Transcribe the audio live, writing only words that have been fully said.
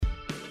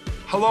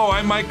Hello,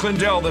 I'm Mike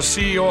Lindell, the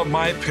CEO of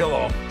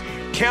MyPillow.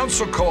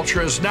 Cancel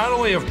culture has not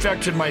only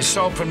affected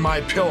myself and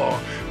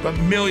MyPillow, but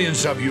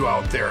millions of you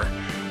out there.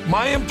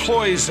 My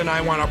employees and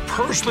I want to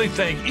personally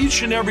thank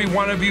each and every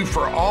one of you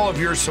for all of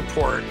your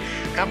support.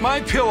 At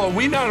MyPillow,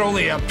 we not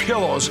only have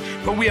pillows,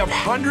 but we have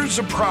hundreds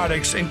of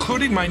products,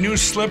 including my new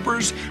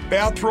slippers,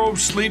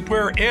 bathrobes,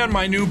 sleepwear, and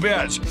my new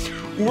beds.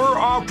 We're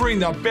offering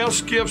the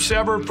best gifts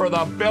ever for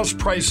the best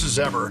prices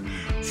ever.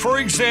 For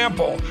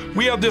example,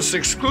 we have this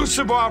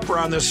exclusive offer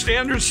on the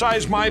standard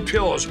size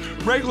MyPillows,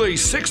 regularly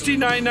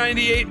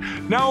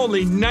 $69.98, now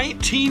only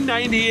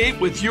 $19.98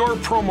 with your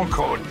promo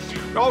code.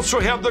 We also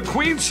have the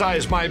queen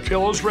size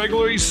MyPillows,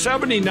 regularly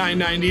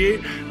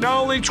 $79.98,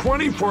 now only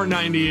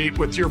 $24.98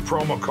 with your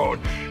promo code.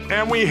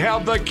 And we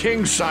have the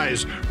king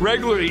size,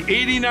 regularly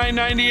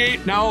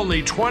 $89.98, now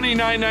only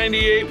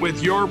 $29.98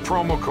 with your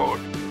promo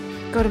code.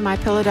 Go to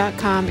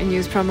MyPillow.com and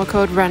use promo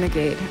code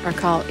RENEGADE or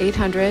call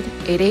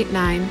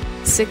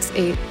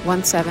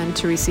 800-889-6817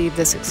 to receive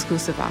this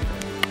exclusive offer.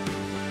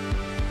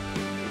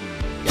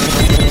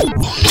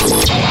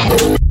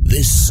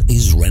 This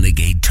is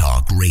Renegade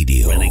Talk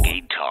Radio.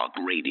 Renegade Talk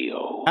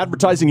Radio.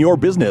 Advertising your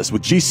business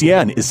with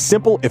GCN is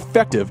simple,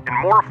 effective, and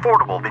more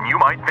affordable than you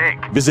might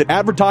think. Visit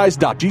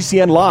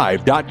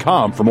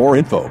advertise.gcnlive.com for more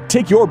info.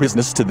 Take your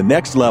business to the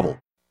next level.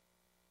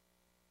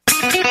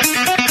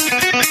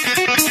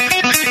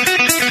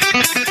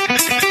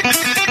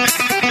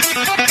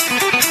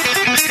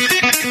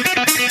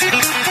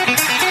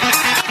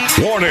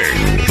 Warning!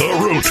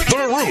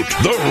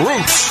 The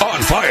root's on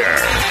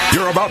fire.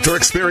 You're about to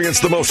experience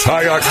the most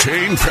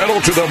high-octane,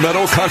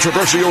 pedal-to-the-metal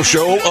controversial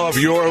show of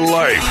your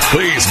life.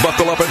 Please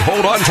buckle up and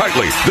hold on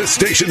tightly. This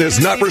station is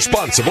not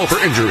responsible for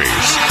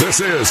injuries. This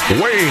is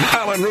Wayne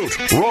Allyn Root,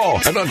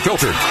 raw and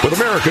unfiltered, with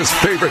America's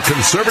favorite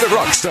conservative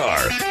rock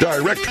star.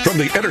 Direct from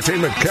the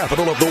entertainment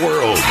capital of the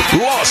world,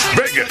 Las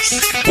Vegas.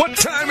 What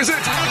time is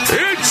it?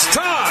 It's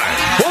time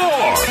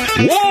for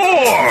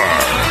war!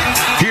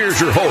 Here's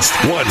your host,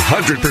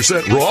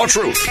 100% raw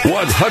truth,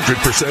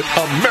 100%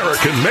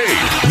 American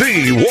made,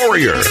 the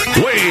warrior,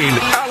 Wayne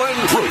Allyn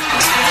Root.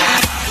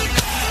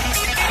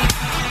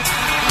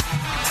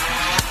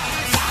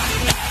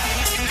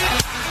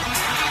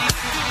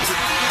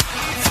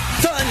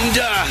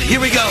 Thunder!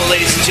 Here we go,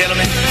 ladies and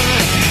gentlemen.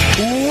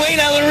 Wayne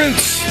Allyn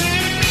Root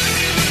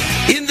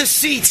in the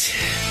seat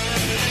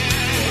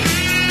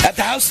at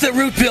the house that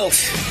Root built.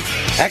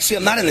 Actually,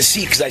 I'm not in the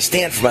seat because I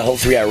stand for my whole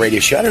 3-hour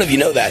radio show. I don't know if you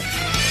know that.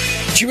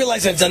 Do you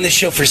realize I've done this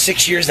show for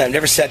 6 years and I've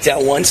never sat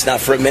down once, not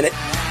for a minute?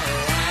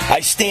 I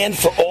stand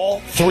for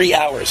all 3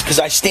 hours because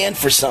I stand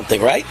for something,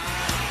 right?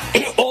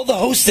 All the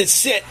hosts that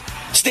sit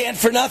stand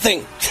for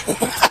nothing.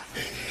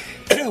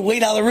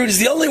 Wayne Allyn Root is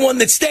the only one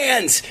that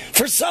stands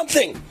for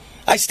something.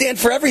 I stand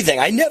for everything.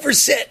 I never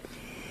sit.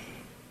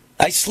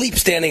 I sleep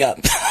standing up.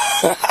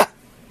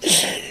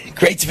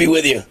 Great to be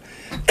with you.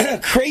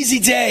 Crazy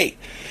day.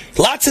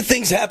 Lots of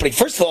things happening.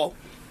 First of all,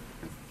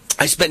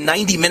 I spent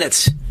 90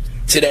 minutes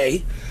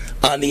today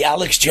on the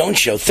Alex Jones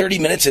Show. 30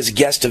 minutes as a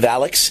guest of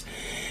Alex,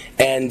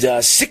 and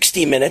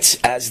 60 minutes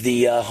as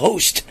the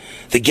host,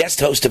 the guest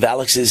host of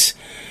Alex's,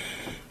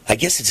 I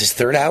guess it's his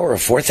third hour or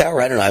fourth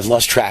hour? I don't know. I've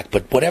lost track.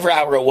 But whatever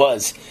hour it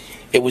was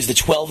the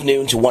 12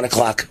 noon to 1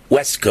 o'clock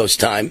West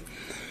Coast time.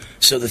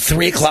 So the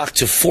 3 o'clock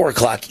to 4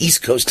 o'clock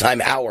East Coast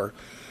time hour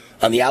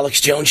on the Alex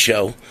Jones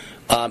Show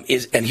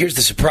is, and here's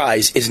the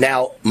surprise, is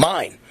now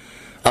mine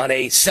on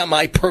a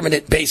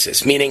semi-permanent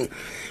basis, meaning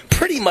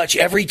pretty much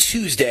every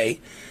Tuesday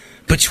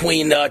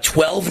between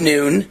 12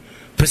 noon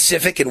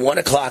Pacific and 1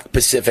 o'clock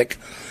Pacific,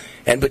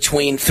 and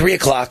between 3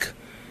 o'clock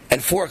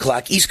and 4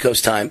 o'clock East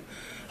Coast time,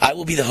 I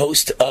will be the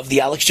host of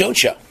the Alex Jones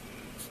Show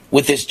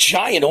with this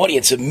giant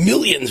audience of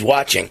millions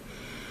watching.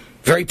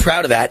 Very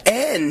proud of that.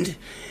 And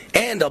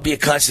I'll be a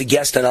constant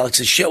guest on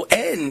Alex's show,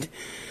 and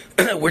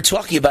we're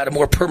talking about a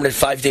more permanent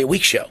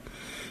 5-day-a-week show.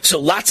 So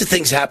lots of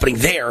things happening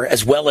there,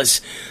 as well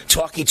as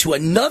talking to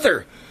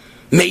another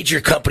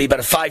major company about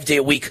a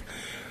 5-day-a-week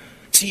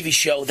TV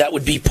show that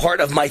would be part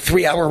of my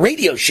 3-hour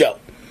radio show.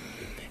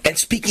 And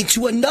speaking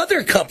to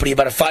another company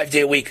about a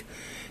 5-day-a-week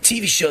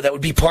TV show that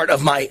would be part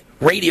of my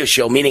radio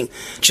show, meaning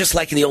just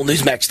like in the old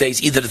Newsmax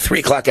days, either the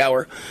 3 o'clock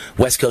hour,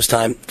 West Coast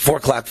time, 4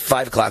 o'clock,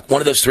 5 o'clock,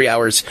 one of those 3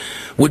 hours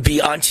would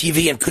be on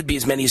TV and could be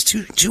as many as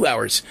two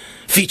hours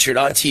featured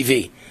on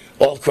TV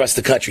all across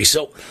the country.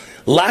 So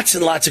lots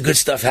and lots of good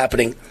stuff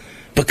happening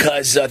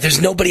because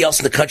there's nobody else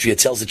in the country that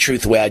tells the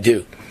truth the way I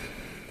do,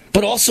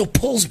 but also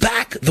pulls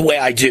back the way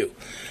I do.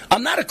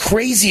 I'm not a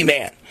crazy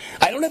man.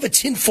 I don't have a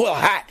tinfoil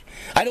hat.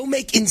 I don't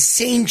make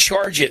insane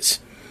charges.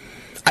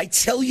 I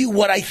tell you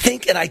what I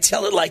think, and I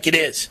tell it like it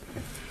is,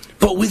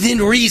 but within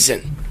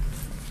reason.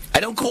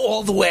 I don't go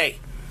all the way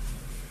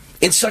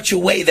in such a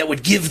way that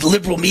would give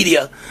liberal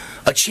media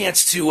a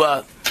chance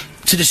to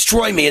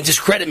destroy me and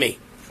discredit me,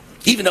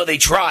 even though they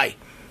try,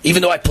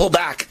 even though I pull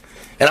back,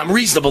 and I'm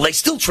reasonable. They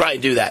still try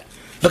and do that.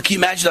 But can you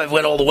imagine if I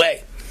went all the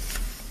way?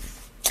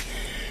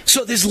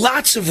 So there's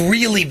lots of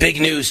really big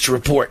news to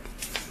report.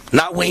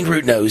 Not Wayne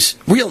Root knows.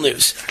 Real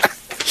news.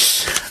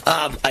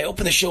 I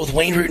open the show with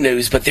Wayne Root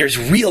news, but there's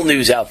real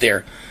news out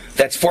there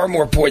that's far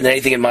more important than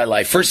anything in my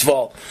life. First of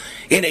all,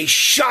 in a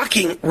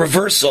shocking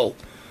reversal,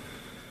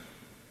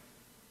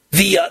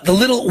 the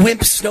little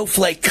wimp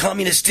snowflake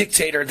communist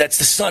dictator that's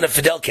the son of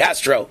Fidel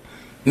Castro,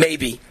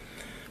 maybe,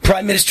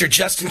 Prime Minister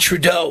Justin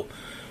Trudeau,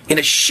 in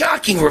a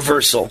shocking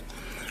reversal,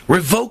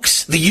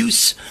 revokes the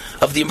use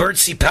of the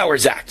Emergency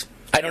Powers Act.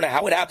 I don't know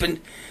how it happened.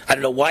 I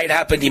don't know why it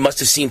happened. He must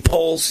have seen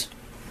polls.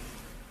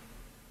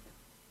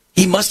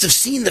 He must have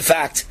seen the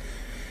fact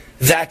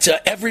that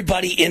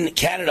everybody in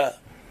Canada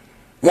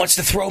wants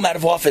to throw him out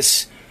of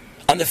office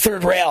on the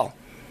third rail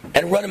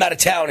and run him out of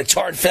town and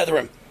tar and feather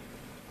him.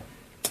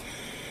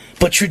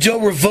 But Trudeau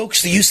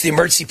revokes the use of the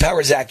Emergency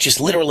Powers Act just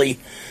literally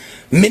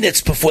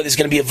minutes before there's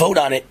going to be a vote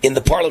on it in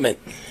the Parliament.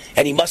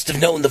 And he must have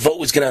known the vote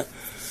was going to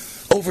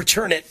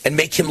overturn it and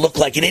make him look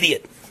like an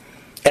idiot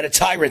and a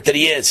tyrant that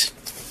he is.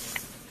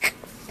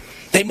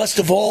 They must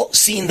have all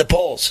seen the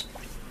polls.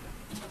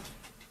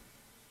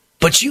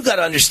 But you got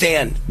to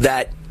understand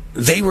that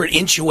they were an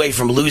inch away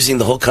from losing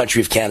the whole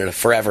country of Canada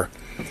forever.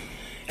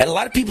 And a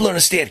lot of people don't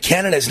understand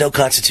Canada has no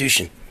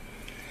constitution.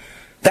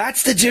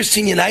 That's the difference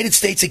between the United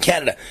States and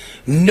Canada.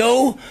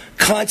 No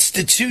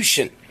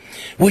constitution,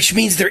 which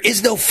means there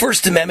is no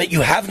First Amendment,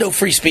 you have no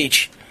free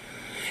speech,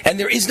 and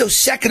there is no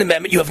Second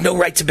Amendment, you have no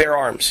right to bear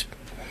arms.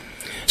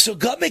 So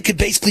government could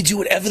basically do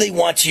whatever they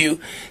want to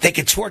you. They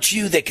can torture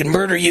you, they can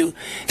murder you,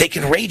 they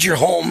can raid your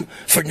home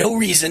for no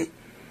reason.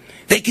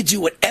 They could do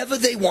whatever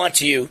they want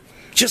to you,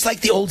 just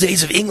like the old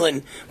days of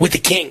England with the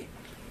king.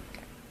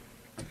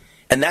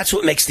 And that's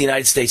what makes the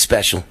United States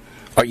special,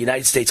 our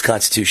United States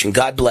Constitution.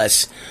 God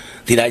bless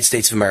the United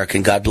States of America,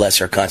 and God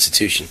bless our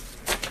Constitution.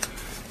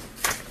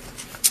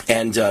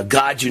 And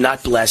God, do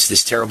not bless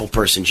this terrible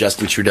person,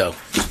 Justin Trudeau.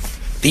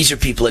 These are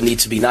people that need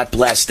to be not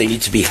blessed. They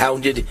need to be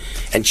hounded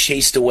and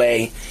chased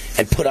away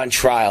and put on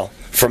trial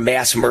for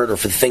mass murder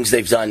for the things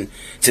they've done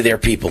to their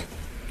people.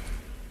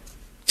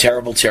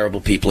 Terrible,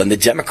 terrible people. And the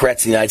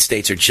Democrats in the United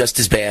States are just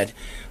as bad.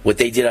 What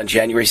they did on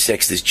January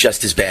 6th is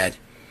just as bad.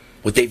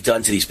 What they've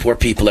done to these poor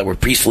people that were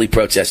peacefully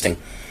protesting,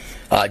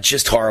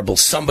 just horrible.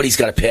 Somebody's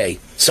got to pay.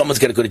 Someone's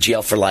got to go to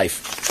jail for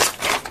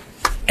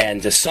life.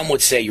 And some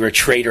would say you're a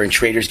traitor, and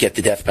traitors get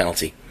the death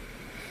penalty.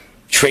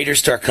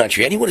 Traitors to our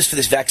country. Anyone who's for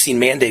this vaccine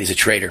mandate is a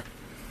traitor.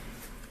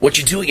 What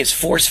you're doing is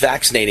force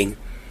vaccinating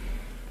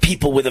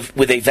people with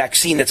a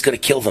vaccine that's going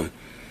to kill them.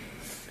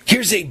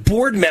 Here's a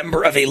board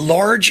member of a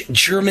large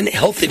German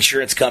health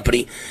insurance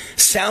company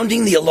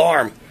sounding the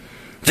alarm.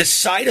 The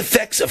side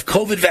effects of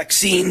COVID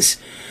vaccines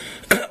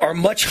are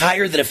much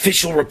higher than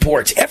official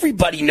reports.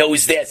 Everybody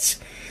knows this.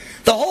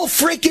 The whole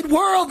freaking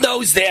world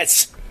knows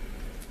this.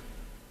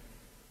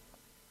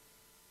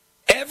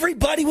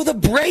 Everybody with a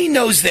brain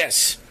knows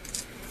this.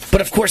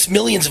 But of course,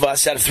 millions of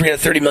us out of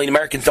 330 million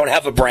Americans don't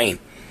have a brain.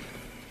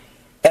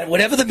 And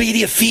whatever the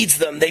media feeds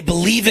them, they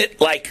believe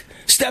it like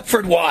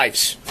Stepford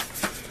Wives,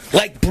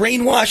 like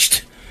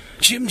brainwashed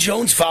Jim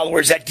Jones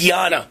followers at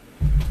Guyana.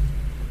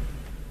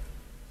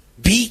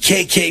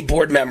 BKK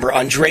board member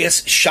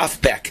Andreas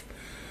Schaffbeck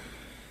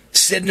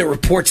said in a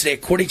report today,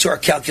 according to our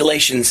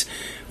calculations,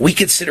 we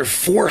consider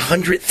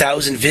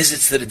 400,000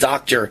 visits to the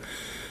doctor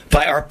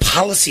by our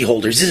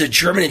policyholders. This is a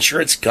German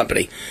insurance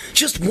company.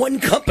 Just one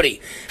company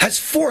has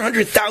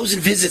 400,000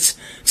 visits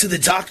to the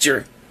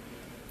doctor.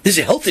 This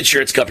is a health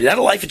insurance company, not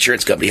a life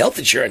insurance company, health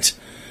insurance,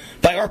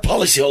 by our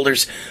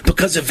policyholders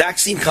because of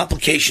vaccine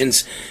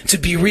complications. To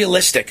be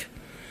realistic,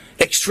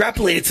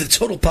 extrapolated to the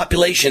total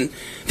population,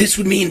 this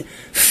would mean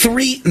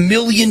 3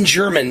 million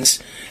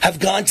Germans have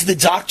gone to the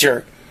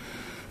doctor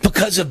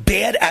because of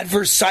bad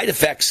adverse side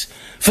effects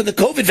for the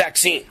COVID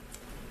vaccine.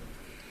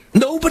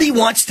 Nobody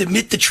wants to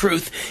admit the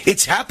truth.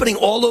 It's happening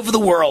all over the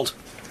world.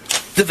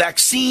 The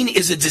vaccine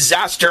is a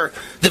disaster.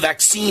 The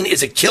vaccine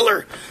is a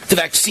killer. The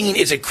vaccine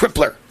is a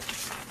crippler.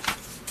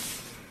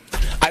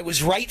 I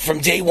was right from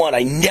day one.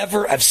 I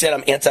never have said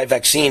I'm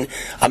anti-vaccine.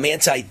 I'm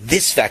anti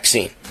this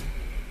vaccine.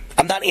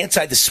 I'm not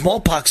anti the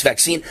smallpox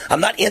vaccine. I'm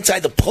not anti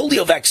the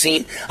polio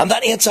vaccine. I'm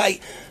not anti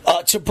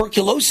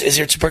tuberculosis. Is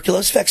there a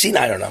tuberculosis vaccine?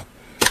 I don't know.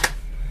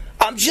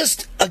 I'm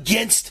just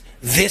against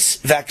this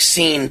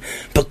vaccine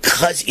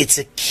because it's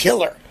a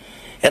killer.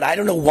 And I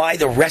don't know why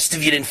the rest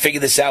of you didn't figure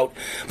this out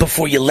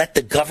before you let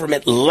the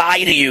government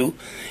lie to you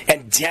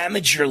and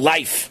damage your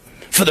life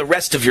for the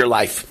rest of your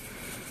life.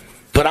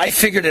 But I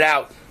figured it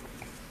out.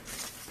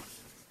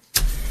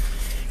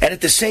 And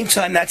at the same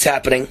time that's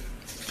happening,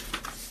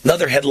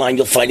 another headline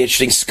you'll find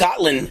interesting: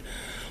 Scotland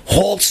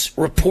halts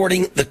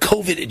reporting the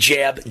COVID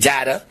jab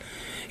data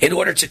in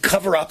order to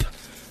cover up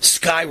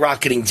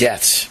skyrocketing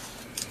deaths.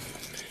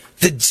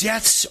 The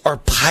deaths are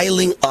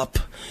piling up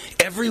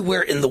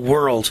everywhere in the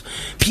world.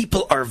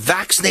 People are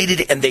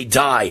vaccinated and they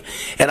die.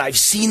 And I've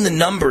seen the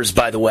numbers,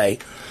 by the way.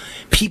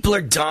 People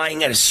are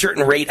dying at a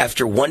certain rate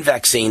after one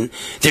vaccine.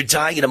 They're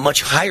dying at a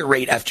much higher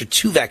rate after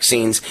 2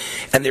 vaccines.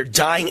 And they're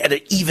dying at an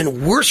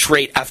even worse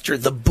rate after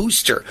the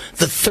booster,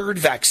 the third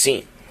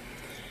vaccine.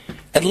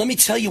 And let me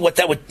tell you what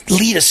that would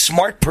lead a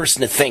smart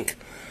person to think.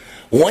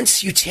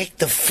 Once you take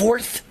the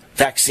 4th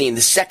vaccine,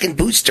 the second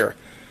booster,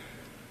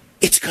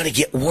 it's going to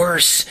get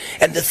worse.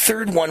 And the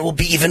third one will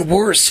be even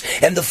worse.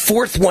 And the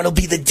fourth one will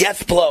be the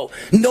death blow.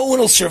 No one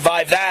will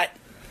survive that.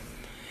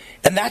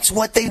 And that's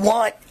what they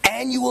want.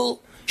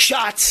 Annual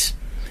shots,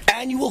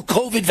 annual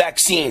COVID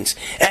vaccines,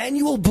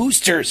 annual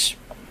boosters.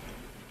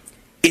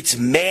 It's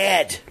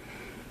mad.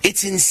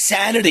 It's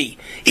insanity.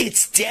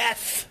 It's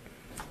death.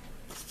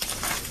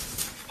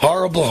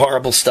 Horrible,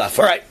 horrible stuff.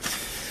 All right.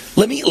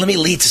 Let me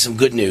lead to some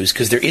good news,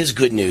 because there is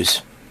good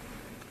news.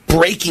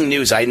 Breaking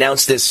news. I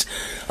announced this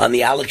on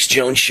the Alex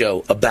Jones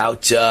show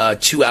about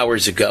 2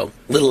 hours ago,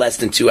 a little less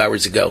than 2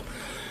 hours ago.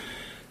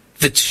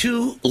 The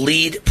two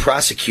lead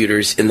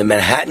prosecutors in the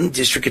Manhattan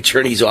District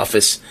Attorney's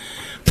Office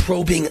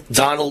probing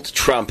Donald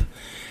Trump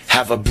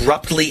have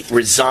abruptly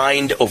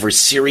resigned over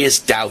serious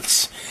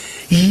doubts.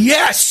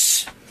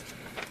 Yes!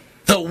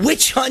 The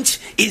witch hunt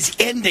is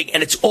ending,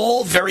 and it's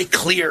all very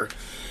clear.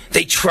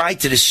 They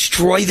tried to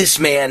destroy this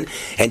man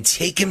and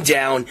take him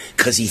down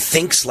because he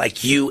thinks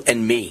like you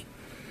and me.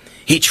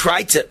 He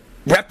tried to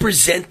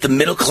represent the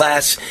middle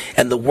class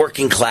and the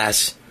working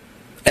class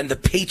and the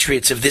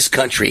patriots of this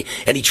country.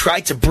 And he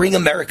tried to bring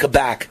America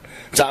back.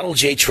 Donald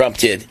J. Trump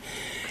did.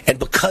 And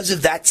because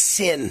of that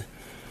sin,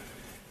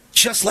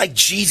 just like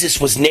Jesus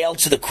was nailed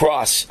to the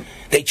cross,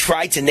 they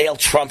tried to nail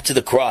Trump to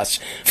the cross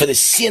for the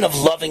sin of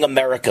loving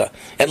America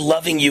and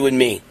loving you and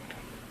me.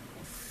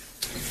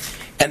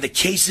 And the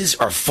cases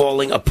are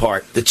falling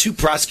apart. The two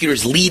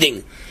prosecutors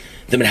leading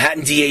the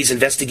Manhattan DA's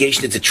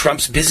investigation into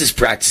Trump's business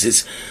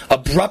practices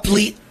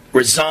abruptly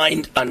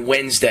resigned on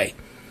Wednesday.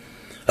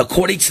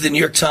 According to the New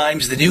York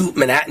Times, the new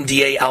Manhattan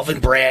DA, Alvin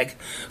Bragg,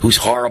 who's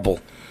horrible,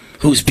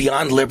 who's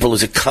beyond liberal,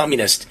 is a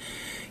communist,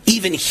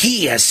 even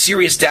he has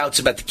serious doubts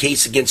about the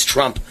case against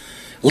Trump,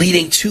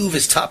 leading two of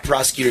his top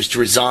prosecutors to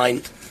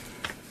resign.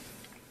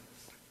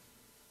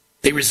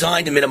 They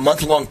resigned amid a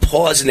month-long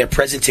pause in their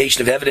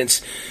presentation of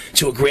evidence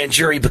to a grand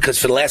jury because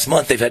for the last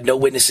month they've had no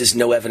witnesses,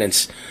 no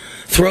evidence,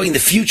 throwing the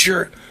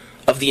future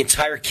of the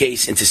entire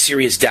case into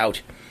serious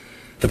doubt.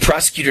 The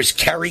prosecutors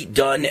Carrie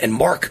Dunn and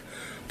Mark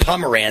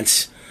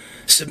Pomerantz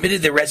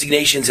submitted their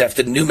resignations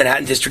after the new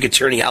Manhattan District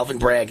Attorney, Alvin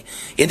Bragg,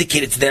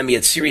 indicated to them he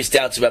had serious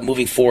doubts about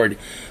moving forward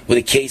with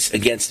a case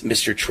against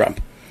Mr. Trump.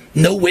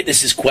 No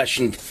witnesses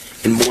questioned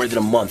in more than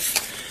a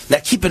month. Now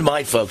keep in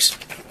mind, folks,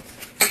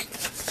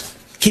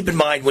 keep in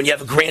mind when you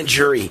have a grand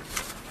jury,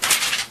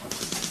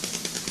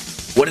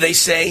 what do they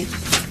say?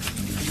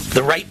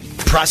 The right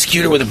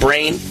prosecutor with a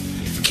brain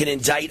can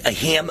indict a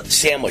ham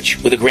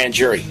sandwich with a grand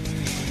jury.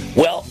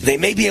 Well, they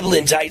may be able to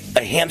indict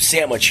a ham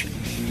sandwich,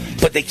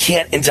 but they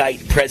can't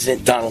indict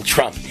President Donald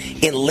Trump.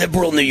 In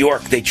liberal New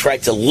York, they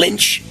tried to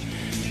lynch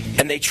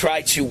and they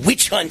tried to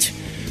witch hunt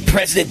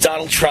President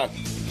Donald Trump.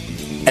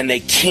 And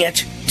they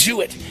can't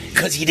do it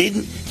because he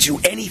didn't do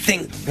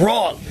anything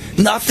wrong.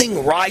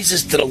 Nothing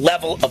rises to the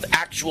level of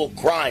actual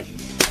crime.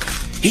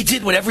 He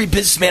did what every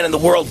businessman in the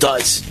world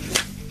does.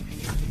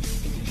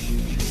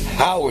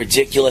 How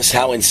ridiculous,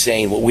 how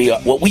insane what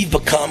we've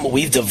become, what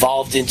we've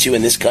devolved into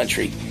in this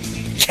country.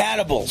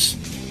 Cannibals.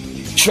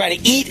 Trying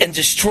to eat and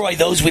destroy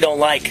those we don't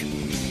like.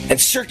 And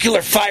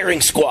circular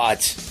firing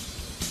squads.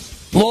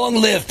 Long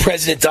live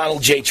President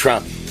Donald J.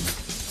 Trump.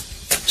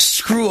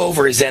 Screw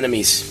over his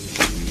enemies.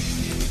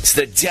 It's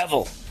the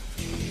devil.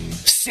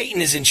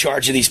 Satan is in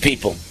charge of these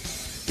people.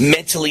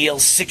 Mentally ill,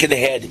 sick in the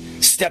head,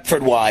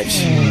 Stepford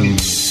wives.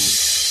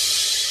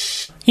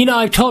 You know,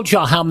 I've told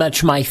y'all how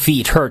much my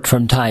feet hurt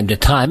from time to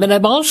time, and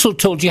I've also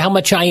told you how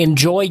much I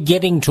enjoy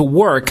getting to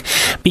work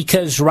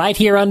because right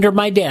here under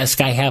my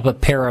desk I have a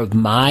pair of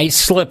my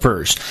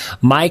slippers.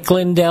 Mike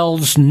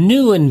Lindell's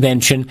new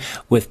invention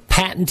with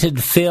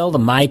patented fill, the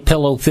My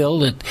Pillow fill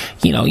that,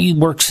 he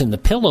works in the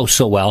pillow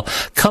so well.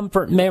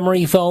 Comfort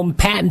memory foam,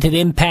 patented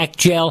impact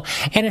gel,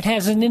 and it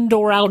has an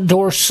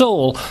indoor-outdoor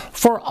sole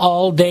for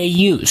all-day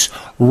use.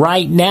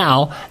 Right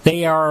now,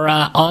 they are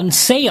on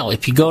sale.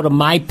 If you go to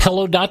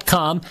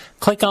mypillow.com,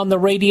 click on the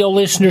radio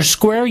listener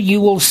square,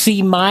 you will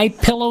see My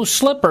Pillow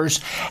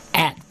slippers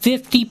at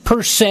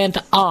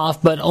 50%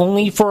 off, but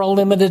only for a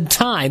limited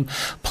time.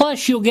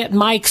 Plus, you'll get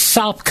Mike's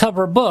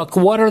softcover book,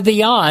 What Are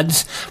the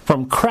Odds?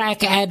 From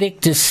Crack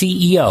Addict to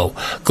CEO.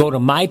 Go to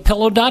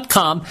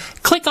mypillow.com,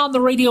 click on the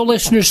radio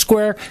listener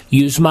square,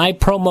 use my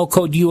promo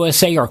code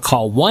USA, or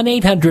call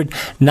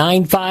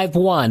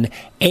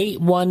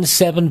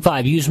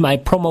 1-800-951-8175. Use my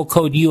promo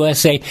code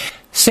USA.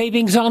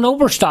 Savings on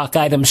overstock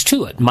items,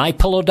 too, at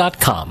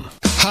mypillow.com.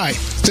 Hi,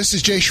 this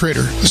is Jay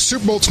Schrader, the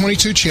Super Bowl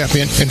 22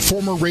 champion and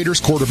former Raiders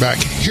quarterback,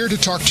 here to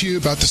talk to you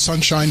about the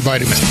Sunshine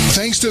Vitamin.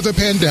 Thanks to the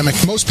pandemic,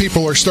 most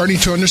people are starting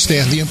to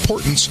understand the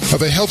importance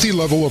of a healthy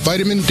level of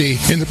vitamin D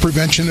in the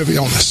prevention of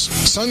illness.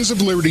 Sons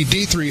of Liberty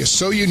D3 is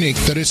so unique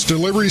that its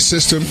delivery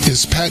system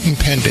is patent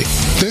pending.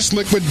 This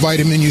liquid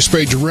vitamin you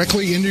spray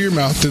directly into your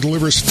mouth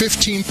delivers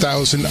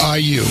 15,000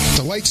 IU.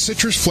 The light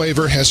citrus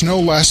flavor has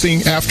no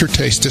lasting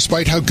aftertaste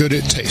despite how good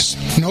it tastes.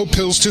 No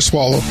pills to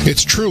swallow.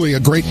 It's truly a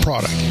great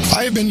product.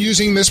 I have I've been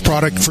using this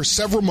product for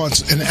several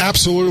months and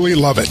absolutely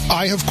love it.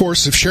 I, of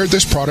course, have shared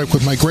this product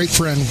with my great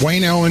friend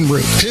Wayne Allyn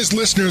Root. His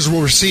listeners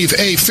will receive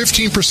a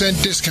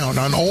 15% discount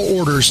on all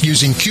orders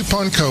using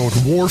coupon code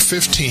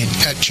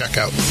WAR15 at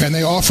checkout. And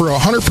they offer a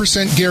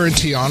 100%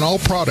 guarantee on all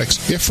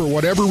products if for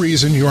whatever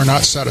reason you are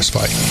not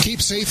satisfied.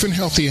 Keep safe and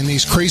healthy in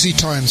these crazy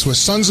times with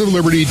Sons of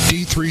Liberty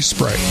D3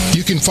 Spray.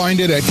 You can find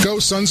it at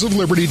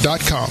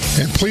GoSonsOfLiberty.com.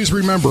 And please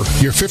remember,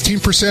 you're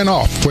 15%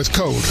 off with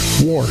code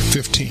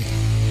WAR15.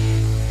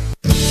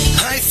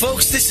 Hi,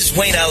 folks. This is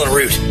Wayne Allyn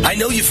Root. I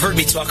know you've heard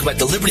me talk about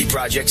the Liberty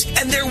Projects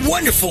and their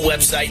wonderful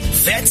website,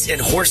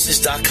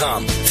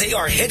 vetsandhorses.com. They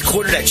are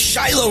headquartered at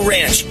Shiloh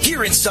Ranch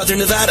here in southern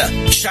Nevada.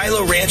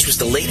 Shiloh Ranch was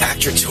the late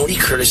actor Tony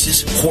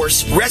Curtis's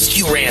horse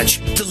rescue ranch.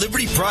 The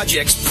Liberty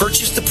Projects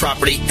purchased the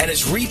property and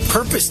has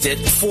repurposed it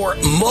for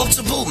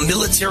multiple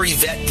military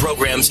vet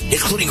programs,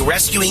 including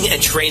rescuing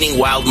and training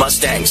wild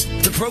Mustangs.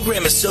 The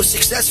program is so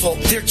successful,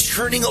 they're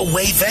turning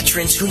away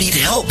veterans who need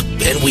help,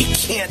 and we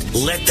can't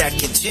let that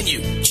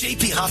continue.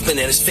 J.P. Hoffman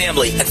and his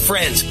family and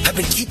friends have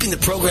been keeping the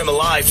program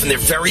alive from their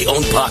very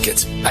own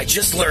pockets. I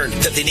just learned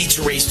that they need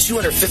to raise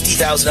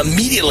 $250,000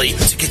 immediately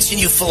to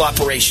continue full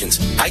operations.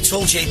 I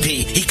told JP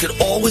he could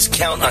always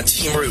count on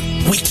Team Root.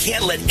 We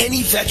can't let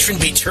any veteran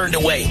be turned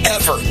away,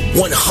 ever.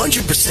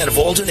 100% of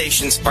all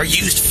donations are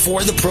used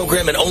for the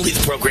program and only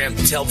the program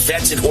to help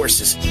vets and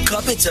horses.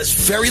 Government does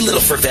very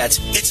little for vets.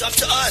 It's up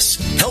to us.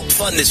 Help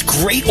fund this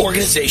great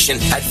organization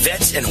at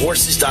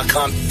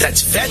vetsandhorses.com.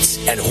 That's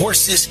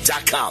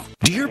vetsandhorses.com.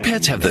 Do your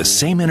pets have the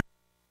same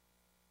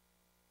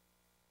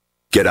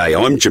G'day,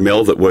 I'm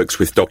Jamel that works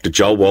with Dr.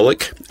 Joel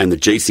Wallach and the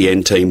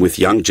GCN team with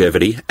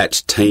Longevity at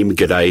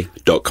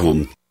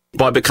teamg'day.com.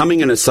 By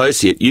becoming an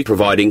associate, you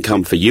provide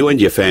income for you and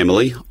your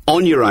family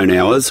on your own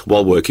hours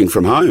while working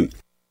from home.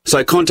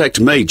 So contact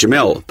me,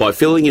 Jamel, by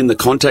filling in the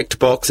contact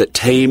box at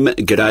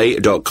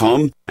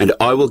teamg'day.com, and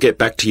I will get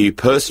back to you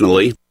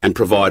personally and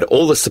provide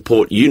all the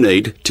support you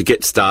need to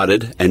get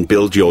started and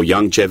build your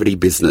longevity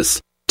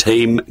business.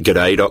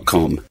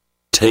 teamg'day.com.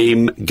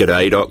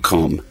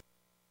 teamg'day.com.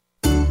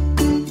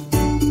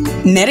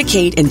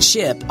 Medicaid and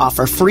CHIP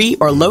offer free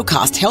or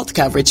low-cost health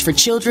coverage for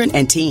children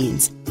and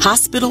teens.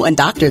 Hospital and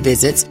doctor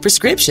visits,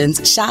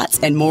 prescriptions, shots,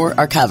 and more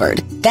are covered.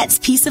 That's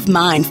peace of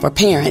mind for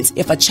parents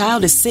if a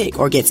child is sick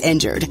or gets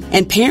injured.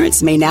 And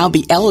parents may now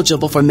be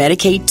eligible for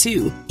Medicaid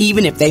too,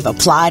 even if they've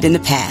applied in the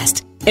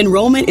past.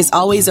 Enrollment is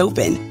always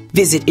open.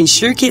 Visit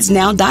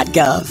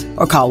InsureKidsNow.gov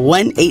or call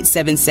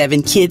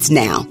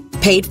 1-877-KIDS-NOW.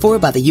 Paid for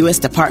by the U.S.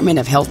 Department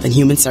of Health and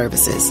Human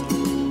Services.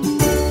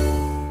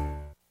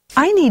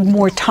 I need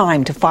more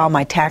time to file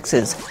my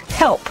taxes.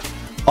 Help.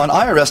 On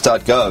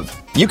IRS.gov,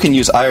 you can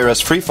use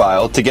IRS Free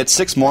File to get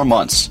 6 more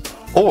months.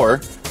 Or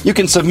you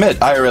can submit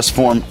IRS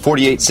Form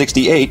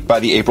 4868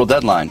 by the April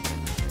deadline.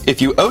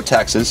 If you owe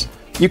taxes,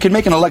 you can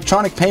make an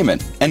electronic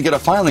payment and get a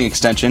filing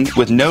extension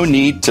with no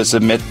need to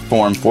submit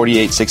Form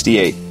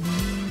 4868.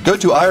 Go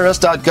to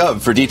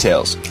IRS.gov for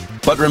details.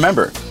 But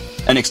remember,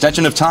 an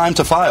extension of time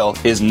to file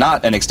is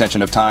not an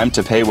extension of time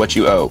to pay what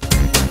you owe.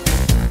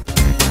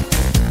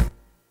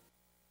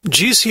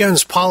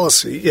 GCN's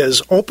policy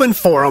is open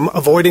forum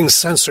avoiding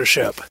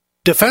censorship.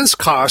 Defense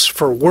costs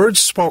for words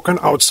spoken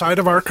outside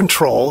of our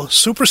control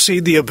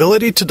supersede the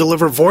ability to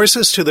deliver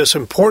voices to this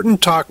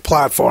important talk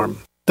platform.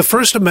 The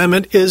First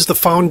Amendment is the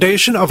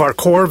foundation of our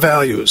core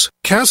values.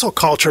 Cancel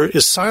culture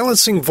is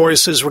silencing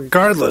voices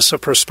regardless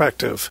of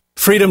perspective.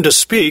 Freedom to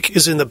speak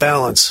is in the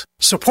balance.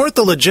 Support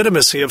the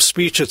legitimacy of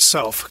speech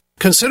itself.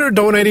 Consider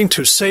donating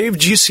to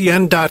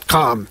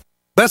SaveGCN.com.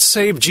 That's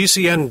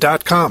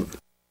SaveGCN.com.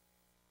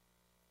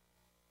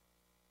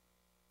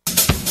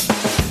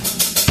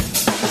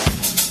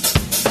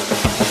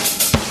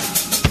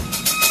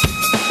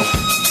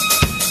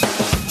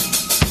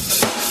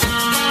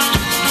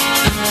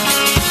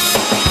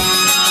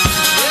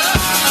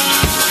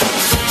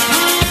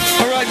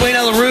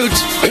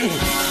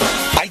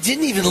 I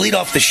didn't even lead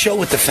off the show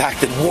with the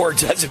fact that war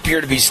does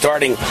appear to be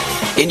starting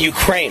in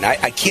Ukraine.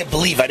 I can't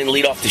believe I didn't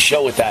lead off the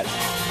show with that.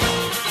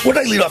 What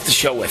did I lead off the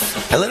show with?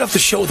 I led off the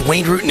show with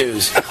Wayne Root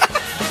News.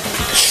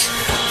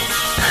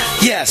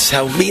 Yes,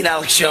 how me and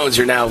Alex Jones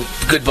are now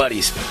good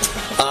buddies.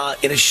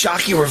 In a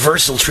shocking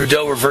reversal,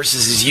 Trudeau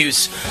reverses his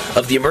use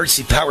of the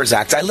Emergency Powers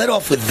Act. I led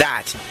off with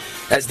that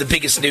as the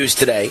biggest news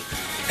today.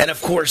 And,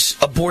 of course,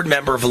 a board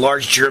member of a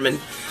large German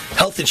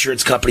health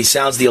insurance company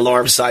sounds the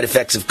alarm side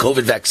effects of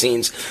COVID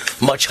vaccines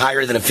much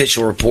higher than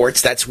official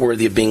reports. That's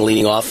worthy of being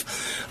leading off.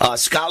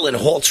 Scotland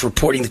halts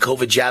reporting the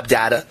COVID jab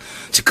data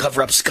to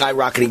cover up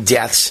skyrocketing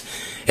deaths.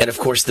 And, of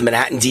course, the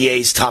Manhattan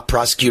DA's top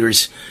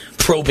prosecutors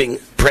probing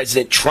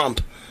President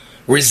Trump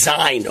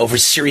resign over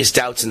serious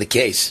doubts in the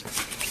case.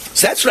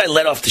 So that's what I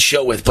led off the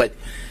show with. But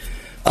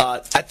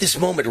at this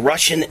moment,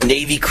 Russian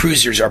Navy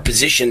cruisers are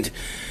positioned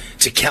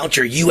to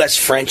counter U.S.,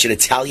 French, and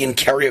Italian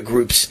carrier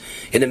groups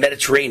in the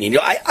Mediterranean. You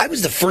know, I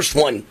was the first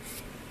one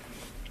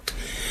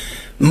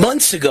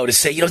months ago to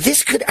say,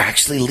 this could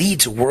actually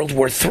lead to World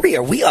War III.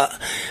 Are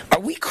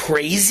we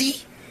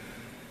crazy?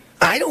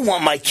 I don't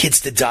want my kids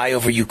to die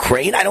over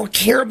Ukraine. I don't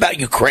care about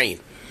Ukraine.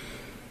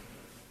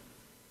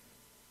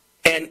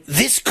 And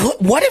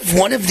what if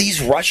one of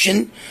these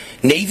Russian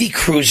Navy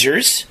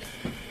cruisers,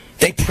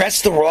 they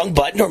press the wrong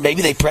button, or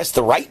maybe they press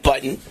the right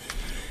button,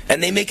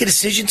 and they make a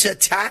decision to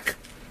attack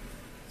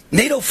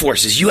NATO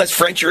forces, U.S.,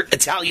 French, or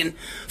Italian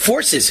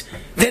forces?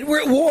 Then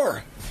we're at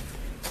war.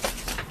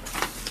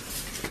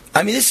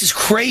 I mean, this is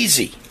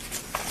crazy.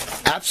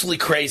 Absolutely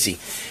crazy.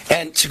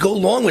 And to go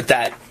along with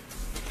that,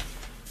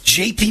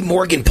 J.P.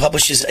 Morgan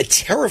publishes a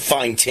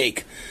terrifying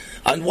take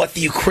on what the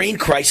Ukraine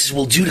crisis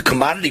will do to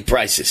commodity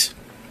prices.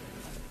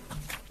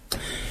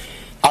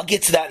 I'll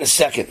get to that in a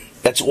second.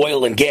 That's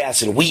oil and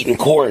gas and wheat and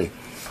corn.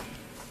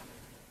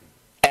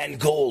 And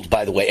gold,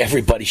 by the way.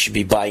 Everybody should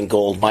be buying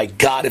gold. My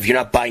God, if you're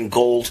not buying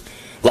gold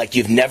like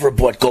you've never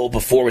bought gold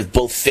before with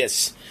both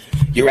fists,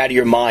 you're out of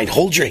your mind.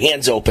 Hold your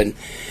hands open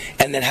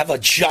and then have a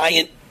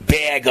giant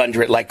bag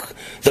under it, like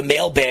the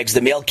mail bags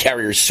the mail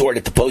carriers sort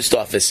at the post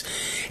office,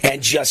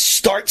 and just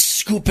start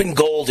scooping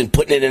gold and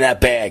putting it in that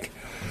bag.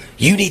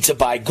 You need to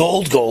buy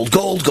gold, gold,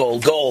 gold,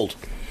 gold, gold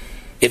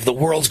if the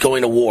world's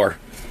going to war.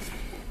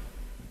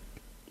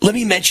 Let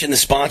me mention the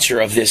sponsor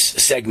of this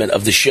segment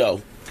of the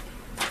show.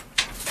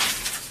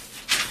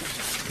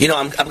 You know,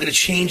 I'm going to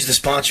change the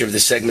sponsor of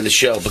this segment of the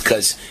show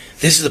because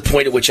this is the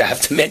point at which I have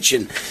to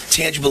mention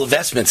Tangible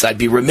Investments. I'd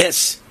be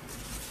remiss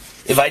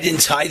if I didn't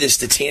tie this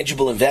to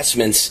Tangible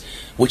Investments,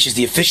 which is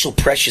the official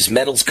precious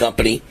metals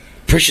company,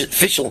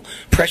 official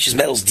precious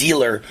metals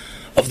dealer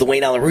of the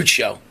Wayne Allyn Root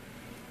Show.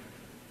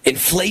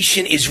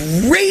 Inflation is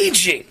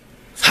raging.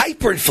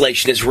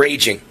 Hyperinflation is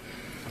raging.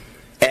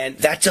 And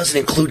that doesn't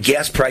include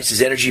gas prices,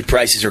 energy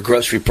prices, or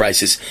grocery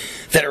prices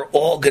that are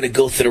all going to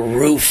go through the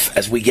roof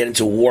as we get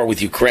into war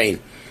with Ukraine.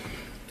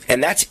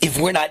 And that's if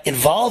we're not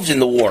involved in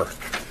the war.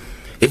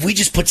 If we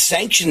just put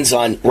sanctions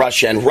on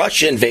Russia and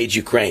Russia invades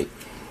Ukraine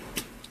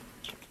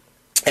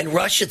and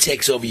Russia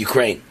takes over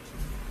Ukraine,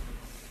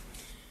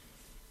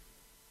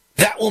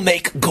 that will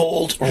make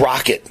gold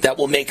rocket. That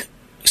will make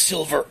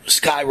silver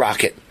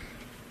skyrocket.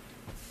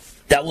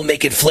 That will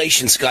make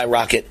inflation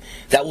skyrocket.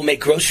 That will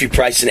make grocery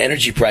prices and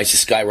energy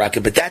prices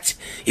skyrocket. But that's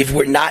if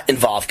we're not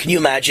involved. Can you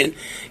imagine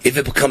if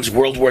it becomes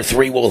World War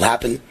III, what will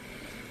happen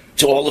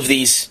to all of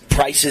these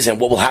prices and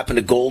what will happen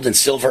to gold and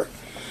silver?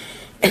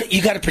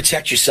 You got to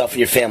protect yourself and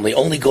your family.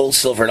 Only gold,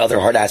 silver, and other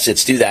hard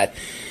assets do that.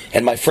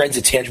 And my friends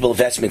at Tangible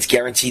Investments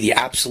guarantee the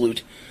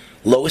absolute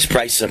lowest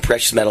prices on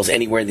precious metals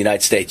anywhere in the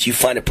United States. You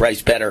find a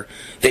price better,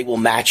 they will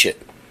match it.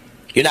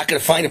 You're not going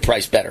to find a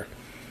price better.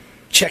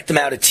 Check them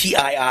out at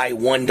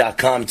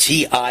TII1.com,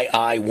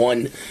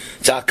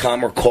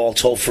 TII1.com, or call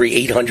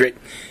toll-free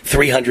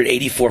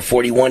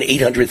 800-300-8441,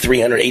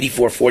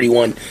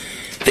 800-300-8441.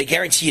 They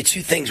guarantee you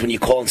two things when you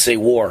call and say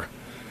war,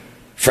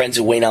 friends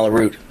at Wayne Allyn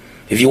Root.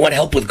 If you want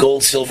help with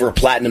gold, silver, or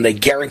platinum, they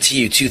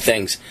guarantee you two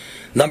things.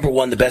 Number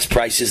one, the best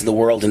prices in the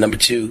world, and number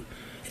two,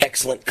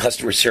 excellent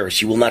customer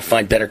service. You will not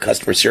find better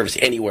customer service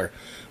anywhere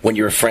when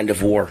you're a friend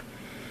of war.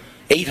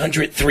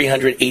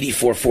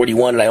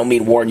 800-300-8441, and I don't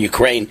mean war in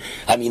Ukraine.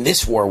 I mean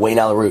this war, Wayne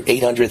Allyn Root,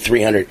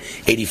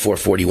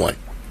 800-300-8441.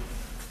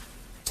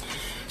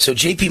 So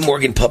J.P.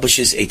 Morgan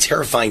publishes a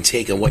terrifying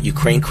take on what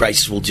Ukraine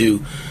crisis will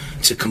do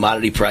to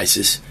commodity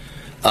prices.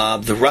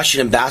 The Russian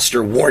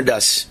ambassador warned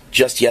us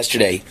just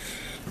yesterday,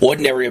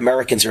 ordinary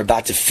Americans are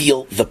about to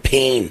feel the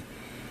pain.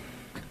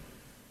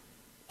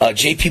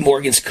 J.P.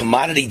 Morgan's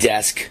commodity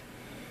desk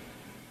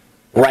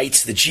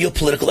writes, the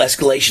geopolitical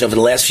escalation over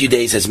the last few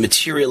days has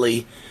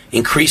materially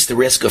increased the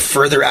risk of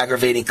further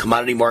aggravating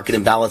commodity market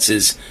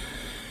imbalances.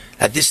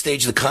 At this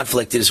stage of the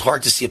conflict, it is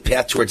hard to see a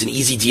path towards an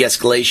easy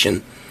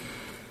de-escalation.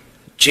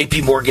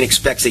 J.P. Morgan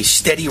expects a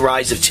steady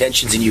rise of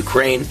tensions in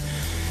Ukraine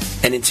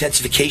and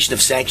intensification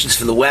of sanctions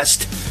from the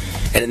West.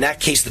 And in that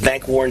case, the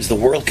bank warns the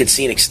world could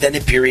see an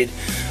extended period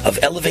of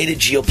elevated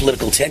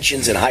geopolitical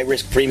tensions and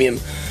high-risk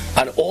premium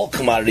on all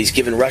commodities,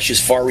 given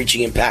Russia's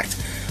far-reaching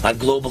impact on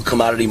global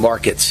commodity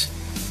markets.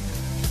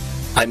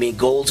 I mean,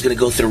 gold's going to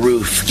go through the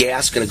roof.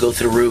 Gas going to go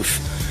through the roof.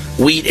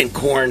 Wheat and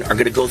corn are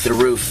going to go through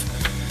the roof.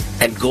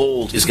 And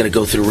gold is going to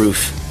go through the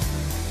roof.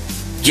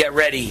 Get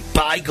ready.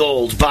 Buy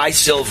gold. Buy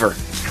silver.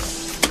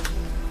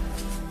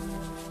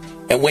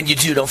 And when you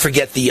do, don't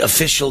forget the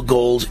official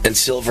gold and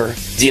silver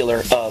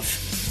dealer of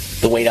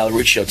the Wayne Allyn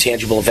Root Show,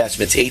 Tangible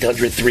Investments,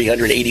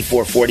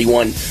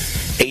 800-300-8441,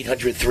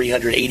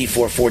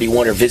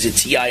 800-300-8441, or visit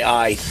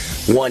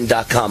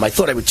TII1.com. I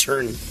thought I would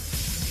turn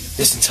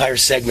this entire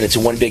segment into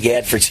one big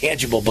ad for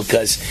Tangible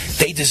because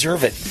they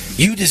deserve it.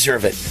 You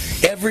deserve it.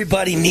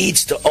 Everybody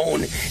needs to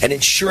own an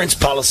insurance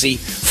policy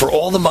for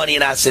all the money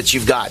and assets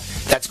you've got.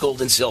 That's gold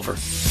and silver.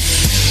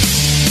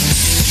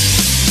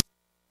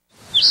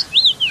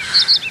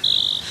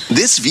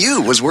 This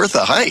view was worth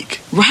a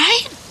hike.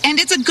 Right? And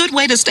it's a good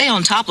way to stay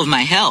on top of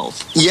my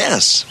health.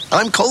 Yes,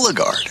 I'm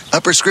Cologuard, a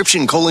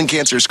prescription colon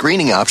cancer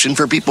screening option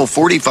for people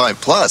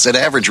 45 plus at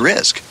average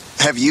risk.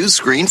 Have you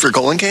screened for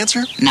colon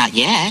cancer? Not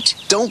yet.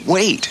 Don't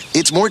wait.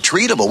 It's more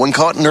treatable when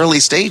caught in early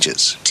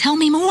stages. Tell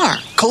me more.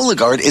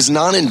 Cologuard is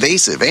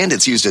non-invasive and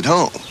it's used at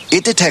home.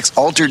 It detects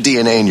altered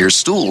DNA in your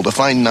stool to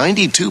find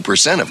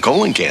 92% of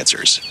colon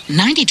cancers.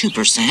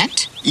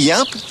 92%?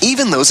 Yep,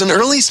 even those in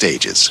early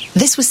stages.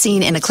 This was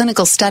seen in a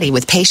clinical study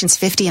with patients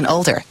 50 and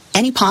older.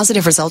 Any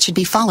positive result should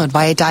be followed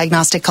by a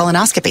diagnostic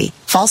colonoscopy.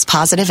 False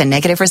positive and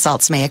negative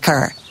results may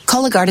occur.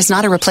 Cologuard is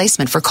not a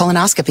replacement for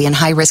colonoscopy in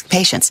high-risk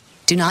patients.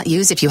 Do not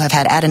use if you have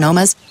had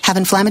adenomas, have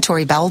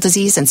inflammatory bowel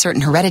disease and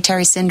certain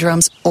hereditary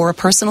syndromes, or a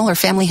personal or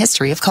family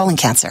history of colon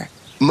cancer.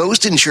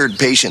 Most insured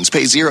patients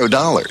pay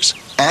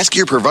 $0. Ask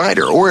your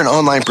provider or an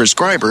online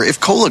prescriber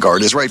if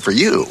Cologuard is right for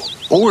you,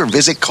 or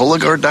visit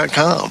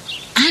Cologuard.com.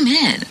 I'm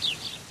in.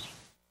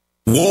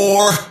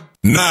 War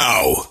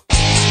now.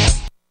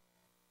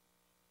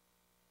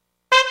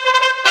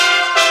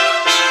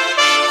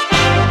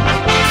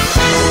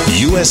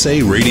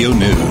 USA Radio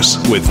News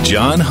with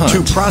John Hunt.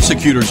 Two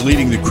prosecutors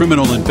leading the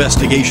criminal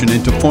investigation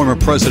into former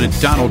President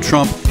Donald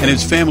Trump and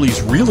his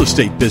family's real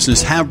estate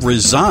business have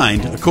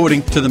resigned,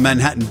 according to the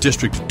Manhattan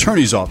District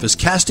Attorney's Office,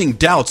 casting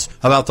doubts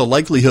about the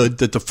likelihood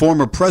that the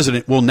former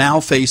president will now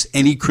face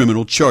any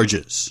criminal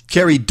charges.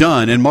 Kerry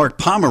Dunn and Mark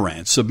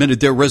Pomerantz submitted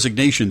their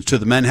resignations to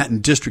the Manhattan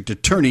District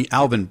Attorney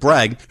Alvin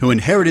Bragg, who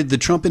inherited the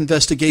Trump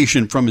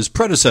investigation from his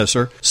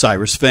predecessor,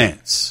 Cyrus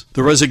Vance.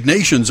 The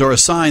resignations are a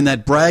sign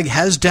that Bragg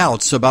has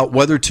doubts about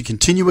whether to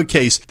continue a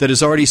case that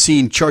has already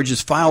seen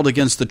charges filed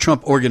against the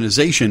Trump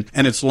Organization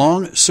and its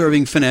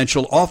long-serving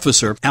financial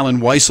officer, Allyn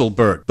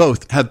Weisselberg.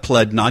 Both have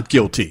pled not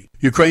guilty.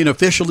 Ukraine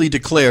officially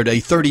declared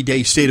a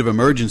 30-day state of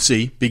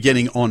emergency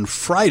beginning on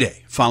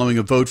Friday, following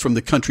a vote from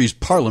the country's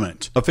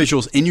parliament.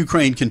 Officials in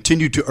Ukraine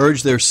continued to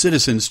urge their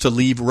citizens to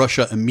leave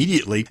Russia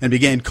immediately and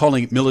began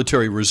calling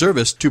military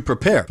reservists to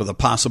prepare for the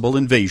possible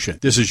invasion.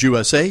 This is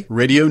USA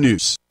Radio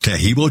News.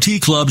 Tahibo Tea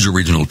Club's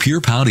original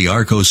Pure Pau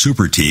Arco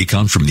Super Tea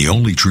comes from the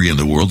only tree in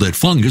the world that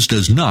fungus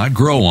does not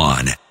grow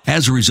on.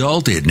 As a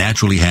result, it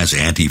naturally has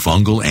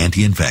antifungal,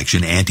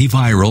 anti-infection,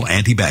 antiviral,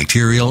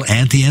 antibacterial,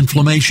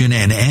 anti-inflammation,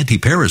 and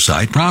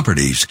anti-parasite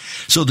properties.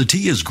 So the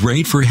tea is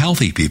great for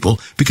healthy people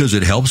because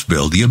it helps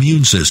build the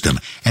immune system,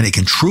 and it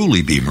can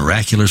truly be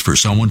miraculous for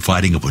someone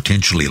fighting a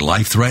potentially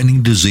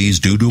life-threatening disease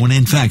due to an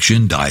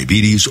infection,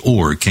 diabetes,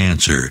 or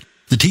cancer.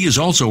 The tea is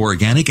also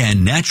organic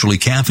and naturally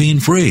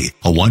caffeine-free.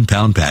 A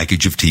 1-pound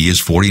package of tea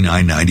is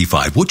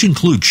 $49.95, which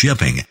includes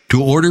shipping.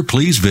 To order,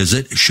 please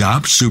visit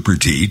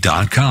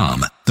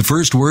shopsupertea.com. The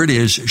first word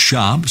is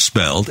shop,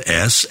 spelled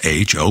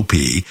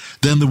S-H-O-P,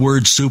 then the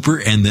word super,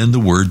 and then the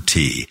word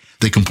tea.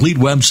 The complete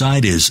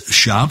website is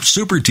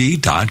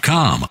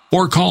shopsupertea.com,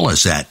 or call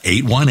us at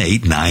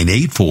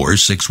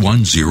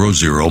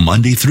 818-984-6100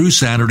 Monday through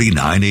Saturday,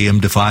 9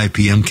 a.m. to 5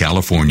 p.m.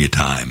 California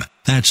time.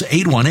 That's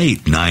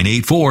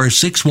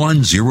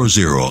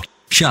 818-984-6100.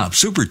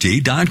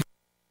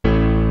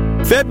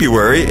 ShopSuperTea.com.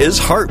 February is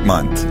Heart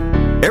Month.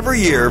 Every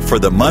year for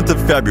the month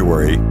of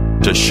February,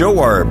 to show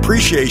our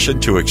appreciation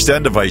to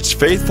Extendivite's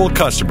faithful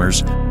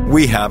customers,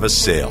 we have a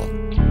sale.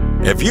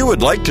 If you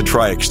would like to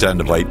try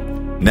Extendivite,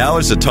 now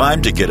is the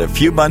time to get a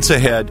few months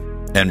ahead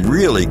and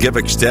really give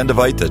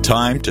Extendivite the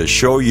time to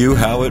show you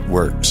how it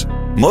works.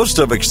 Most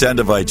of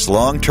Extendivite's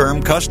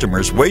long-term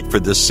customers wait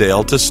for this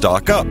sale to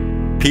stock up.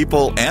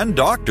 People and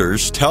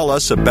doctors tell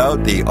us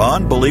about the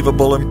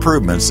unbelievable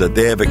improvements that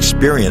they have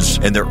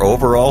experienced in their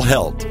overall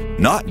health,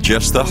 not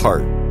just the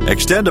heart.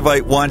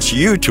 Extendivite wants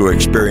you to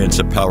experience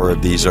the power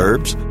of these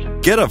herbs.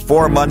 Get a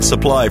 4-month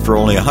supply for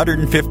only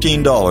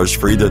 $115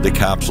 for either the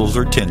capsules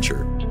or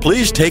tincture.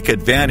 Please take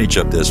advantage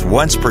of this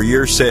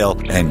once-per-year sale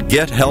and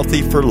get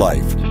healthy for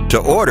life. To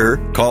order,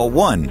 call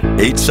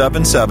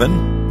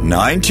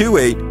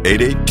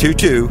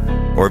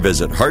 1-877-928-8822 or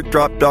visit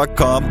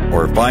heartdrop.com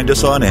or find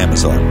us on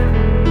Amazon.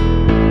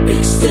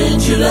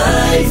 Extend your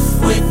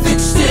life with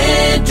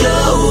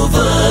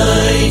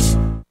Extendovite.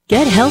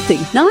 Get healthy,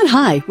 not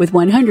high, with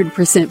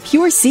 100%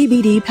 pure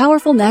CBD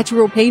powerful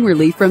natural pain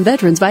relief from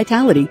Veterans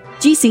Vitality.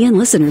 GCN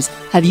listeners,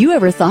 have you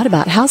ever thought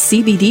about how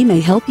CBD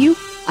may help you?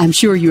 I'm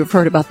sure you have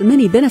heard about the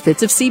many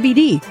benefits of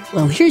CBD.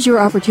 Well, here's your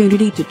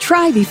opportunity to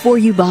try before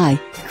you buy.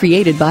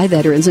 Created by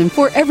veterans and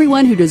for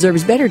everyone who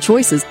deserves better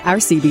choices, our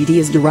CBD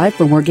is derived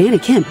from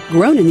organic hemp,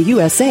 grown in the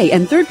USA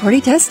and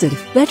third-party tested.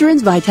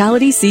 Veterans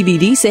Vitality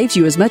CBD saves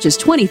you as much as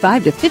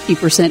 25 to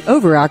 50%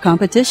 over our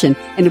competition,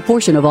 and a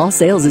portion of all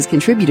sales is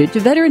contributed to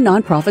veteran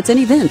nonprofits and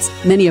events.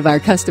 Many of our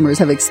customers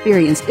have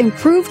experienced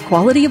improved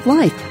quality of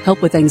life,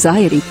 help with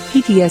anxiety,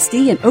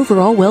 PTSD, and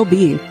overall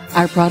well-being.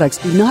 Our products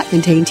do not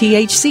contain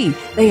THC.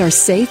 They are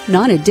safe,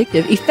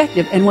 non-addictive,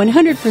 effective, and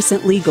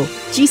 100% legal.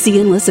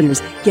 GCN listeners,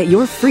 get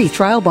your free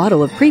trial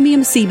bottle of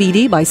premium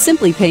CBD by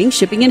simply paying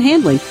shipping and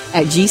handling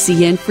at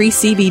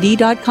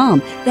GCNFreeCBD.com.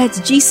 That's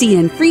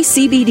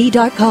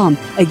GCNFreeCBD.com.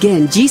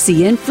 Again,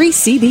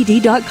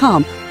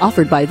 GCNFreeCBD.com.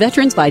 Offered by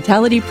Veterans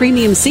Vitality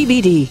Premium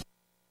CBD.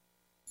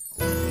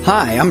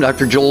 Hi, I'm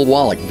Dr. Joel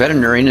Wallach,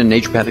 veterinarian and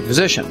naturopathic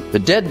physician. The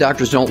Dead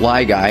Doctors Don't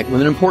Lie guy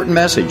with an important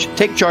message.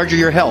 Take charge of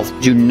your health.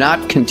 Do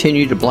not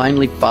continue to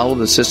blindly follow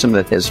the system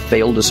that has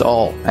failed us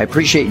all. I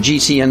appreciate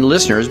GCN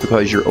listeners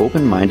because you're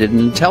open-minded and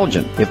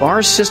intelligent. If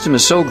our system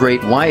is so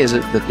great, why is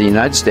it that the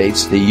United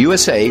States, the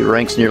USA,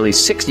 ranks nearly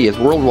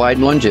 60th worldwide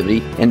in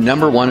longevity and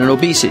number 1 in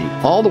obesity?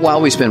 All the while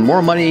we spend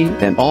more money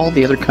than all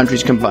the other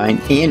countries combined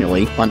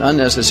annually on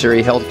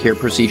unnecessary healthcare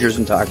procedures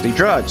and toxic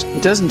drugs.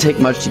 It doesn't take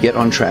much to get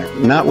on track.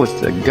 Not with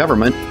the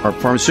government or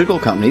pharmaceutical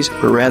companies,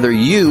 but rather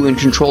you in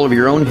control of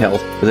your own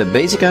health with a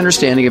basic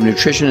understanding of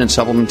nutrition and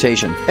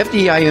supplementation.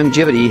 FDI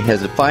Longevity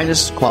has the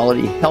finest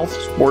quality health,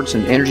 sports,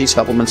 and energy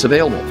supplements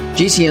available.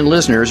 GCN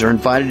listeners are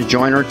invited to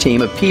join our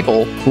team of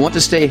people who want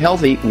to stay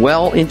healthy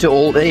well into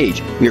old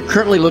age. We are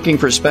currently looking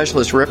for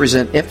specialists to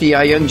represent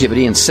FDI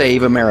Longevity and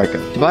Save America.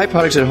 To buy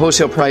products at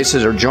wholesale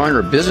prices or join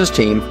our business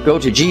team, go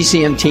to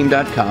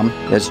GCNteam.com.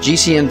 That's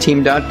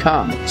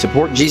GCNteam.com.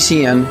 Support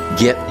GCN.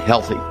 Get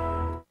healthy.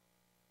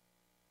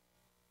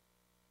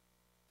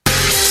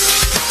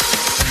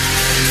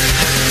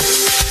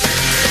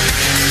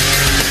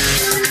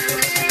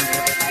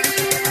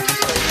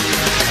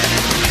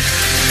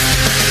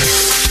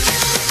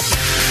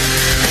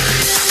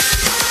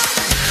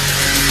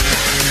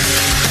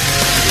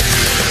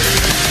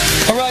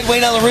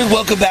 Wayne Allyn,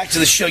 welcome back to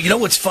the show. You know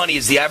what's funny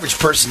is the average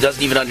person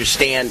doesn't even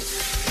understand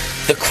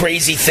the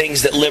crazy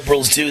things that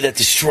liberals do that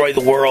destroy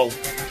the world.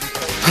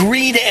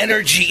 Green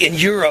energy in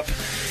Europe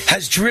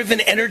has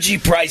driven energy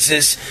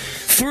prices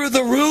through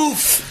the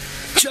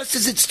roof, just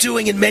as it's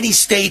doing in many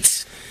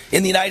states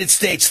in the United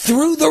States.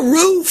 Through the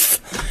roof.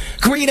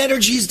 Green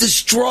energy has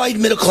destroyed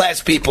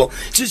middle-class people,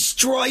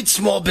 destroyed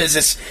small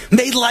business,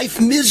 made life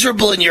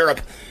miserable in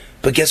Europe.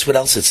 But guess what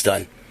else it's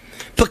done?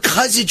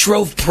 Because it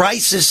drove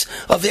prices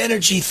of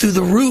energy through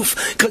the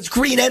roof, because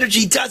green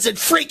energy doesn't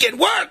freaking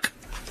work.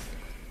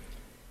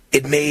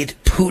 It made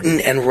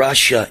Putin and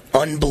Russia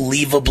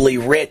unbelievably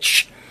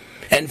rich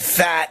and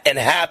fat and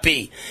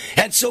happy.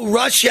 And so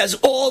Russia has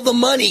all the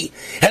money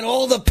and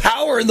all the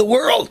power in the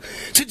world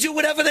to do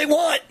whatever they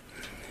want.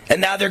 And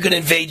now they're going to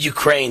invade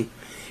Ukraine.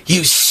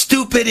 You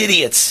stupid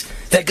idiots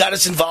that got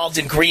us involved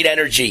in green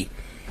energy.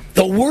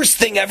 The worst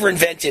thing ever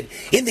invented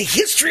in the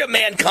history of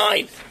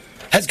mankind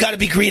has got to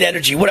be green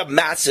energy. What a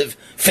massive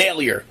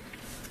failure.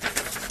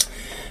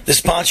 The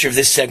sponsor of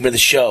this segment of the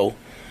show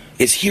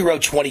is Hero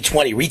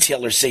 2020.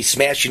 Retailers say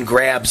smash and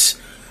grabs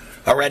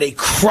are at a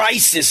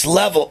crisis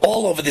level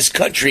all over this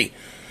country.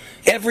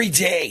 Every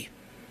day,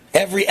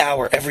 every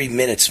hour, every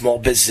minute, small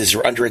businesses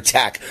are under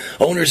attack.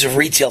 Owners of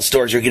retail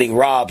stores are getting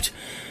robbed,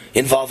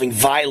 involving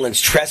violence,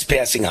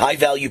 trespassing,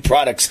 high-value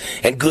products,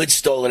 and goods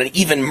stolen, and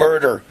even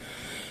murder.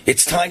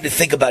 It's time to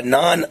think about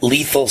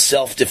non-lethal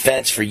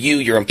self-defense for you,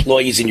 your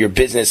employees, and your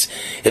business.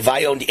 If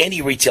I owned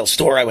any retail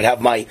store, I would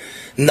have my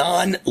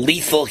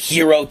non-lethal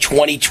Hero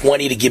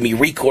 2020 to give me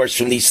recourse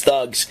from these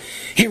thugs.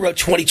 Hero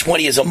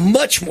 2020 is a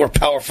much more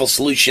powerful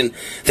solution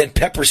than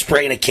pepper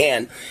spray in a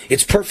can.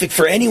 It's perfect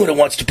for anyone who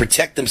wants to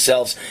protect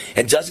themselves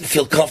and doesn't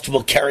feel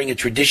comfortable carrying a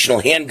traditional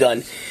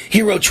handgun.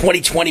 Hero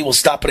 2020 will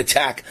stop an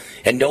attack,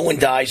 and no one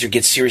dies or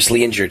gets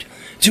seriously injured.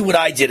 Do what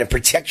I did and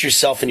protect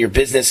yourself and your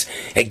business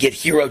and get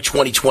Hero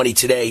 2020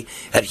 today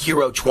at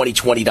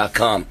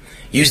Hero2020.com.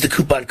 Use the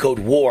coupon code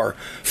WAR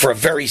for a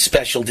very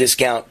special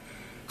discount.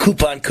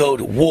 Coupon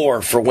code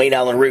WAR for Wayne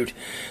Allyn Root.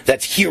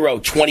 That's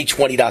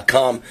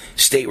Hero2020.com.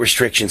 State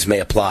restrictions may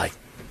apply.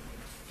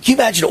 Can you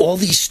imagine all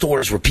these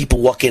stores where people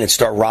walk in and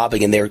start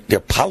robbing and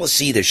their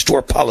policy, their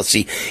store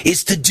policy,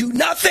 is to do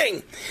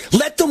nothing.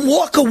 Let them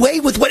walk away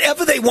with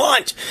whatever they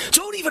want.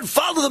 Don't even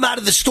follow them out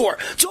of the store.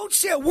 Don't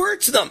say a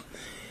word to them.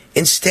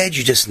 Instead,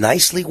 you just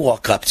nicely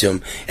walk up to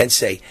them and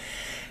say,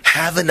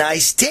 "Have a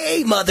nice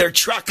day, mother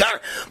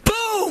trucker."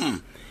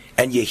 Boom!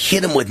 And you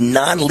hit them with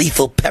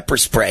non-lethal pepper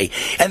spray,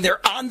 and they're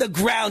on the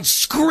ground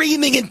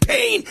screaming in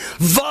pain,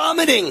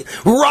 vomiting,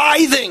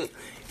 writhing.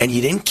 And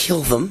you didn't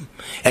kill them,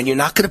 and you're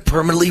not going to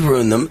permanently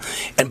ruin them.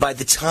 And by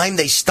the time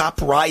they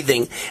stop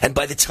writhing, and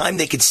by the time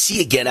they can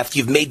see again after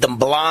you've made them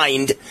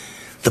blind,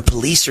 the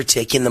police are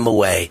taking them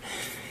away.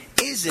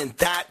 Isn't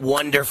that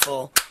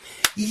wonderful?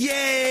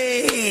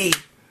 Yay!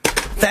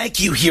 Thank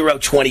you, Hero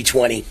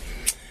 2020.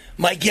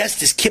 My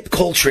guest is Kip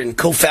Coltrane,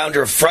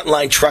 co-founder of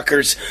Frontline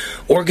Truckers,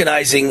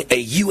 organizing a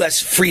U.S.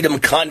 Freedom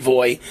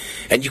Convoy.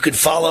 And you can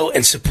follow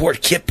and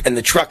support Kip and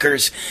the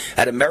truckers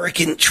at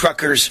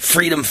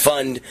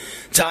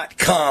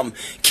AmericanTruckersFreedomFund.com.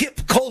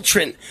 Kip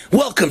Coltrane,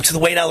 welcome to the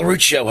Wayne Allyn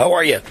Root Show. How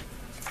are you?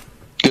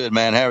 Good,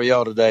 man. How are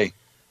y'all today?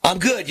 I'm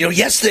good. You know,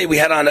 yesterday we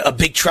had on a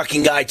big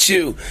trucking guy,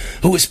 too,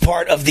 who was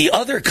part of the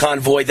other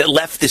convoy that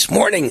left this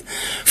morning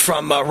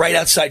from right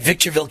outside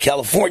Victorville,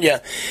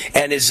 California,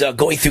 and is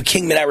going through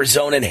Kingman,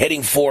 Arizona, and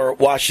heading for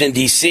Washington,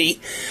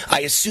 D.C. I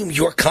assume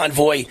your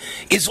convoy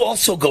is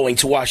also going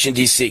to Washington,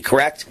 D.C.,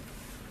 correct?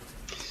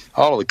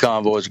 All of the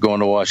convoys are going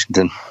to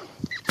Washington.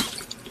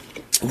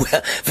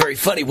 Well, very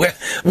funny. Where,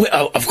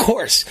 of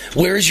course.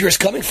 Where is yours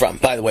coming from,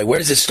 by the way? Where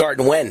does it start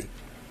and when?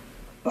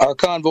 Our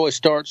convoy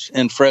starts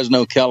in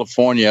Fresno,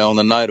 California on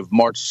the night of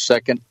March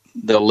 2nd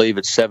they'll leave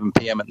at 7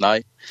 p.m. at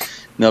night.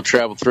 And they'll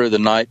travel through the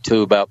night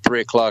to about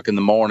 3 o'clock in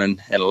the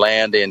morning and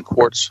land in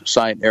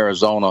Quartzsite,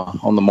 Arizona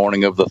on the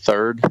morning of the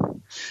 3rd.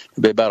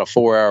 It'll be about a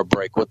 4-hour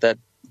break. What that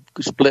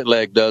split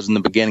leg does in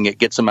the beginning, it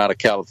gets them out of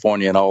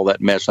California and all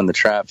that mess and the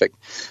traffic.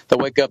 They'll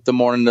wake up the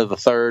morning of the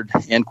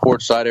 3rd in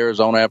Quartzsite,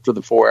 Arizona after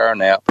the 4-hour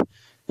nap.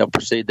 They'll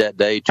proceed that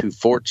day to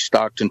Fort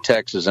Stockton,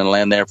 Texas, and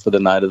land there for the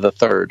night of the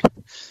 3rd.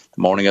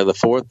 The morning of the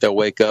 4th, they'll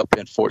wake up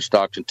in Fort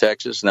Stockton,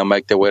 Texas, and they'll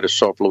make their way to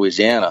Sulphur,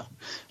 Louisiana,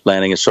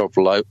 landing in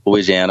Sulphur,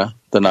 Louisiana,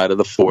 the night of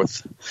the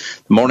 4th.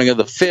 The morning of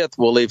the 5th,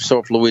 we'll leave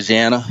Sulphur,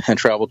 Louisiana, and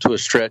travel to a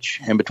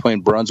stretch in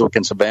between Brunswick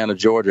and Savannah,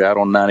 Georgia, out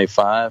on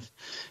 95,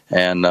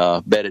 and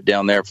bed it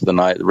down there for the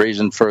night. The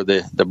reason for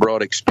the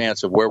broad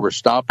expanse of where we're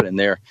stopping in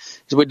there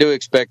is we do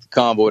expect the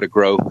convoy to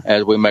grow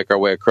as we make our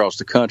way across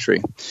the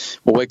country.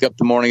 We'll wake up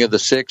the morning of the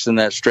 6th in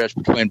that stretch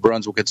between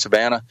Brunswick and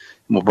Savannah,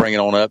 and we'll bring it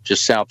on up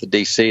just south of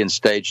D.C. and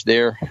stage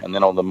there. And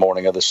then on the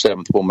morning of the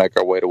 7th, we'll make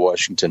our way to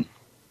Washington.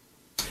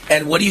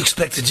 And what do you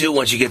expect to do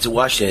once you get to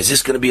Washington? Is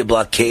this going to be a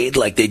blockade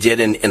like they did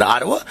in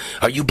Ottawa?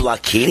 Are you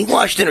blockading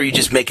Washington, or are you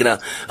just making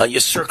you're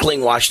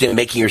circling Washington and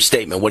making your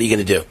statement? What are you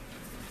going to do?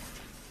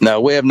 No,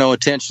 we have no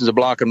intentions of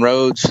blocking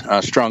roads.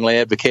 I strongly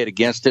advocate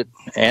against it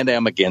and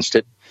am against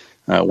it.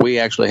 We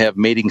actually have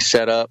meetings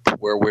set up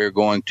where we're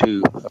going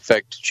to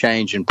affect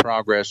change and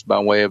progress by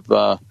way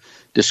of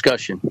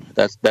discussion.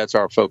 That's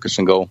our focus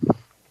and goal.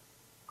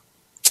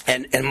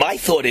 And my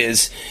thought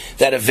is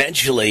that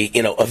eventually,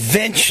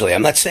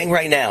 I'm not saying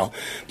right now,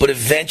 but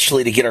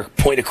eventually to get our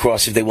point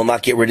across, if they will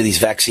not get rid of these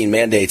vaccine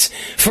mandates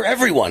for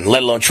everyone,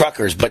 let alone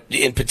truckers, but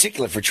in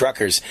particular for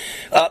truckers,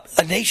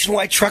 a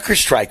nationwide trucker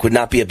strike would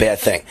not be a bad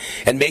thing.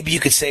 And maybe you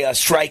could say a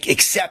strike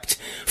except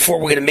for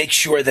we're going to make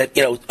sure that,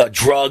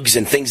 drugs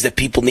and things that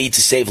people need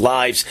to save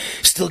lives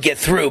still get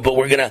through, but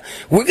we're going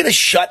to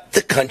shut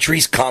the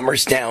country's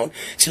commerce down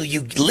till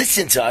you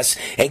listen to us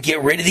and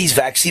get rid of these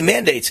vaccine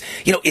mandates.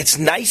 It's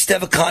nice to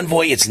have a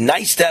convoy. It's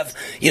nice to have,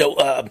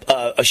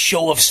 a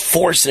show of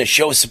force and a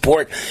show of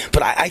support.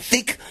 But I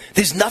think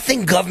there's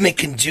nothing government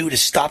can do to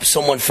stop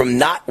someone from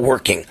not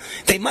working.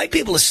 They might be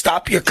able to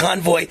stop your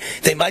convoy.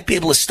 They might be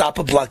able to stop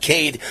a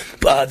blockade.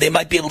 They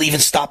might be able to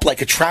even stop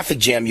like a traffic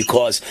jam you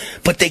cause.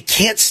 But they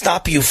can't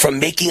stop you from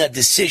making a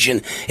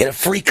decision in a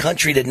free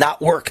country to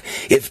not work.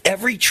 If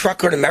every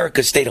trucker in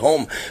America stayed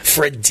home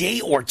for a day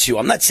or two,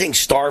 I'm not saying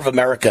starve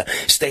America,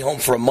 stay home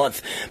for a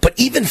month, but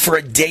even for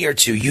a day or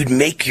two, you'd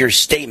make your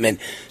statement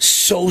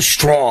so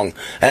strong.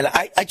 And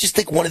I just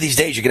think one of these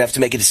days you're going to have to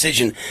make a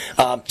decision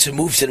to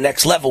move to the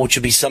next level, which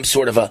would be some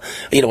sort of a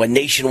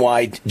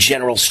nationwide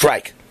general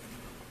strike.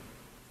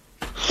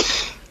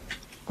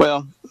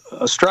 Well,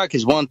 a strike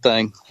is one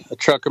thing. A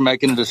trucker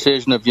making a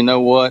decision of,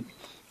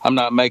 I'm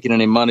not making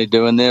any money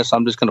doing this,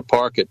 I'm just going to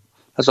park it.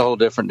 That's a whole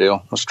different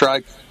deal. A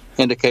strike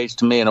indicates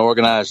to me an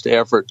organized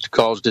effort to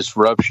cause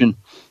disruption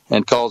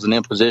and cause an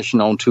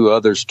imposition onto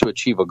others to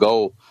achieve a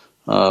goal.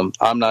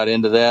 I'm not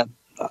into that.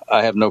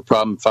 I have no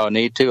problem if I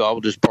need to. I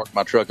will just park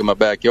my truck in my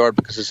backyard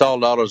because it's all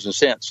dollars and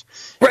cents.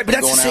 Right, but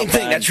that's the same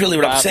thing. That's really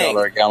what I'm saying.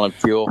 $5 a gallon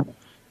fuel.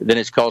 Then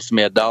it's costing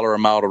me $1 a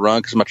mile to run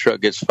because my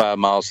truck gets 5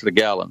 miles to the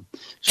gallon.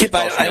 So it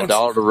costs me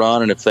 $1 to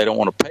run, and if they don't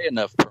want to pay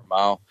enough per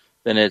mile,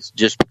 then it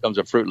just becomes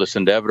a fruitless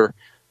endeavor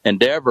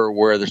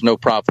where there's no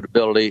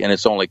profitability and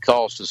it's only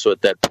cost. And so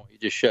at that point, you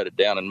just shut it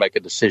down and make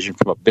a decision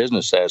from a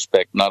business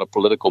aspect, not a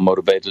political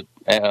motivated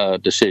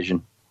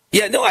decision.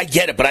 Yeah, no, I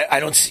get it, but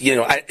I don't,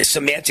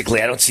 semantically,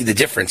 I don't see the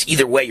difference.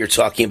 Either way, you're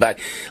talking about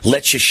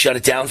let's just shut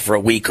it down for a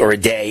week or a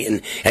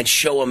day and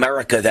show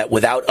America that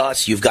without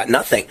us, you've got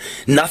nothing.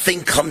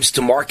 Nothing comes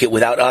to market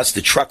without us.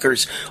 The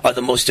truckers are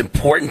the most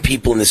important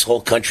people in this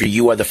whole country.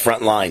 You are the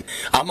front line.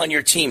 I'm on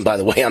your team, by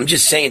the way. I'm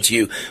just saying to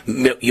you,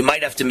 you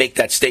might have to make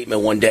that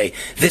statement one day.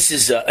 This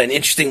is an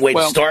interesting way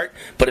to start,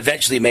 but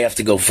eventually you may have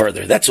to go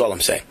further. That's all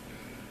I'm saying.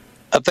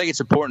 I think it's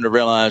important to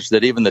realize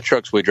that even the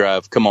trucks we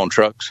drive come on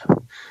trucks.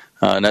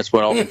 And that's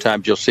when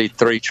oftentimes you'll see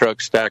 3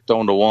 trucks stacked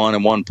onto one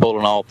and one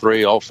pulling all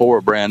 3. All 4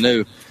 are brand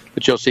new,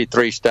 but you'll see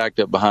 3 stacked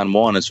up behind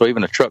one. And so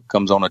even a truck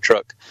comes on a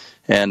truck.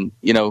 And,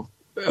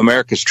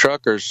 America's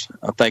truckers,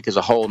 I think as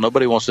a whole,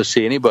 nobody wants to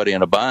see anybody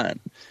in a bind.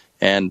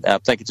 And I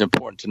think it's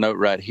important to note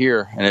right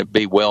here, and it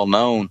be well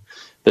known,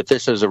 that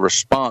this is a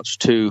response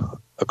to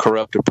a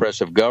corrupt,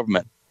 oppressive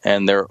government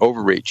and their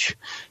overreach.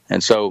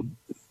 And so,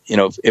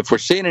 if we're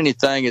seeing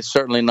anything, it's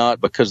certainly not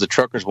because the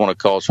truckers want to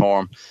cause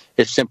harm.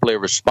 It's simply a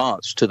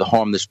response to the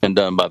harm that's been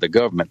done by the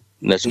government.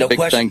 And that's a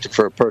big thing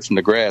for a person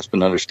to grasp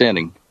and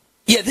understanding.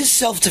 Yeah, this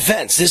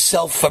self-defense, this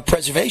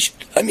self-preservation.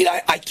 I mean,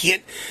 I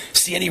can't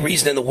see any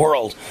reason in the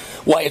world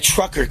why a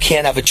trucker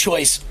can't have a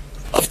choice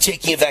of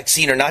taking a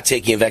vaccine or not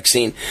taking a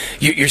vaccine.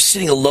 You're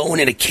sitting alone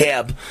in a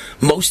cab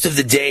most of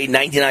the day,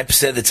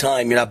 99% of the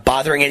time. You're not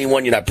bothering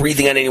anyone. You're not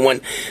breathing on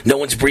anyone. No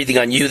one's breathing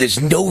on you.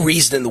 There's no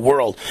reason in the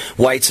world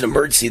why it's an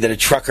emergency that a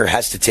trucker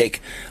has to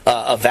take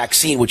a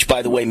vaccine, which,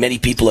 by the way, many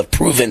people have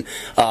proven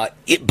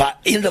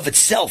in and of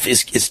itself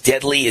is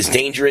deadly, is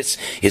dangerous,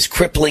 is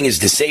crippling, is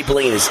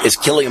disabling, is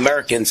killing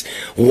Americans.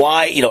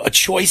 Why, a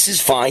choice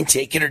is fine,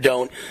 take it or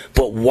don't,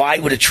 but why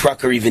would a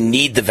trucker even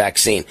need the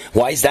vaccine?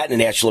 Why is that a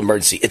national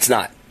emergency? It's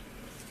not.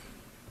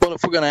 Well,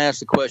 if we're going to ask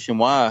the question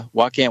why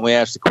can't we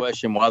ask the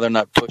question why they're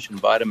not pushing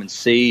vitamin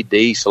C,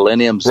 D,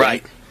 selenium, zinc?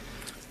 Right.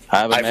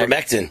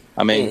 Ivermectin.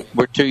 I mean,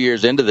 we're 2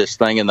 years into this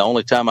thing, and the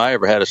only time I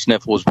ever had a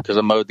sniffle was because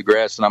I mowed the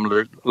grass, and I'm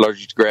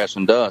allergic to grass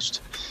and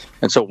dust.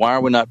 And so why are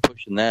we not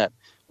pushing that?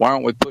 Why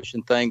aren't we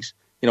pushing things,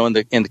 in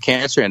the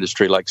cancer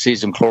industry, like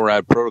cesium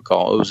chloride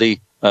protocol, OZ, IV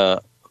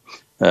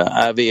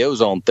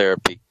ozone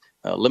therapy,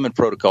 lemon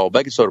protocol,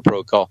 baking soda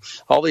protocol?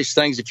 All these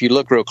things, if you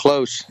look real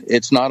close,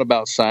 it's not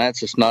about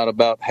science. It's not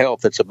about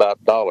health. It's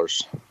about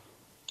dollars.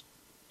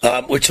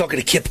 We're talking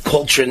to Kip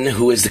Coltrane,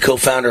 who is the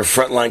co-founder of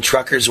Frontline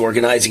Truckers,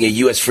 organizing a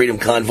U.S. Freedom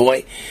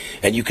Convoy.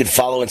 And you can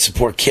follow and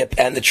support Kip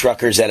and the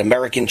truckers at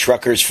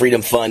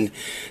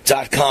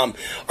AmericanTruckersFreedomFund.com.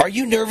 Are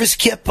you nervous,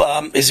 Kip?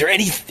 Is there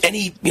any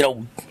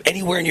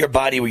anywhere in your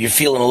body where you're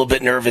feeling a little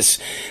bit nervous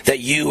that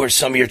you or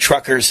some of your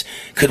truckers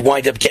could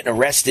wind up getting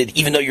arrested,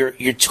 even though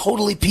you're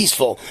totally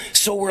peaceful?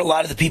 So were a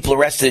lot of the people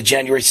arrested at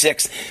January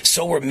 6th.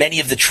 So were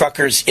many of the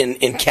truckers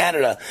in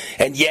Canada.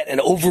 And yet an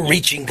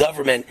overreaching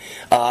government,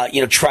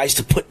 tries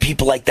to put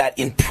people like that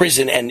in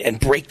prison and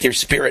break their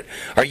spirit.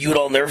 Are you at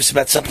all nervous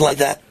about something like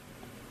that?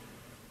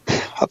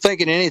 I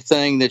think in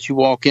anything that you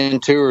walk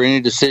into or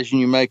any decision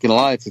you make in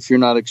life, if you're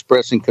not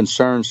expressing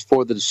concerns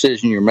for the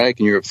decision you're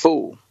making, you're a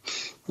fool.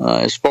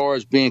 As far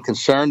as being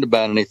concerned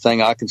about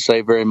anything, I can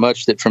say very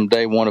much that from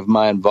day one of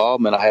my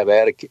involvement, I have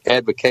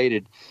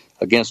advocated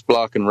against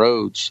blocking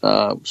roads,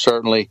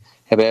 certainly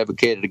have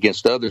advocated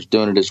against others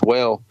doing it as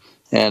well.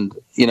 And,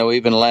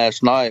 even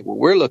last night, what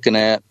we're looking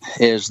at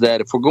is that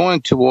if we're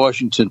going to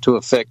Washington to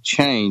affect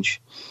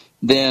change,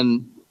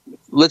 then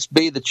let's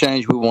be the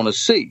change we want to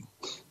see.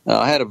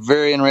 I had a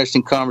very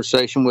interesting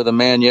conversation with a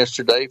man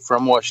yesterday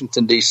from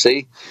Washington,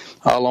 D.C.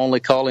 I'll only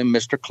call him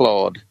Mr.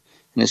 Claude.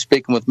 And in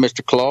speaking with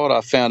Mr. Claude,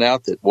 I found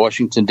out that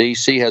Washington,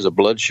 D.C. has a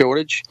blood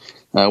shortage.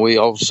 We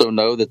also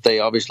know that they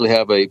obviously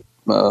have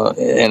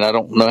and I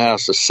don't know how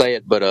to say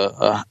it, but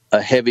a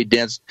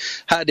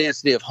high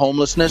density of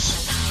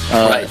homelessness.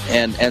 Right.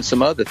 And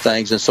some other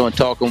things. And so in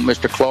talking with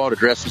Mr. Claude,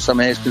 addressing some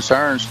of his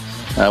concerns,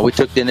 we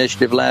took the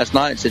initiative last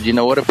night and said, if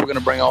we're going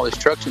to bring all these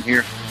trucks in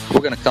here,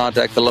 we're going to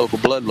contact the local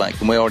blood bank,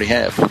 and we already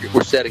have.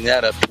 We're setting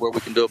that up to where we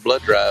can do a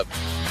blood drive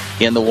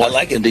in the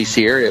Washington,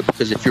 D.C. area,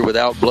 because if you're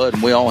without blood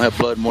and we all have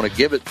blood and want to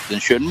give it, then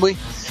shouldn't we?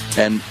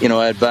 And,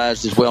 I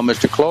advised as well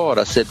Mr. Claude.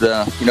 I said,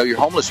 you're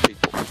homeless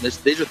people.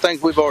 These are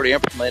things we've already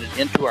implemented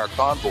into our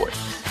convoy.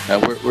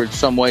 We're in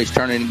some ways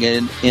turning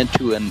it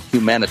into an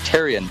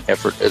humanitarian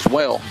effort as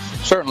well.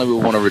 Certainly we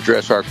want to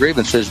redress our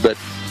grievances, but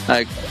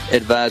I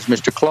advised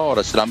Mr. Claude,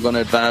 I said, I'm going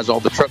to advise all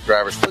the truck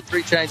drivers, put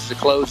 3 changes of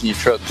clothes in your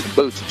truck, some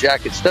boots, a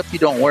jacket, stuff you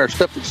don't wear,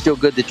 stuff that's still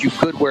good that you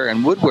could wear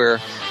and would wear.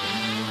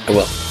 I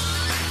will.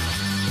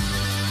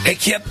 Hey,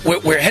 Kip,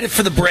 we're headed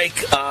for the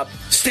break.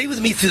 Stay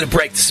with me through the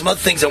break. There's some other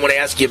things I want to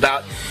ask you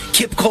about.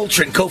 Kip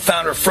Coltrane,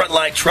 co-founder of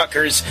Frontline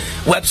Truckers,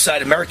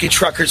 website,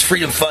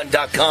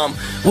 AmericanTruckersFreedomFund.com.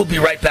 We'll be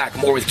right back.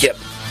 More with Kip.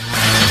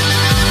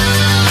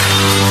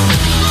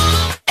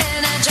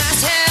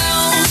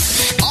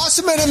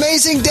 Awesome and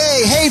amazing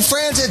day. Hey,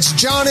 friends, it's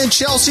John and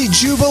Chelsea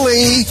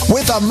Jubilee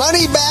with a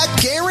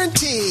money-back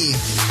guarantee.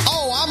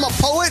 Oh, I'm a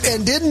poet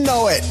and didn't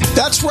know it.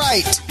 That's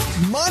right.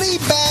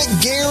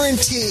 Money-back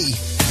guarantee.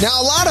 Now,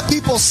 a lot of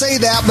people say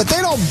that, but they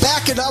don't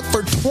back it up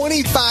for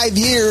 25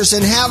 years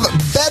and have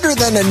better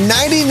than a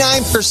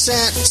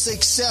 99%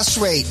 success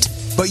rate.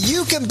 But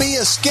you can be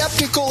as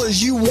skeptical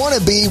as you want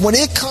to be when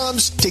it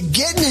comes to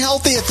getting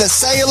healthy at the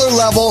cellular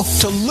level,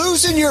 to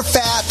losing your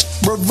fat,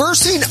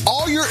 reversing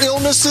all your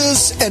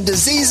illnesses and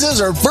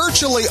diseases, or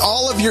virtually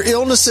all of your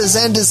illnesses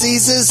and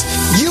diseases.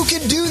 You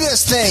can do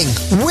this thing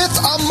with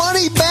a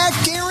money-back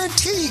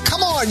guarantee.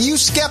 Come on, you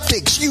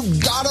skeptics. You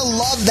gotta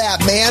love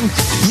that, man.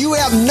 You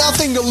have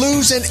nothing to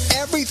lose and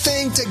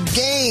everything to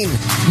gain.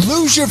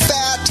 Lose your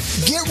fat.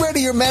 Get rid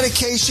of your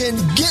medication.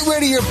 Get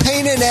rid of your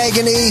pain and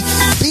agony.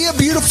 Be a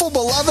beautiful,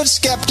 beloved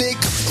skeptic.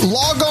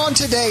 Log on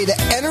today to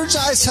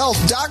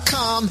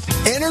EnergizeHealth.com.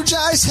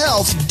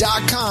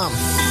 EnergizeHealth.com.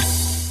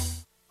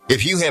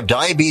 If you have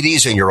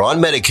diabetes and you're on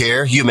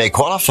Medicare, you may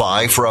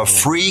qualify for a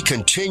free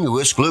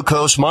continuous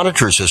glucose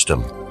monitor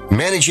system.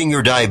 Managing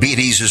your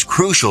diabetes is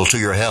crucial to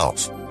your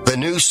health. The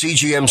new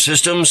CGM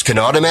systems can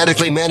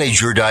automatically manage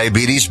your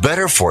diabetes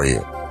better for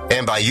you.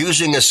 And by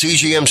using a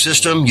CGM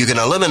system, you can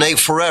eliminate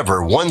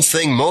forever one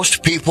thing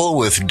most people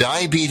with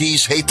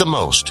diabetes hate the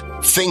most: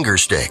 finger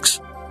sticks.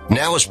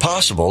 Now it's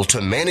possible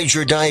to manage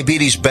your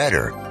diabetes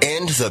better,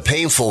 end the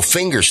painful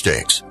finger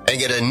sticks, and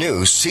get a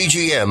new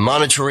CGM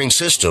monitoring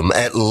system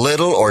at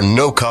little or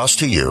no cost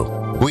to you.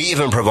 We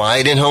even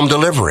provide in-home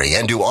delivery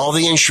and do all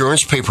the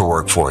insurance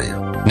paperwork for you.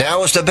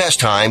 Now is the best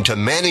time to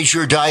manage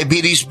your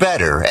diabetes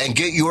better and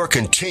get your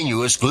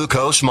continuous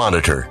glucose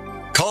monitor.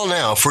 Call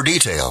now for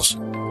details.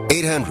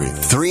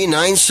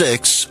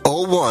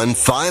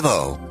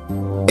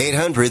 800-396-0150.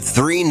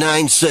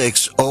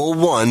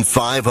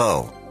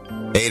 800-396-0150.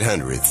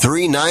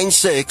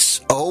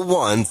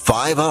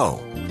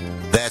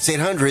 800-396-0150. That's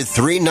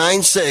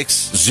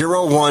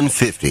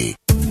 800-396-0150.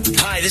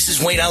 Hi, this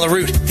is Wayne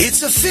Allyn.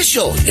 It's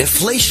official.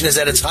 Inflation is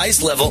at its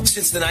highest level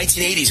since the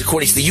 1980s,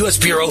 according to the U.S.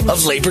 Bureau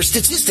of Labor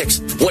Statistics.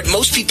 What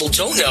most people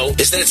don't know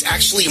is that it's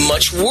actually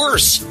much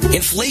worse.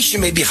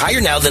 Inflation may be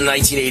higher now than the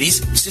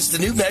 1980s since the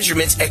new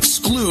measurements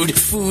exclude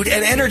food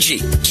and energy.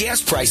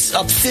 Gas prices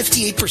up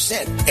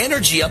 58%.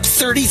 Energy up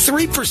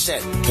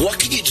 33%. What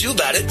can you do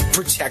about it?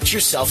 Protect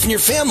yourself and your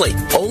family.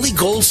 Only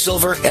gold,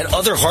 silver, and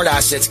other hard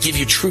assets give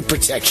you true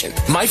protection.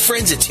 My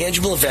friends at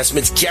Tangible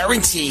Investments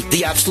guarantee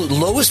the absolute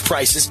lowest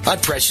prices on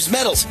precious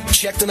metals.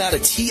 Check them out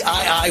at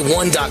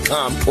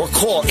TII1.com or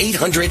call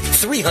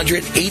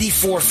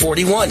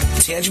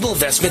 800-300-8441. Tangible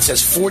Investments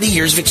has 40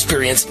 years of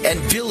experience and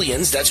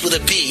billions, that's with a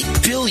B,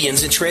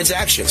 billions in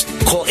transactions.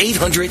 Call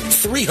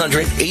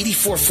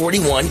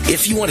 800-300-8441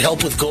 if you want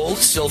help with gold,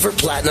 silver,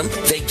 platinum.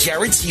 They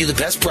guarantee you the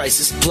best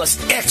prices plus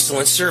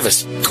excellent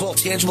service. Call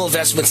Tangible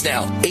Investments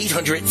now,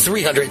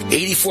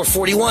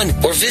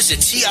 800-300-8441 or visit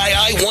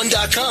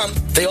TII1.com.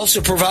 They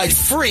also provide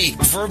free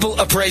verbal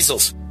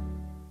appraisals.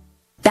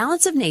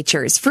 Balance of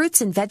Nature's fruits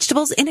and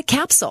vegetables in a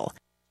capsule.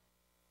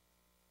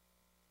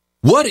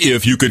 What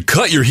if you could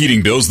cut your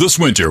heating bills this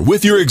winter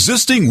with your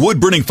existing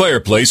wood-burning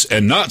fireplace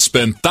and not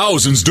spend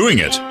thousands doing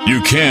it? You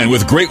can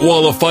with Great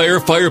Wall of Fire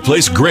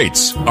fireplace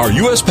grates. Our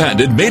U.S.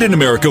 patented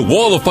made-in-America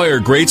Wall of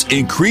Fire grates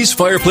increase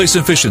fireplace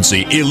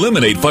efficiency,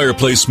 eliminate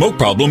fireplace smoke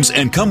problems,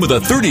 and come with a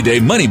 30-day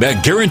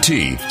money-back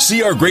guarantee.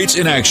 See our grates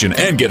in action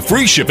and get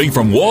free shipping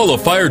from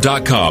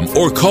walloffire.com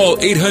or call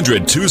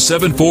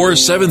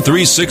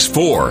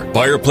 800-274-7364.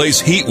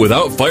 Fireplace heat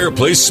without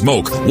fireplace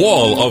smoke.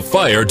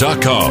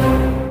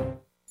 walloffire.com.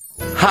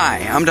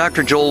 Hi, I'm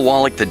Dr. Joel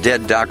Wallach, the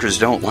Dead Doctors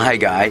Don't Lie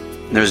guy.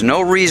 There's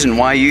no reason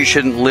why you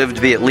shouldn't live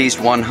to be at least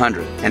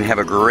 100 and have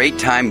a great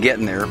time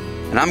getting there.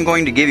 And I'm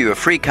going to give you a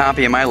free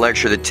copy of my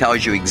lecture that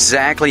tells you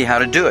exactly how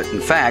to do it.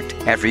 In fact,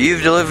 after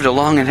you've lived a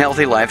long and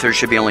healthy life, there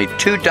should be only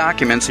 2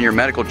 documents in your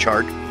medical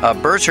chart, a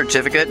birth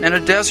certificate and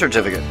a death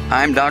certificate.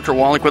 I'm Dr.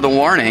 Wallach with a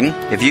warning.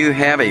 If you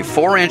have a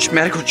 4-inch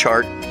medical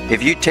chart,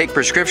 if you take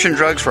prescription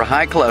drugs for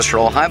high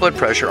cholesterol, high blood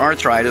pressure,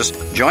 arthritis,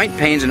 joint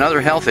pains, and other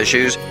health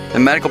issues, the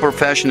medical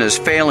profession is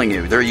failing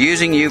you. They're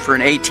using you for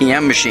an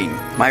ATM machine.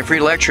 My free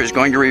lecture is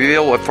going to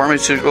reveal what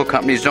pharmaceutical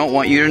companies don't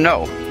want you to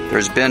know.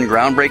 There's been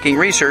groundbreaking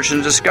research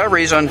and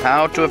discoveries on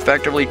how to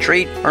effectively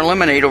treat or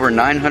eliminate over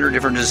 900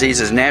 different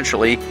diseases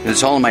naturally. And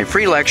it's all in my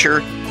free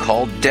lecture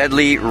called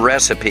Deadly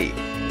Recipe.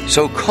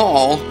 So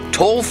call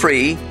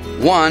toll-free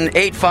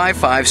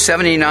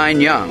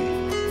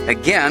 1-855-79-YOUNG.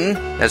 Again,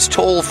 that's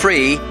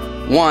toll-free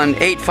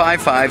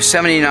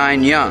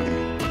 1-855-79-YOUNG.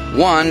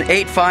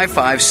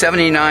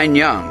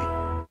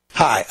 1-855-79-YOUNG.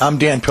 Hi, I'm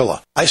Dan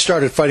Pilla. I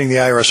started fighting the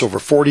IRS over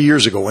 40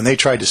 years ago when they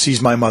tried to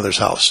seize my mother's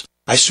house.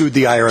 I sued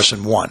the IRS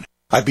and won.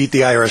 I beat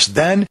the IRS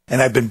then,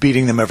 and I've been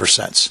beating them ever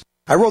since.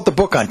 I wrote the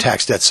book on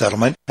tax debt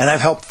settlement, and I've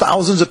helped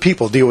thousands of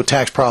people deal with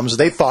tax problems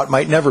they thought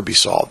might never be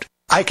solved.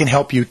 I can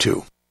help you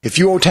too. If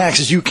you owe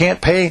taxes you can't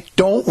pay,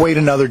 don't wait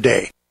another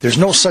day. There's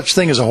no such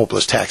thing as a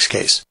hopeless tax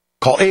case.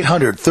 Call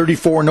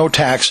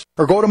 800-34-NO-TAX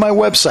or go to my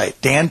website,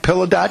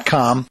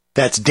 danpilla.com.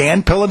 That's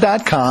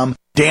danpilla.com,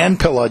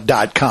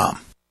 danpilla.com.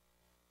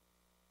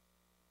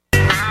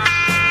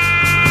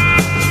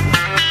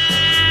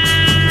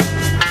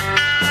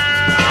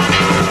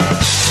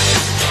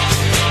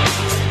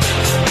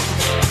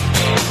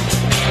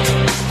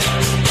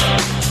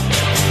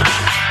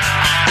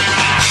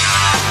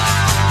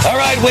 All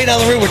right, Wayne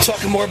Allyn, we're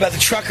talking more about the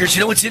truckers.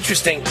 You know what's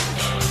interesting?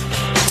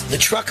 The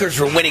truckers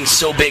were winning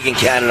so big in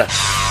Canada.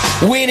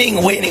 Winning.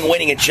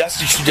 And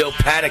Justin Trudeau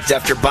panicked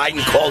after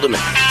Biden called him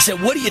and said,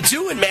 "What are you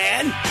doing,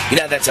 man?" You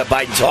know, that's how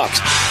Biden talks.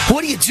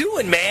 "What are you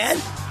doing, man?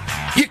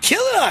 You're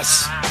killing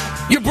us.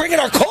 You're bringing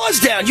our cause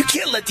down. You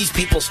can't let these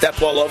people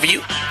step all over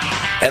you."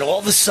 And all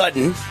of a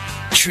sudden,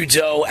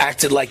 Trudeau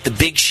acted like the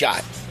big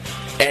shot.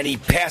 And he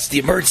passed the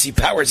Emergency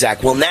Powers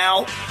Act. Well,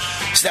 now,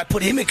 so that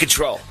put him in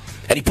control.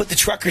 And he put the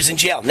truckers in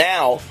jail.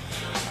 Now,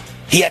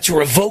 he had to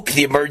revoke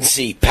the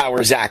Emergency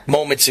Powers Act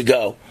moments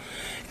ago.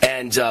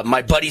 And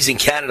my buddies in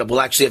Canada will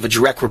actually have a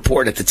direct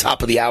report at the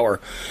top of the hour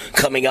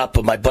coming up.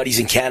 But my buddies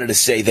in Canada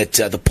say that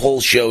the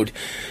polls showed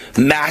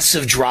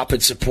massive drop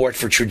in support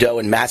for Trudeau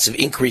and massive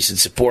increase in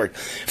support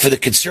for the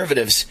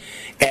Conservatives.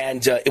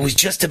 And it was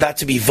just about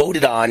to be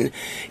voted on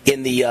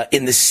in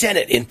the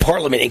Senate, in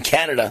Parliament in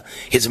Canada,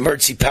 his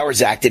Emergency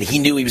Powers Act. And he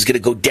knew he was going to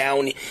go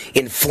down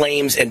in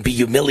flames and be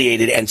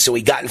humiliated. And so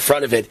he got in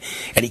front of it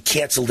and he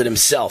canceled it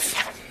himself.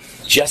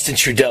 Justin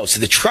Trudeau. So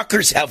the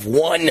truckers have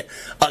won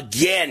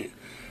again.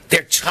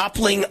 They're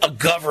toppling a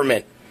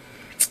government.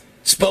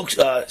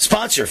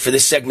 Sponsor for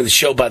this segment of the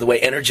show, by the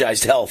way,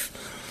 Energized Health.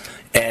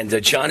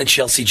 And John and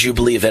Chelsea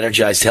Jubilee of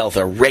Energized Health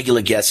are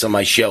regular guests on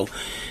my show,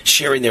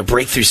 sharing their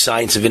breakthrough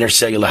science of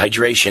intercellular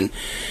hydration.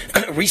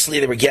 Recently,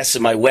 they were guests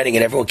at my wedding,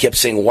 and everyone kept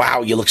saying,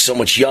 "Wow, you look so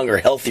much younger,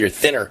 healthier,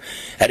 thinner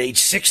at age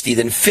 60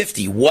 than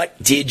 50. What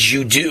did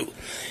you do?"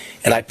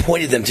 And I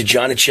pointed them to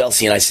John and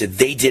Chelsea, and I said,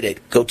 they did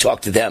it. Go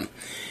talk to them.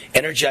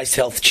 Energized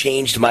Health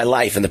changed my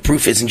life, and the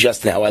proof isn't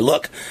just in how I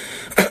look.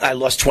 I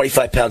lost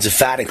 25 pounds of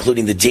fat,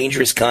 including the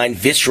dangerous kind,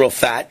 visceral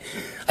fat.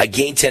 I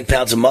gained 10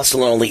 pounds of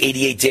muscle in only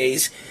 88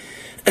 days,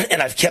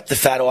 and I've kept the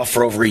fat off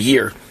for over a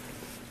year.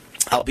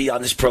 I'll be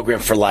on this program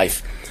for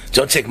life.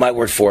 Don't take my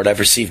word for it. I've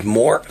received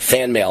more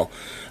fan mail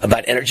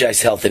about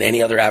Energized Health than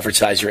any other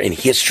advertiser in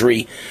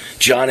history.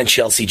 John and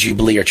Chelsea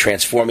Jubilee are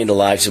transforming the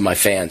lives of my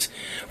fans.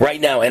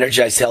 Right now,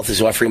 Energized Health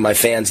is offering my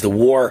fans the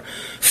WAR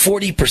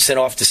 40%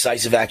 off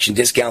decisive action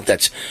discount.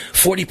 That's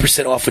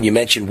 40% off when you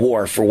mention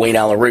WAR for Wayne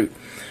Allyn Root.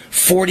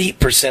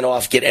 40%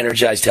 off. Get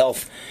Energized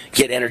Health.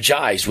 Get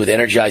energized with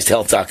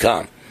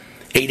EnergizedHealth.com.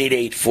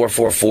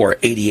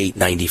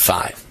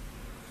 888-444-8895.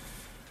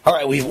 All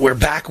right, we're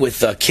back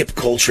with Kip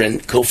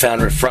Coltrane,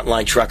 co-founder of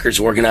Frontline Truckers,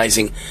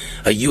 organizing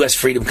a U.S.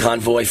 Freedom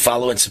Convoy.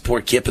 Follow and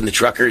support Kip and the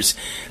truckers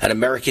at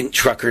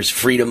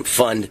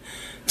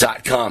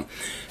AmericanTruckersFreedomFund.com.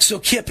 So,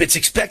 Kip, it's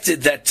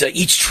expected that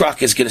each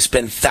truck is going to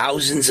spend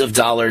thousands of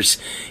dollars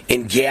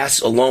in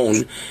gas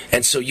alone,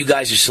 and so you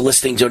guys are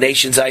soliciting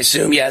donations, I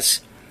assume,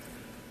 yes?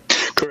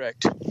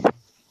 Correct.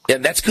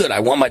 And that's good.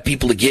 I want my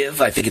people to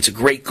give. I think it's a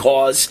great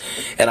cause,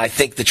 and I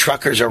think the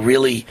truckers are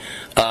really,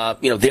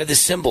 they're the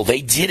symbol.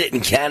 They did it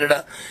in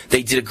Canada.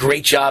 They did a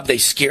great job. They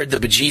scared the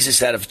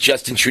bejesus out of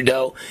Justin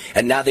Trudeau,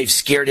 and now they've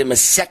scared him a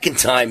second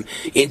time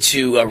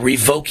into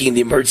revoking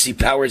the Emergency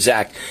Powers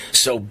Act.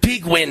 So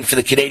big win for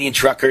the Canadian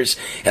truckers,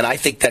 and I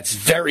think that's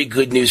very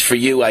good news for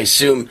you. I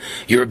assume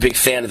you're a big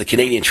fan of the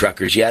Canadian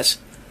truckers, yes?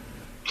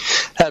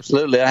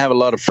 Absolutely. I have a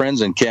lot of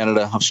friends in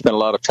Canada. I've spent a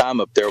lot of time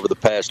up there over the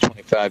past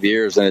 25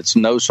 years, and it's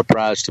no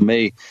surprise to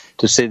me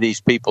to see these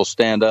people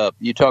stand up.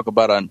 You talk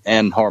about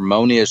an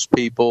harmonious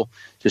people,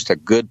 just a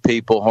good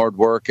people,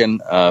 hardworking,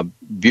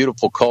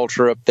 beautiful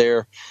culture up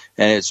there,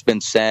 and it's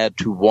been sad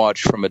to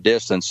watch from a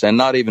distance and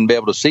not even be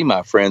able to see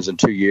my friends in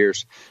 2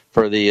 years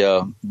for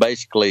the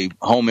basically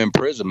home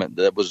imprisonment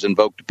that was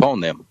invoked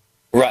upon them.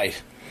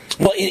 Right.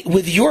 Well,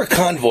 with your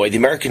convoy, the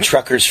American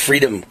Truckers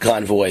Freedom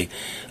Convoy,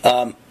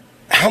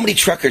 how many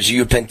truckers are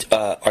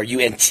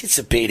you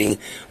anticipating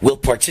will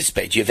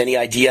participate? Do you have any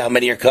idea how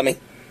many are coming?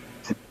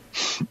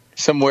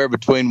 Somewhere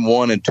between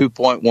 1 and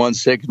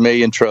 2.16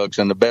 million trucks.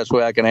 And the best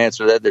way I can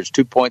answer that, there's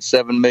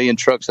 2.7 million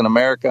trucks in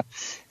America.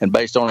 And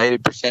based on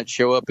 80%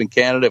 show up in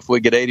Canada, if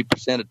we get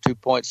 80% of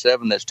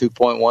 2.7, that's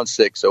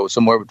 2.16. So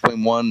somewhere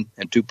between 1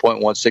 and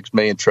 2.16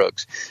 million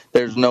trucks.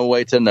 There's no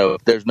way to know.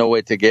 There's no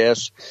way to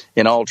guess.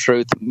 In all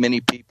truth,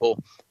 many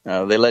people,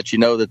 they let you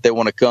know that they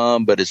want to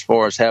come, but as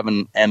far as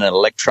having an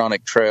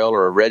electronic trail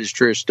or a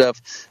registry of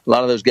stuff, a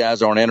lot of those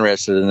guys aren't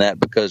interested in that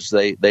because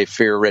they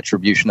fear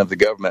retribution of the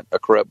government, a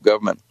corrupt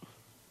government.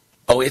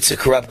 Oh, it's a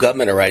corrupt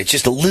government, all right. It's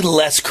just a little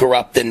less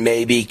corrupt than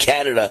maybe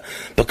Canada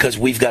because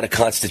we've got a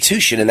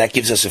constitution, and that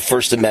gives us a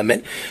First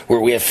Amendment where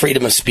we have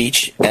freedom of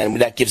speech, and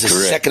that gives us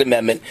a Second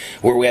Amendment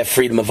where we have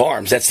freedom of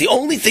arms. That's the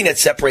only thing that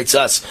separates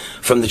us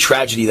from the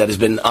tragedy that has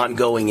been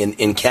ongoing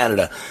in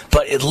Canada.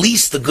 But at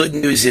least the good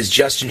news is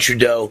Justin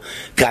Trudeau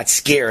got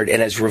scared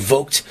and has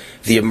revoked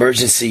the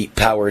Emergency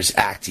Powers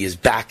Act. He is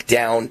back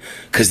down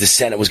because the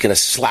Senate was going to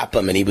slap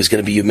him and he was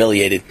going to be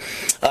humiliated.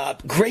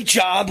 Great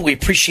job. We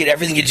appreciate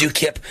everything you do,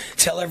 Kip.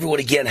 Tell everyone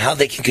again how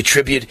they can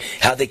contribute,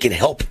 how they can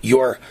help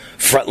your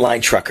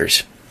frontline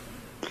truckers.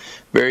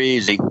 Very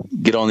easy.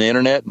 Get on the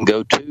internet and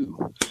go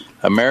to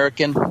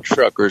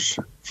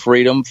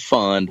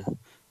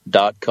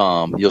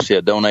AmericanTruckersFreedomFund.com. You'll see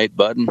a donate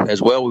button.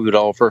 As well, we would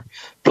offer,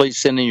 please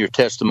send in your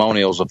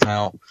testimonials of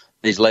how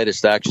these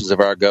latest actions of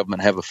our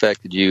government have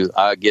affected you.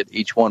 I get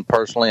each one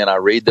personally, and I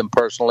read them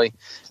personally.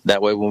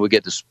 That way, when we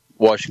get to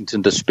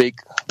Washington to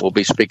speak, we'll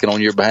be speaking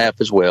on your behalf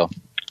as well.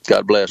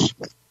 God bless.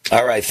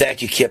 All right.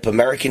 Thank you, Kip.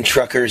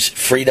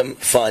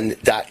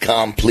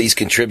 AmericanTruckersFreedomFund.com. Please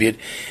contribute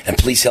and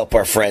please help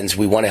our friends.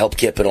 We want to help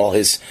Kip and all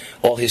his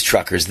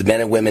truckers, the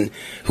men and women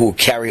who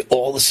carry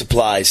all the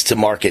supplies to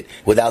market.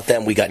 Without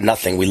them, we got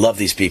nothing. We love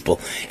these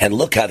people. And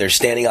look how they're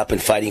standing up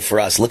and fighting for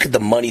us. Look at the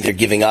money they're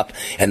giving up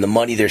and the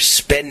money they're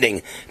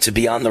spending to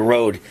be on the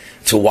road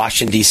to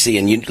Washington, D.C.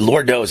 And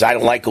Lord knows I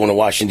don't like going to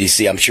Washington,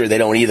 D.C. I'm sure they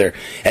don't either.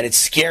 And it's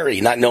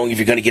scary not knowing if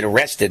you're going to get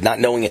arrested, not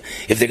knowing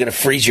if they're going to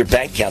freeze your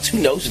bank accounts. Who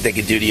knows what they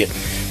could do to you?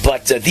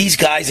 But these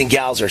guys and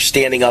gals are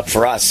standing up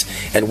for us,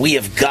 and we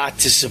have got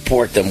to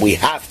support them. We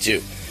have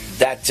to.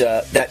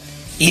 That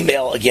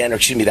email again, or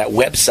excuse me, that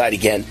website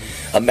again,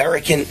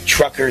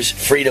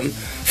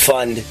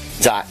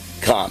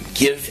 AmericanTruckersFreedomFund.com.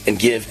 Give and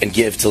give and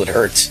give till it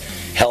hurts.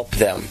 Help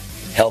them.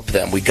 Help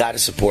them. We got to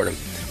support them.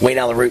 Wayne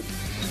Allyn Root,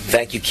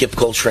 thank you, Kip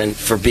Coltrane,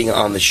 for being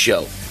on the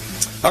show.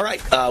 All right,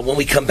 when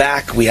we come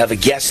back, we have a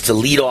guest to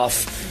lead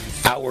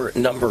off hour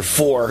number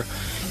 4.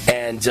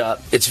 And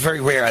it's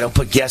very rare. I don't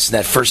put guests in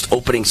that first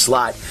opening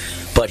slot.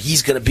 But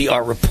he's going to be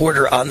our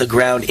reporter on the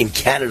ground in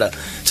Canada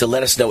to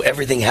let us know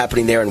everything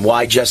happening there and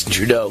why Justin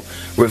Trudeau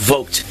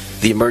revoked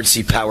the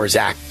Emergency Powers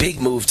Act. Big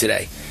move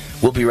today.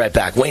 We'll be right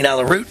back. Wayne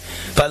Allyn Root.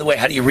 By the way,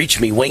 how do you reach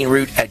me?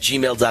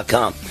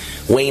 WayneRoot@gmail.com.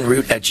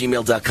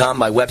 WayneRoot@gmail.com.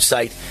 My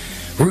website,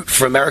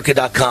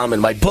 rootforamerica.com,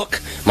 and my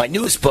book, my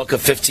newest book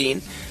of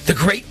 15, The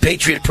Great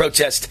Patriot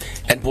Protest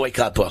and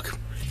Boycott Book.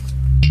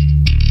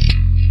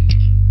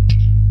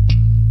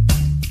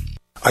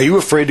 Are you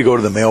afraid to go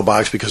to the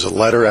mailbox because of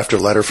letter after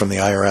letter from the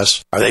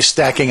IRS? Are they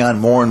stacking on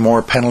more and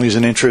more penalties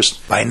and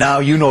interest? By now,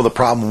 you know the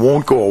problem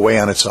won't go away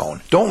on its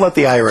own. Don't let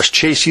the IRS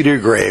chase you to your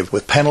grave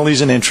with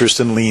penalties and interest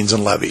and liens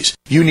and levies.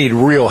 You need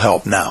real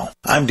help now.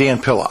 I'm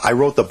Dan Pilla. I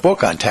wrote the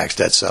book on tax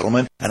debt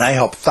settlement, and I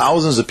help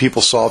thousands of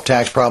people solve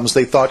tax problems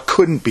they thought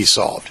couldn't be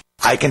solved.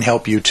 I can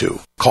help you too.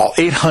 Call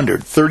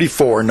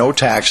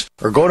 800-34-NO-TAX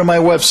or go to my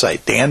website,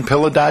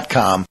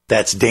 danpilla.com.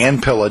 That's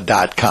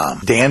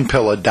danpilla.com.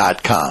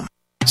 danpilla.com.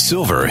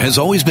 Silver has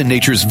always been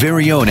nature's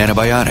very own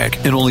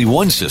antibiotic, and only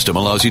one system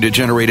allows you to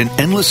generate an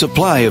endless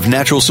supply of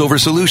natural silver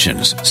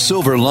solutions.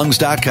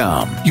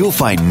 Silverlungs.com. You'll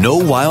find no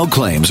wild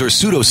claims or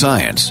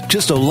pseudoscience,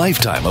 just a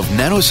lifetime of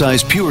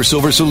nano-sized pure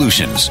silver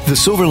solutions. The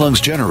Silver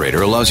Lungs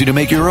generator allows you to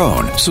make your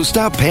own, so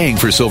stop paying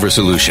for silver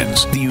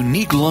solutions. The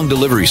unique lung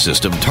delivery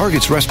system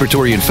targets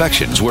respiratory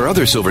infections where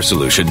other silver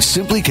solutions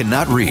simply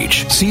cannot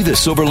reach. See the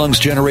Silver Lungs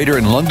generator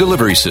and lung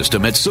delivery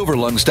system at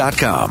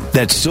silverlungs.com.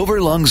 That's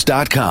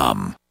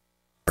silverlungs.com.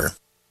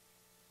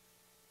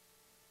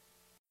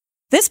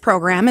 This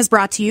program is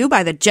brought to you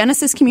by the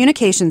Genesis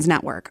Communications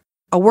Network,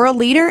 a world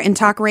leader in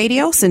talk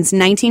radio since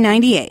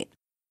 1998.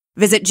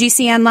 Visit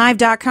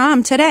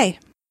GCNlive.com today.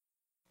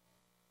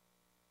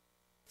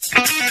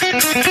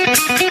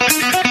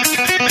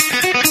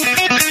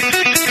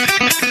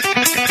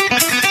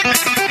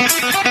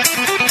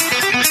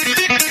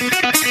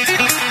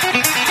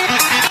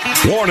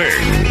 Warning!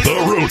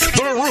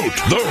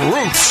 The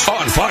Root's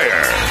on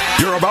fire!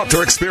 You're about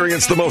to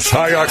experience the most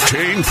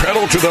high-octane,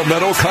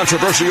 pedal-to-the-metal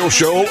controversial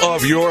show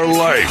of your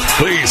life.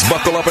 Please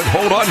buckle up and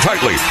hold on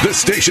tightly. This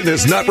station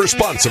is not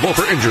responsible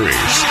for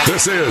injuries.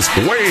 This is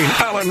Wayne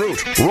Allyn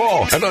Root,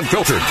 raw and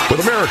unfiltered,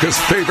 with America's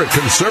favorite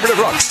conservative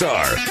rock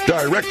star.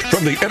 Direct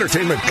from the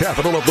entertainment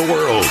capital of the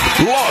world,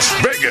 Las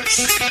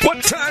Vegas.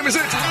 What time is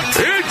it?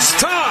 It's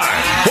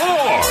time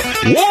for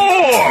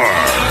war!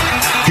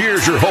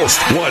 Here's your host,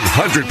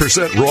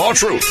 100% raw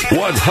truth,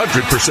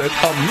 100%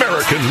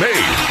 American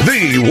made,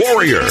 the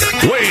warrior,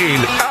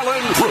 Wayne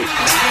Allyn Root.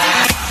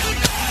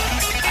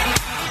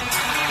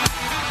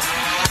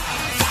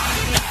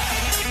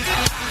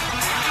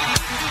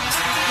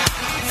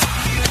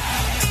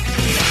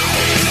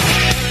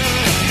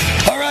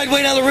 All right,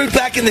 Wayne Allyn Root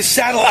back in the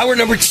saddle. Hour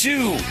number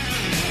two,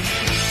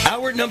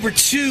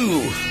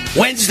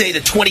 Wednesday, the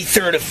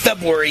 23rd of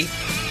February.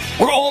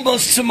 We're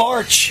almost to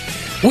March.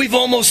 We've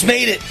almost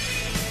made it.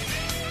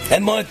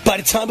 And by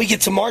the time we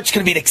get to March, it's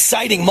going to be an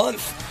exciting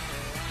month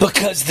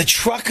because the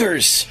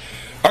truckers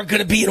are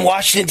going to be in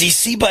Washington,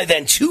 D.C. by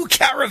then. 2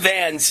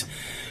 caravans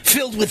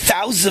filled with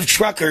thousands of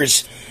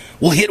truckers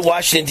will hit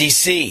Washington,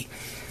 D.C.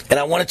 And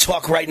I want to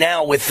talk right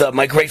now with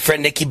my great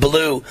friend Nikki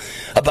Ballou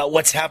about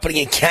what's happening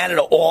in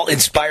Canada, all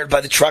inspired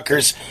by the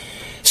truckers.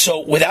 So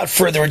without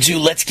further ado,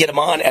 let's get him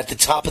on at the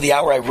top of the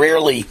hour. I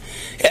rarely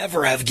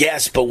ever have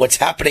guests, but what's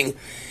happening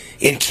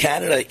in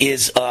Canada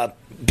is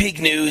big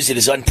news. It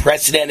is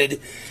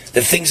unprecedented.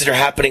 The things that are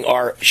happening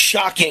are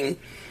shocking.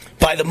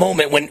 By the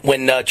moment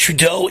when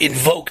Trudeau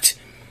invoked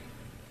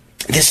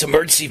this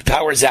Emergency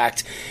Powers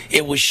Act,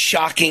 it was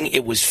shocking.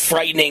 It was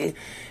frightening.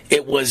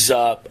 It was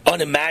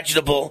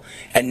unimaginable.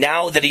 And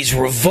now that he's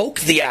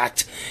revoked the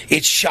act,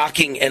 it's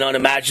shocking and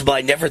unimaginable.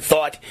 I never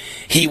thought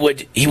he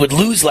would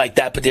lose like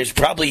that, but there's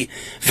probably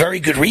very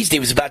good reason. He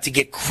was about to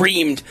get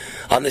creamed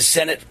on the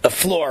Senate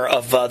floor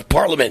of the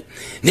Parliament.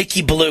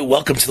 Nikki Ballou,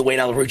 welcome to the Wayne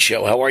Allyn Root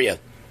Show. How are you?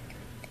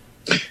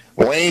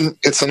 Wayne,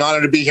 it's an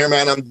honor to be here,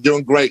 man. I'm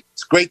doing great.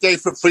 It's a great day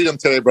for freedom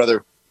today,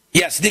 brother.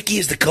 Yes, Nikki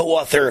is the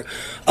co-author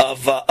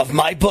of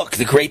my book,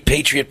 The Great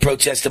Patriot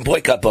Protest and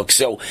Boycott Book.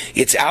 So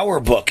it's our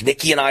book.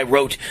 Nikki and I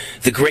wrote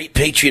The Great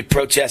Patriot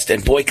Protest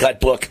and Boycott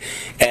Book,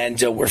 and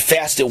we're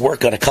fast at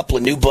work on a couple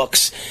of new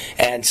books.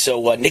 And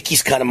so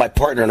Nikki's kind of my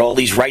partner in all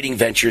these writing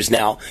ventures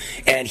now.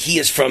 And he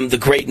is from the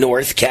Great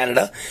North,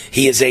 Canada.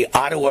 He is a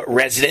Ottawa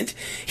resident.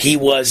 He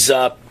was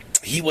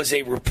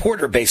a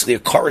reporter, basically, a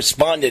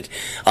correspondent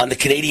on the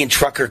Canadian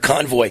trucker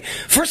convoy.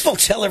 First of all,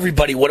 tell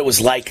everybody what it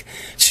was like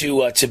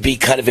to be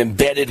kind of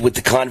embedded with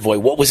the convoy.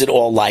 What was it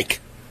all like?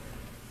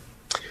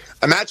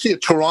 I'm actually a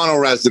Toronto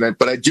resident,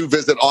 but I do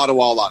visit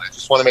Ottawa a lot. I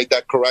just want to make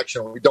that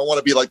correction. We don't want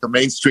to be like the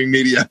mainstream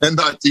media and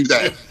not do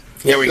that.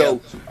 Here we go.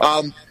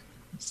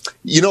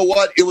 You know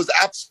what? It was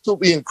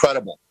absolutely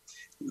incredible.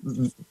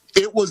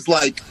 It was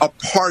like a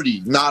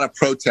party, not a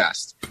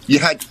protest. You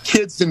had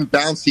kids in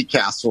bouncy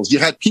castles. You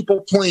had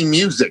people playing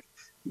music,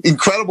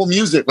 incredible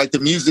music, like the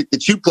music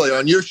that you play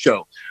on your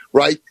show,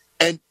 right?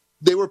 And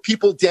there were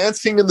people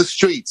dancing in the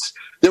streets.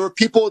 There were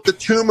people at the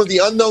Tomb of the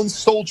Unknown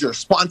Soldier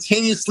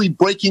spontaneously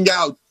breaking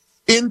out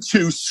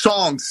into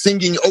songs,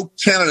 singing "O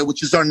Canada,"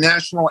 which is our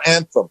national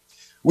anthem.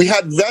 We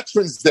had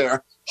veterans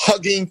there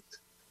hugging,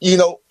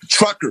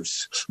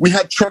 truckers. We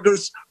had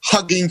truckers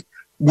hugging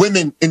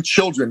women and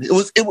children. It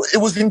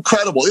was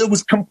incredible. It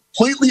was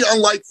completely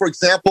unlike, for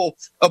example,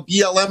 a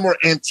BLM or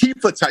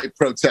Antifa type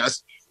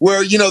protest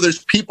where,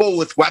 there's people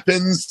with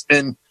weapons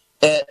and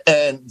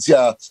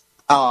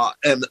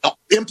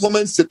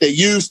implements that they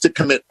use to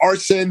commit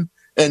arson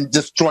and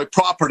destroy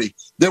property.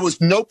 There was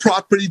no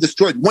property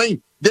destroyed.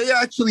 Wayne, they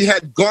actually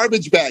had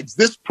garbage bags.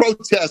 This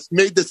protest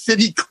made the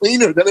city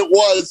cleaner than it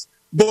was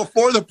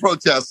before the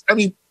protest. I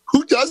mean,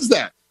 who does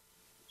that?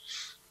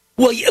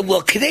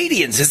 Well,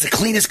 Canadians is the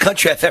cleanest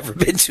country I've ever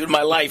been to in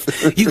my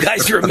life. You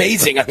guys are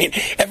amazing. I mean,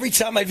 every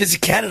time I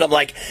visit Canada, I'm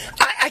like,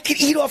 I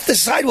could eat off the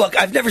sidewalk.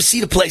 I've never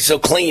seen a place so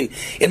clean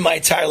in my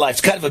entire life.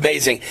 It's kind of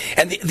amazing.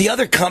 And the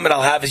other comment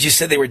I'll have is you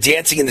said they were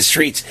dancing in the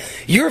streets.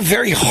 You're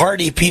very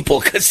hardy people,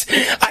 because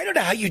I don't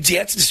know how you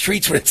dance in the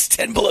streets when it's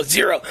 10 below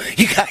zero.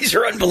 You guys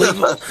are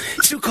unbelievable.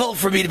 It's too cold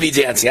for me to be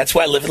dancing. That's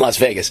why I live in Las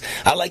Vegas.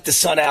 I like the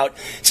sun out.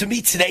 To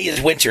me, today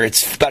is winter.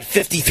 It's about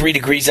 53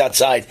 degrees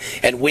outside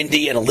and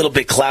windy and a little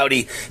bit cloudy.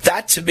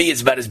 That, to me,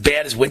 is about as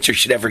bad as winter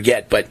should ever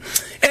get. But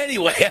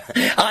anyway,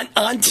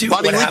 on to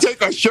Buddy, we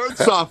take our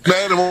shirts off,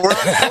 man, and we're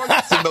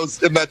out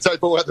shorts in that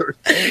type of weather.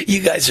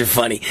 You guys are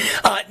funny.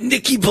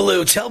 Nikki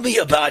Ballou, tell me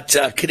about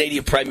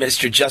Canadian Prime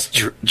Minister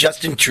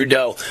Justin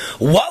Trudeau.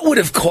 What would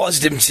have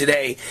caused him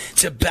today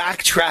to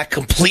backtrack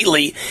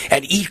completely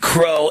and eat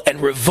crow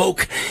and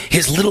revoke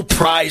his little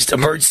prized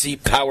Emergency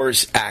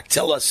Powers Act?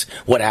 Tell us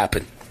what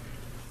happened.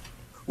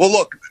 Well,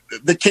 look,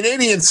 the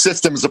Canadian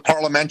system is a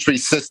parliamentary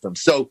system.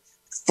 So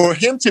for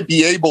him to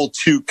be able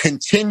to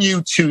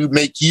continue to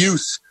make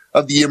use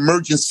of the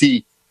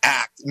Emergencies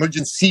Act,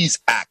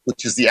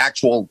 which is the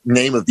actual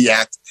name of the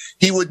act,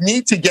 he would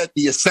need to get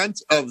the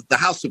assent of the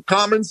House of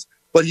Commons,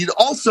 but he'd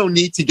also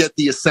need to get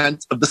the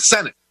assent of the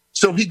Senate.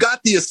 So he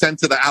got the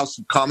assent of the House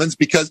of Commons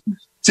because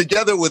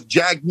together with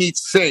Jagmeet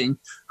Singh,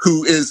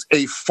 who is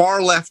a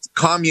far-left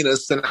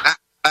communist and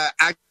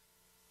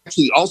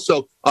actually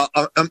also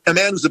a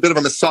man who's a bit of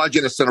a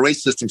misogynist and a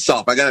racist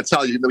himself. I got to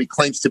tell you, even though he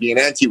claims to be an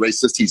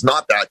anti-racist, he's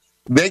not that.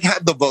 They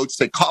had the votes.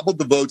 They cobbled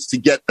the votes to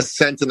get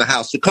assent in the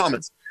House of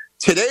Commons.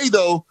 Today,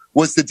 though,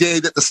 was the day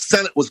that the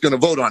Senate was going to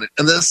vote on it.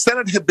 And the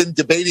Senate had been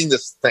debating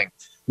this thing.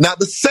 Now,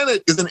 the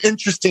Senate is an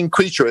interesting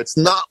creature. It's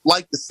not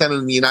like the Senate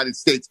in the United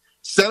States.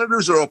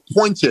 Senators are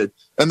appointed,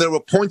 and they're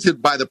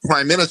appointed by the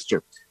Prime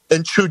Minister.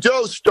 And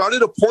Trudeau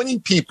started appointing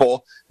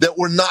people that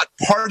were not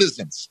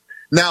partisans.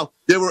 Now,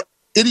 they were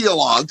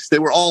ideologues. They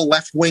were all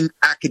left-wing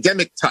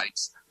academic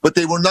types, but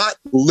they were not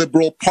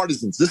liberal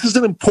partisans. This is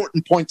an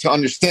important point to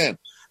understand.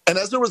 And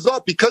as a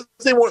result, because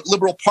they weren't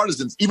liberal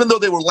partisans, even though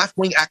they were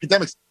left-wing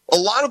academics, a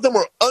lot of them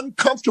were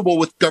uncomfortable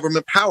with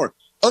government power,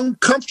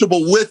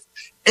 uncomfortable with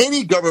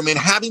any government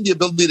having the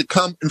ability to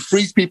come and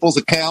freeze people's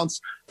accounts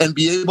and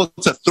be able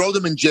to throw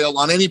them in jail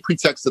on any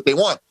pretext that they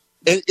want.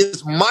 It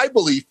is my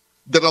belief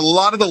that a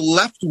lot of the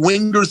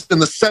left-wingers in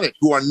the Senate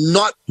who are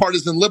not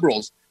partisan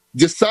liberals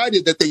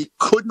decided that they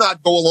could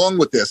not go along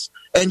with this.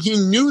 And he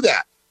knew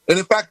that. And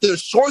in fact, there are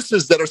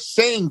sources that are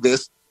saying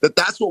this, that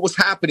that's what was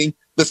happening.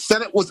 The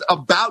Senate was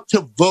about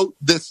to vote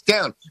this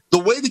down. The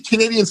way the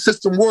Canadian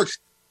system works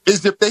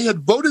is if they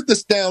had voted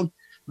this down,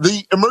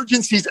 the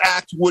Emergencies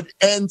Act would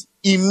end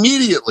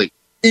immediately.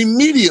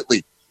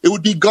 Immediately. It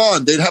would be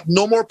gone. They'd have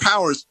no more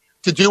powers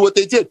to do what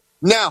they did.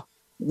 Now,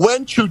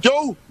 when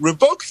Trudeau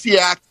revokes the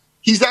act,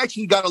 he's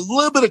actually got a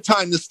little bit of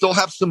time to still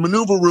have some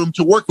maneuver room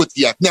to work with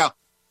the act. Now,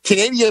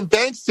 Canadian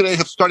banks today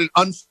have started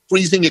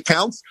unfreezing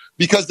accounts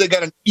because they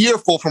got an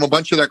earful from a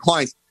bunch of their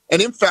clients.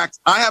 And in fact,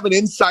 I have an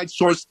inside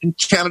source in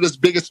Canada's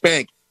biggest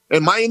bank.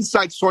 And my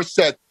inside source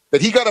said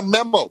that he got a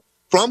memo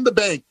from the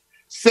bank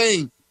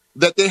saying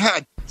that they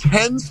had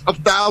tens of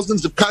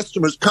thousands of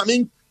customers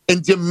coming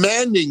and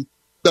demanding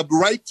the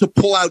right to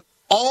pull out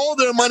all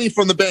their money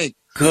from the bank.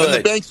 Good. And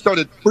the bank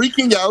started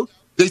freaking out.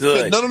 They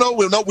said, no,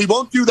 we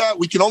won't do that.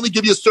 We can only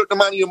give you a certain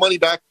amount of your money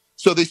back.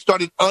 So they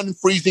started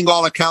unfreezing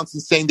all accounts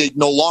and saying they'd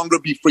no longer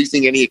be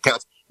freezing any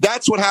accounts.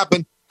 That's what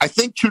happened. I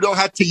think Trudeau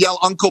had to yell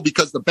uncle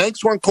because the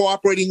banks weren't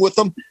cooperating with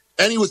him,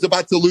 and he was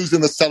about to lose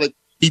in the Senate.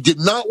 He did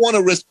not want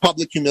to risk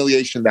public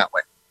humiliation that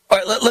way. All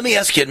right, let me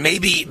ask you,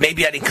 maybe I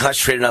didn't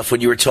concentrate enough when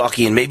you were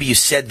talking, and maybe you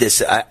said this,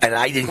 and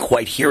I didn't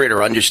quite hear it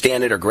or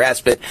understand it or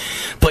grasp it.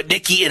 But,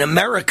 Nikki, in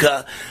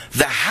America,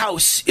 the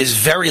House is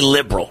very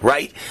liberal,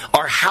 right?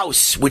 Our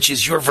House, which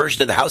is your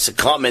version of the House of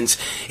Commons,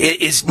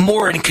 is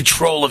more in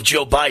control of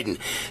Joe Biden.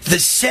 The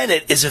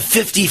Senate is a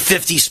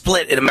 50-50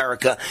 split in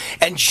America,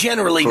 and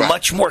generally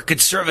much more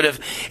conservative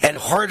and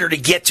harder to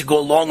get to go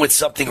along with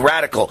something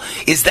radical.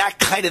 Is that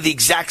kind of the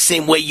exact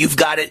same way you've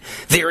got it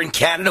there in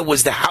Canada?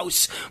 Was the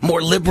House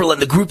more liberal? And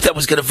the group that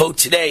was going to vote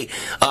today,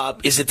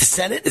 is it the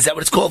Senate? Is that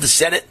what it's called, the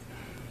Senate?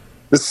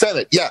 The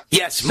Senate, yeah.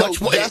 Yes, so much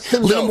more, yes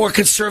a little more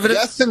conservative?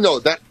 Yes and no.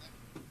 That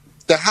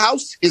the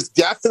House is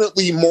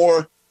definitely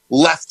more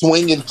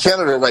left-wing in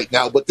Canada right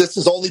now, but this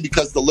is only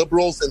because the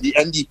Liberals and the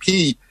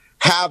NDP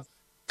have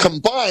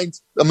combined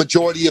a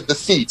majority of the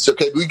seats.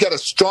 Okay, we got a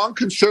strong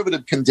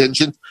conservative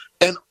contingent,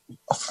 and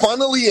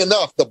funnily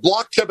enough, the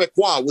Bloc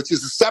Québécois, which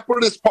is a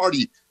separatist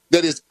party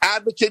that is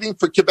advocating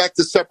for Quebec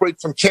to separate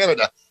from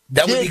Canada,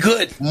 that would be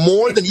good.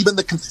 More than even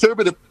the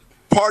Conservative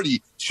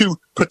Party to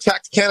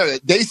protect Canada.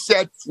 They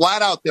said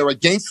flat out they're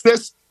against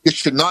this. This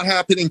should not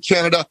happen in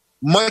Canada.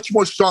 much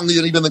more strongly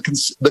than even the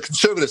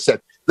conservatives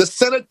said. The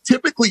Senate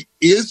typically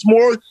is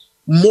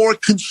more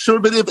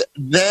conservative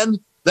than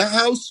the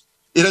House.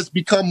 It has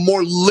become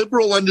more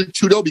liberal under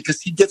Trudeau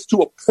because he gets to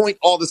appoint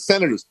all the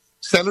senators.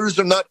 Senators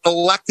are not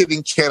elected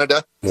in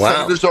Canada. Wow.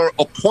 Senators are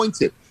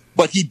appointed.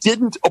 But he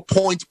didn't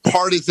appoint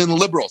partisan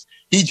liberals.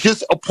 He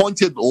just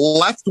appointed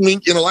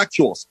left-wing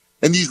intellectuals.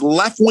 And these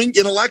left-wing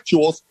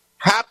intellectuals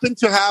happen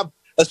to have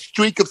a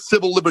streak of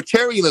civil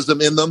libertarianism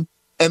in them,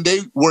 and they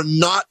were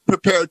not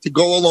prepared to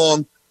go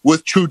along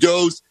with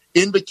Trudeau's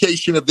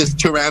invocation of this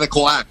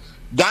tyrannical act.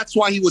 That's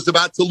why he was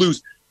about to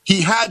lose.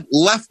 He had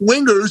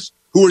left-wingers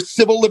who were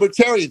civil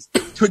libertarians,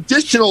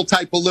 traditional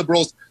type of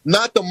liberals,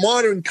 not the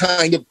modern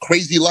kind of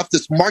crazy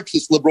leftist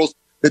Marxist liberals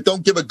that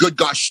don't give a good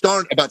gosh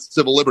darn about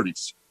civil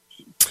liberties.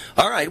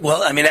 All right.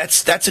 Well, I mean,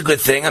 that's a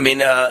good thing. I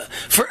mean,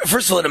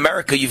 first of all, in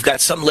America, you've got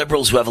some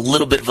liberals who have a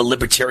little bit of a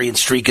libertarian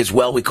streak as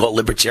well. We call it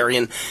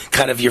libertarian,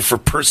 kind of you're for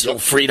personal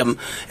freedom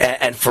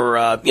and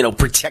for,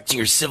 protecting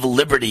your civil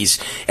liberties.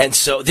 And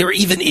so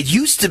it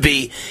used to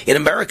be in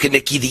America,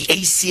 Nikki, the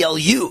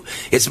ACLU,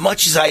 as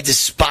much as I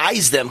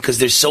despise them because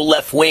they're so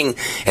left wing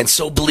and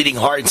so bleeding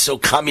heart and so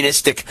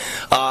communistic,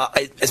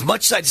 as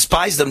much as I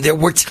despise them, there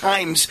were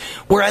times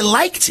where I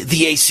liked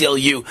the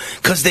ACLU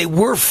because they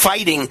were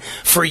fighting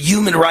for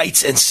human rights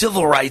and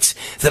civil rights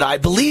that I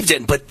believed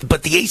in. But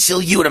the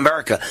ACLU in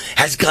America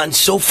has gone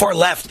so far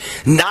left.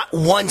 Not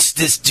once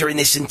during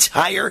this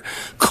entire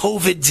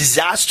COVID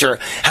disaster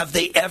have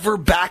they ever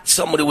backed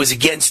someone who was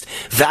against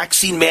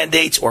vaccine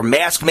mandates or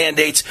mask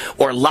mandates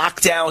or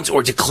lockdowns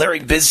or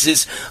declaring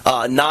businesses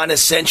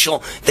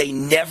non-essential. They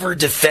never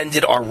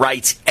defended our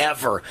rights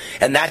ever.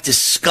 And that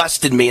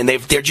disgusted me. And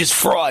they're just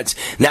frauds.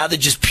 Now they're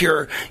just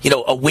pure,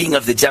 a wing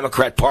of the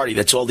Democrat Party.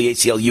 That's all the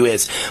ACLU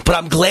is. But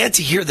I'm glad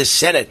to hear the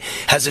Senate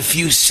has a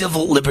few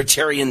civil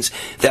libertarians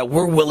that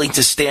were willing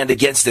to stand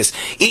against this.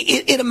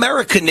 In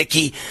America,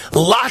 Nikki,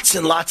 lots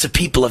and lots of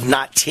people have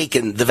not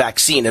taken the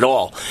vaccine at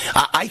all.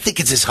 I think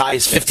it's as high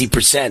as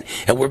 50%,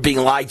 and we're being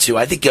lied to.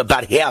 I think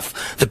about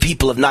half the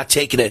people have not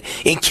taken it.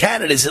 In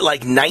Canada, is it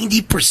like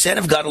 90%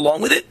 have gone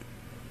along with it?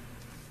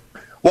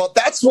 Well,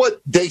 that's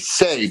what they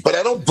say, but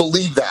I don't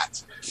believe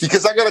that.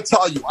 Because I got to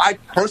tell you, I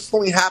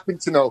personally happen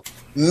to know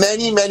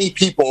many, many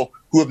people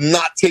who have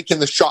not taken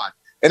the shot.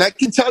 And I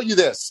can tell you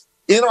this.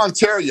 In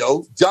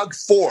Ontario, Doug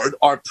Ford,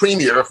 our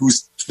premier,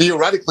 who's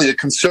theoretically a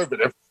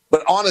conservative,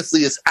 but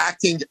honestly is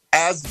acting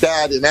as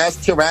bad and as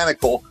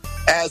tyrannical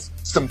as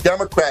some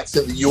Democrats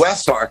in the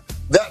U.S. are,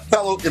 that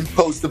fellow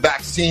imposed the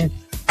vaccine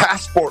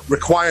passport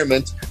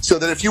requirement so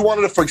that if you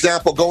wanted to, for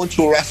example, go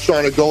into a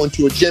restaurant or go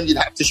into a gym, you'd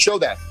have to show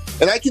that.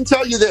 And I can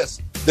tell you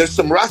this, there's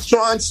some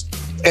restaurants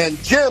and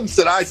gyms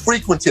that I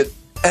frequented,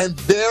 and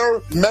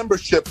their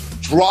membership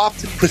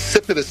dropped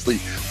precipitously.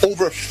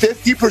 Over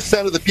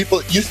 50% of the people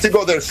that used to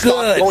go there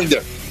stopped going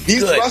there.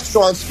 These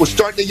restaurants were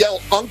starting to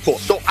yell uncle.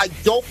 So I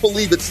don't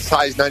believe it's as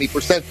high as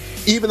 90%,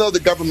 even though the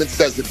government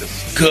says it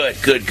is.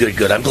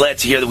 Good. I'm glad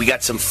to hear that we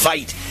got some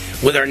fight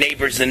with our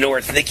neighbors in the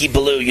north. Nikki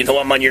Ballou,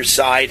 I'm on your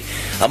side.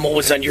 I'm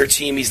always on your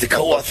team. He's the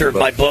co-author of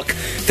my book,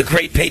 The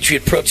Great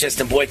Patriot Protest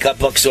and Boycott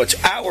Book. So it's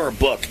our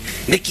book,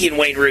 Nikki and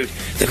Wayne Root,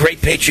 The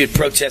Great Patriot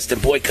Protest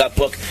and Boycott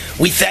Book.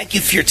 We thank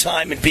you for your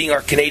time and being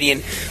our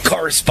Canadian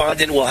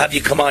correspondent. We'll have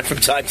you come on from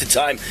time to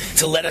time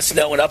to let us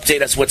know and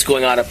update us what's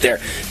going on up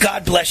there.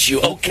 God bless you.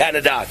 Oh,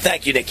 Canada.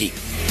 Thank you, Nikki.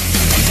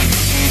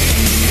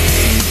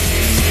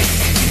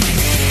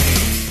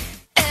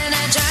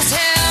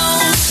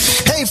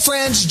 Hey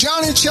friends,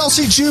 John and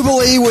Chelsea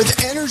Jubilee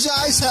with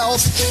Energize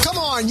Health. Come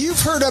on,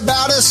 you've heard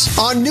about us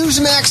on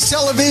Newsmax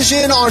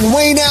Television, on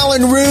Wayne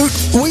Allyn Root.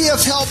 We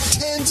have helped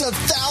tens of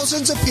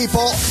thousands of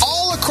people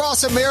all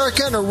across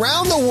America and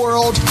around the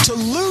world to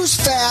lose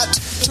fat,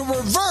 to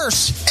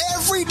reverse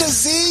every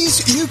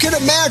disease you can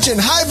imagine.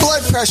 High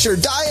blood pressure,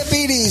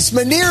 diabetes,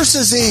 Meniere's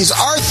disease,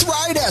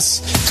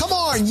 arthritis. Come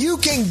on, you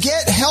can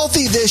get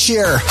healthy this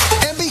year.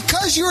 And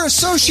because you're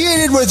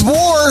associated with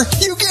WAR,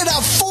 you get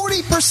a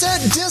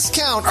 40%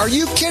 discount. Are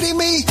you kidding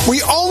me?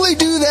 We only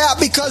do that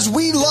because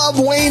we love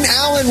Wayne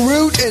Allyn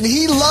Root and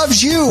he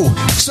loves you.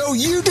 So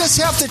you just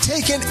have to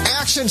take an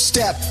action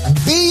step.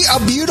 Be a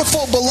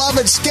beautiful,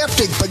 beloved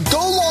skeptic, but go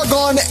log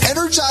on to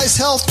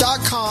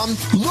EnergizeHealth.com.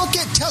 Look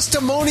at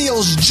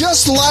testimonials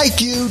just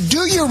like you.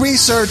 Do your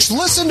research.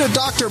 Listen to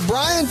Dr.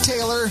 Brian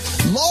Taylor.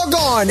 Log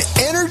on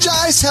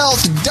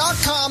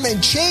EnergizeHealth.com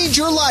and change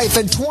your life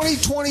in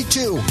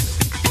 2022.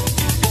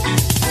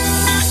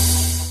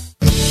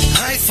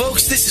 Hi,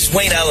 folks. This is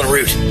Wayne Allyn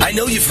Root. I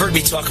know you've heard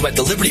me talk about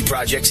the Liberty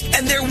Projects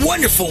and their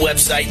wonderful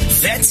website,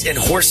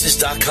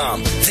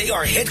 vetsandhorses.com. They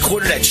are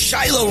headquartered at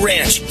Shiloh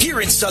Ranch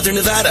here in Southern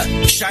Nevada.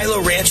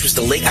 Shiloh Ranch was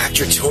the late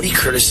actor Tony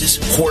Curtis's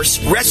horse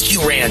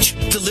rescue ranch.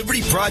 The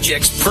Liberty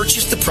Projects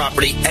purchased the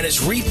property and has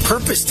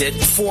repurposed it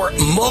for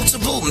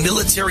multiple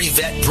military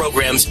vet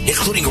programs,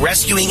 including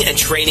rescuing and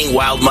training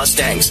wild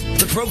Mustangs.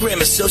 The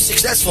program is so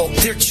successful,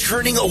 they're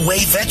turning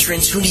away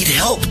veterans who need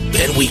help,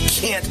 and we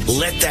can't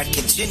let that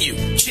continue.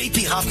 JP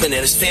J.P. Hoffman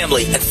and his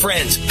family and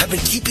friends have been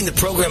keeping the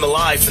program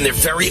alive from their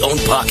very own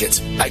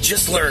pockets. I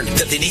just learned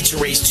that they need to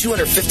raise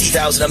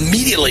 $250,000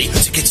 immediately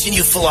to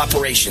continue full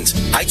operations.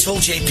 I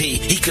told J.P.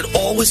 he could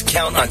always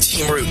count on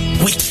Team Root.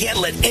 We can't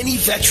let any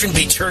veteran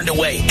be turned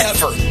away,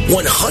 ever.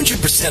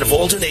 100% of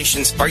all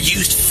donations are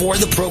used for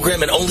the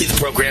program and only the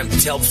program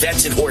to help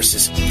vets and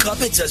horses.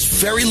 Government does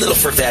very little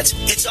for vets.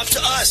 It's up to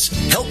us.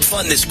 Help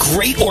fund this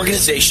great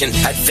organization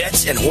at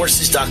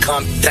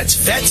vetsandhorses.com. That's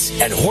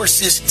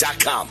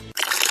vetsandhorses.com.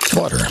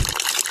 Water.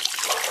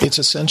 It's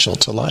essential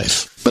to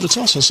life, but it's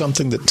also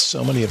something that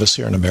so many of us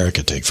here in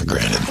America take for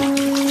granted.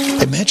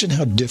 Imagine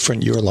how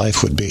different your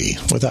life would be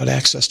without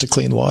access to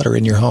clean water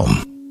in your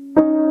home.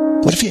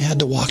 What if you had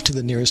to walk to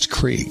the nearest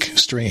creek,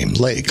 stream,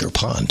 lake, or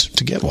pond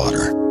to get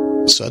water?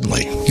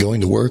 Suddenly, going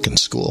to work and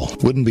school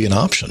wouldn't be an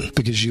option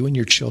because you and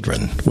your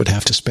children would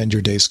have to spend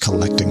your days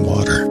collecting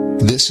water.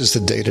 This is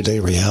the day-to-day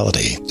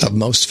reality of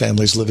most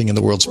families living in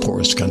the world's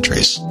poorest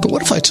countries. But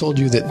what if I told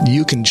you that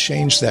you can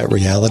change that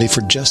reality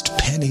for just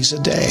pennies a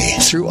day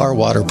through our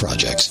water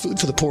projects? Food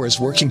for the Poor is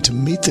working to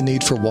meet the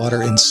need for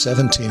water in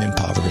 17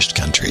 impoverished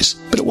countries.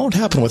 But it won't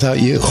happen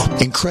without you.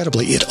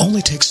 Incredibly, it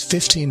only takes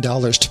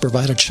 $15 to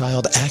provide a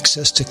child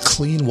access to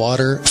clean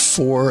water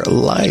for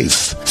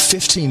life.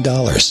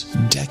 $15.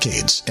 Decades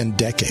and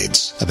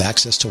decades of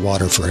access to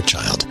water for a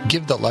child.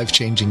 Give the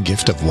life-changing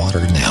gift of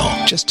water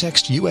now. Just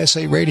text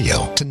USA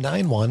Radio to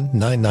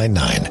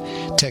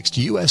 91999. Text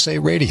USA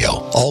Radio,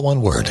 all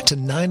one word, to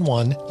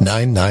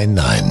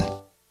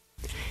 91999.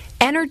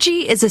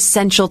 Energy is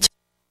essential to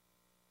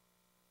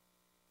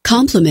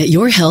Complement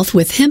your health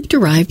with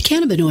hemp-derived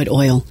cannabinoid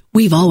oil.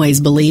 We've always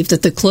believed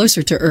that the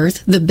closer to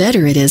Earth, the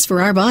better it is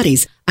for our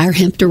bodies. Our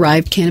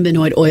hemp-derived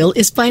cannabinoid oil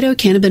is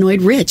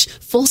phytocannabinoid-rich,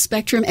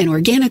 full-spectrum, and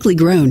organically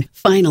grown.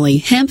 Finally,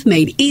 hemp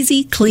made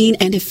easy, clean,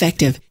 and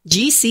effective.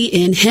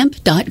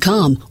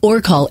 GCNhemp.com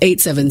or call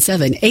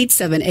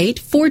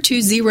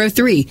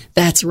 877-878-4203.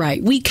 That's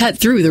right, we cut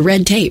through the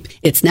red tape.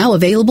 It's now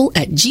available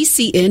at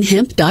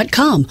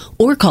GCNhemp.com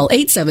or call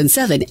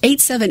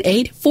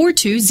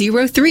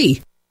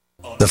 877-878-4203.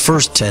 The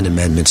first 10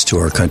 amendments to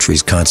our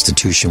country's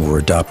Constitution were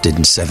adopted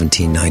in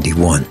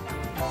 1791.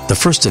 The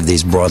first of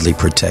these broadly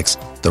protects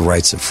the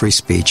rights of free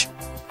speech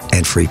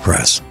and free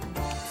press.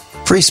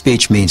 Free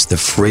speech means the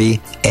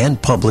free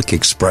and public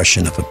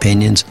expression of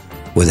opinions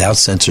without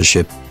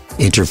censorship,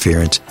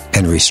 interference,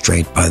 and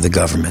restraint by the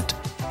government.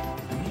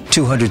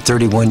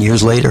 231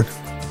 years later,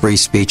 free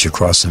speech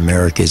across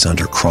America is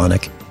under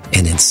chronic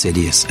and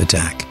insidious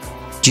attack.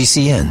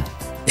 GCN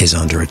is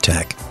under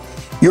attack.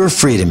 Your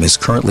freedom is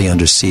currently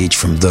under siege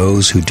from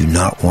those who do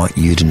not want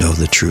you to know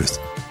the truth.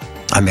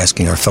 I'm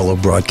asking our fellow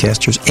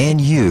broadcasters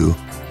and you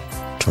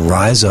to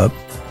rise up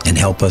and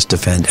help us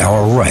defend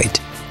our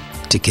right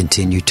to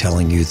continue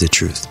telling you the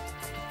truth.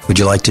 Would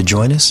you like to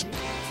join us?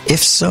 If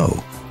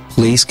so,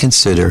 please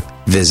consider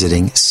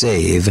visiting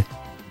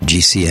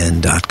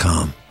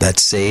SaveGCN.com.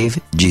 That's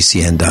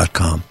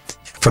SaveGCN.com.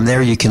 From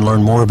there, you can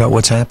learn more about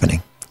what's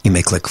happening. You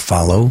may click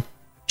follow,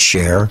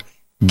 share,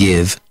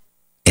 give,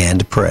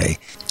 and pray.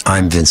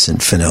 I'm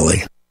Vincent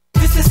Finelli.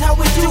 This is how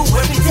we do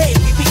every day.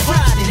 We be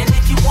grinding, and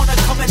if you want to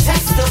come and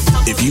test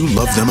us, if you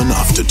love them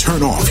enough to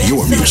turn off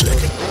your music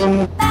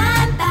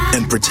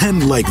and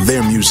pretend like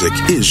their music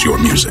is your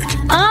music.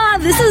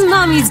 This is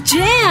Mommy's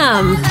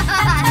jam.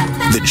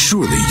 Then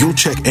surely you'll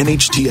check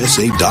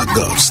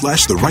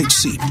nhtsa.gov/the right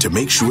seat to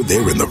make sure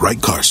they're in the right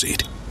car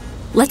seat.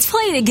 Let's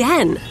play it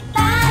again.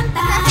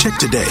 Check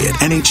today at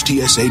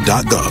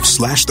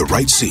nhtsa.gov/the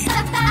right seat.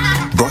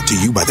 Brought to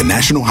you by the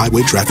National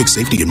Highway Traffic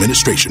Safety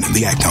Administration and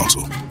the Ad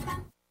Council.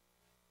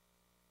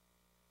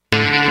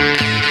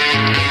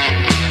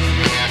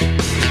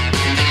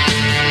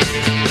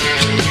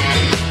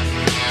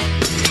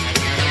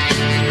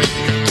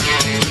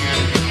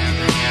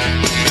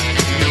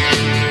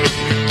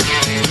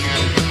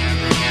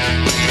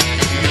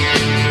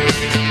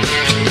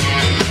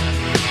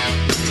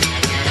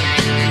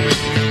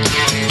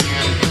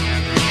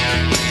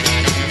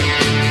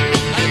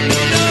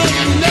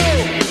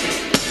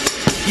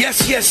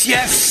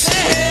 Yes.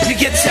 You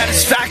get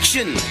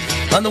satisfaction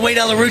on the Wade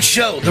Allen Root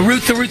Show. The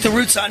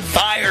Root's on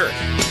fire.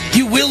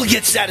 You will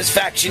get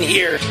satisfaction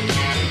here.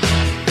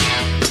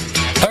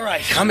 All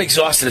right, I'm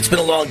exhausted. It's been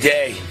a long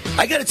day.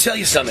 I got to tell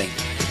you something.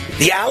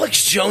 The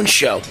Alex Jones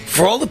Show,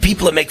 for all the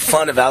people that make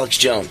fun of Alex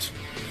Jones,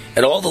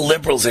 and all the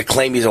liberals that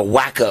claim he's a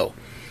wacko,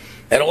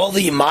 and all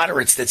the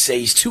moderates that say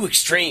he's too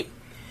extreme,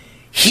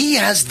 he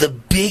has the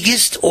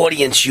biggest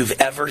audience you've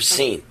ever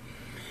seen.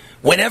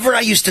 Whenever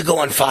I used to go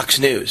on Fox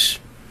News,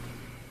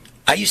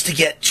 I used to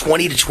get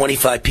 20 to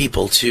 25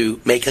 people to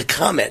make a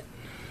comment,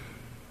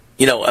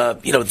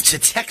 to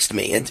text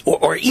me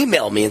or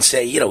email me and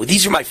say,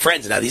 these are my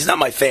friends now. These are not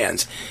my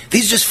fans.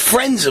 These are just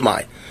friends of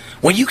mine.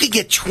 When you could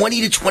get 20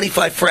 to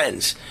 25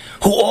 friends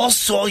who all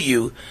saw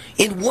you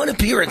in one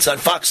appearance on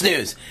Fox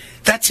News,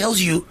 that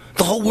tells you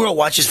the whole world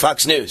watches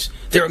Fox News.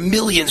 There are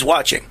millions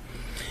watching.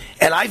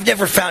 And I've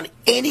never found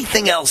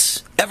anything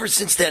else ever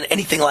since then,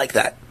 anything like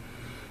that.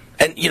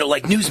 And,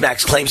 like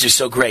Newsmax claims they're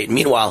so great.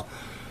 Meanwhile,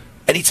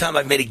 anytime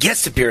I've made a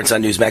guest appearance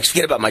on Newsmax,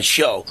 forget about my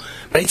show,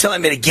 but anytime I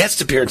made a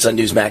guest appearance on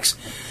Newsmax,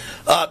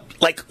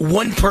 like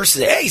one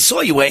person, hey,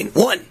 saw you, Wayne,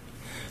 one.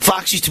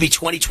 Fox used to be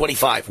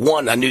 2025,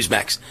 one on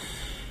Newsmax.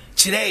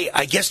 Today,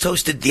 I guest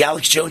hosted the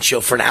Alex Jones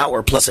Show for an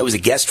hour, plus I was a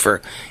guest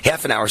for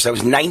half an hour, so I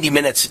was 90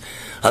 minutes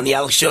on the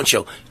Alex Jones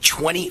Show.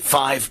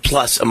 25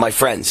 plus of my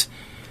friends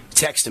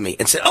texted me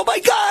and said, oh my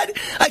God,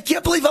 I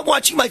can't believe I'm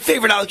watching my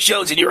favorite Alex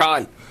Jones and you're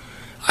on.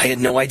 I had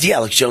no idea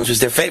Alex Jones was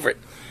their favorite.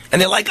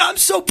 And they're like, I'm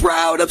so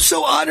proud, I'm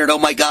so honored, oh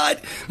my God,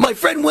 my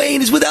friend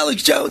Wayne is with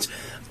Alex Jones.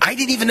 I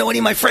didn't even know any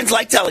of my friends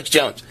liked Alex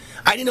Jones.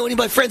 I didn't know any of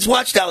my friends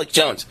watched Alex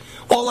Jones.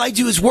 All I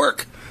do is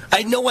work.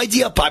 I had no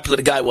idea how popular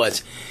the guy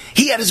was.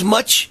 He has as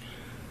much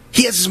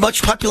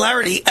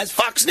popularity as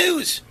Fox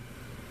News,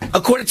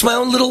 according to my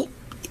own little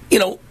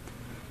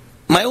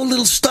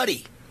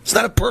study. It's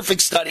not a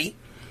perfect study.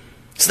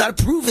 It's not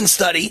a proven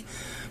study,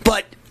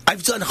 but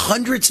I've done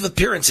hundreds of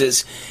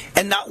appearances,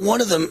 and not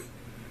one of them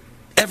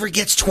ever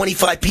gets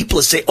 25 people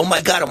to say, oh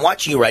my God, I'm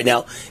watching you right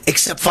now,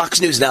 except Fox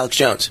News and Alex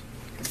Jones.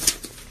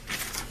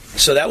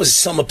 So that was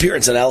some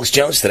appearance on Alex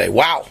Jones today.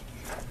 Wow.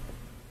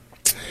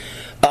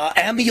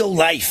 Amio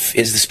Life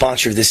is the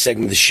sponsor of this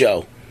segment of the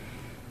show.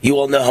 You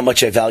all know how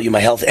much I value my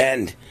health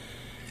and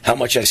how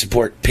much I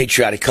support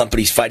patriotic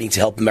companies fighting to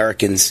help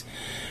Americans.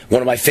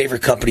 One of my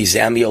favorite companies,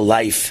 Amio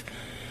Life.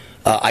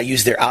 I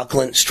use their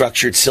alkaline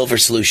structured silver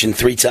solution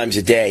 3 times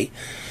a day,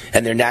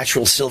 and their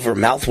natural silver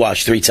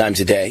mouthwash 3 times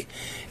a day,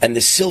 and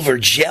the silver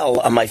gel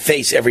on my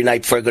face every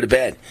night before I go to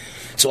bed.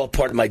 It's all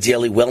part of my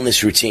daily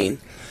wellness routine.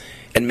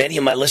 And many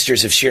of my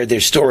listeners have shared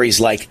their stories,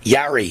 like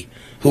Yari,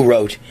 who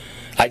wrote,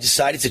 I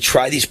decided to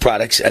try these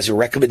products as a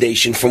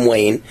recommendation from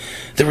Wayne.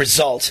 The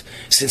result,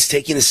 since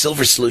taking the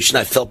silver solution,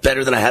 I felt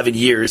better than I have in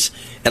years,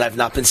 and I've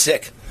not been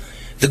sick.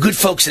 The good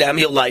folks at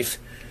Amio Life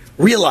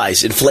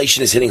realize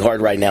inflation is hitting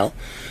hard right now,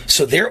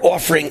 so they're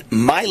offering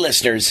my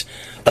listeners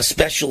a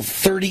special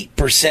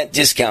 30%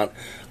 discount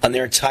on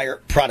their entire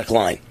product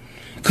line.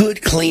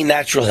 Good, clean,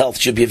 natural health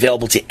should be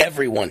available to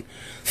everyone.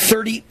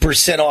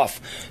 30%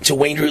 off to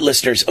Wayne Root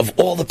listeners of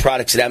all the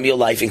products at Amio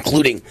Life,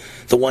 including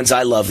the ones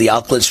I love, the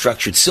alkaline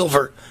structured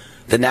silver,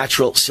 the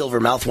natural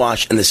silver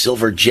mouthwash, and the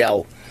silver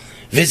gel.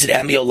 Visit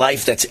Amio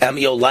Life, that's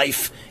Amio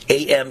Life,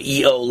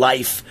 AMEO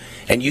Life,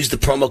 and use the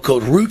promo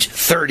code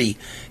ROOT30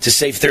 to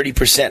save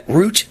 30%.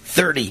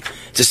 ROOT30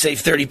 to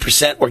save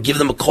 30%, or give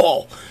them a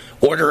call.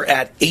 Order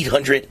at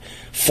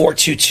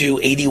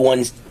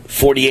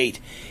 800-422-8148.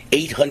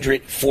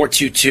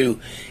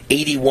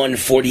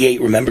 800-422-8148.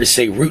 Remember to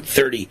say Route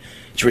 30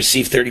 to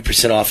receive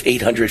 30% off.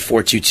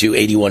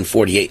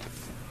 800-422-8148.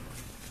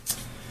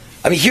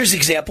 I mean, here's an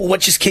example.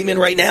 What just came in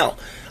right now.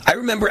 I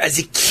remember as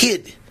a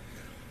kid,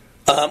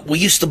 we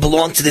used to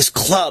belong to this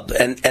club,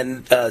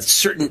 and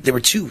there were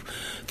two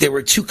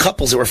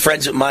couples that were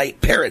friends with my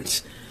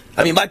parents.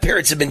 I mean, my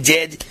parents have been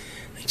dead.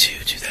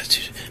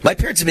 My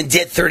parents have been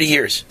dead 30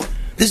 years.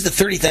 This is the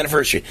 30th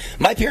anniversary.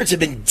 My parents have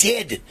been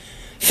dead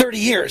 30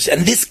 years,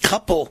 and this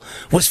couple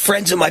was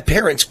friends of my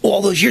parents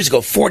all those years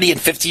ago, 40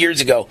 and 50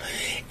 years ago,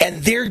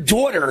 and their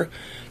daughter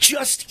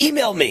just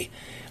emailed me.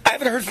 I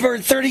haven't heard from her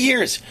in 30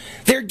 years.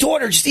 Their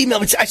daughter just emailed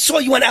me. I saw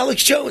you on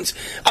Alex Jones.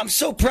 I'm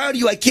so proud of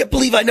you. I can't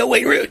believe I know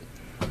Wayne Root.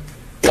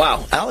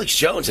 Wow, Alex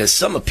Jones has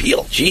some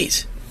appeal.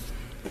 Jeez.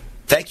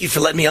 Thank you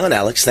for letting me on,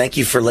 Alex. Thank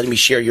you for letting me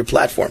share your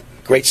platform.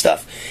 Great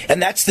stuff.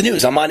 And that's the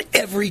news. I'm on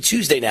every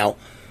Tuesday now.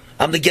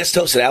 I'm the guest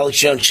host at Alex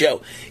Jones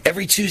Show.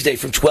 Every Tuesday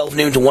from 12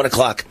 noon to 1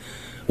 o'clock.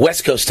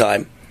 West Coast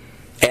time,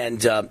 and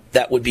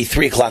that would be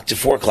 3 o'clock to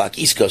 4 o'clock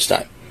East Coast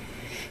time.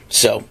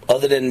 So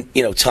other than,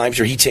 times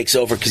where he takes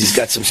over because he's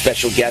got some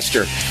special guest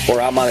or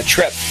I'm on a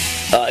trip,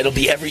 it'll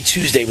be every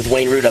Tuesday with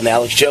Wayne Root on the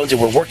Alex Jones,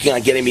 and we're working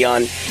on getting me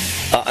on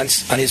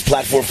his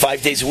platform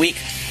 5 days a week.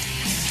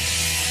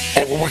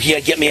 And we're working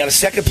on getting me on a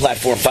second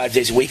platform 5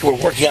 days a week. We're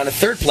working on a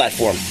third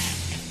platform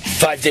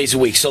 5 days a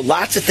week. So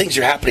lots of things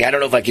are happening. I don't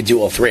know if I can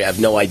do all three. I have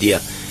no idea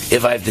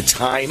if I have the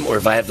time or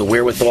if I have the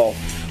wherewithal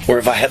or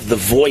if I have the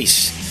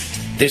voice.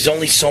 There's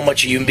only so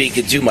much a human being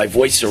can do. My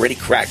voice is already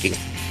cracking.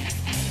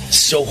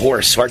 So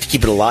hoarse. Hard to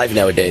keep it alive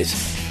nowadays.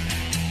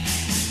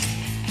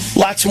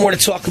 Lots more to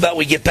talk about when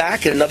we get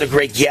back, and another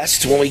great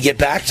guest when we get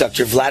back.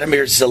 Dr.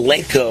 Vladimir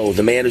Zelenko,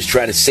 the man who's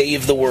trying to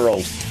save the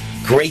world.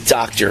 Great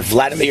doctor.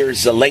 Vladimir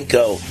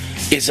Zelenko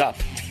is up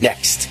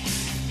next.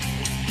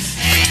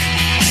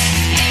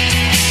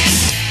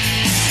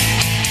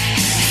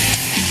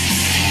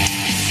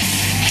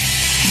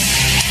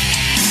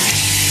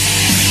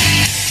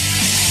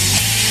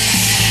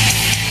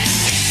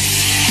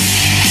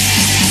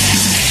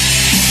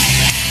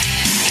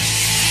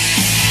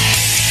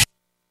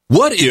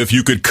 What if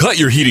you could cut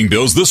your heating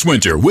bills this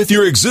winter with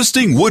your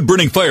existing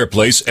wood-burning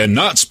fireplace and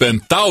not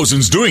spend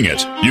thousands doing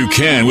it? You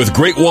can with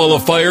Great Wall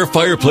of Fire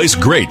fireplace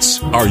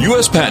grates. Our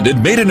U.S.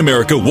 patented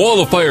made-in-America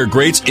Wall of Fire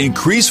grates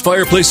increase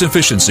fireplace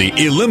efficiency,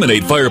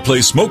 eliminate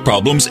fireplace smoke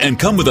problems, and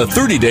come with a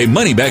 30-day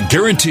money-back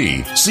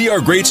guarantee. See our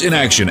grates in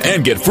action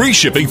and get free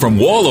shipping from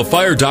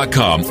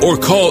walloffire.com or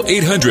call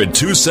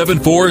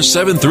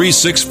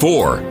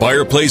 800-274-7364.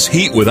 Fireplace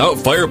heat without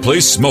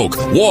fireplace smoke.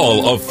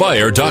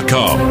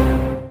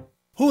 walloffire.com.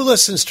 Who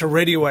listens to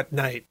radio at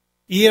night?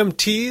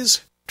 EMTs,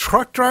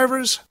 truck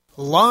drivers,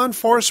 law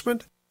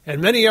enforcement, and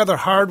many other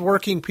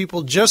hard-working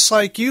people just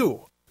like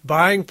you,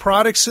 buying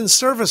products and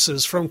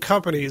services from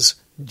companies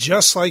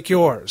just like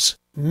yours.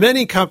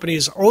 Many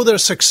companies owe their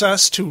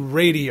success to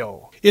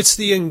radio. It's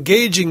the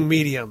engaging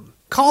medium.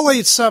 Call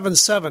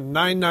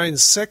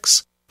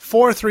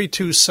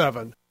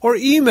 877-996-4327 or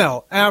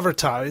email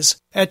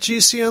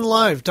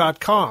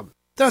advertise@gcnlive.com.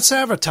 That's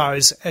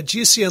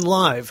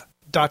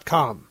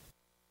advertise@gcnlive.com.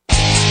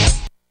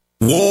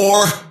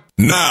 War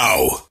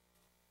now.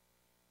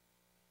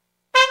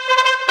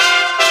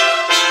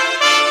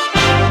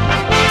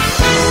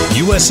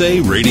 USA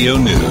Radio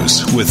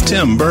News with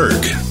Tim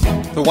Berg.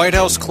 The White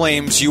House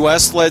claims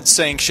U.S.-led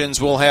sanctions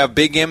will have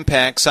big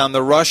impacts on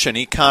the Russian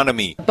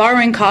economy.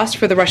 Borrowing costs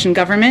for the Russian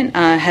government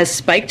has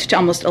spiked to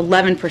almost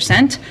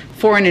 11%.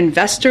 Foreign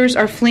investors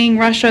are fleeing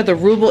Russia. The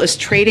ruble is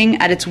trading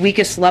at its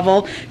weakest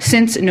level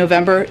since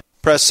November.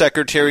 Press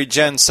Secretary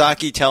Jen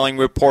Psaki telling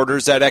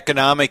reporters that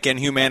economic and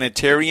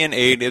humanitarian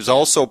aid is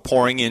also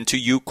pouring into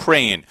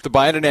Ukraine. The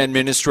Biden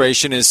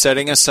administration is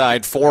setting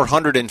aside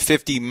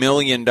 $450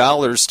 million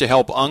to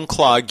help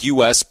unclog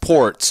U.S.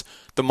 ports.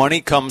 The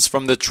money comes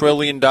from the $1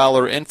 trillion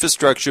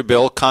infrastructure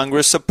bill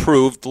Congress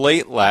approved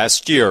late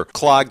last year.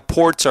 Clogged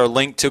ports are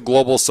linked to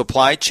global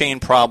supply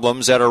chain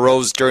problems that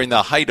arose during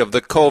the height of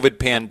the COVID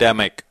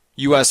pandemic.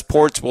 U.S.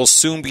 ports will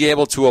soon be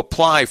able to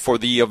apply for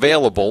the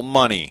available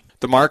money.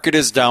 The market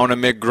is down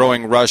amid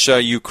growing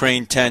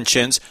Russia-Ukraine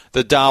tensions,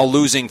 the Dow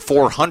losing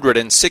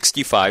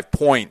 465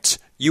 points.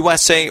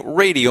 USA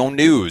Radio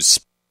News.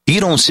 You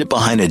don't sit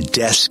behind a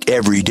desk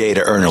every day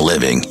to earn a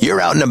living.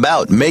 You're out and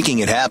about making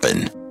it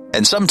happen.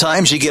 And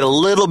sometimes you get a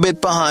little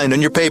bit behind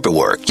on your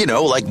paperwork,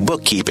 like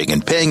bookkeeping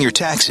and paying your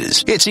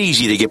taxes. It's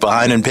easy to get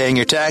behind on paying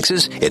your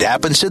taxes. It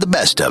happens to the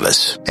best of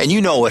us. And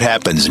you know what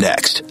happens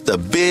next. The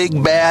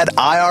big bad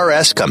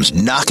IRS comes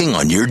knocking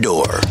on your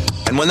door.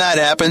 And when that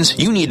happens,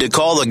 you need to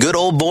call the good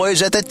old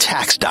boys at the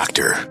Tax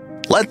Doctor.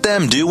 Let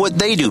them do what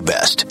they do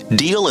best.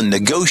 Deal and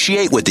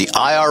negotiate with the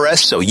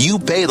IRS so you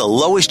pay the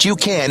lowest you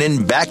can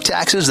in back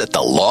taxes that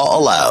the law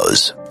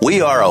allows.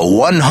 We are a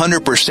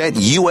 100%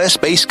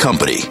 U.S.-based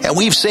company, and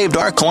we've saved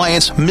our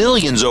clients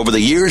millions over the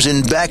years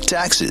in back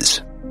taxes.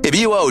 If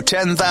you owe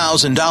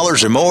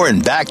 $10,000 or more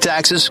in back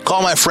taxes,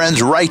 call my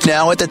friends right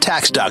now at the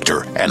Tax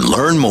Doctor and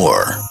learn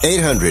more.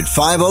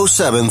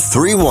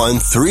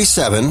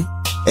 800-507-3137.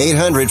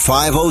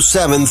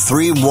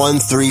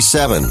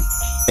 800-507-3137.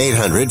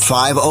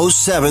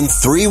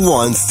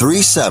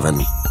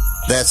 800-507-3137.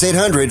 That's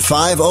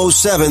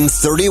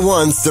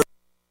 800-507-3137.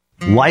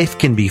 Life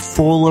can be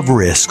full of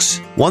risks.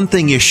 One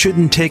thing you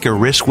shouldn't take a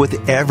risk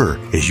with ever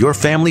is your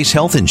family's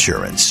health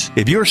insurance.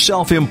 If you're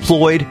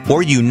self-employed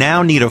or you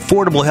now need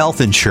affordable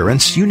health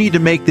insurance, you need to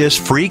make this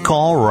free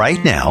call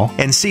right now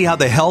and see how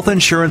the Health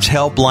Insurance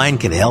Helpline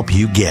can help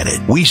you get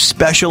it. We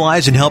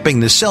specialize in helping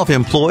the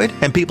self-employed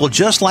and people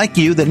just like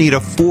you that need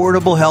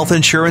affordable health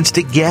insurance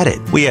to get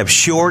it. We have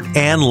short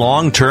and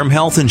long-term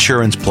health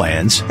insurance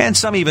plans, and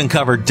some even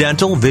cover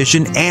dental,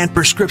 vision, and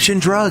prescription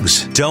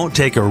drugs. Don't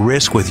take a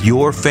risk with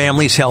your family's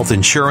health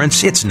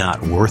insurance. It's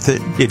not worth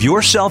it. If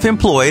you're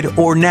self-employed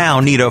or now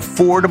need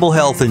affordable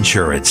health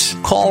insurance,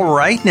 call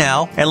right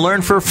now and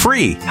learn for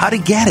free how to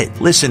get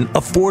it. Listen,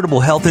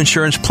 affordable health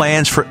insurance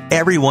plans for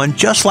everyone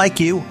just like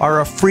you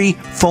are a free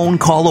phone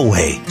call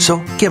away.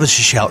 So give us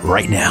a shout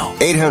right now.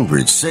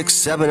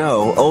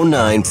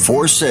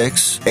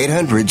 800-670-0946.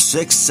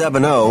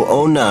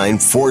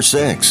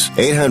 800-670-0946.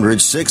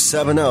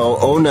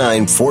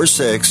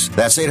 800-670-0946.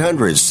 That's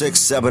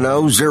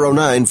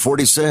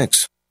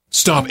 800-670-0946.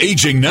 Stop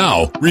aging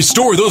now.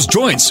 Restore those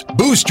joints.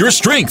 Boost your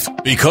strength.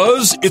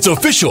 Because it's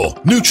official.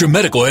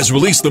 NutriMedical has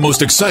released the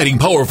most exciting,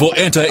 powerful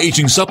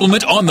anti-aging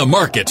supplement on the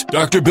market.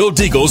 Dr. Bill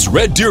Deagle's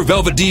Red Deer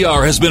Velvet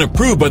DR has been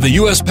approved by the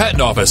U.S.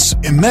 Patent Office.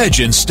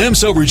 Imagine stem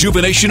cell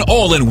rejuvenation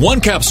all in one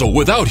capsule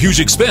without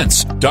huge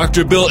expense.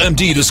 Dr. Bill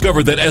MD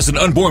discovered that as an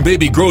unborn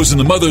baby grows in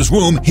the mother's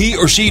womb, he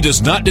or she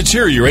does not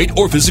deteriorate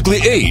or physically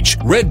age.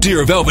 Red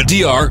Deer Velvet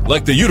DR,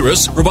 like the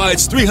uterus,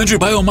 provides 300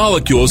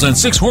 biomolecules and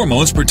 6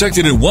 hormones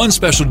protected in one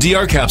special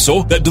DR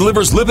capsule that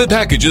delivers lipid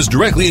packages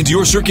directly into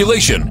your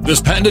circulation.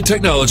 This patented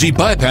technology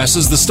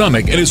bypasses the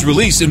stomach and is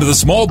released into the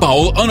small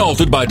bowel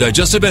unaltered by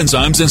digestive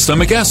enzymes and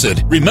stomach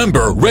acid.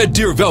 Remember, Red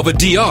Deer Velvet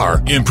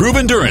DR. Improve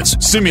endurance,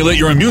 stimulate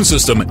your immune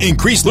system,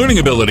 increase learning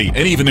ability,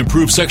 and even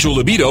improve sexual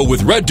libido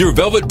with Red Deer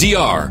Velvet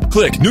DR.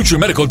 Click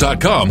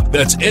NutriMedical.com.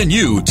 That's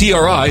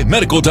NUTRI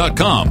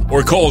Medical.com.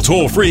 Or call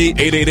toll-free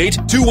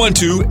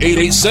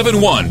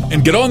 888-212-8871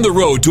 and get on the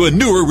road to a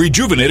newer,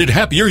 rejuvenated,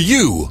 happier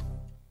you.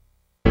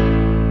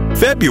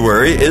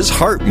 February is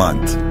Heart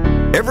Month.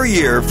 Every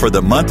year for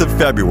the month of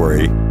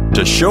February,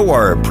 to show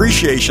our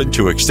appreciation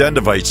to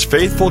Extendivite's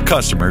faithful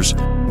customers,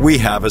 we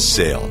have a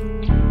sale.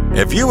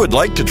 If you would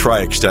like to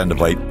try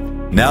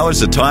Extendivite, now is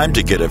the time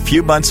to get a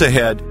few months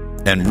ahead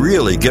and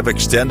really give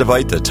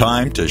Extendivite the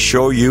time to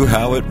show you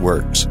how it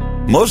works.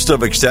 Most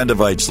of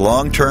Extendivite's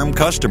long-term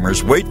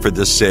customers wait for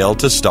this sale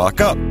to stock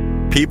up.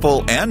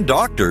 People and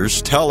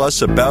doctors tell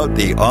us about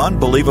the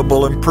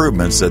unbelievable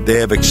improvements that they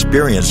have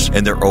experienced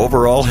in their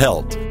overall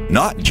health,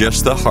 not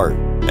just the heart.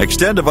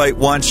 Extendivite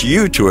wants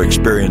you to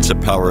experience the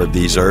power of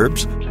these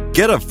herbs.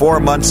 Get a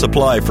 4-month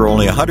supply for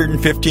only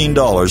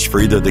 $115 for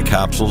either the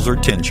capsules or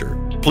tincture.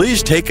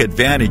 Please take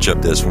advantage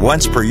of this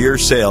once-per-year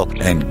sale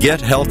and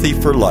get healthy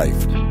for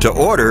life. To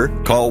order,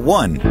 call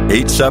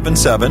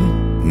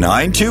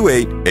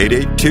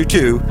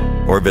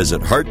 1-877-928-8822 or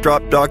visit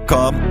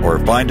heartdrop.com or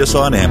find us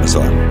on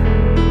Amazon.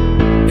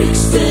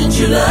 Extend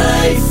your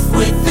life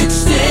with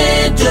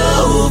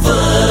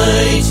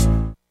Extendovite.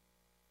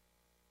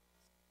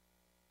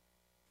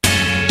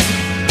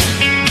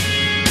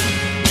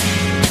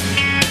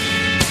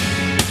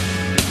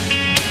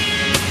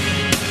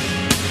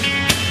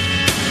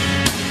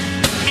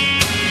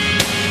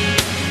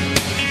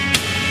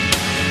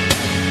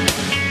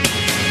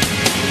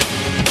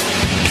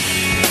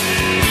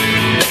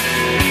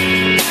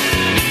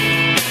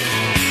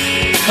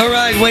 All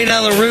right, Wayne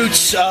Allyn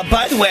Roots.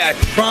 By the way, I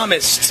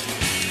promised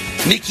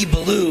Nikki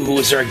Ballou, who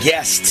was our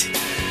guest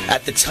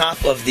at the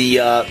top of the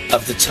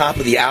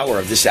hour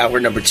of this hour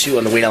number 2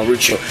 on the Wayne Allyn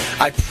Roots Show,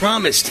 I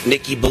promised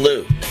Nikki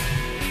Ballou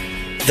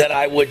that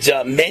I would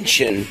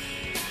mention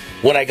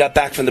when I got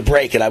back from the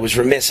break, and I was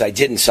remiss, I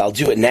didn't, so I'll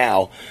do it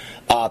now.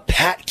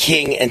 Pat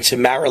King and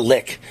Tamara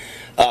Lick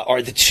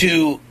are the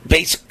two,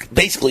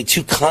 basically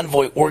two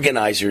convoy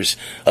organizers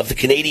of the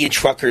Canadian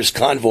Truckers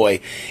Convoy,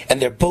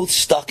 and they're both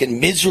stuck in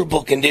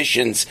miserable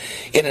conditions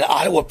in an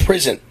Ottawa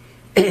prison.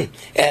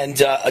 And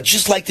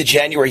just like the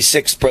January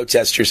 6th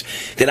protesters,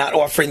 they're not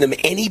offering them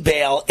any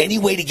bail, any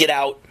way to get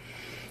out,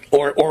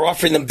 or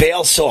offering them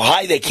bail so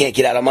high they can't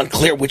get out. I'm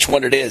unclear which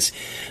one it is,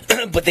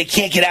 but they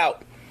can't get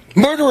out.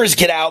 Murderers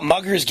get out,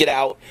 muggers get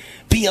out.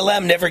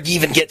 BLM never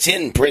even gets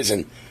in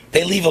prison.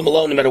 They leave them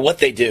alone no matter what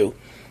they do.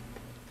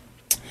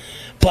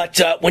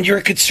 But when you're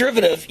a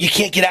conservative, you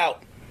can't get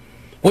out.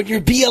 When you're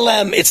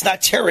BLM, it's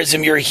not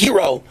terrorism, you're a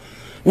hero.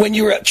 When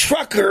you're a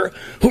trucker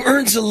who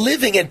earns a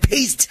living and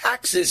pays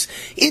taxes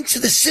into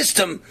the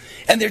system,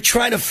 and they're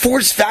trying to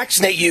force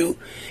vaccinate you,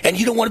 and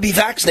you don't want to be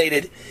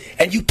vaccinated,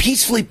 and you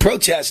peacefully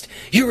protest,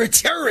 you're a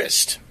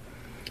terrorist.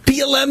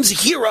 BLM's a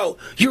hero,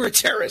 you're a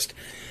terrorist.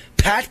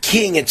 Pat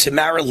King and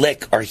Tamara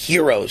Lick are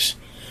heroes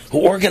who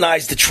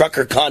organized the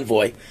trucker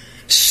convoy,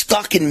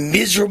 stuck in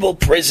miserable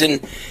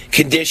prison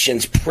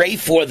conditions. Pray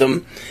for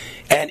them.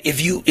 And if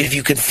you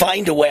could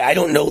find a way, I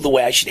don't know the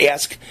way, I should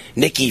ask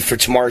Nikki for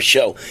tomorrow's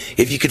show,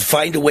 if you could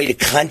find a way to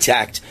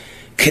contact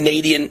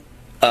Canadian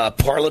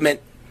Parliament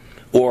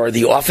or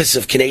the Office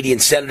of Canadian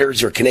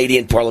Senators or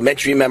Canadian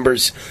parliamentary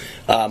members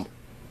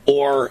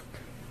or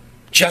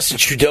Justin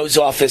Trudeau's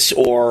office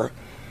or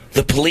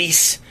the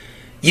police,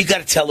 you got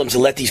to tell them to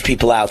let these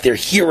people out. They're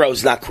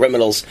heroes, not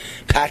criminals.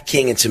 Pat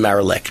King and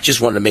Tamara Lick.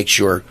 Just wanted to make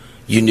sure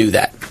you knew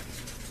that.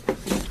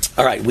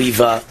 All right, we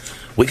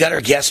got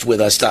our guest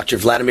with us, Dr.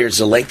 Vladimir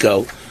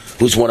Zelenko,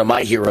 who's one of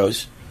my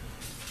heroes.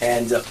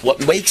 And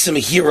what makes him a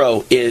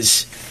hero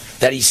is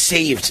that he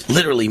saved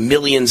literally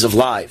millions of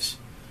lives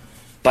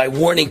by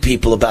warning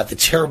people about the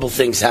terrible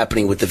things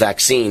happening with the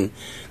vaccine,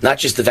 not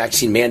just the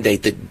vaccine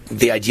mandate,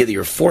 the idea that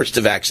you're forced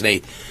to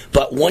vaccinate,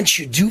 but once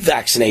you do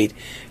vaccinate,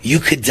 you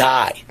could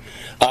die.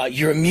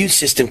 Your immune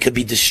system could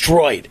be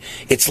destroyed.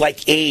 It's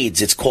like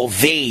AIDS. It's called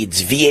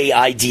VAIDS,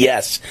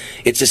 V-A-I-D-S.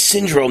 It's a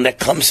syndrome that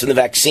comes from the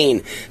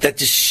vaccine that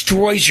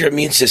destroys your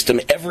immune system.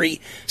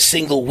 Every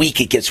single week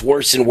it gets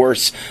worse and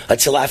worse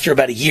until after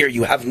about a year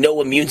you have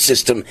no immune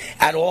system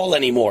at all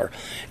anymore.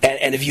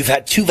 And if you've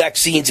had 2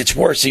 vaccines, it's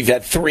worse. If you've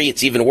had 3,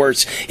 it's even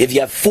worse. If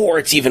you have 4,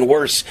 it's even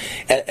worse.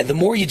 And the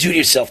more you do to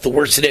yourself, the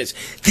worse it is.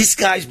 This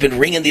guy's been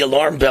ringing the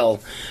alarm bell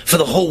for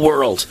the whole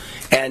world.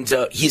 And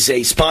he's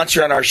a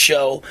sponsor on our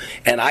show.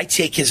 And I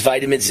take his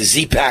vitamins, the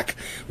Z-Pack,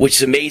 which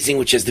is amazing,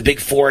 which has the big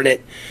 4 in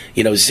it,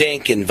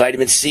 zinc and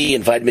vitamin C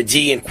and vitamin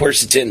D and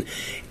quercetin.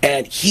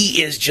 And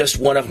he is just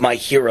one of my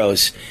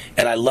heroes,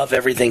 and I love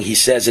everything he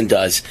says and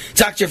does.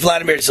 Dr.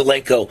 Vladimir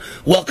Zelenko,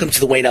 welcome to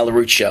the Wayne Allyn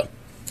Roots Show.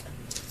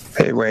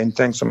 Hey, Wayne.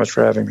 Thanks so much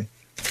for having me.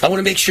 I want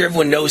to make sure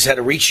everyone knows how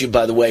to reach you,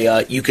 by the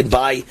way. You can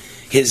buy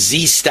his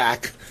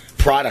Z-Stack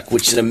product,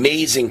 which is an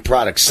amazing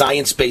product,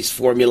 science-based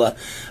formula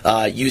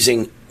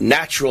using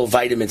natural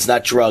vitamins,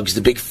 not drugs.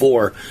 The big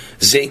four: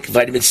 zinc,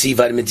 vitamin C,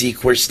 vitamin D,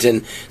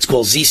 quercetin. It's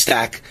called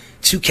Z-Stack.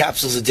 2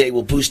 capsules a day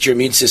will boost your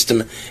immune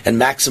system and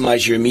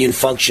maximize your immune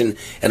function.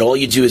 And all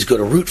you do is go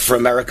to Root for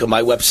America,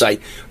 my website,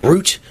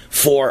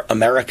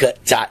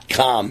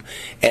 rootforamerica.com.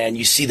 And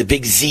you see the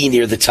big Z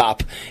near the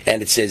top,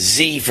 and it says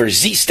Z for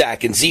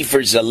Z-Stack and Z for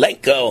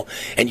Zelenko.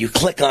 And you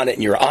click on it,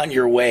 and you're on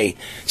your way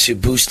to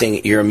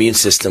boosting your immune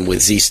system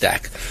with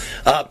Z-Stack.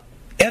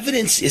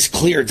 Evidence is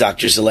clear,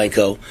 Dr.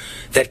 Zelenko,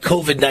 that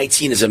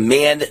COVID-19 is a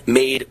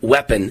man-made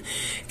weapon.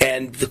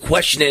 And the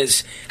question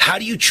is, how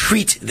do you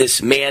treat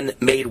this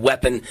man-made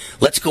weapon?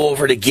 Let's go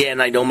over it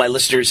again. I know my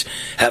listeners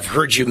have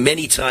heard you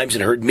many times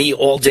and heard me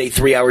all day,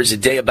 3 hours a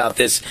day about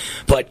this.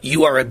 But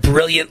you are a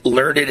brilliant,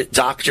 learned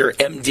doctor,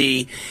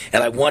 MD,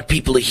 and I want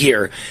people to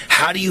hear,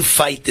 how do you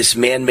fight this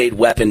man-made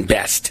weapon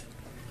best?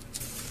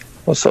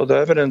 Well, so the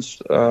evidence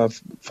for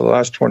the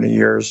last 20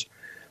 years,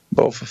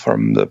 both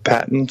from the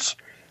patents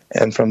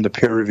and from the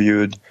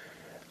peer-reviewed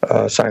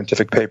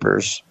scientific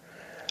papers,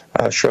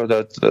 show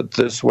that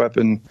this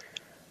weapon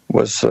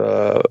was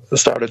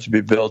started to be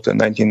built in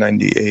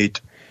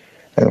 1998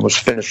 and was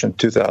finished in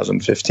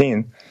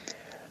 2015.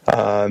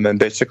 And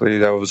basically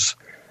that was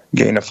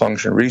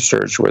gain-of-function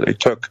research where they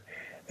took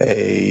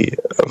a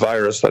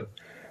virus that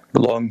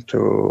belonged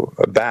to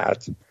a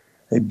bat,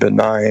 a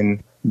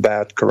benign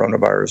bat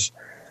coronavirus.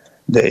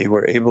 They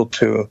were able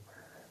to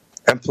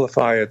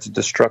amplify its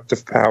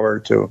destructive power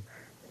to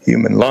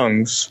human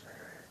lungs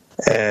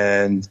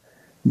and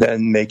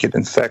then make it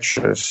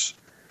infectious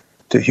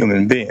to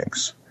human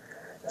beings.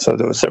 So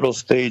there were several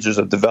stages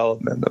of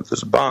development of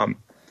this bomb.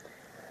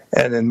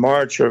 And in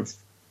March of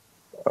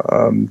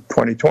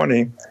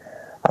 2020,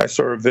 I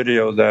saw a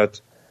video that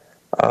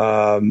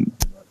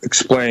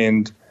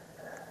explained,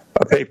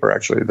 a paper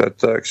actually,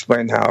 that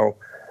explained how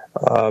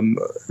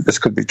this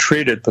could be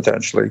treated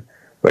potentially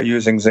by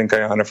using zinc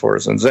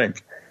ionophores and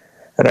zinc.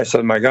 And I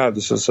said, my God,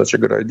 this is such a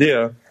good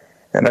idea.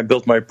 And I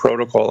built my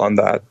protocol on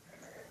that.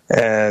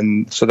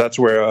 And so that's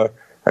where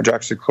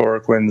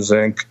hydroxychloroquine,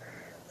 zinc,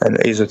 and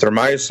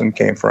azithromycin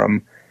came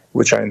from,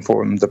 which I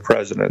informed the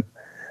president.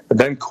 But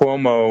then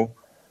Cuomo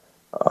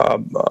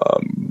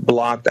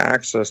blocked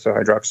access to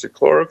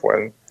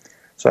hydroxychloroquine,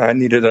 so I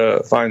needed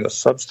to find a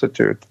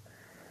substitute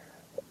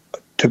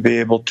to be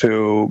able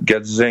to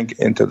get zinc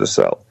into the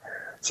cell.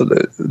 So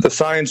the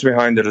science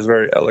behind it is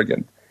very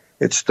elegant.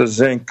 It's the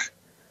zinc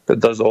that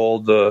does all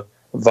the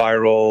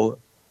viral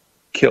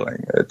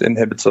killing. It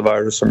inhibits the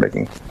virus from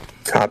making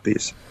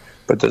copies.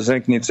 But the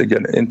zinc needs to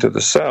get into the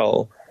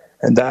cell,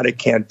 and that it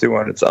can't do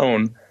on its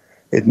own.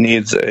 It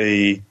needs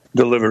a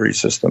delivery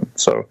system.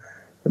 So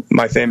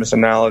my famous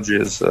analogy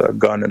is a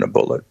gun and a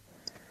bullet.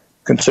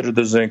 Consider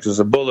the zinc as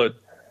a bullet,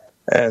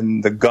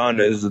 and the gun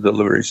is the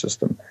delivery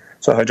system.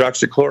 So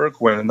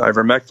hydroxychloroquine and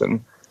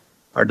ivermectin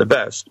are the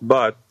best,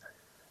 but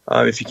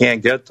if you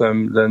can't get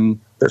them, then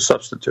there's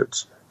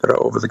substitutes that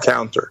are over the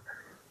counter.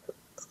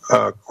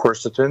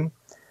 Quercetin.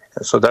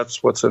 So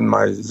that's what's in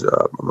my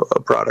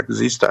product,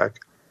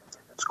 Z-Stack.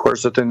 It's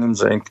quercetin and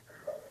zinc,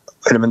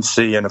 vitamin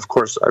C, and of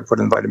course I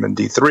put in vitamin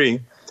D3,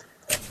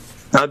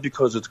 not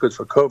because it's good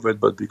for COVID,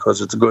 but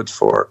because it's good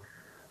for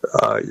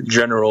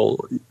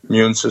general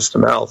immune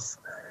system health.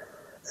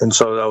 And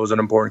so that was an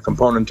important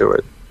component to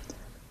it.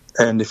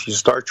 And if you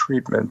start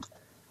treatment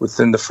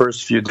within the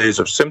first few days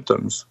of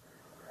symptoms,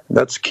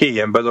 that's key.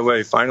 And by the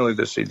way, finally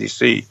the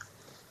CDC,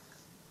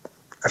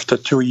 after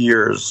 2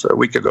 years, a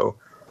week ago,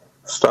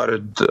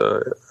 started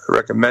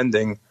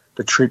recommending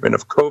the treatment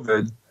of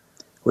COVID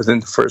within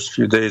the first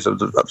few days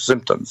of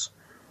symptoms.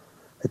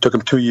 It took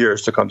them 2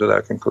 years to come to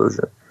that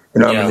conclusion.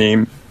 You know how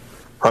many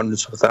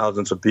hundreds of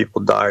thousands of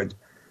people died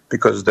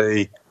because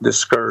they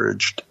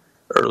discouraged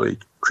early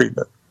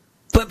treatment.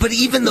 But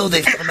even though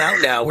they've come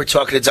out now, we're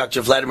talking to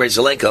Dr. Vladimir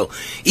Zelenko,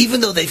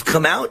 even though they've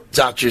come out,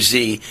 Dr.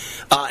 Z,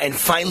 and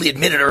finally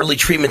admitted early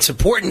treatment's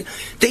important,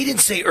 they didn't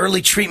say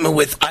early treatment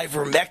with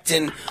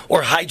ivermectin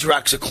or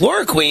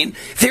hydroxychloroquine.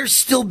 They're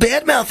still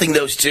bad-mouthing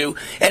those two,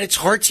 and it's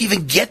hard to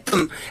even get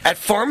them at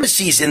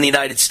pharmacies in the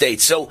United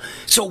States. So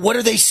what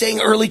are they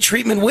saying early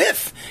treatment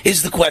with,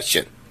 is the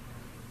question.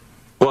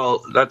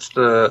 Well, that's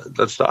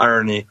the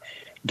irony.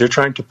 They're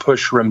trying to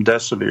push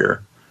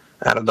remdesivir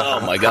out of the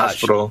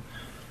hospital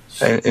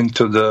and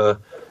into the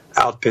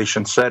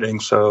outpatient setting.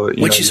 So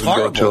which is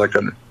horrible. Go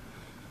to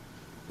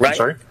right? I'm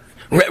sorry?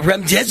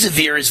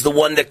 Remdesivir is the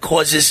one that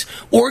causes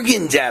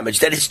organ damage.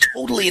 That is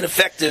totally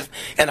ineffective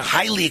and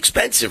highly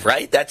expensive,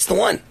 right? That's the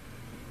one.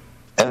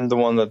 And the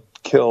one that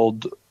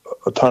killed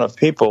a ton of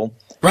people.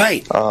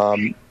 Right.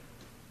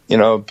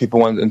 People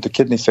went into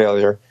kidney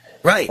failure.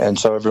 Right. And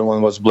so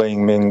everyone was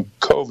blaming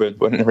COVID,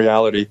 but in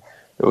reality,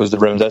 it was the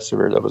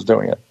remdesivir that was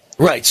doing it.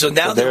 Right. So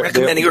now they're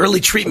recommending early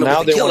treatment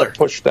with the killer. Now they want to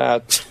push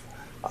that.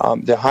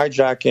 They're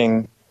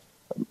hijacking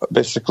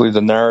basically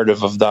the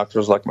narrative of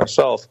doctors like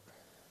myself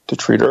to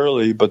treat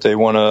early, but they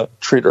want to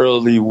treat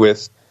early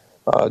with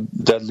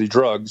deadly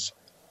drugs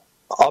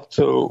up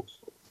to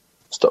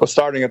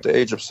starting at the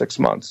age of 6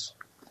 months.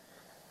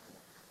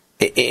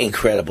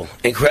 Incredible.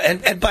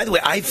 And by the way,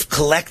 I've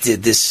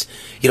collected this,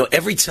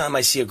 every time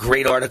I see a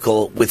great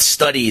article with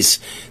studies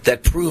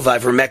that prove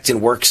ivermectin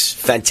works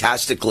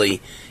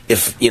fantastically,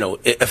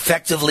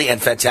 effectively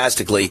and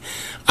fantastically,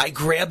 I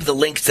grab the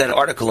link to that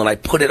article and I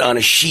put it on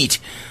a sheet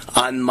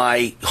on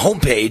my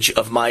homepage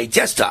of my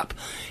desktop.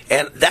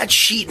 And that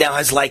sheet now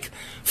has like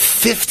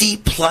 50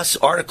 plus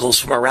articles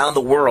from around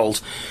the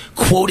world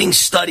quoting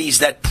studies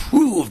that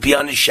prove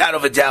beyond a shadow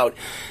of a doubt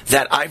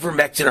that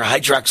ivermectin or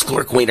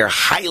hydroxychloroquine are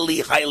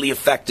highly, highly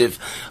effective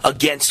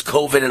against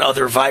COVID and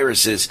other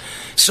viruses.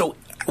 So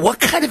what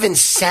kind of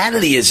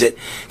insanity is it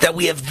that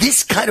we have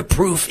this kind of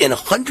proof in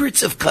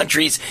hundreds of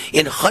countries,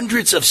 in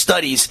hundreds of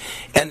studies,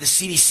 and the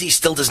CDC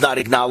still does not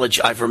acknowledge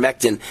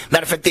ivermectin?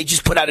 Matter of fact, they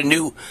just put out a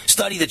new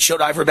study that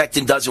showed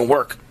ivermectin doesn't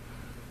work.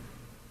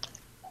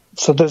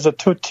 So there's a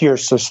two-tier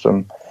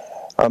system.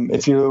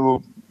 If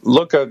you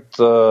look at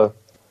the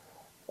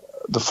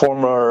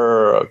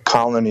former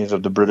colonies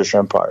of the British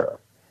Empire,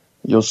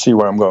 you'll see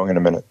where I'm going in a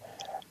minute.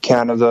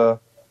 Canada,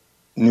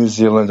 New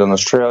Zealand, and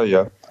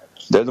Australia,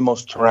 they're the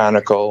most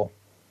tyrannical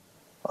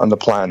on the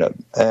planet.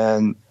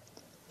 And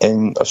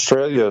in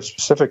Australia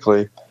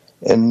specifically,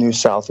 in New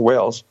South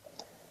Wales,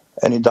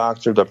 any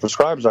doctor that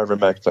prescribes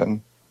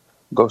ivermectin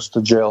goes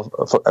to jail,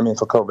 for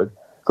COVID,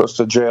 goes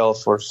to jail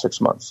for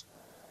 6 months.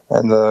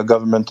 And the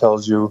government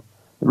tells you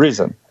the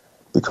reason,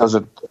 because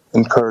it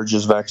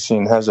encourages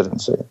vaccine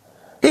hesitancy.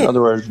 In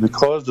other words,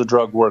 because the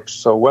drug works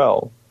so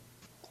well,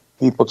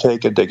 people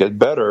take it, they get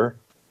better,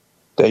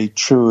 they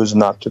choose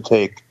not to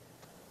take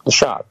the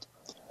shot.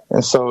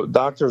 And so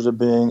doctors are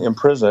being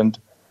imprisoned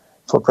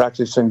for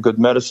practicing good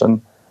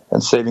medicine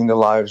and saving the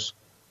lives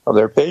of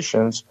their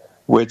patients,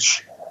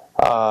 which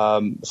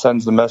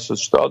sends the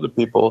message to other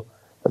people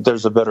that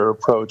there's a better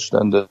approach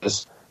than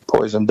this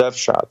poison death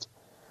shot.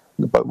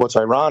 But what's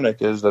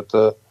ironic is that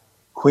the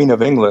Queen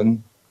of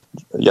England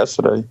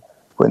yesterday,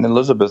 Queen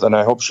Elizabeth, and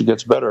I hope she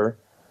gets better,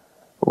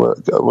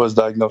 was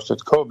diagnosed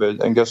with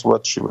COVID, and guess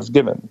what she was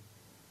given?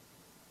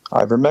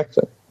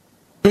 Ivermectin.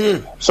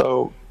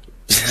 So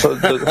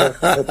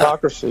the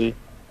hypocrisy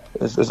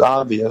is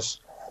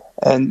obvious.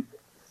 And,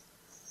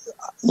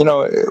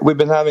 we've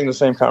been having the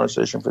same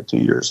conversation for 2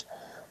 years.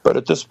 But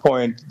at this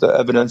point, the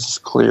evidence is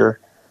clear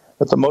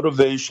that the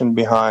motivation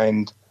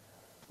behind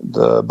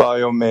the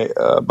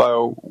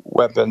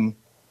weapon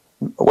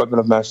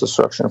of mass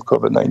destruction of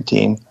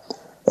COVID-19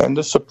 and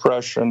the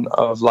suppression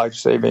of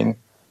life-saving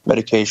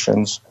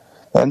medications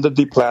and the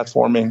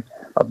deplatforming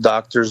of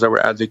doctors that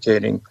were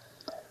advocating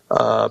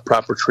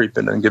proper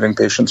treatment and giving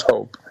patients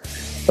hope.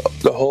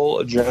 The whole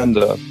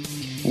agenda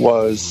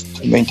was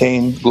to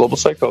maintain global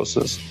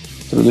psychosis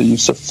through the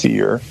use of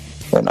fear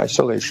and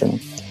isolation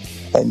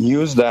and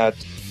use that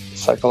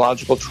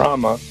psychological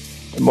trauma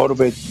to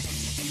motivate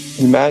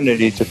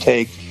humanity to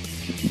take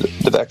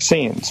the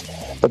vaccines.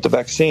 But the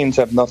vaccines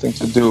have nothing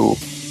to do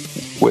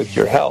with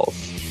your health.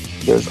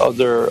 There's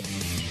other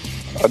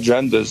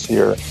agendas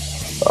here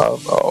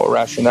or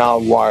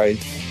rationale why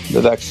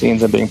the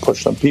vaccines are being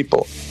pushed on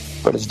people.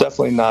 But it's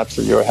definitely not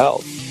for your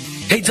health.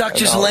 Hey,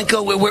 Dr.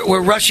 Zelenko,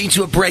 we're rushing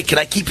to a break. Can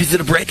I keep you to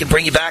the break and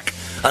bring you back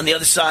on the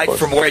other side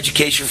for more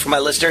education for my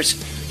listeners?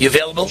 You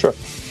available? Sure.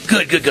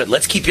 Good.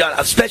 Let's keep you on.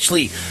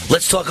 Especially,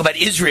 let's talk about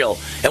Israel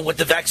and what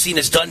the vaccine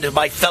has done to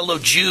my fellow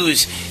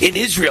Jews in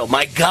Israel.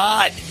 My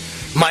God.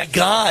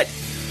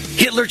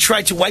 Hitler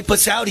tried to wipe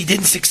us out. He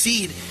didn't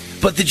succeed.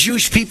 But the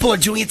Jewish people are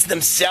doing it to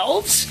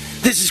themselves?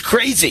 This is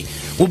crazy.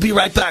 We'll be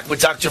right back with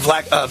Dr.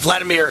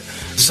 Vladimir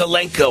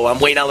Zelenko. I'm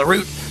Wayne on the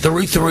Root. The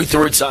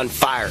Root's on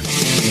fire.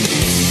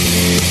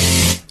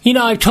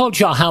 I've told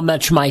y'all how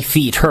much my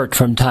feet hurt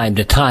from time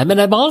to time,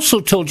 and I've also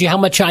told you how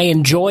much I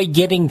enjoy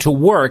getting to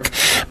work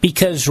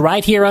because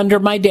right here under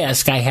my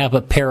desk I have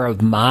a pair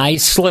of my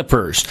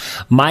slippers.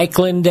 Mike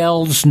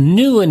Lindell's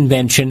new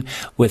invention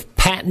with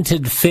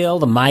patented fill,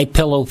 the My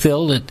Pillow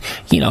fill that,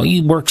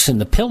 he works in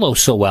the pillow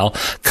so well,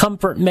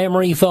 comfort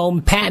memory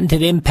foam,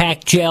 patented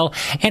impact gel,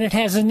 and it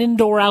has an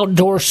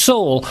indoor-outdoor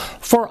sole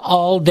for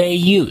all-day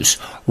use.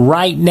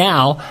 Right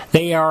now,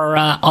 they are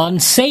on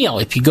sale.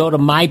 If you go to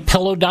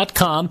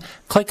mypillow.com,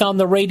 click on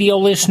the radio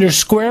listener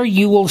square,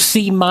 you will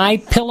see My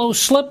Pillow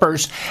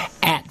slippers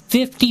at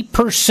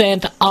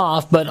 50%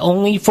 off, but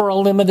only for a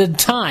limited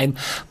time.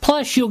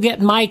 Plus, you'll get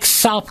Mike's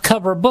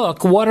softcover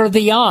book, What Are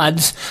the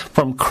Odds?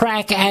 From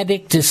Crack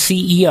Addict to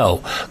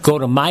CEO. Go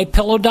to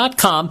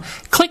mypillow.com,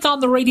 click on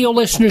the radio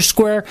listener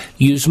square,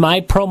 use my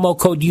promo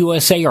code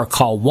USA, or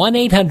call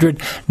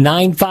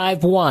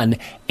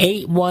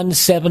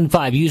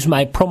 1-800-951-8175. Use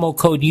my promo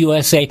code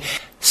USA.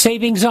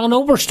 Savings on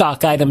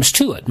overstock items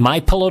too at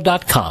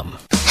mypillow.com.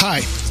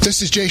 Hi,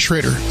 this is Jay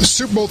Schrader, the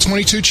Super Bowl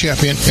 22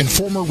 champion and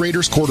former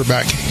Raiders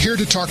quarterback, here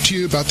to talk to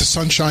you about the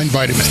Sunshine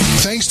Vitamin.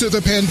 Thanks to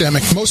the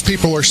pandemic, most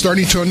people are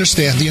starting to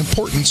understand the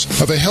importance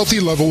of a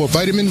healthy level of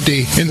vitamin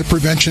D in the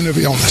prevention of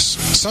illness.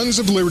 Sons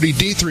of Liberty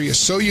D3 is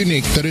so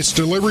unique that its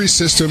delivery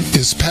system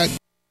is patented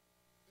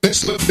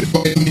This liquid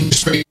vitamin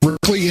straight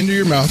directly into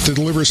your mouth that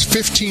delivers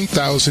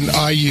 15,000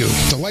 IU.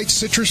 The light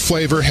citrus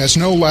flavor has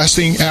no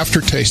lasting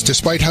aftertaste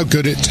despite how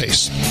good it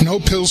tastes.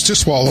 No pills to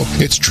swallow.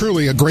 It's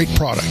truly a great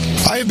product.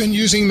 I have been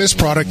using this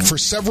product for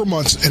several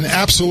months and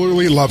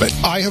absolutely love it.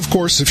 I, of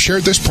course, have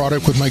shared this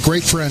product with my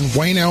great friend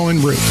Wayne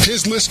Allyn Root.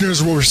 His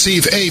listeners will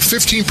receive a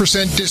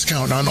 15%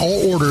 discount on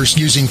all orders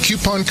using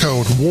coupon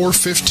code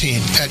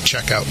WAR15 at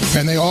checkout.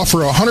 And they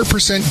offer a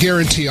 100%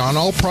 guarantee on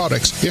all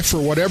products if for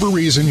whatever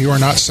reason you are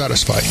not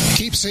satisfied.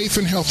 Keep safe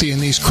and healthy in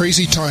these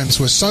crazy times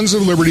with Sons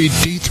of Liberty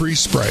D3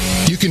 Spray.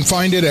 You can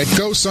find it at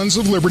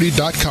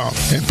GoSonsOfLiberty.com.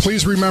 And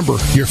please remember,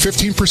 you're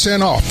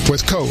 15% off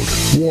with code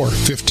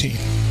WAR15.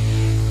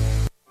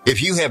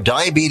 If you have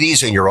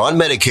diabetes and you're on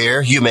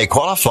Medicare, you may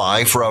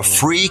qualify for a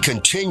free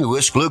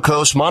continuous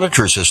glucose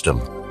monitor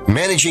system.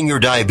 Managing your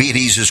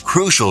diabetes is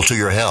crucial to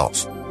your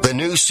health. The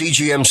new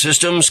CGM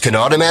systems can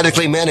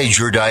automatically manage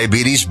your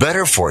diabetes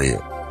better for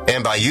you.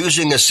 And by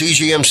using a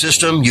CGM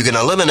system, you can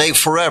eliminate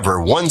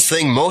forever one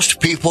thing most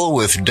people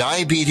with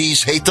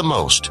diabetes hate the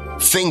most: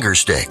 finger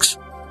sticks.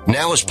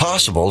 Now it's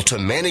possible to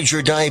manage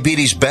your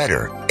diabetes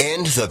better,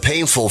 end the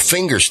painful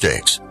finger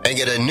sticks, and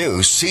get a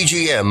new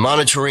CGM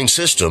monitoring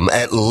system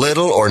at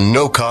little or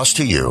no cost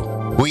to you.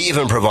 We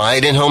even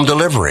provide in-home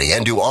delivery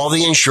and do all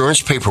the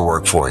insurance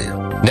paperwork for you.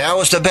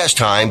 Now is the best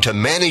time to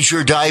manage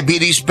your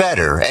diabetes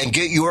better and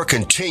get your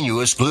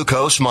continuous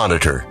glucose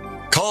monitor.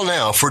 Call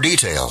now for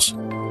details.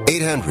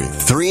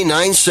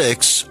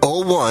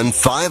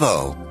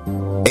 800-396-0150.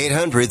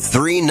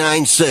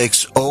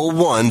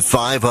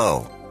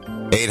 800-396-0150.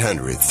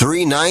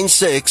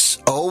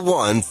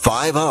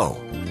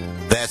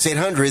 800-396-0150. That's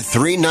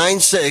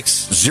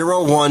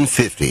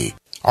 800-396-0150.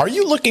 Are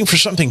you looking for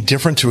something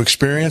different to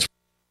experience?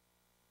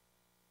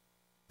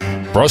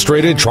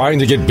 Frustrated trying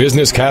to get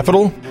business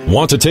capital?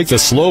 Want to take the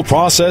slow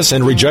process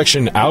and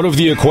rejection out of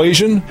the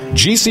equation?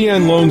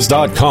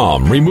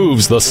 GCNLoans.com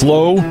removes the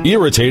slow,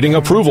 irritating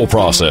approval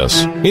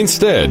process.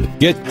 Instead,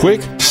 get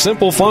quick,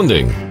 simple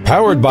funding.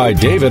 Powered by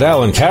David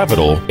Allen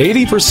Capital,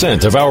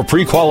 80% of our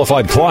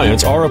pre-qualified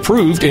clients are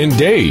approved in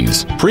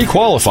days.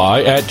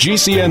 Pre-qualify at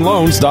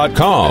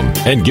GCNLoans.com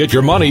and get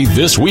your money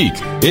this week.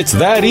 It's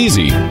that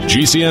easy.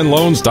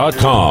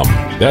 GCNLoans.com.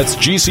 That's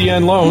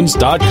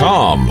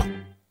GCNLoans.com.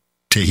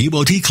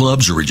 Tahibo Tea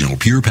Club's original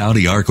Pure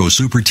Pouty Arco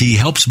Super Tea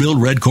helps build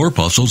red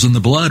corpuscles in the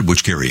blood,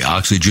 which carry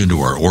oxygen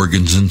to our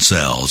organs and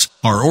cells.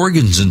 Our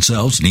organs and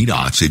cells need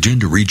oxygen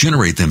to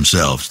regenerate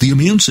themselves. The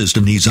immune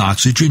system needs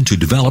oxygen to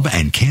develop,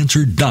 and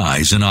cancer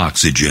dies in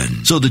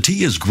oxygen. So the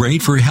tea is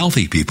great for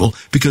healthy people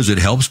because it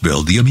helps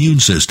build the immune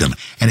system,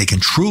 and it can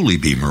truly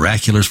be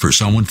miraculous for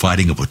someone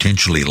fighting a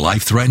potentially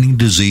life-threatening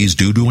disease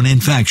due to an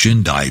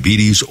infection,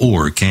 diabetes,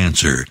 or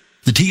cancer.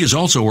 The tea is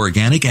also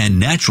organic and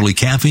naturally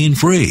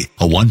caffeine-free.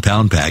 A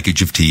 1-pound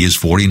package of tea is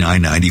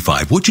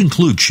 $49.95, which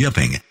includes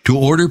shipping. To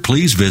order,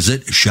 please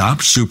visit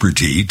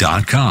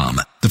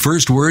shopsupertea.com. The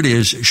first word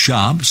is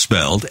shop,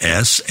 spelled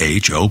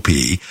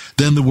S-H-O-P,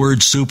 then the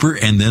word super,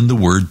 and then the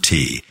word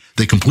tea.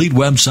 The complete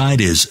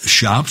website is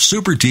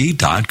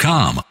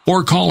shopsupertea.com,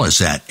 or call us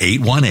at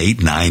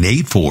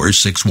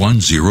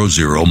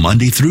 818-984-6100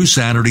 Monday through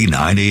Saturday,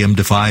 9 a.m.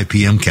 to 5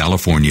 p.m.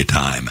 California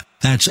time.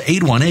 That's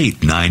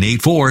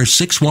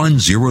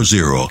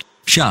 818-984-6100.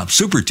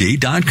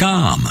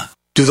 Shopsupertea.com.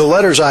 Do the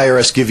letters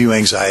IRS give you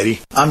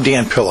anxiety? I'm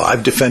Dan Pilla.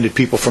 I've defended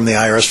people from the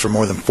IRS for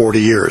more than 40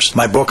 years.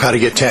 My book, How to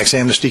Get Tax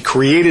Amnesty,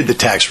 created the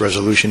tax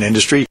resolution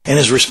industry and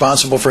is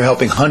responsible for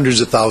helping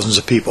hundreds of thousands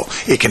of people.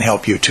 It can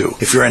help you too.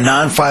 If you're a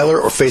non-filer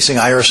or facing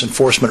IRS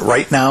enforcement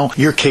right now,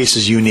 your case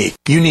is unique.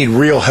 You need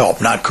real help,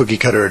 not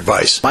cookie-cutter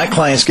advice. My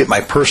clients get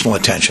my personal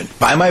attention.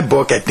 Buy my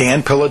book at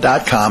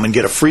danpilla.com and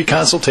get a free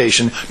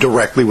consultation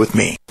directly with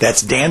me.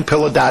 That's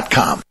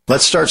danpilla.com.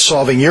 Let's start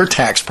solving your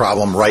tax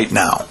problem right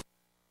now.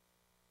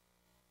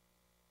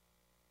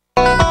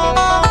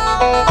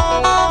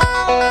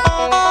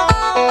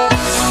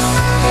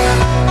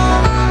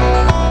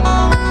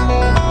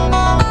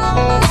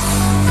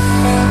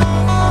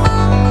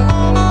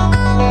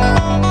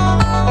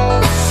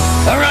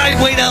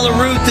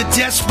 The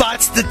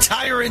despots, the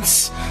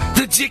tyrants,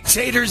 the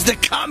dictators, the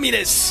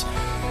communists,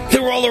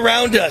 they're all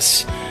around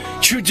us.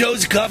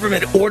 Trudeau's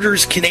government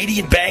orders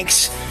Canadian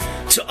banks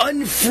to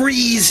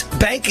unfreeze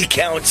bank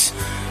accounts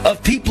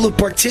of people who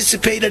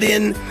participated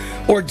in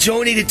or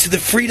donated to the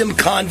Freedom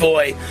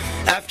Convoy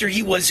after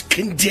he was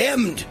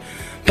condemned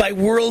by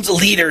world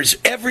leaders.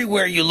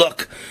 Everywhere you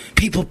look,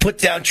 people put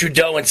down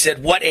Trudeau and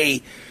said, what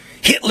a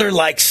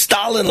Hitler-like,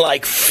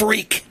 Stalin-like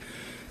freak,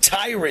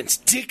 tyrant,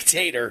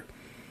 dictator.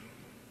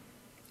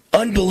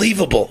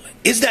 Unbelievable.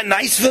 Isn't that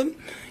nice of him?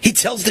 He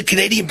tells the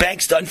Canadian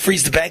banks to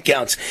unfreeze the bank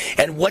accounts.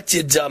 And what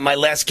did my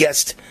last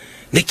guest,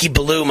 Nikki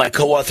Ballou, my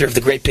co-author of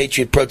the Great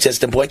Patriot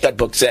Protest and Boycott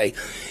book, say?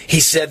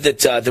 He said that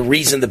the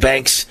reason the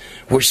banks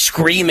were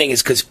screaming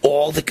is because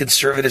all the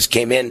conservatives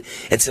came in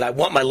and said, I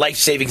want my life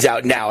savings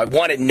out now. I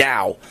want it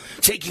now.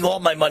 Taking all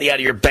my money out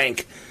of your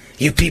bank.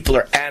 You people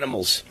are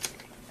animals.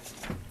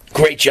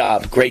 Great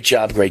job, great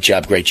job, great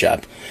job, great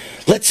job.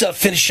 Let's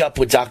finish up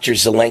with Dr.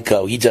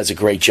 Zelenko. He does a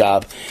great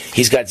job.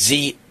 He's got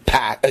Z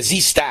Z-Pack, a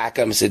Z-Stack,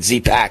 I almost said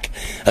Z-Pack.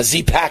 A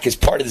Z-Pack is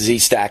part of the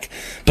Z-Stack.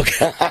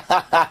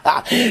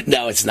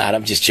 No, it's not.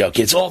 I'm just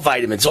joking. It's all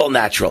vitamins, all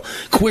natural.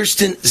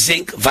 Quercetin,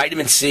 zinc,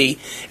 vitamin C,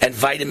 and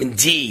vitamin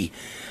D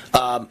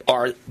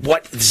are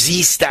what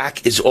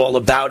Z-Stack is all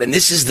about. And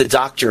this is the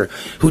doctor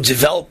who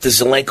developed the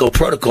Zelenko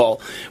protocol,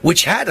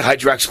 which had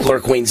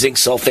hydroxychloroquine, zinc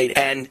sulfate,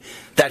 and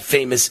that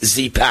famous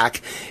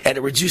Z-Pack, and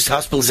it reduced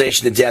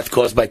hospitalization and death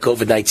caused by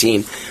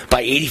COVID-19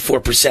 by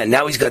 84%.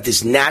 Now he's got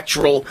this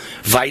natural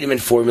vitamin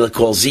formula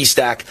called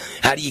Z-Stack.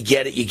 How do you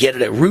get it? You get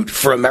it at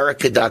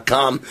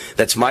rootforamerica.com.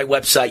 That's my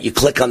website. You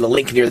click on the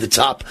link near the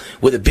top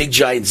with a big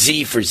giant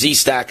Z for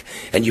Z-Stack,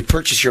 and you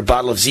purchase your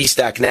bottle of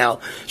Z-Stack now.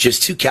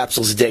 Just 2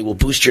 capsules a day will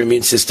boost your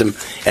immune system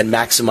and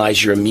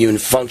maximize your immune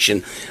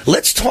function.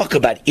 Let's talk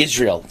about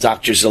Israel,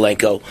 Dr.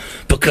 Zelenko,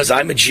 because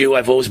I'm a Jew.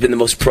 I've always been the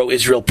most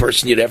pro-Israel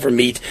person you'd ever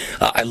meet.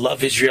 I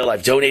love Israel.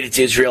 I've donated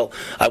to Israel.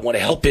 I want to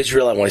help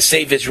Israel. I want to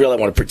save Israel. I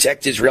want to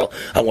protect Israel.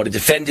 I want to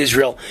defend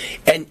Israel.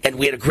 And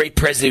we had a great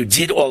president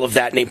who did all of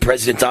that, named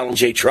President Donald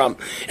J.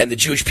 Trump, and the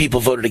Jewish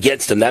people voted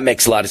against him. That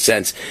makes a lot of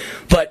sense.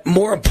 But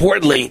more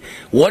importantly,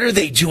 what are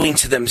they doing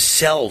to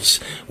themselves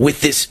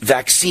with this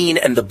vaccine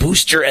and the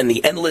booster and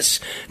the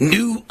endless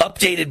new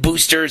updated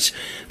boosters?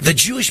 The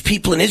Jewish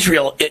people in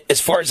Israel,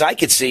 as far as I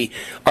could see,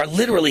 are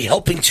literally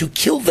helping to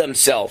kill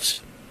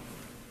themselves.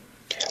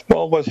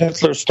 Well, what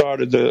Hitler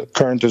started, the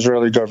current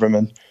Israeli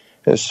government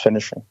is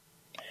finishing.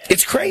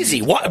 It's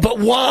crazy. Why? But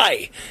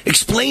why?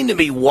 Explain to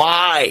me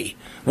why.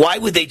 Why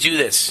would they do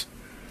this?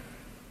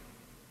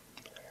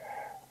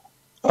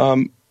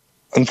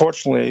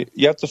 Unfortunately,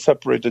 you have to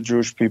separate the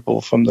Jewish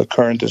people from the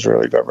current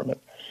Israeli government.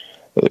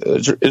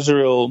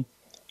 Israel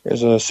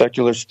is a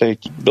secular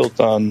state built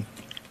on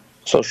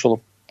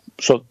socialist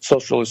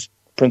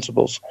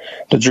principles.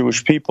 The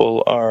Jewish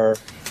people are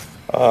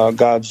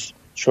God's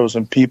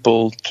chosen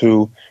people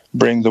to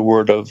bring the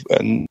word of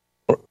and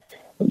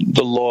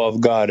the law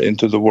of God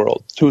into the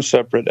world. 2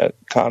 separate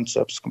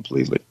concepts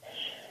completely.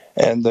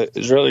 And the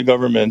Israeli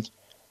government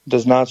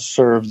does not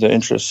serve the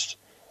interests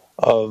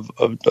of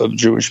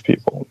Jewish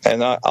people.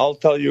 And I'll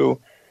tell you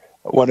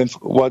what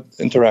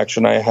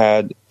interaction I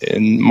had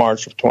in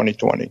March of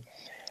 2020.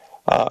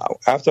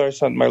 After I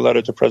sent my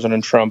letter to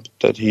President Trump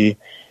that he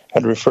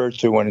had referred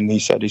to when he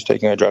said he's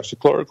taking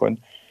hydroxychloroquine,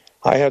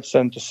 I had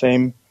sent the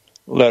same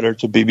letter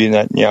to Bibi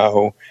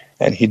Netanyahu,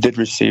 and he did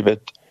receive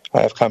it.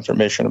 I have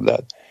confirmation of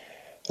that.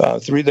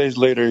 3 days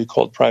later, he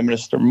called Prime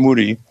Minister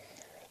Modi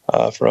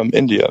from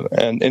India,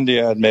 and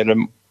India had made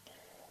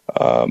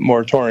a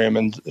moratorium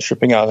in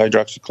shipping out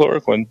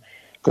hydroxychloroquine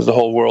because the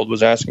whole world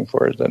was asking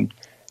for it, and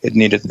it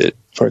needed it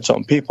for its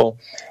own people.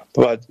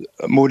 But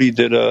Modi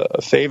did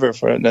a favor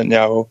for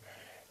Netanyahu,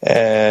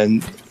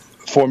 and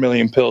 4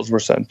 million pills were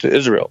sent to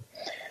Israel.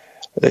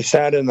 They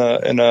sat in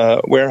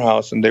a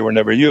warehouse, and they were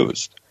never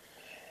used.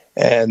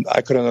 And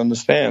I couldn't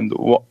understand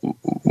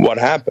what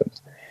happened.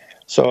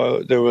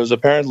 So there was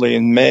apparently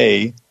in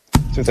May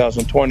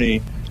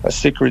 2020 a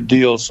secret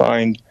deal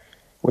signed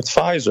with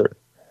Pfizer,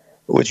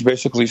 which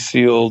basically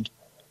sealed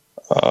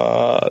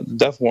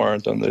death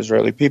warrant on the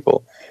Israeli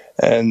people.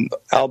 And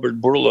Albert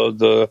Bourla,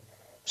 the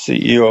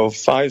CEO of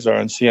Pfizer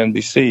on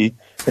CNBC,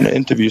 in an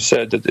interview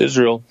said that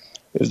Israel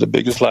is the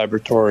biggest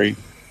laboratory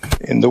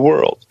in the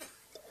world.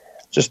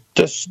 Just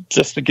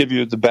to give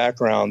you the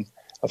background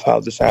of how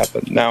this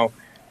happened. Now,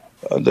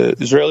 the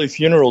Israeli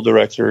funeral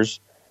directors,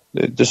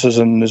 this is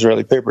in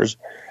Israeli papers,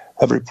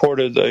 have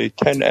reported a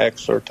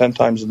 10x or 10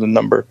 times the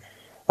number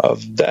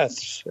of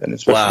deaths, and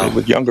especially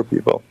with younger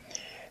people.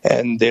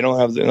 And they don't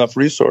have enough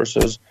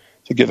resources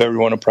to give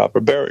everyone a proper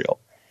burial.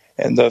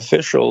 And the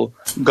official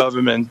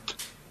government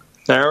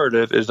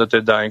narrative is that they're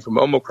dying from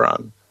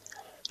Omicron.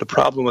 The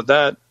problem with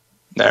that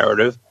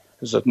narrative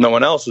is that no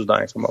one else is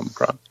dying from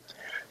Omicron.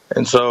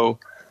 And so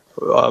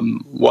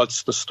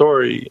what's the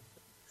story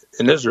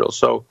in Israel?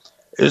 So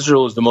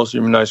Israel is the most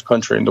immunized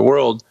country in the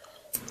world,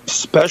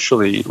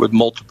 especially with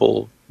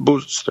multiple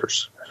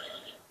boosters.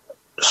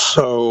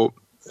 So,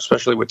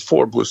 especially with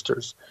 4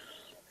 boosters.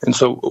 And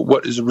so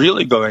what is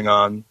really going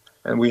on,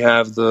 and we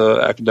have the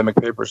academic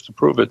papers to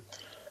prove it,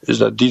 is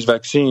that these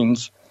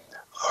vaccines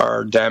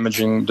are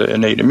damaging the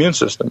innate immune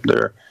system.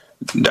 They're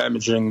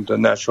damaging the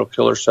natural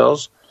killer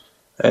cells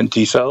and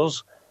T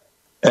cells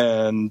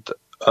and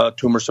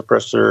tumor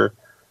suppressor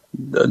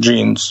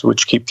genes,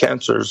 which keep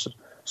cancers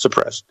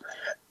suppressed.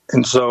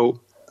 And so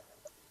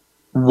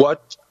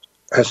what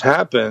has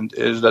happened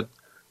is that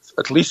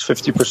at least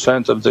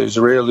 50% of the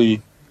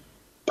Israeli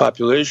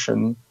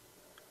population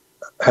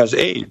has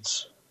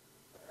AIDS.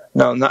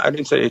 Now, I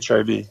didn't say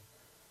HIV,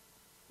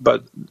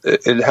 but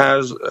it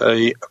has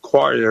a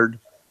acquired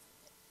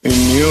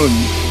immune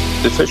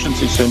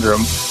deficiency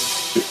syndrome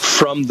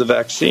from the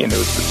vaccine.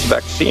 It's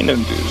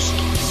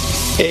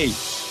vaccine-induced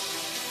AIDS.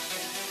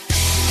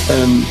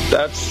 And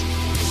that's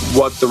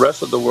what the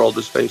rest of the world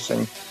is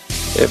facing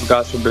if,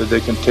 God forbid, they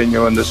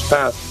continue on this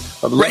path.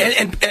 Right,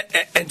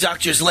 and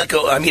Dr.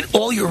 Zelenko, I mean,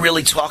 all you're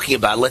really talking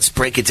about, let's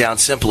break it down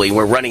simply.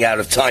 We're running out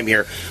of time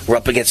here. We're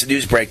up against a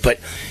news break. But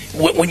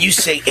when you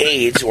say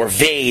AIDS or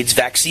VAIDS,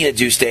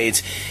 vaccine-induced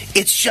AIDS,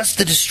 it's just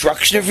the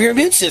destruction of your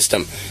immune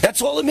system.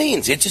 That's all it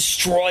means. It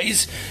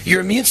destroys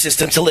your immune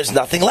system until there's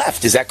nothing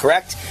left. Is that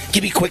correct?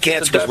 Give me a quick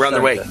answer because we're on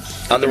the way.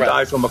 On the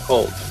die from a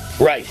cold.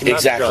 Right,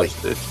 exactly.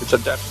 It's a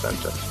death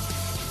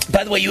sentence.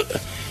 By the way,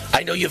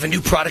 I know you have a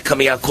new product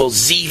coming out called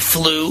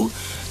Z-Flu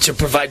to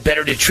provide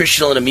better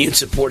nutritional and immune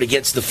support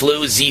against the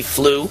flu,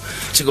 Z-Flu,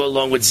 to go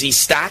along with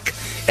Z-Stock.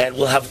 And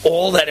we'll have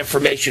all that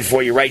information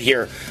for you right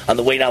here on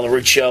the Wayne Allyn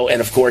Root Show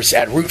and, of course,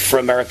 at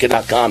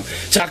rootforamerica.com.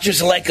 Dr.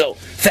 Zelenko,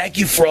 thank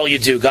you for all you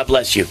do. God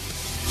bless you.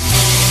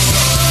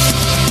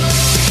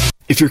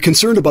 If you're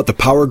concerned about the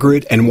power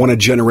grid and want to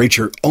generate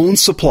your own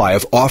supply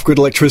of off-grid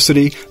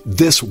electricity,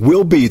 this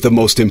will be the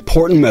most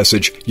important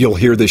message you'll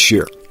hear this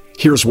year.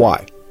 Here's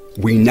why.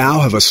 We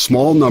now have a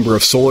small number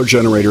of solar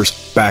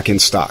generators back in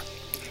stock.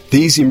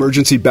 These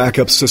emergency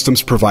backup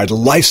systems provide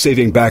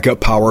life-saving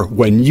backup power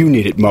when you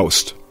need it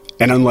most.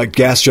 And unlike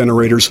gas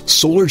generators,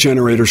 solar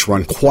generators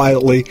run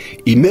quietly,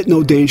 emit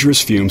no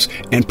dangerous fumes,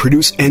 and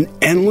produce an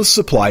endless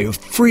supply of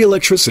free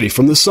electricity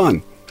from the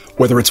sun.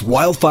 Whether it's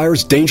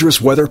wildfires,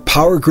 dangerous weather,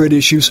 power grid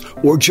issues,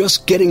 or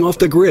just getting off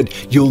the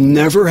grid, you'll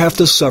never have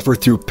to suffer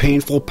through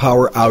painful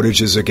power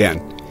outages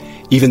again.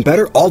 Even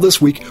better, all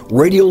this week,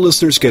 radio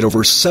listeners get over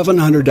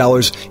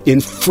 $700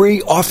 in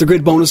free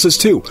off-the-grid bonuses,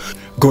 too.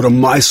 Go to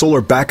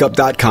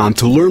mysolarbackup.com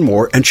to learn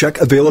more and check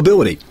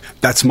availability.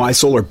 That's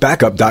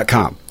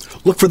mysolarbackup.com.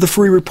 Look for the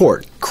free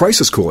report,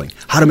 Crisis Cooling,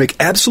 how to make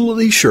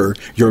absolutely sure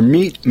your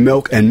meat,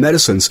 milk, and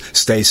medicines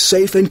stay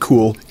safe and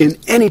cool in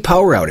any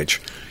power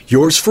outage.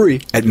 Yours free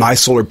at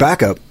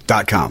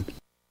mysolarbackup.com.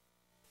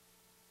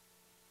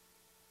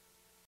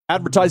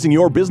 Advertising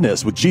your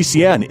business with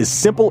GCN is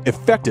simple,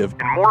 effective,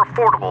 and more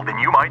affordable than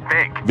you might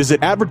think.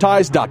 Visit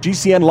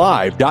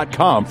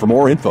advertise.gcnlive.com for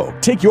more info.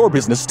 Take your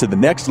business to the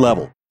next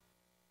level.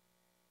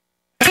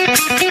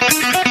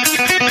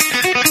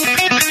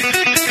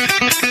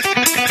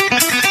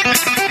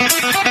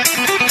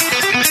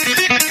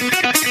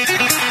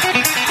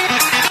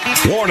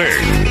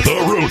 Warning!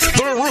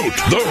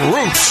 The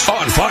Root's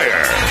on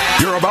fire!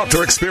 You're about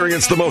to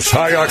experience the most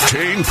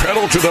high-octane,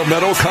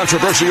 pedal-to-the-metal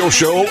controversial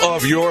show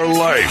of your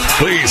life.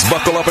 Please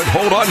buckle up and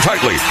hold on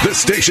tightly. This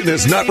station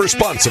is not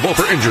responsible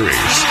for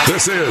injuries.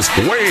 This is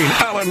Wayne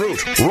Allyn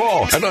Root,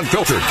 raw and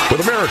unfiltered,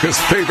 with America's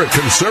favorite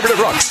conservative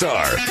rock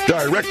star,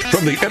 direct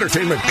from the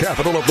entertainment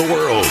capital of the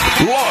world,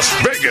 Las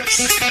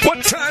Vegas.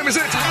 What time is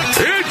it?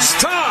 It's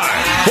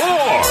time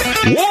for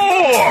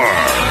War!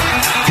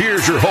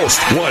 Here's your host,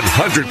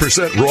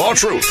 100% raw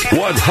truth,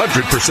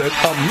 100%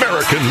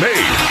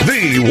 American-made,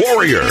 the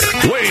warrior,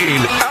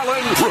 Wayne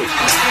Allyn Root.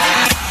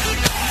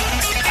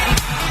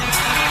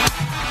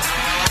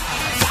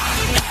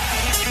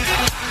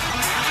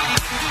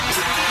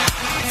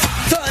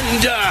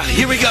 Thunder!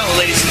 Here we go,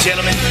 ladies and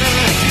gentlemen.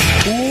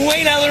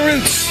 Wayne Allyn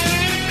Root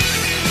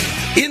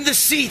in the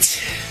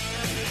seat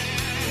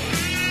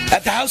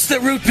at the house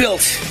that Root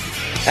built.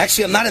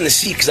 Actually, I'm not in the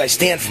seat because I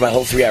stand for my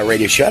whole 3-hour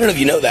radio show. I don't know if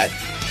you know that.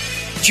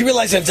 Did you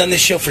realize I've done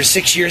this show for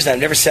 6 years and I've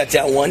never sat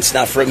down once,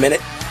 not for a minute?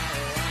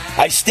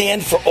 I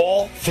stand for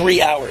all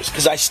 3 hours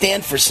because I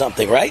stand for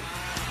something, right?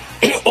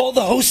 All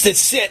the hosts that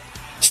sit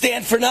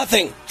stand for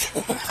nothing.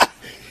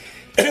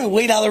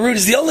 Wayne Allyn Root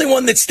is the only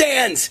one that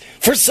stands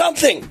for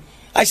something.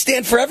 I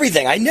stand for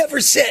everything. I never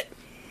sit.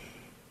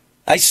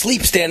 I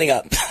sleep standing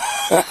up.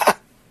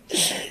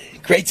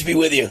 Great to be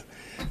with you.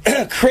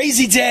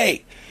 Crazy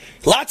day.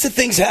 Lots of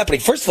things happening.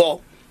 First of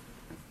all,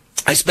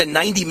 I spent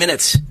 90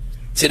 minutes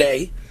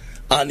today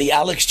on the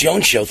Alex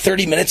Jones Show,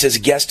 30 minutes as a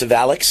guest of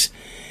Alex,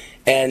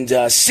 and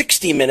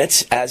 60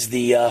 minutes as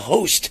the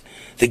host,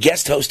 the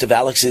guest host of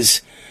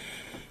Alex's,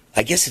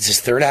 I guess it's his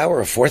third hour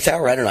or fourth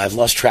hour, I don't know, I've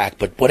lost track,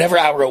 but whatever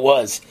hour it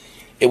was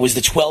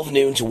the 12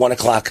 noon to 1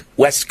 o'clock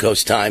West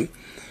Coast time,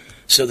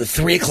 so the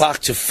 3 o'clock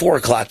to 4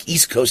 o'clock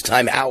East Coast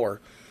time hour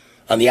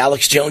on the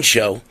Alex Jones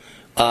Show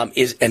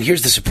is, and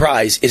here's the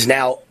surprise, is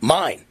now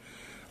mine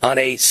on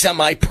a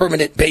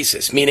semi-permanent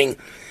basis, meaning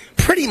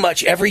pretty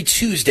much every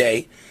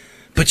Tuesday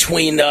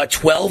between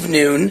 12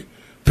 noon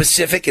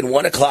Pacific and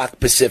 1 o'clock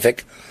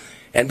Pacific,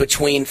 and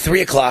between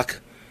 3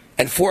 o'clock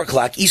and 4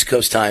 o'clock East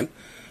Coast time,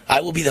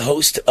 I will be the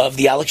host of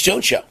the Alex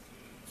Jones Show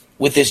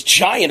with this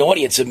giant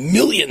audience of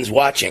millions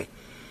watching.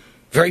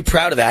 Very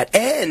proud of that.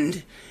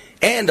 And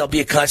I'll be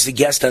a constant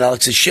guest on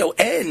Alex's show,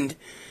 and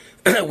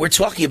we're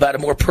talking about a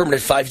more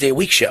permanent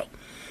 5-day-a-week show.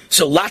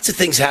 So lots of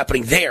things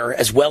happening there,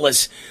 as well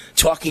as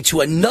talking to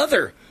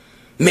another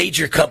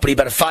major company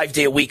about a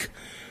 5-day-a-week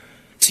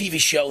TV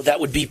show that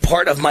would be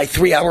part of my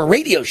 3-hour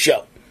radio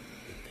show.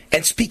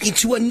 And speaking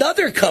to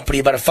another company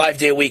about a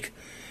 5-day-a-week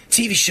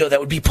TV show that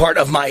would be part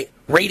of my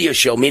radio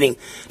show, meaning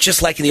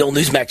just like in the old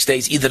Newsmax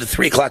days, either the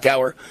 3 o'clock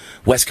hour,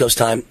 West Coast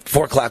time,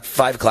 4 o'clock,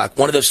 5 o'clock,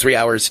 one of those 3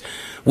 hours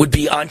would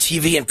be on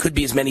TV and could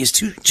be as many as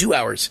two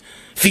hours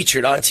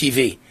featured on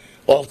TV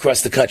all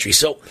across the country.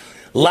 So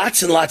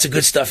lots and lots of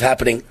good stuff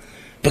happening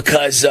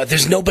because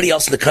there's nobody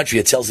else in the country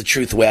that tells the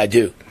truth the way I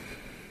do,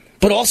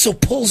 but also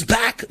pulls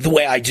back the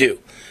way I do.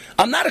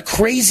 I'm not a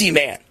crazy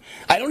man.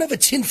 I don't have a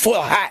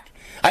tinfoil hat.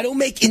 I don't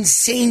make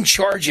insane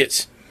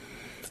charges.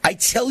 I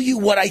tell you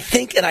what I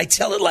think, and I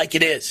tell it like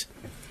it is,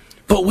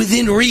 but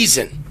within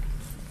reason.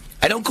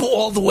 I don't go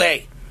all the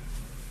way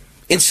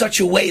in such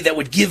a way that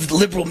would give the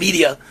liberal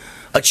media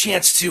a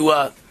chance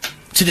to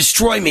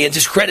destroy me and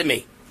discredit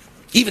me,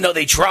 even though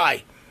they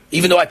try,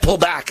 even though I pull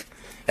back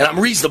and I'm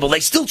reasonable.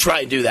 They still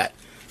try and do that.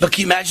 But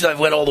can you imagine if I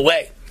went all the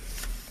way?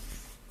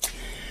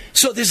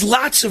 So there's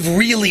lots of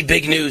really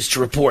big news to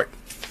report.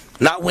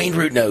 Not Wayne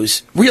Root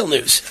news, real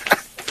news.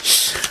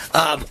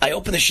 I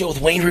open the show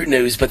with Wayne Root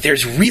news, but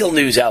there's real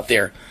news out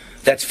there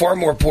that's far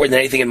more important than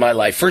anything in my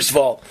life. First of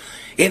all,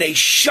 in a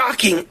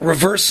shocking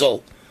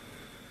reversal,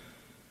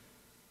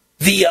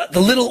 the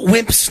little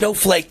wimp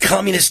snowflake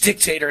communist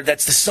dictator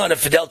that's the son of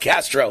Fidel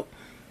Castro,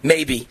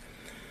 maybe,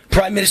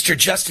 Prime Minister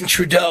Justin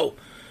Trudeau,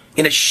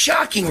 in a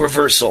shocking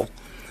reversal,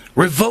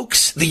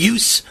 revokes the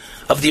use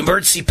of the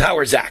Emergency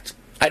Powers Act.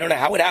 I don't know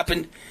how it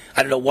happened.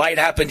 I don't know why it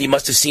happened. He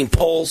must have seen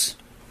polls.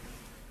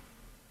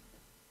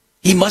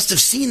 He must have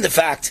seen the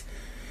fact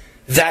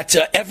that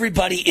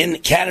everybody in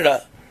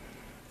Canada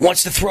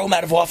wants to throw him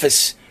out of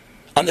office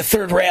on the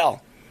third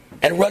rail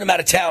and run him out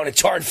of town and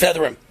tar and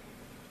feather him.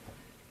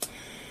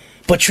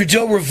 But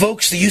Trudeau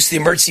revokes the use of the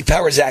Emergency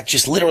Powers Act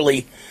just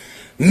literally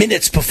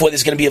minutes before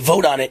there's going to be a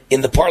vote on it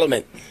in the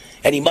Parliament.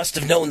 And he must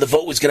have known the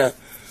vote was going to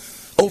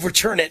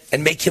overturn it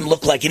and make him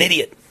look like an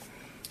idiot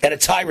and a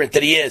tyrant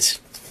that he is.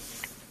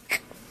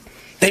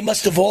 They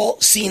must have all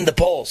seen the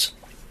polls.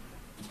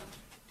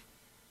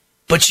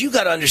 But you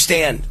got to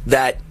understand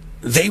that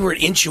they were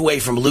an inch away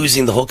from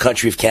losing the whole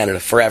country of Canada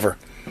forever.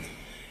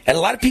 And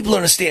a lot of people don't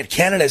understand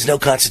Canada has no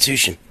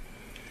constitution.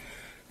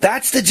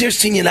 That's the difference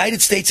between the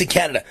United States and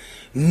Canada.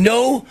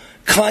 No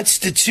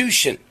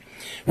constitution,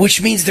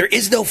 which means there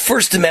is no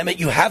First Amendment,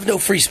 you have no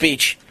free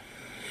speech,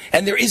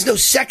 and there is no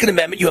Second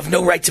Amendment, you have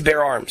no right to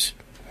bear arms.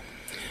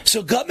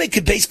 So government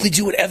could basically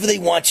do whatever they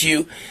want to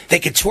you. They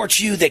could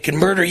torture you, they could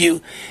murder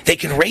you, they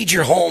could raid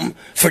your home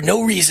for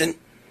no reason.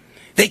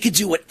 They could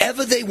do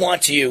whatever they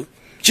want to you,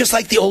 just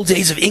like the old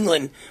days of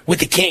England with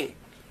the king.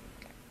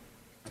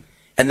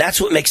 And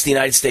that's what makes the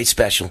United States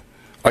special,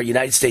 our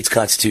United States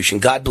Constitution.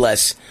 God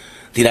bless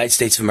the United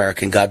States of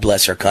America, and God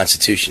bless our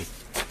Constitution.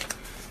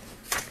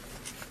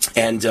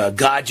 And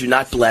God, do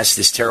not bless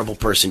this terrible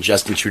person,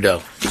 Justin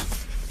Trudeau.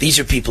 These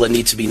are people that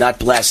need to be not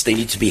blessed. They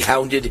need to be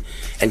hounded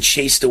and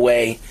chased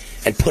away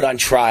and put on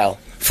trial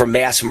for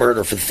mass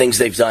murder for the things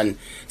they've done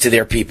to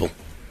their people.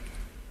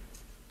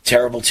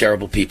 Terrible,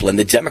 terrible people. And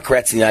the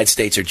Democrats in the United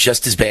States are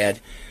just as bad.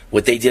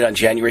 What they did on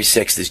January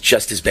 6th is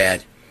just as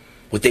bad.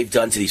 What they've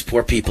done to these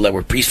poor people that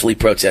were peacefully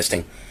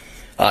protesting,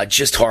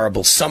 just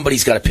horrible.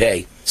 Somebody's got to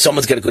pay.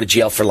 Someone's got to go to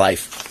jail for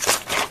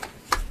life.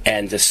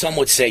 And some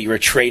would say you're a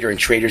traitor, and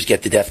traitors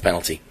get the death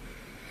penalty.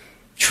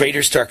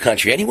 Traitors to our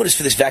country. Anyone who's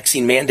for this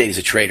vaccine mandate is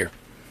a traitor.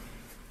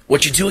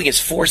 What you're doing is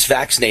force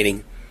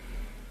vaccinating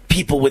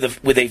people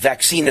with a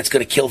vaccine that's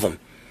going to kill them.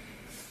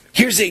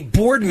 Here's a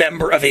board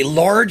member of a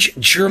large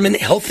German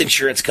health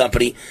insurance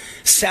company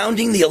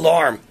sounding the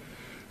alarm.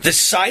 The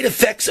side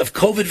effects of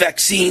COVID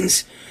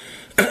vaccines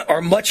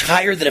are much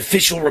higher than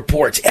official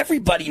reports.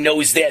 Everybody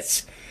knows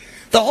this.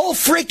 The whole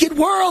freaking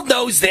world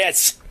knows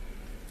this.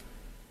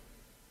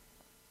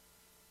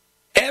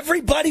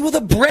 Everybody with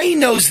a brain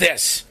knows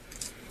this.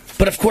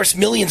 But of course,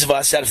 millions of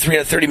us out of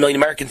 330 million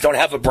Americans don't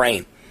have a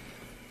brain.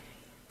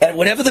 And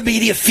whatever the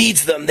media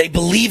feeds them, they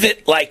believe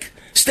it like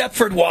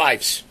Stepford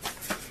Wives.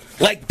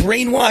 Like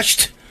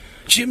brainwashed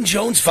Jim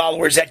Jones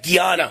followers at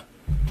Guyana.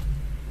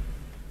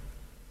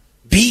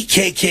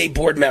 BKK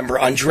board member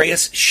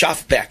Andreas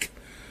Schaffbeck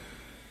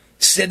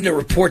said in a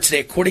report today,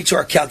 according to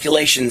our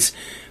calculations,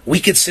 we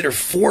consider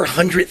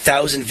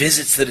 400,000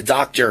 visits to the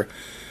doctor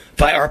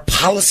by our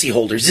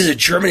policyholders. This is a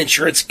German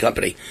insurance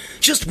company.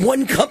 Just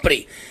one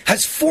company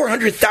has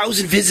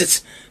 400,000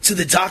 visits to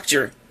the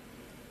doctor.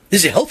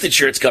 This is a health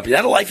insurance company,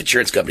 not a life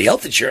insurance company,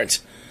 health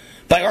insurance,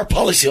 by our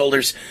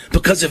policyholders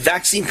because of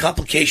vaccine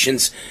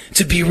complications.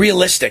 To be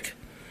realistic,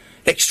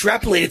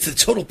 extrapolated to the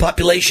total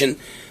population,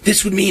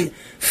 this would mean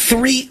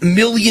 3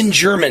 million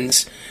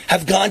Germans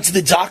have gone to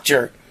the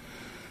doctor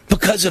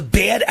because of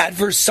bad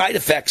adverse side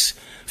effects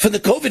for the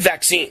COVID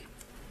vaccine.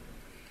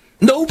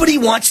 Nobody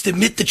wants to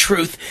admit the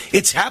truth.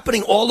 It's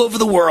happening all over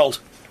the world.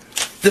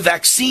 The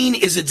vaccine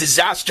is a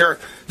disaster.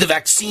 The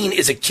vaccine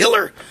is a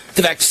killer.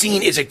 The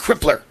vaccine is a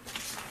crippler.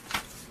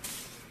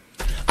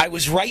 I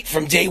was right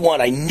from day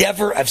one. I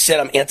never have said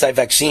I'm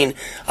anti-vaccine.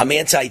 I'm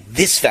anti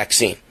this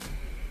vaccine.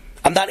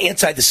 I'm not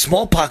anti the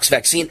smallpox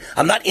vaccine.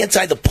 I'm not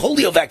anti the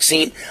polio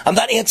vaccine. I'm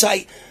not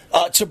anti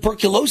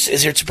tuberculosis.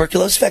 Is there a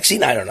tuberculosis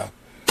vaccine? I don't know.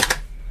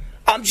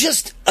 I'm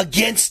just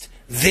against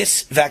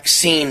this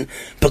vaccine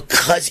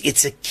because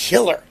it's a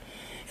killer.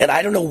 And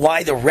I don't know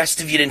why the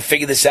rest of you didn't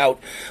figure this out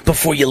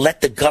before you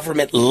let the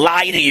government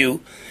lie to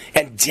you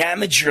and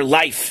damage your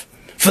life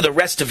for the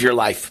rest of your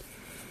life.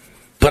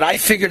 But I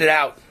figured it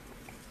out.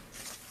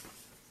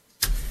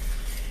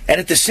 And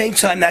at the same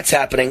time that's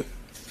happening,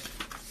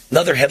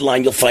 Another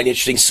headline you'll find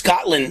interesting.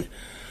 Scotland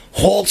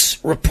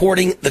halts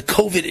reporting the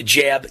COVID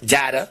jab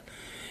data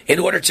in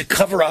order to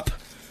cover up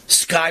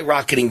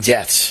skyrocketing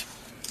deaths.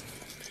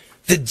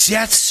 The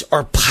deaths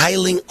are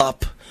piling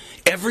up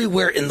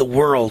everywhere in the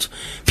world.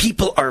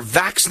 People are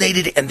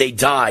vaccinated and they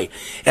die.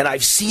 And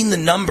I've seen the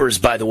numbers,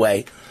 by the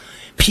way.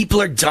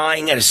 People are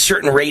dying at a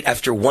certain rate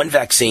after one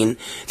vaccine.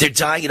 They're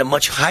dying at a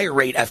much higher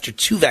rate after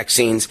two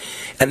vaccines.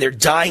 And they're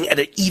dying at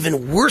an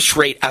even worse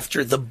rate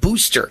after the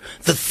booster,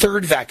 the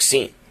third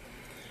vaccine.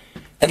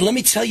 And let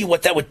me tell you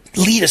what that would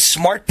lead a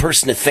smart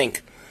person to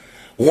think.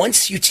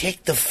 Once you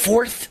take the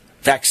fourth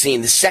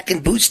vaccine, the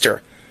second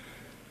booster,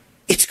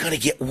 it's going to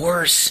get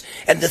worse.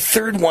 And the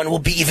third one will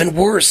be even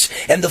worse.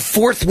 And the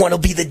fourth one will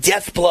be the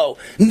death blow.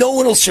 No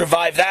one will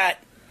survive that.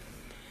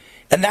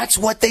 And that's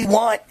what they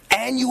want.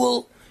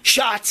 Annual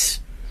shots,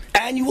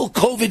 annual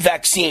COVID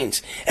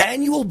vaccines,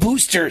 annual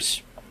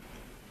boosters.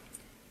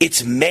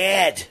 It's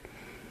mad.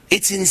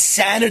 It's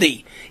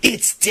insanity.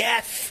 It's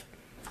death.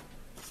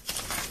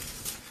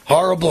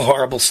 Horrible,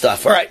 horrible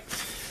stuff. All right.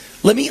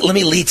 Let me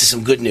lead to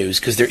some good news,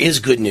 because there is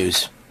good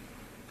news.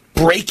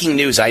 Breaking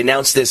news. I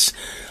announced this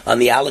on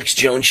the Alex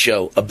Jones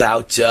Show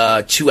about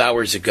 2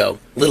 hours ago,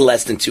 a little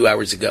less than 2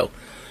 hours ago.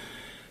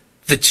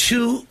 The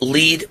two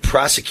lead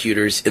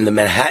prosecutors in the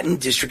Manhattan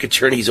District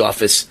Attorney's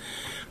Office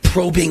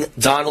probing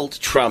Donald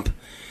Trump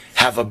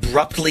have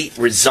abruptly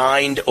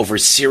resigned over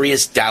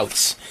serious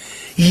doubts.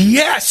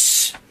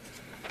 Yes!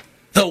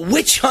 The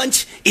witch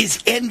hunt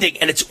is ending,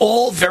 and it's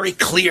all very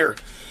clear.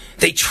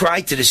 They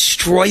tried to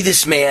destroy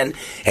this man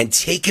and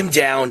take him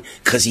down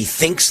because he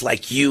thinks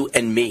like you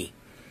and me.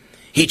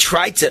 He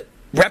tried to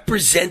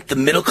represent the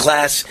middle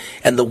class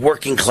and the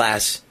working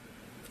class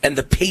and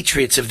the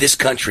patriots of this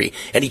country.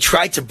 And he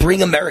tried to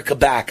bring America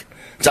back.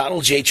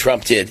 Donald J.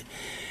 Trump did.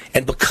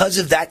 And because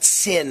of that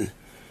sin,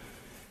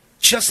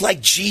 just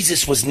like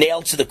Jesus was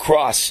nailed to the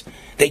cross,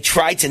 they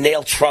tried to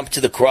nail Trump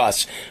to the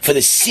cross for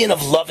the sin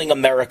of loving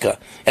America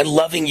and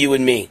loving you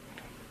and me.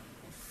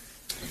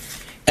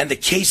 And the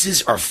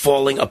cases are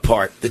falling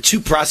apart. The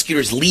two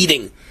prosecutors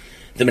leading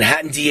the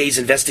Manhattan DA's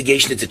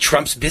investigation into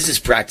Trump's business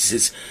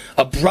practices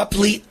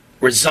abruptly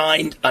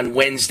resigned on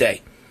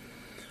Wednesday.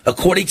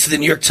 According to the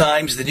New York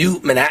Times, the new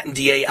Manhattan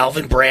DA,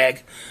 Allyn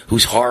Bragg,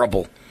 who's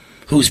horrible,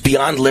 who's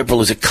beyond liberal,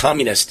 who's a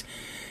communist,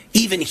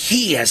 even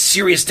he has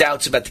serious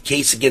doubts about the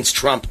case against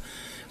Trump,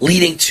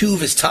 leading two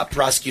of his top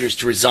prosecutors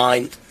to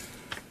resign.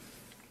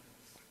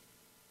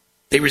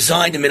 They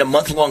resigned amid a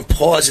month-long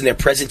pause in their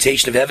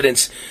presentation of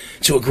evidence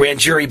to a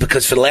grand jury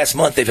because for the last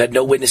month they've had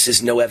no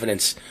witnesses, no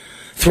evidence,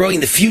 throwing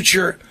the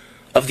future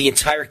of the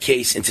entire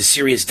case into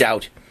serious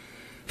doubt.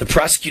 The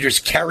prosecutors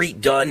Carrie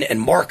Dunn and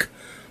Mark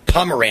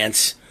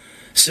Pomerantz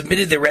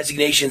submitted their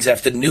resignations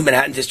after the new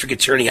Manhattan District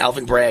Attorney,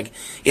 Allyn Bragg,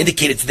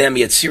 indicated to them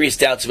he had serious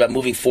doubts about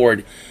moving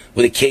forward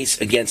with a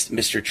case against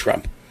Mr.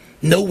 Trump.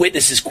 No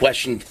witnesses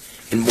questioned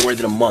in more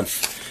than a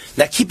month.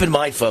 Now keep in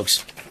mind,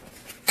 folks,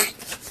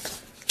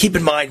 keep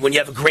in mind when you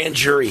have a grand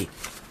jury,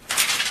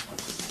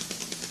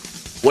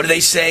 what do they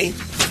say?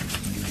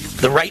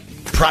 The right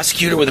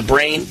prosecutor with a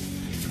brain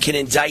can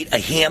indict a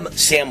ham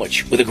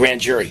sandwich with a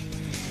grand jury.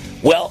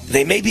 Well,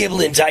 they may be able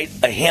to indict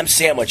a ham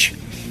sandwich,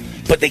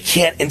 but they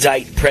can't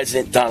indict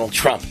President Donald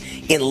Trump.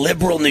 In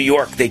liberal New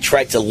York, they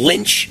tried to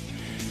lynch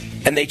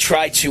and they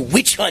tried to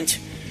witch hunt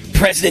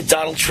President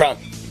Donald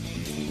Trump.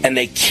 And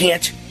they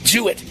can't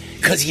do it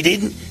because he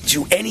didn't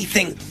do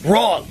anything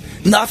wrong.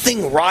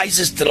 Nothing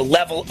rises to the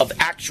level of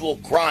actual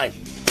crime.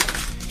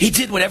 He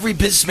did what every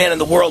businessman in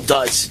the world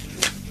does.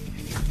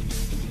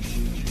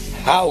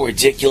 How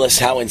ridiculous,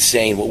 how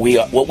insane what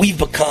we've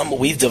become, what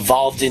we've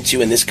devolved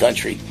into in this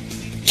country.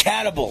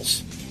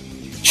 Cannibals.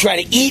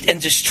 Trying to eat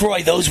and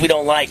destroy those we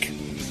don't like.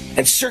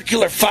 And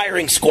circular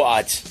firing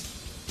squads.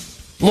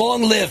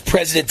 Long live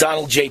President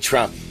Donald J.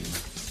 Trump.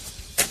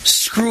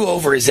 Screw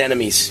over his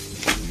enemies.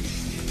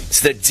 It's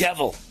the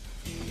devil.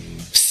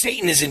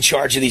 Satan is in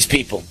charge of these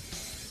people.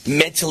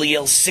 Mentally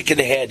ill, sick in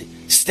the head,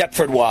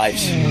 Stepford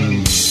wives.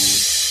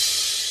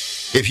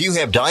 If you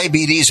have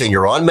diabetes and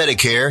you're on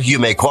Medicare, you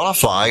may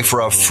qualify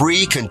for a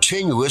free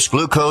continuous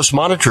glucose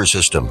monitor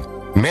system.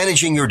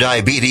 Managing your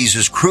diabetes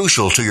is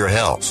crucial to your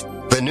health.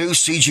 The new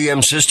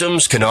CGM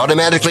systems can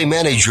automatically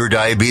manage your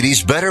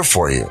diabetes better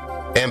for you.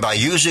 And by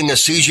using a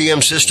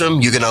CGM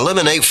system, you can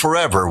eliminate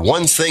forever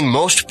one thing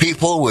most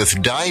people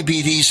with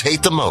diabetes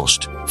hate the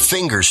most: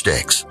 finger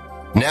sticks.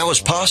 Now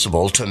it's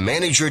possible to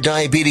manage your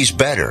diabetes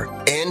better,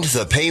 end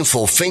the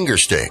painful finger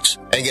sticks,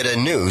 and get a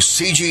new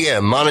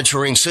CGM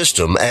monitoring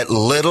system at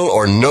little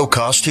or no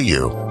cost to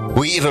you.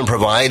 We even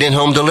provide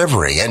in-home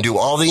delivery and do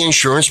all the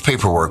insurance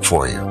paperwork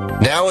for you.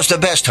 Now is the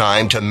best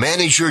time to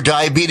manage your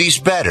diabetes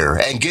better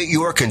and get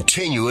your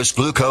continuous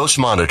glucose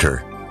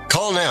monitor.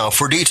 Call now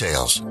for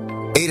details.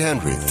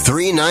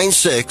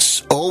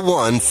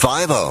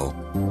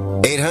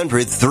 800-396-0150.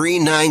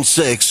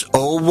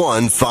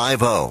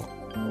 800-396-0150.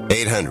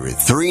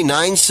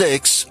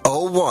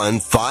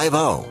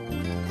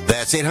 800-396-0150.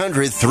 That's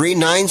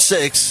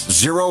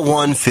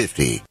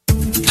 800-396-0150.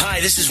 Hi, Hi,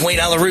 this is Wayne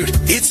Allyn.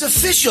 It's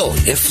official.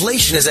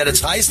 Inflation is at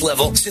its highest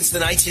level since the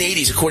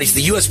 1980s, according to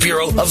the U.S.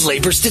 Bureau of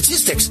Labor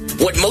Statistics.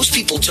 What most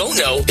people don't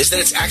know is that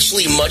it's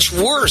actually much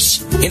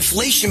worse.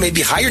 Inflation may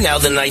be higher now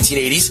than the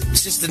 1980s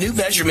since the new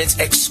measurements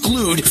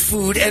exclude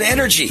food and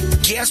energy.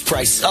 Gas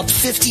prices up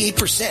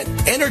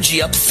 58%.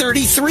 Energy up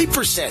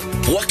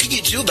 33%. What can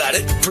you do about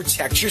it?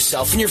 Protect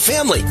yourself and your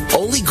family.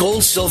 Only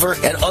gold, silver,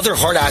 and other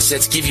hard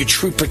assets give you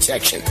true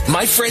protection.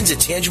 My friends at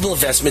Tangible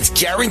Investments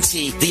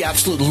guarantee the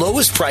absolute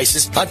lowest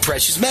prices on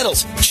precious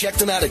metals. Check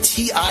them out at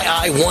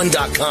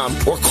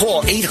TII1.com or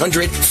call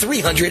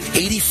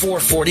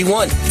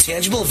 800-300-8441.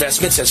 Tangible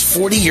Investments has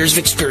 40 years of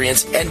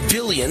experience and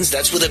billions,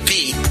 that's with a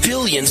B,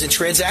 billions in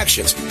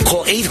transactions.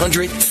 Call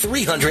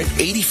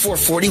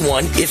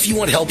 800-300-8441 if you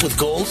want help with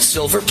gold,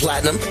 silver,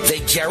 platinum. They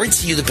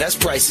guarantee you the best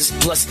prices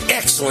plus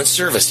excellent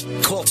service.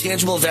 Call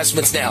Tangible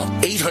Investments now,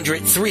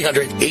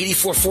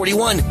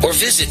 800-300-8441 or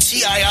visit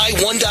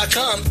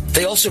TII1.com.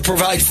 They also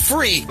provide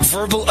free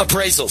verbal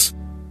appraisals.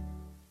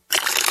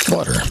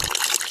 Water.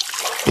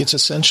 It's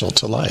essential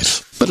to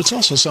life, but it's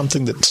also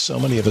something that so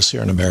many of us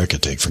here in America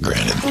take for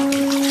granted.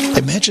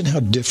 Imagine how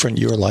different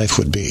your life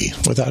would be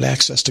without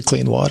access to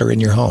clean water in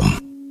your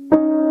home.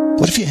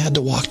 What if you had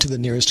to walk to the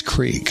nearest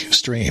creek,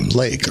 stream,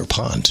 lake, or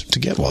pond to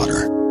get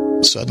water?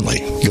 Suddenly,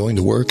 going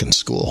to work and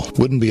school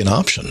wouldn't be an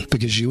option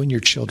because you and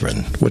your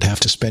children would have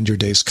to spend your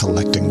days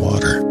collecting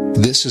water.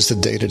 This is the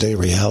day-to-day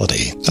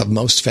reality of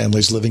most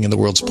families living in the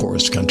world's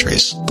poorest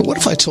countries. But what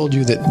if I told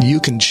you that you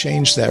can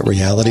change that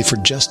reality for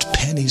just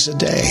pennies a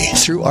day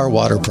through our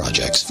water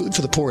projects? Food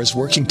for the Poor is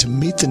working to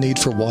meet the need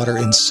for water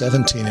in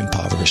 17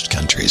 impoverished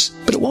countries.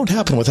 But it won't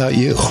happen without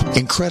you.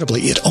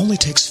 Incredibly, it only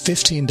takes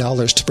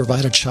 $15 to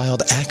provide a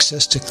child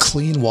access to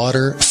clean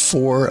water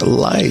for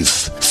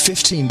life.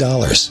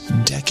 $15.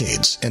 Decades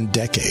and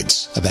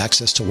decades of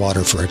access to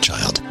water for a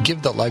child.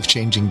 Give the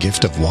life-changing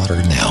gift of water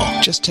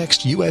now. Just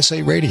text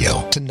USA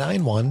Radio to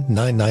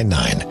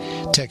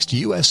 91999. Text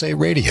USA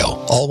Radio,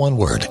 all one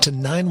word, to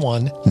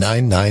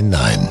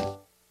 91999.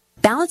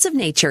 Balance of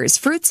Nature's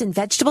fruits and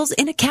vegetables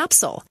in a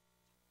capsule.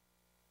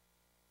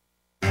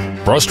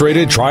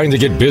 Frustrated trying to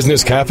get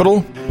business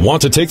capital?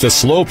 Want to take the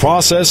slow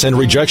process and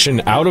rejection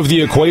out of the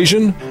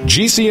equation?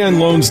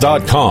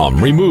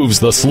 GCNloans.com removes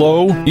the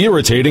slow,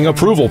 irritating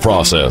approval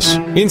process.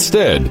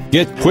 Instead,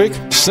 get quick,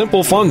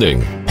 simple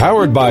funding.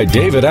 Powered by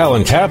David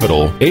Allen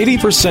Capital,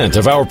 80%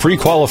 of our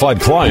pre-qualified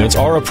clients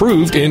are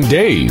approved in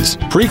days.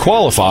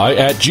 Pre-qualify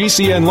at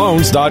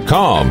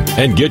GCNloans.com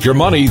and get your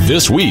money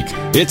this week.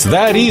 It's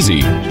that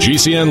easy.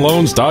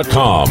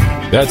 GCNloans.com.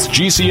 That's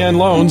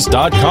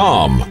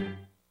GCNloans.com.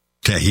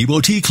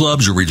 Tahibo Tea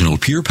Club's original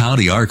Pure Pau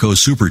Arco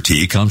Super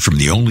Tea comes from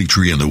the only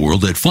tree in the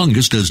world that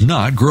fungus does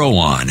not grow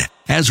on.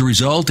 As a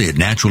result, it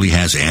naturally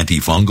has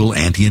antifungal,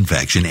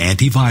 anti-infection,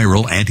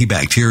 antiviral,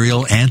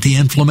 antibacterial,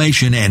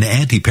 anti-inflammation, and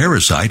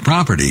anti-parasite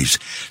properties.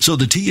 So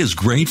the tea is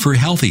great for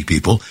healthy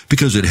people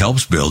because it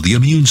helps build the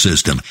immune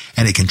system,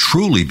 and it can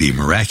truly be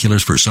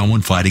miraculous for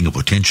someone fighting a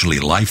potentially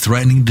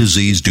life-threatening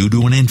disease due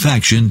to an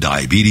infection,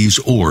 diabetes,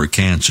 or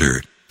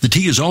cancer. The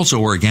tea is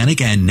also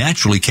organic and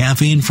naturally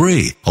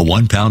caffeine-free. A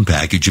 1-pound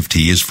package of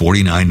tea is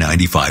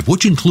 $49.95,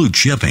 which includes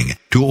shipping.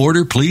 To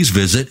order, please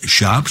visit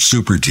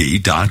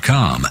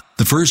shopsupertea.com.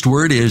 The first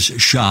word is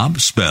shop,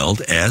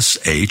 spelled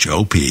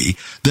S-H-O-P,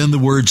 then the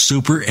word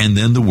super, and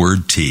then the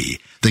word tea.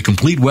 The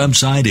complete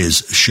website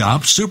is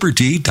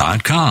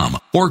shopsupertea.com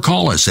or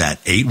call us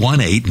at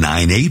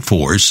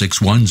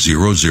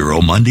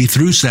 818-984-6100 Monday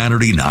through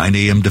Saturday, 9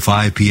 a.m. to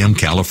 5 p.m.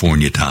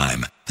 California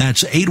time.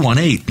 That's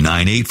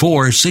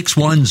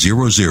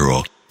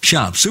 818-984-6100.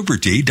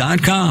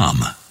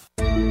 ShopSuperTea.com.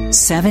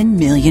 7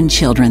 million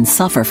children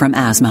suffer from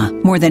asthma,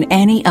 more than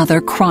any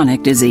other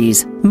chronic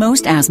disease.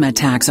 Most asthma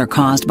attacks are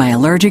caused by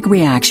allergic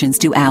reactions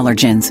to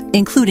allergens,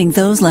 including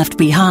those left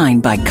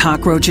behind by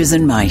cockroaches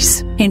and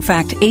mice. In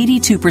fact,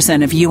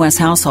 82% of U.S.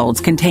 households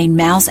contain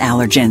mouse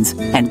allergens,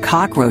 and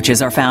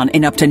cockroaches are found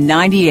in up to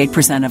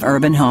 98% of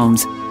urban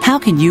homes. How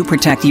can you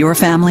protect your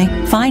family?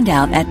 Find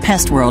out at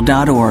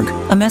pestworld.org.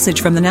 A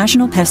message from the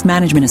National Pest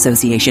Management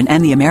Association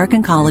and the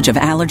American College of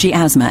Allergy,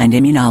 Asthma, and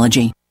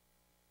Immunology.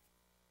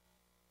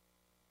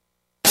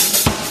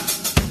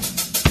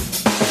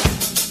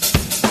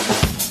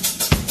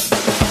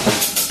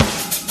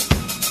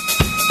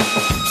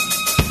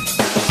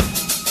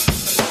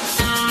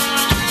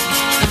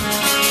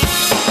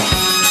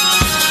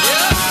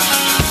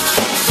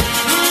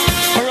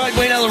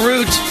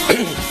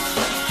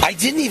 I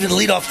didn't even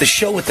lead off the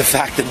show with the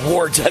fact that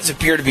war does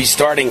appear to be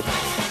starting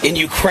in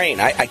Ukraine.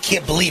 I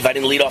can't believe I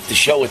didn't lead off the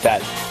show with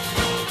that.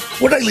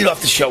 What did I lead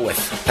off the show with?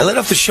 I led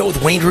off the show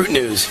with Wayne Root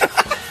News.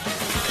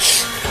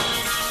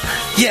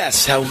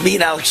 Yes, how me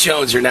and Alex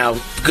Jones are now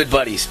good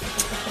buddies.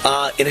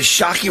 In a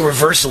shocking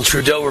reversal,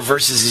 Trudeau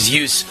reverses his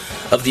use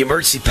of the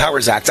Emergency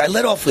Powers Act. I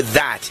led off with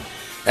that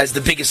as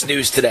the biggest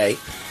news today.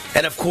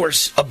 And, of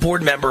course, a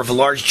board member of a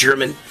large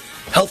German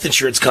health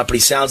insurance company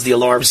sounds the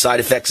alarm.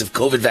 Side effects of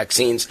COVID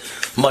vaccines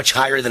much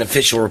higher than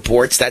official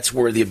reports. That's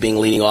worthy of being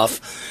leading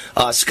off.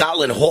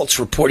 Scotland halts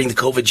reporting the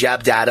COVID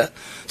jab data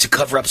to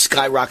cover up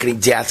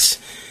skyrocketing deaths.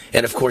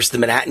 And, of course, the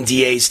Manhattan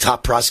DA's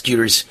top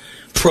prosecutors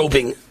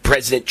probing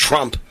President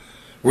Trump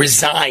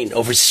resign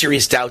over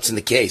serious doubts in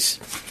the case.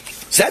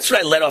 So that's what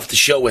I led off the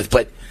show with.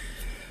 But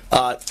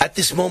at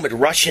this moment,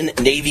 Russian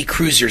Navy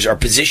cruisers are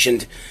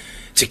positioned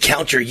to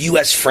counter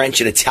U.S.,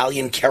 French, and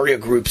Italian carrier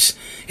groups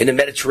in the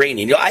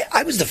Mediterranean. You know,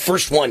 I was the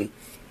first one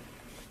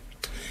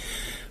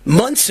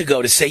months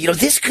ago to say, you know,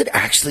 this could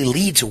actually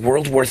lead to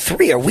World War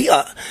III.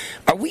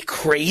 Are we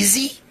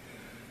crazy?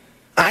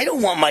 I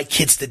don't want my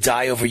kids to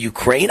die over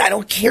Ukraine. I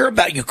don't care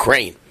about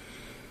Ukraine.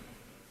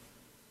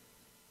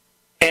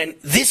 And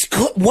this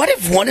could, what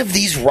if one of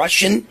these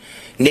Russian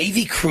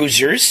Navy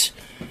cruisers,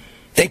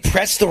 they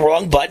press the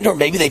wrong button, or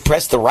maybe they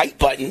press the right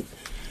button,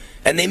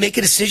 and they make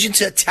a decision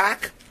to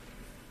attack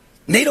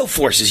NATO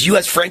forces,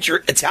 U.S., French,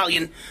 or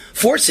Italian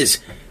forces?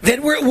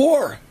 Then we're at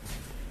war.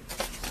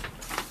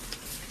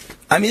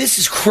 I mean, this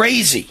is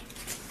crazy.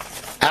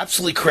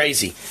 Absolutely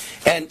crazy.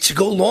 And to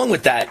go along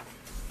with that,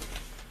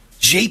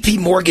 J.P.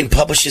 Morgan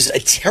publishes a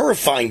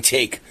terrifying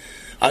take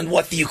on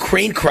what the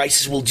Ukraine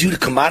crisis will do to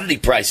commodity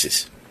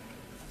prices.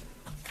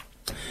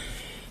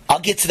 I'll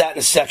get to that in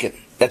a second.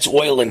 That's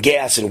oil and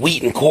gas and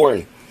wheat and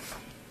corn.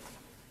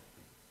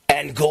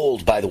 And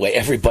gold, by the way.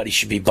 Everybody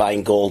should be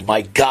buying gold.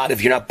 My God,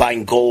 if you're not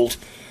buying gold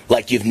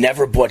like you've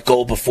never bought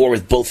gold before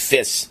with both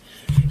fists,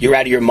 you're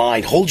out of your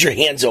mind. Hold your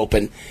hands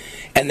open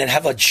and then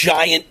have a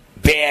giant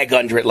bag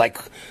under it, like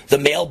the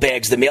mail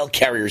bags the mail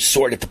carriers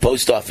sort at the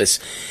post office,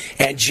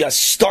 and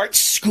just start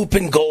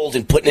scooping gold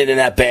and putting it in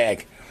that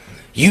bag.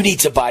 You need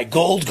to buy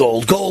gold,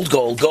 gold, gold,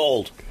 gold,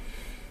 gold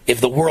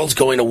if the world's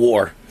going to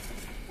war.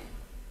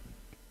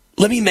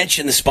 Let me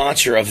mention the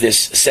sponsor of this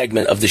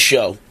segment of the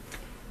show.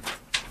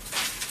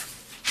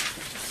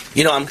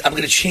 You know, I'm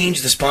going to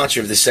change the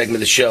sponsor of this segment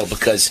of the show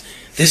because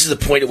this is the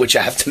point at which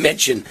I have to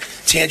mention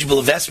Tangible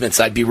Investments.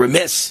 I'd be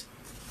remiss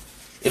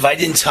if I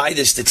didn't tie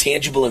this to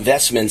Tangible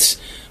Investments,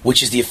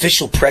 which is the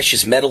official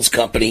precious metals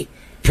company,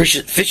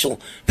 official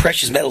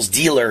precious metals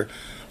dealer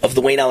of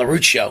the Wayne Allyn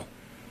Root Show.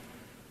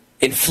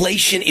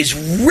 Inflation is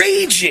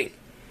raging.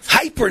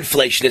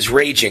 Hyperinflation is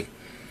raging.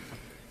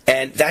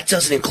 And that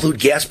doesn't include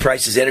gas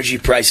prices, energy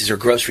prices, or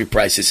grocery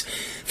prices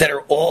that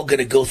are all going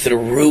to go through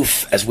the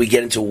roof as we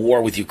get into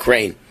war with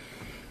Ukraine.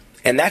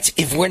 And that's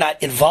if we're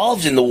not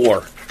involved in the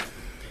war.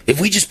 If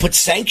we just put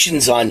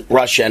sanctions on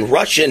Russia and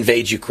Russia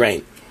invades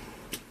Ukraine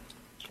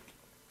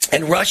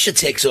and Russia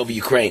takes over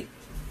Ukraine,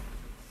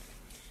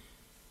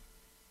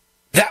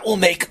 that will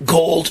make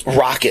gold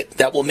rocket.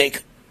 That will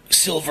make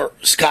silver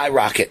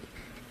skyrocket.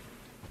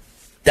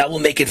 That will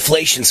make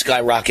inflation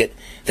skyrocket.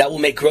 That will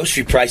make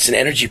grocery prices and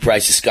energy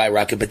prices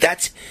skyrocket. But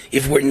that's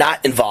if we're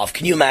not involved.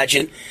 Can you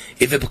imagine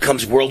if it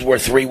becomes World War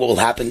III, what will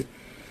happen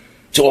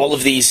to all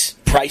of these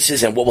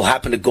prices and what will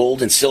happen to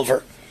gold and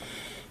silver?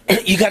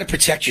 You got to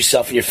protect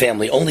yourself and your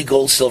family. Only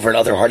gold, silver, and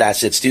other hard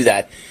assets do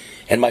that.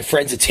 And my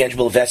friends at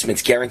Tangible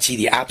Investments guarantee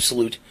the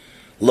absolute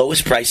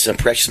lowest prices on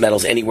precious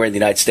metals anywhere in the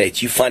United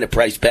States. You find a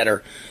price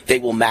better, they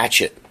will match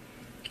it.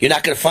 You're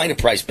not going to find a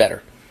price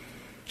better.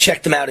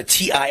 Check them out at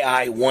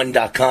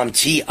TII1.com,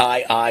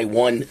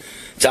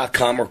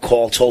 TII1.com, or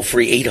call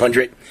toll-free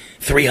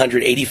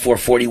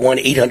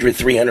 800-300-8441,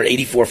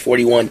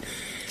 800-300-8441.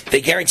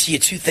 They guarantee you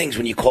two things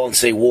when you call and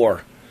say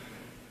war.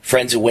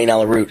 Friends at Wayne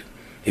Allyn Root.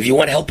 If you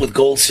want help with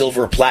gold,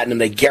 silver, or platinum,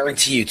 they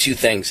guarantee you two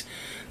things.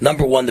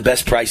 Number one, the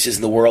best prices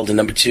in the world, and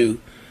number two,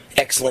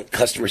 excellent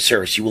customer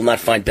service. You will not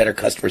find better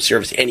customer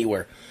service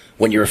anywhere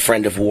when you're a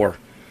friend of war.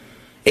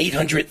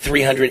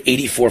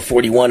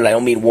 800-300-8441, and I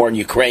don't mean war in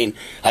Ukraine.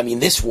 I mean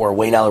this war,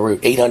 Wayne Allyn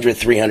Root,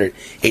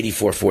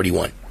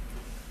 800-300-8441.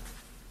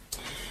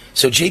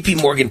 So J.P.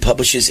 Morgan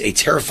publishes a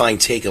terrifying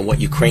take on what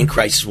Ukraine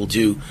crisis will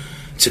do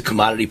to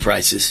commodity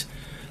prices.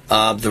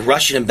 The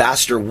Russian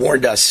ambassador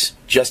warned us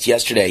just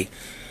yesterday,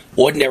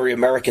 ordinary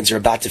Americans are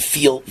about to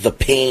feel the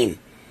pain.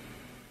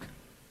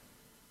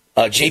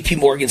 J.P.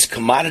 Morgan's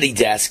commodity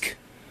desk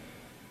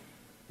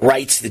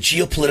writes, the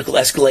geopolitical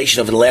escalation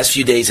over the last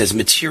few days has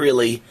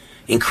materially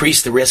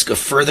increased the risk of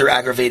further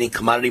aggravating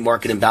commodity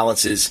market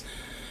imbalances.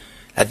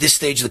 At this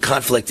stage of the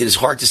conflict, it is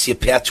hard to see a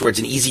path towards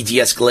an easy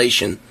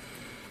de-escalation.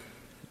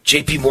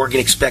 J.P. Morgan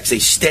expects a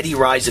steady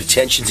rise of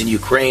tensions in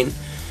Ukraine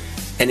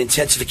and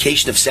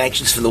intensification of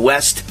sanctions from the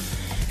West.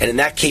 And in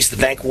that case, the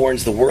bank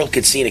warns the world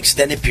could see an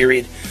extended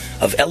period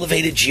of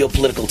elevated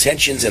geopolitical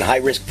tensions and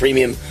high-risk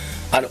premium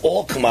on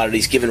all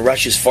commodities, given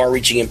Russia's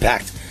far-reaching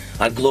impact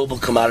on global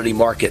commodity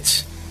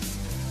markets.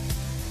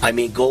 I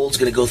mean, gold's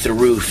going to go through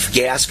the roof.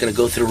 Gas going to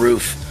go through the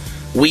roof.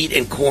 Wheat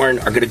and corn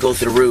are going to go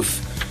through the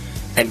roof.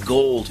 And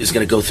gold is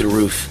going to go through the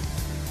roof.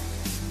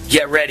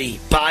 Get ready.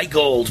 Buy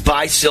gold.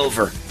 Buy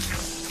silver.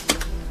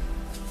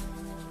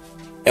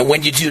 And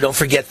when you do, don't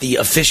forget the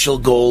official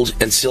gold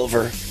and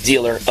silver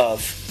dealer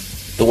of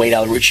the Wayne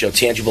Allyn Root Show,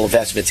 Tangible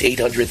Investments,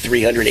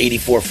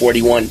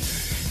 800-300-8441,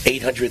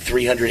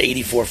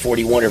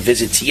 800-300-8441, or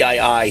visit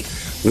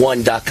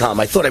TII1.com.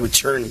 I thought I would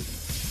turn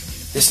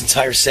this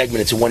entire segment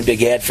into one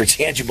big ad for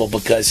Tangible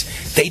because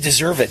they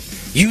deserve it.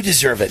 You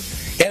deserve it.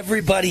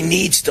 Everybody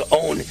needs to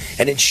own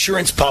an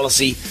insurance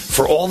policy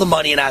for all the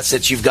money and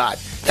assets you've got.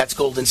 That's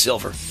gold and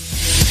silver.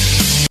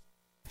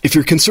 If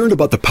you're concerned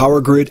about the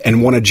power grid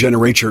and want to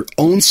generate your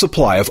own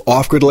supply of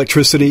off-grid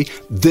electricity,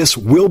 this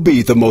will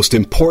be the most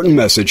important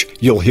message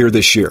you'll hear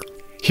this year.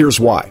 Here's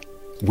why.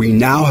 We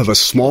now have a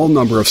small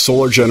number of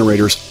solar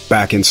generators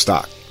back in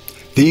stock.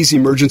 These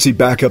emergency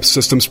backup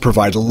systems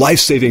provide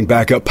life-saving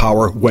backup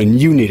power when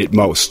you need it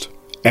most.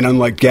 And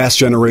unlike gas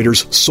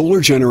generators,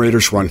 solar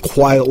generators run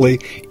quietly,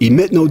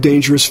 emit no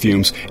dangerous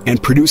fumes,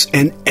 and produce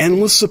an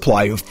endless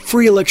supply of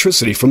free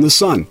electricity from the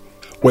sun.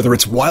 Whether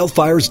it's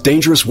wildfires,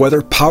 dangerous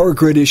weather, power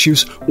grid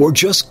issues, or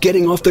just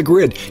getting off the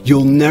grid,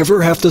 you'll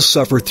never have to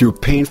suffer through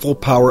painful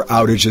power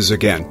outages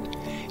again.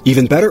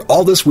 Even better,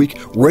 all this week,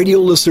 radio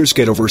listeners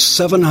get over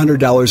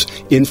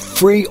 $700 in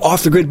free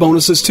off-the-grid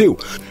bonuses too.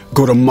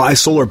 Go to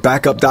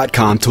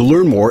mysolarbackup.com to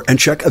learn more and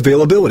check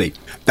availability.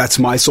 That's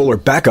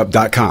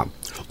mysolarbackup.com.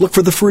 Look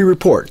for the free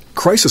report,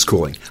 Crisis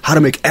Cooling, how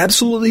to make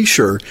absolutely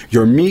sure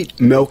your meat,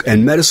 milk,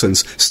 and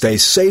medicines stay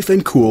safe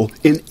and cool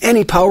in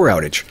any power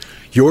outage.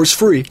 Yours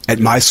free at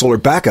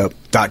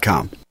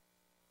mysolarbackup.com.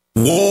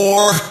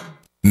 War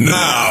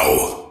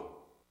now.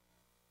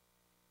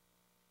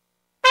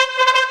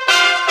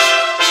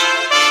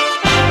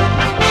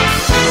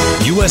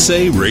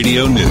 USA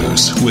Radio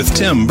News with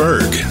Tim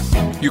Berg.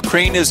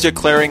 Ukraine is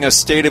declaring a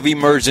state of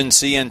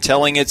emergency and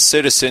telling its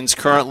citizens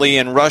currently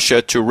in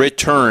Russia to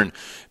return.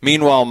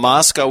 Meanwhile,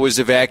 Moscow is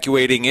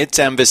evacuating its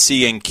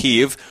embassy in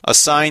Kyiv, a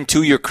sign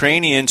to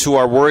Ukrainians who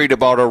are worried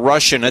about a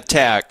Russian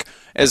attack.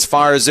 As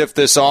far as if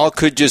this all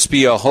could just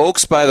be a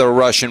hoax by the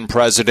Russian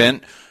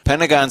president,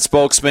 Pentagon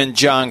spokesman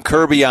John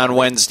Kirby on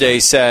Wednesday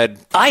said,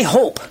 I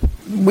hope,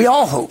 we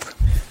all hope,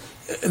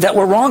 that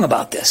we're wrong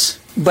about this.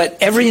 But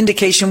every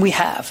indication we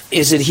have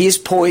is that he is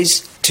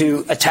poised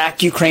to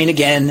attack Ukraine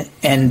again,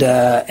 and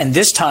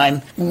this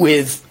time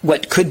with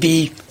what could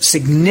be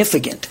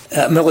significant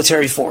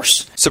military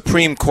force.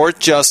 Supreme Court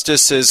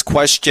justices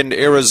questioned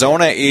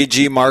Arizona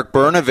AG Mark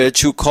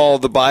Brnovich, who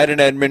called the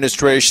Biden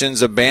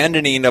administration's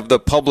abandoning of the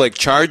public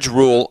charge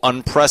rule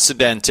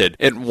unprecedented.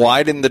 It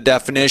widened the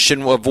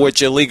definition of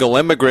which illegal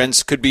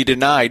immigrants could be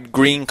denied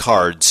green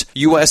cards.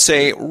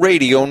 USA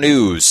Radio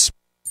News.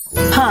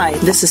 Hi,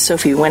 this is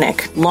Sophie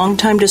Winnick,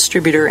 longtime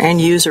distributor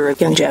and user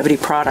of Longevity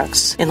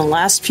products. In the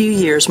last few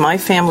years, my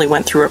family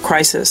went through a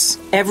crisis.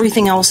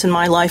 Everything else in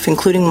my life,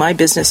 including my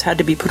business, had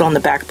to be put on the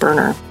back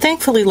burner.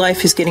 Thankfully,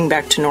 life is getting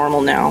back to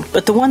normal now.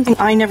 But the one thing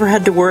I never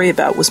had to worry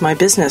about was my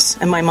business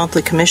and my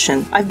monthly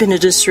commission. I've been a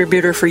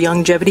distributor for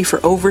Longevity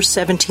for over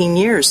 17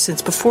 years,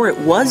 since before it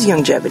was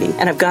Longevity.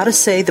 And I've got to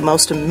say, the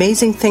most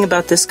amazing thing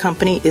about this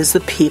company is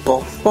the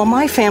people. While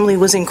my family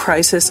was in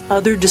crisis,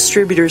 other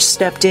distributors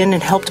stepped in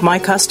and helped my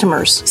customers,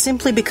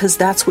 simply because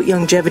that's what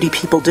Longevity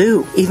people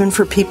do, even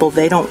for people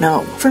they don't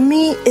know. For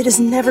me, it has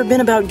never been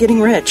about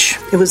getting rich.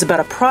 It was about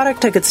a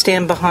product I could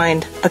stand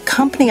behind, a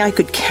company I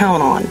could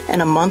count on,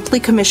 and a monthly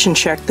commission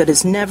check that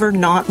has never,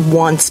 not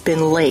once,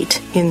 been late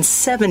in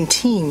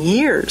 17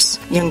 years.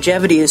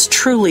 Longevity is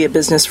truly a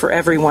business for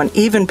everyone,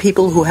 even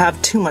people who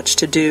have too much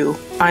to do.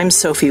 I'm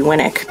Sophie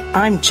Winnick.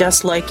 I'm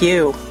just like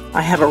you.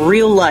 I have a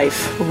real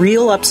life,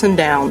 real ups and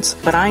downs,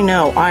 but I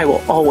know I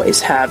will always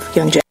have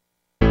Longevity.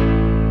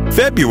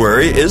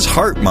 February is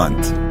Heart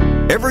Month.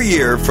 Every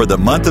year for the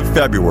month of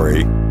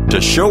February, to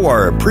show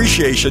our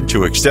appreciation to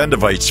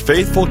Extendivite's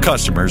faithful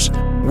customers,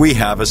 we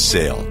have a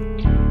sale.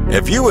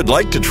 If you would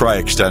like to try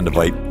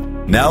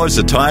Extendivite, now is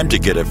the time to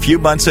get a few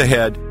months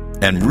ahead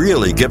and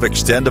really give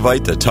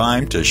Extendivite the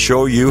time to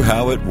show you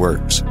how it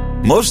works.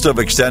 Most of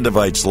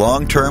Extendivite's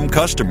long-term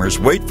customers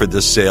wait for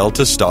this sale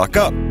to stock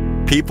up.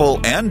 People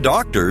and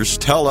doctors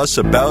tell us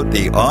about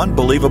the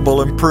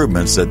unbelievable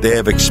improvements that they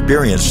have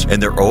experienced in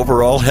their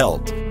overall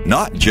health,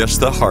 not just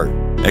the heart.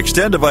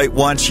 Extendivite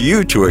wants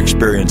you to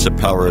experience the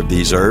power of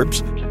these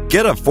herbs.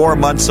 Get a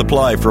 4-month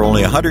supply for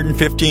only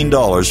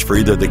 $115 for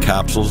either the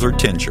capsules or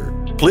tincture.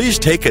 Please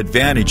take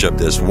advantage of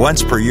this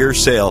once-per-year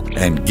sale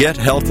and get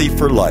healthy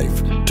for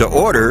life. To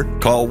order,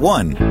 call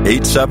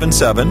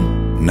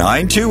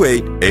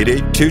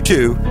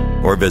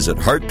 1-877-928-8822 or visit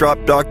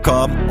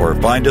heartdrop.com or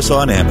find us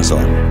on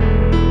Amazon.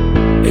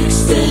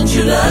 Extend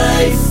your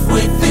life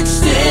with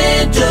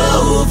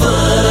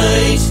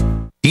Extendovite.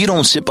 You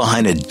don't sit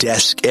behind a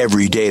desk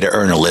every day to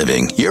earn a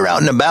living. You're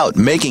out and about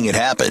making it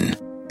happen.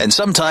 And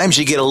sometimes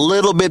you get a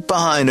little bit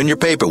behind on your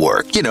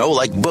paperwork,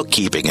 like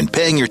bookkeeping and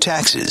paying your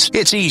taxes.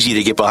 It's easy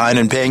to get behind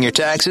on paying your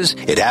taxes.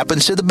 It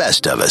happens to the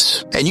best of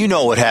us. And you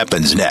know what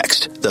happens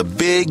next. The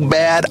big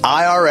bad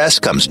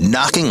IRS comes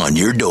knocking on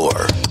your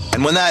door.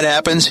 And when that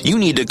happens, you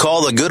need to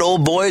call the good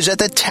old boys at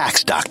the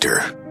Tax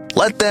Doctor.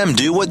 Let them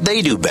do what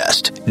they do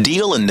best.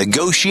 Deal and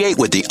negotiate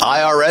with the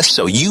IRS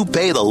so you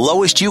pay the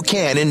lowest you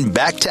can in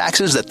back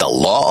taxes that the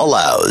law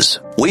allows.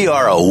 We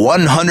are a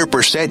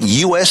 100%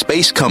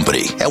 U.S.-based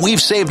company, and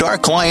we've saved our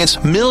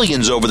clients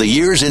millions over the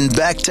years in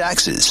back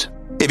taxes.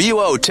 If you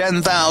owe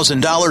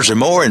 $10,000 or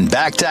more in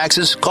back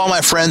taxes, call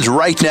my friends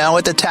right now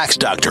at the Tax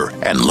Doctor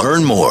and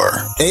learn more.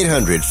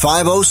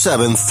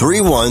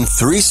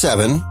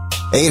 800-507-3137.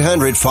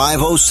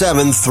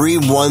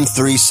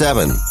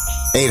 800-507-3137.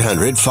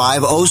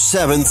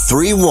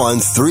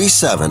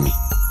 800-507-3137.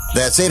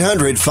 That's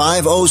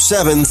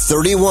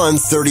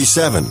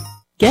 800-507-3137.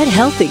 Get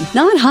healthy,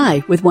 not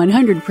high, with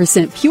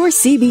 100% pure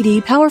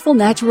CBD powerful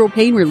natural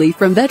pain relief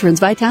from Veterans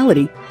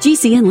Vitality.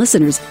 GCN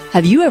listeners,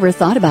 have you ever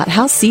thought about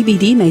how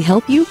CBD may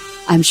help you?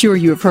 I'm sure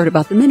you have heard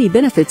about the many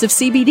benefits of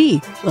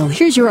CBD. Well,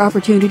 here's your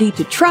opportunity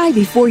to try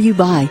before you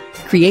buy.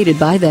 Created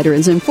by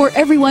veterans and for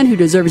everyone who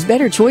deserves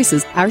better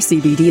choices, our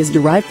CBD is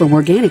derived from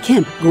organic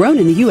hemp, grown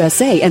in the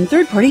USA and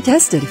third-party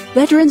tested.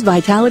 Veterans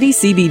Vitality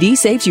CBD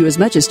saves you as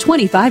much as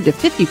 25 to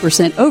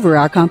 50% over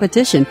our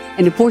competition,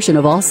 and a portion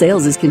of all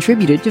sales is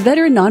contributed to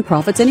veteran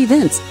nonprofits and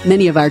events.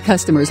 Many of our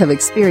customers have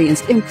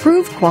experienced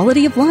improved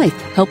quality of life,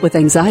 help with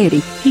anxiety,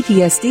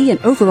 PTSD, and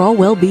overall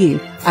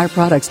well-being. Our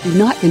products do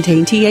not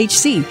contain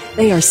THC.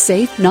 They are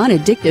safe,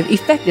 non-addictive,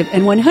 effective,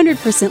 and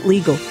 100%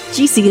 legal.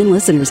 GCN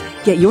listeners,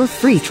 get your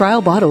free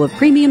trial bottle of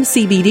premium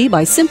CBD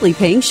by simply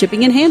paying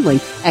shipping and handling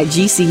at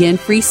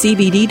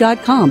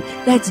GCNFreeCBD.com.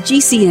 That's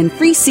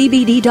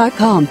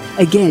GCNFreeCBD.com.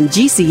 Again,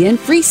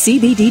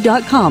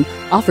 GCNFreeCBD.com.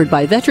 Offered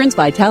by Veterans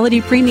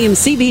Vitality Premium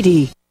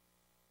CBD.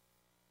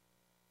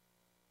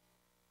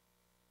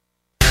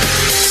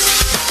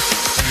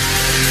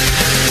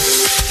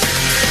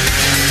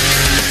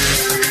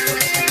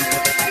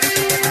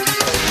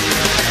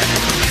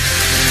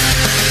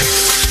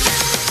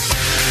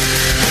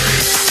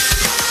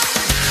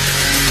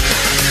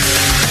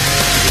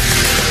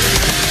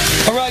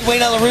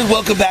 Wayne Allyn,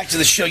 welcome back to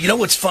the show. You know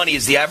what's funny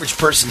is the average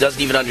person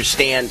doesn't even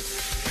understand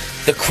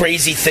the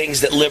crazy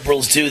things that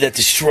liberals do that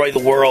destroy the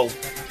world.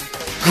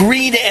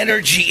 Green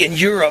energy in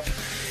Europe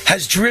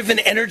has driven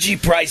energy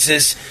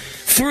prices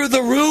through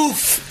the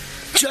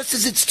roof, just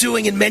as it's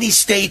doing in many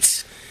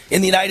states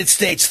in the United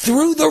States.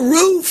 Through the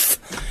roof.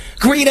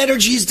 Green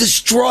energy has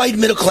destroyed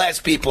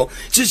middle-class people,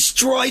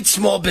 destroyed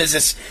small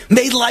business,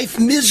 made life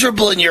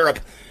miserable in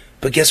Europe.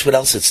 But guess what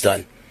else it's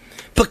done?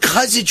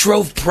 Because it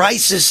drove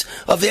prices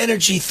of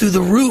energy through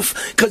the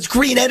roof, because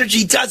green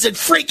energy doesn't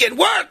freaking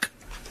work.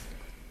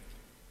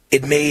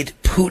 It made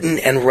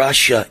Putin and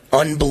Russia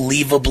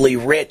unbelievably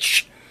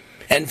rich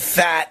and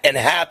fat and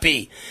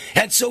happy.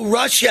 And so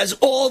Russia has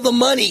all the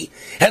money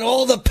and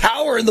all the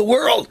power in the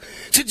world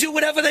to do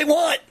whatever they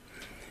want.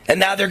 And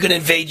now they're going to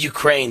invade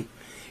Ukraine.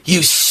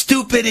 You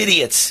stupid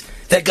idiots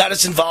that got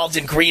us involved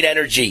in green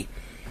energy.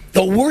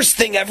 The worst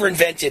thing ever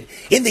invented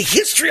in the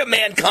history of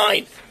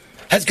mankind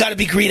has got to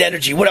be green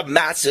energy. What a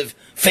massive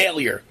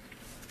failure.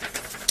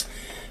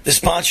 The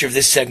sponsor of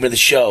this segment of the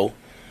show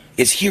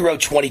is Hero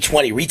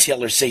 2020.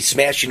 Retailers say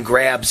smash and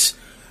grabs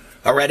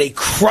are at a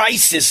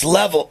crisis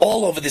level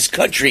all over this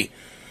country.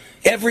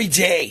 Every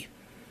day,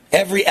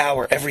 every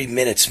hour, every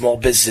minute, small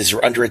businesses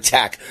are under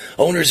attack.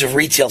 Owners of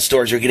retail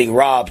stores are getting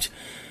robbed,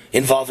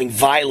 involving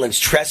violence,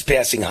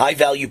 trespassing,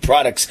 high-value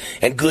products,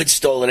 and goods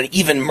stolen, and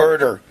even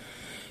murder.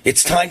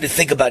 It's time to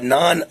think about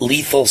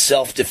non-lethal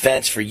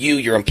self-defense for you,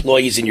 your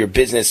employees, and your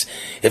business.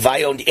 If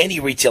I owned any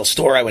retail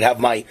store, I would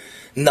have my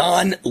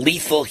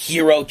non-lethal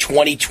Hero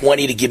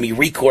 2020 to give me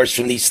recourse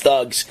from these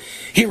thugs.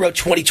 Hero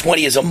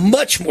 2020 is a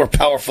much more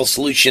powerful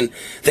solution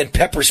than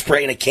pepper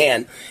spray in a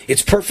can.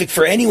 It's perfect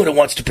for anyone who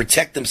wants to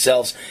protect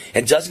themselves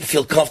and doesn't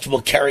feel comfortable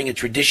carrying a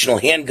traditional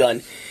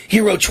handgun.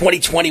 Hero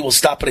 2020 will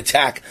stop an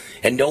attack,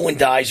 and no one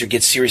dies or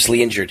gets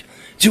seriously injured.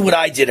 Do what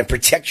I did and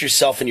protect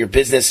yourself and your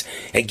business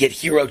and get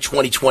Hero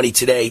 2020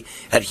 today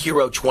at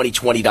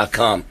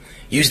Hero2020.com.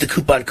 Use the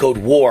coupon code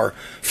WAR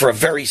for a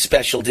very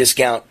special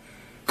discount.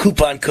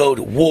 Coupon code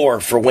WAR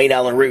for Wayne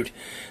Allyn Root.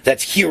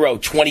 That's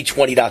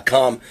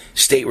Hero2020.com.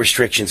 State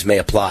restrictions may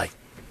apply.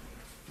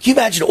 Can you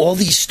imagine all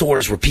these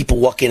stores where people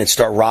walk in and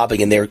start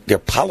robbing and their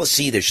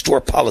policy, their store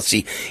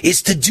policy,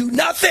 is to do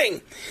nothing?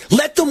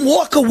 Let them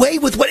walk away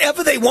with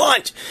whatever they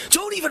want.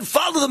 Don't even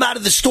follow them out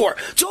of the store.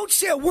 Don't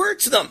say a word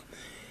to them.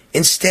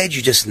 Instead,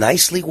 you just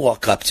nicely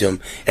walk up to them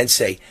and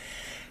say,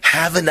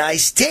 "Have a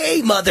nice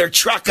day, mother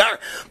trucker."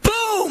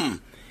 Boom!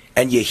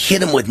 And you hit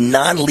them with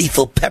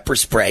non-lethal pepper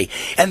spray,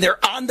 and they're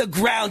on the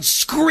ground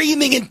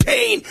screaming in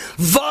pain,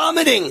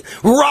 vomiting,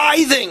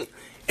 writhing.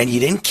 And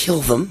you didn't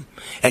kill them,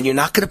 and you're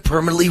not going to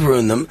permanently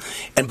ruin them.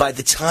 And by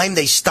the time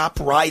they stop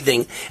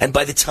writhing, and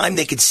by the time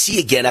they can see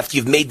again after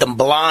you've made them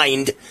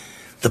blind,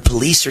 the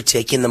police are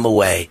taking them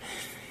away.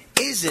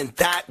 Isn't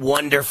that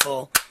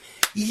wonderful?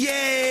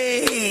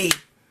 Yay!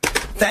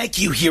 Thank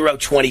you, Hero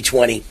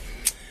 2020.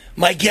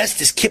 My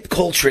guest is Kip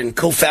Coltrane,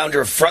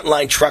 co-founder of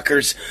Frontline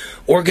Truckers,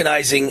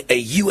 organizing a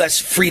U.S.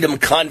 Freedom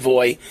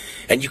Convoy.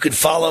 And you can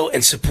follow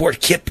and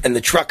support Kip and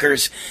the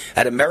truckers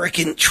at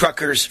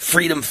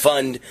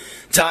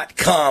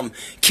AmericanTruckersFreedomFund.com.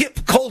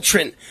 Kip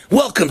Coltrane,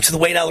 welcome to the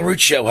Wayne Allyn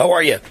Root Show. How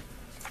are you?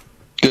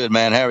 Good,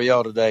 man. How are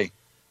y'all today?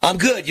 I'm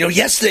good. You know,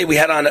 yesterday we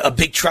had on a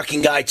big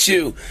trucking guy,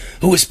 too,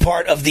 who was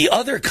part of the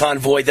other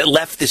convoy that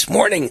left this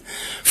morning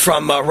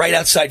from right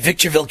outside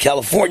Victorville,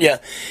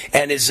 California,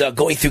 and is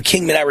going through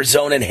Kingman,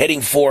 Arizona, and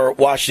heading for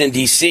Washington,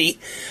 D.C.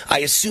 I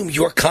assume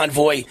your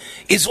convoy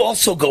is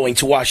also going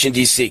to Washington,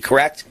 D.C.,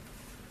 correct?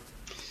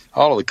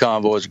 All of the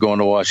convoys are going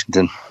to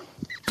Washington.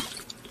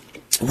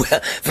 Well,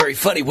 very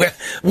funny. Where,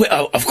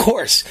 of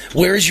course.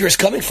 Where is yours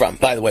coming from,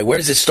 by the way? Where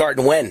does it start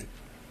and when?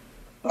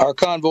 Our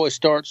convoy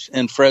starts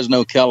in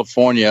Fresno,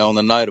 California on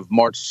the night of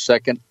March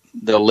 2nd.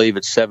 They'll leave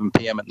at 7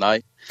 p.m. at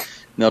night.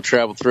 And they'll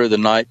travel through the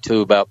night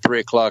to about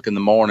 3 o'clock in the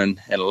morning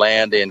and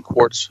land in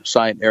Quartz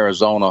Site,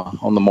 Arizona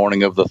on the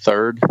morning of the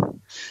 3rd.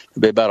 It'll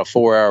be about a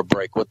 4-hour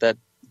break. What that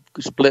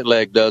split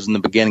leg does in the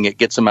beginning, it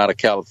gets them out of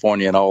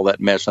California and all that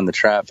mess and the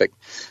traffic.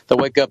 They'll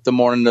wake up the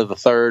morning of the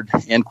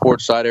 3rd in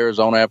Quartz Site,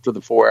 Arizona after the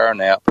 4-hour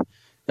nap.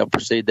 They'll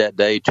proceed that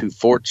day to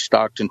Fort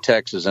Stockton,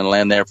 Texas, and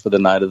land there for the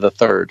night of the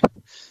 3rd.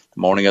 The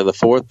morning of the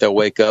 4th, they'll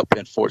wake up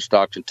in Fort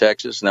Stockton,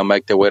 Texas, and they'll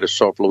make their way to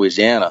Sulphur,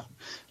 Louisiana,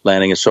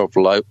 landing in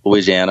Sulphur,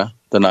 Louisiana,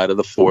 the night of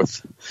the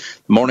 4th.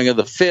 The morning of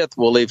the 5th,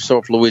 we'll leave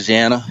Sulphur,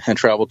 Louisiana, and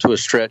travel to a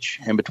stretch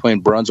in between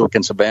Brunswick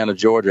and Savannah,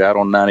 Georgia, out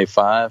on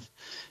 95,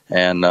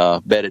 and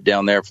bed it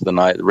down there for the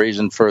night. The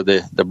reason for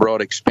the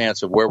broad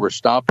expanse of where we're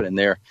stopping in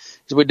there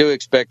is we do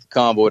expect the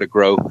convoy to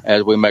grow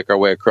as we make our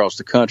way across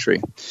the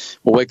country.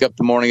 We'll wake up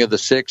the morning of the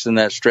 6th in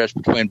that stretch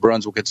between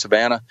Brunswick and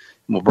Savannah,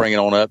 and we'll bring it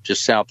on up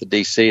just south of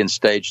D.C. and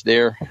stage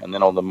there. And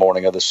then on the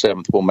morning of the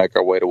 7th, we'll make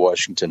our way to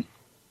Washington.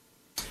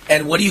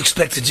 And what do you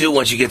expect to do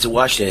once you get to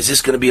Washington? Is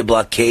this going to be a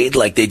blockade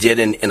like they did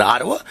in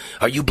Ottawa?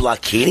 Are you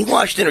blockading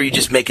Washington, or are you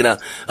just making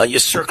you're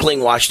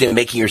circling Washington and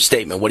making your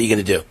statement? What are you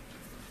going to do?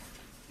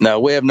 No,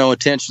 we have no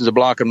intentions of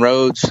blocking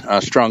roads.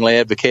 I strongly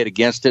advocate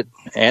against it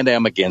and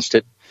am against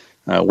it.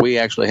 We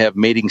actually have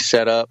meetings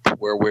set up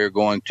where we're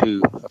going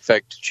to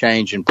affect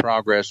change and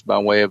progress by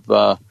way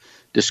of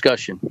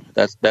discussion.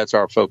 That's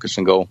our focus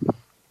and goal.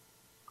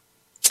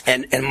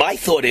 And my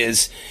thought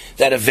is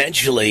that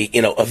eventually,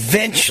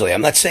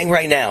 I'm not saying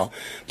right now,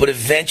 but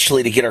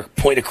eventually to get our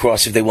point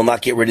across, if they will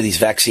not get rid of these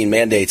vaccine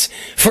mandates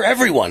for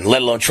everyone,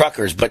 let alone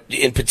truckers, but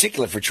in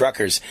particular for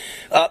truckers,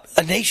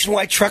 a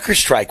nationwide trucker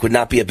strike would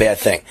not be a bad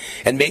thing.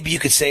 And maybe you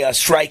could say a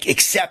strike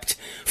except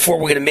for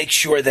we're going to make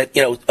sure that,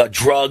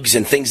 drugs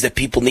and things that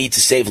people need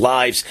to save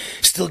lives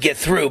still get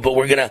through, but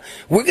we're going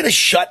to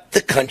shut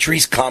the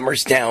country's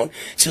commerce down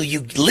till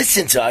you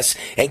listen to us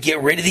and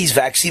get rid of these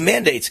vaccine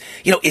mandates.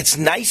 It's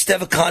nice to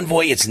have a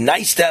convoy. It's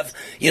nice to have,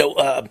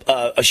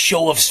 a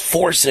show of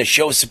force and a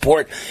show of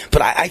support.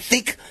 But I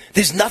think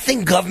there's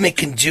nothing government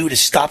can do to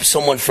stop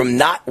someone from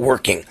not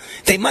working.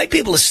 They might be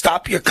able to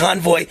stop your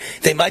convoy.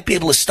 They might be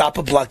able to stop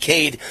a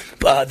blockade.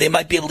 They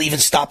might be able to even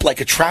stop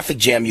like a traffic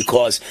jam you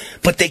cause.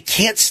 But they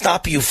can't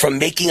stop you from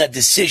making a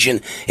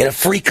decision in a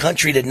free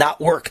country to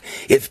not work.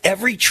 If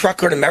every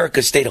trucker in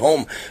America stayed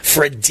home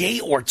for a day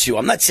or two,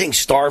 I'm not saying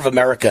starve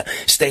America,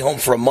 stay home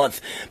for a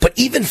month, but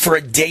even for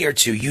a day or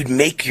two, you'd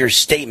make your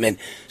statement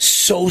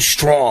so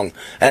strong.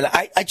 And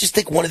I just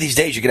think one of these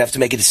days you're going to have to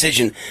make a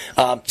decision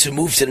to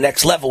move to the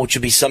next level, which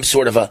would be some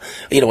sort of a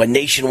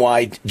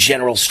nationwide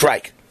general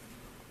strike.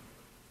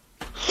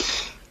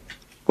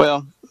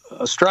 Well,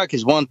 a strike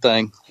is one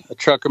thing. A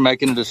trucker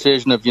making a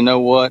decision of,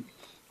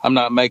 I'm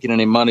not making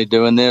any money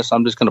doing this,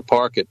 I'm just going to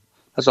park it.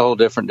 That's a whole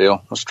different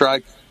deal. A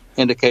strike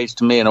indicates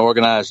to me an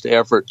organized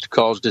effort to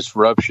cause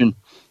disruption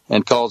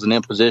and cause an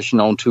imposition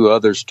onto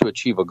others to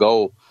achieve a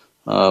goal.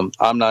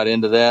 I'm not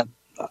into that.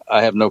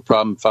 I have no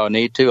problem if I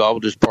need to. I will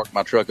just park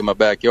my truck in my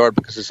backyard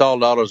because it's all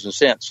dollars and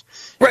cents.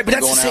 Right, but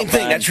that's the same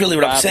thing. That's really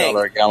what I'm saying.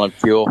 $5 a gallon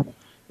fuel.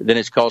 Then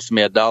it's costing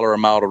me $1 a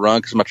mile to run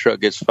because my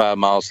truck gets 5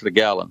 miles to the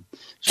gallon.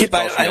 So it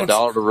costs me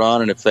 $1 to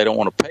run, and if they don't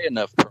want to pay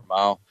enough per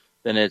mile,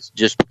 then it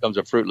just becomes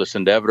a fruitless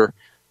endeavor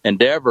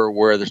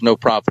where there's no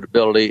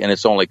profitability and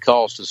it's only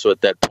cost. And so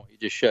at that point, you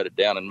just shut it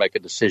down and make a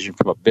decision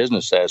from a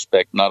business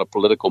aspect, not a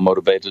political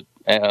motivated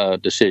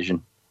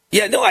decision.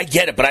 Yeah, no, I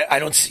get it, but I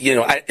don't,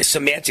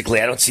 semantically,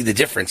 I don't see the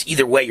difference.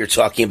 Either way, you're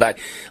talking about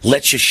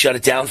let's just shut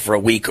it down for a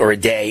week or a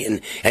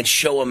day and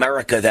show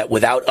America that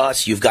without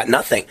us, you've got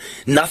nothing.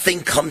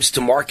 Nothing comes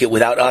to market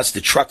without us. The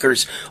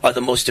truckers are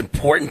the most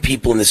important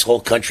people in this whole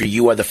country.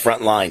 You are the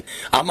front line.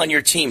 I'm on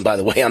your team, by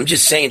the way. I'm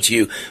just saying to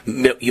you,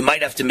 you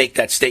might have to make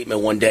that statement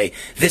one day.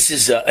 This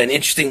is an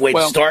interesting way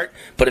to start,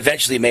 but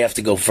eventually you may have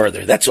to go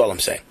further. That's all I'm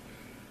saying.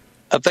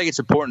 I think it's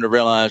important to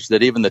realize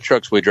that even the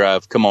trucks we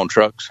drive come on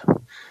trucks.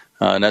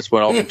 And that's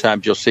when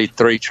oftentimes you'll see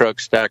 3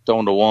 trucks stacked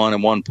onto one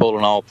and one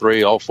pulling all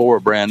 3. All 4 are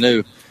brand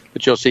new,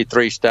 but you'll see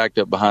 3 stacked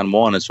up behind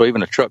one. And so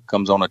even a truck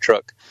comes on a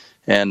truck.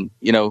 And,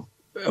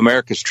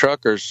 America's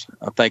truckers,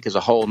 I think as a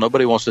whole,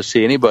 nobody wants to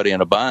see anybody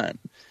in a bind.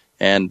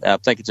 And I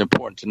think it's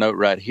important to note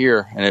right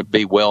here, and it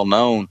be well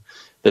known,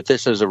 that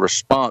this is a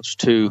response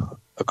to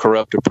a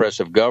corrupt,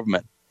 oppressive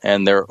government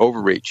and their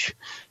overreach.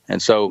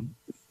 And so,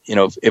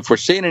 if we're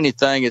seeing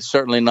anything, it's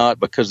certainly not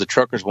because the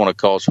truckers want to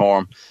cause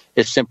harm.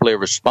 It's simply a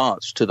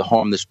response to the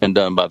harm that's been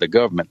done by the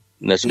government.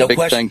 And that's a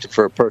big thing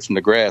for a person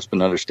to grasp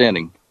and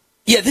understanding.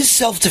 Yeah, this is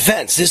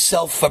self-defense, this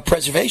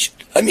self-preservation.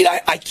 I mean,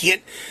 I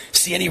can't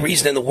see any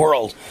reason in the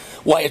world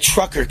why a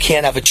trucker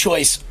can't have a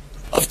choice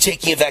of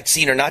taking a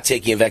vaccine or not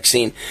taking a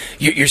vaccine.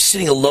 You're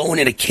sitting alone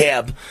in a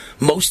cab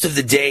most of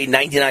the day,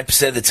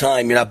 99% of the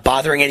time, you're not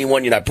bothering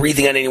anyone, you're not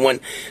breathing on anyone,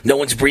 no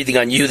one's breathing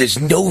on you. There's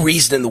no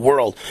reason in the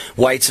world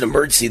why it's an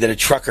emergency that a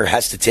trucker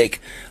has to take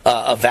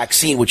a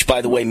vaccine, which,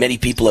 by the way, many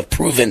people have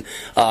proven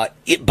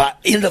in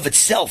and of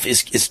itself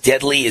is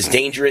deadly, is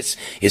dangerous,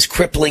 is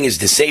crippling, is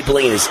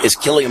disabling, is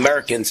killing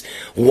Americans.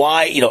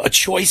 Why? A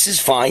choice is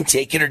fine,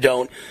 take it or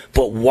don't,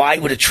 but why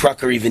would a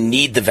trucker even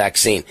need the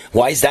vaccine?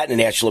 Why is that a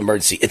national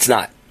emergency? It's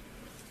not.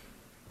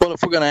 Well,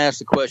 if we're going to ask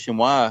the question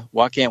why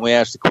can't we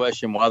ask the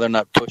question why they're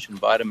not pushing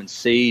vitamin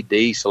C,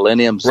 D,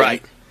 selenium, zinc,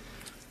 right,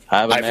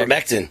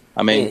 ivermectin?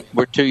 I mean,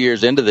 we're 2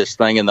 years into this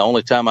thing, and the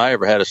only time I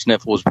ever had a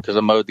sniffle was because I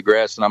mowed the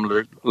grass, and I'm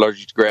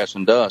allergic to grass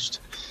and dust.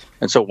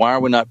 And so why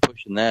are we not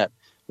pushing that?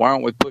 Why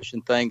aren't we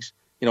pushing things,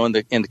 in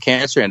the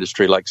cancer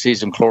industry, like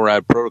cesium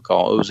chloride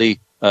protocol, OZ,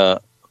 IV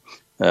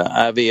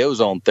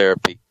ozone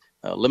therapy,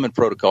 lemon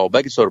protocol,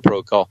 baking soda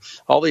protocol,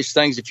 all these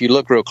things, if you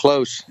look real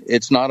close,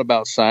 it's not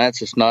about science,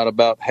 it's not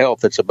about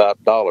health, it's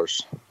about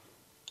dollars.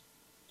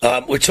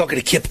 We're talking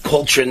to Kip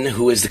Coltrane,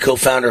 who is the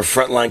co-founder of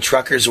Frontline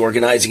Truckers,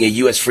 organizing a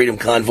U.S. Freedom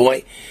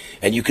Convoy.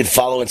 And you can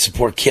follow and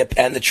support Kip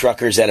and the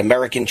truckers at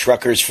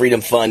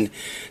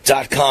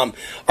AmericanTruckersFreedomFund.com.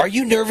 Are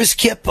you nervous,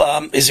 Kip?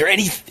 Is there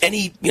any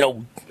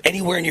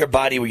anywhere in your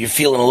body where you're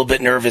feeling a little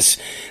bit nervous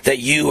that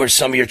you or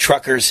some of your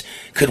truckers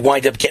could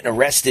wind up getting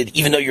arrested,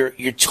 even though you're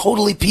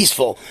totally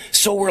peaceful?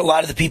 So were a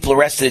lot of the people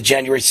arrested at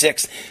January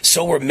 6th.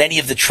 So were many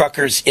of the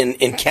truckers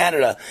in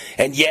Canada.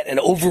 And yet an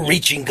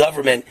overreaching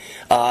government,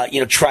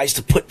 tries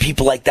to put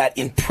people like that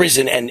in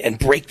prison and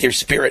break their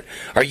spirit.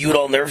 Are you at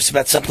all nervous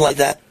about something like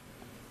that?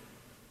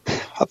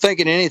 I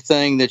think in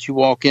anything that you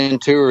walk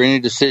into or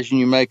any decision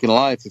you make in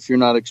life, if you're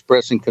not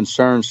expressing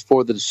concerns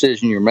for the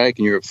decision you're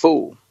making, you're a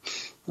fool.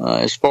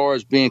 As far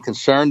as being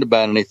concerned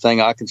about anything,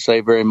 I can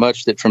say very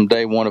much that from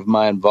day one of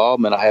my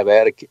involvement, I have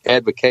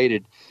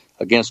advocated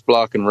against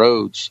blocking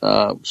roads,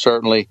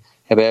 certainly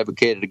have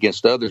advocated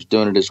against others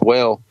doing it as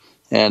well.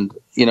 And,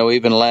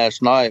 even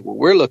last night, what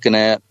we're looking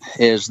at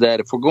is that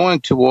if we're going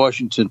to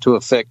Washington to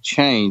affect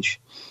change,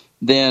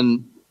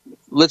 then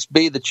let's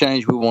be the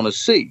change we want to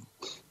see.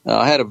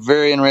 I had a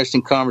very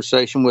interesting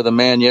conversation with a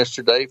man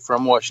yesterday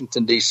from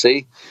Washington,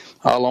 D.C.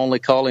 I'll only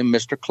call him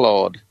Mr.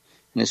 Claude.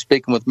 And in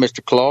speaking with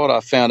Mr. Claude, I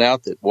found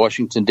out that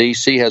Washington,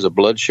 D.C. has a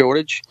blood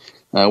shortage.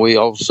 We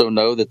also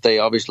know that they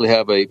obviously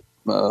have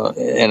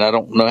and I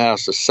don't know how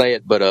to say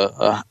it, but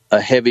a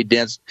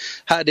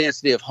high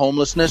density of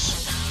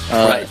homelessness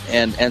right,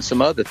 and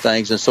some other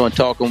things. And so in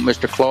talking with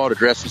Mr. Claude,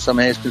 addressing some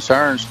of his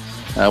concerns,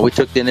 we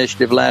took the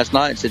initiative last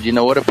night and said, you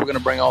know what, if we're going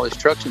to bring all these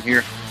trucks in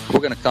here, we're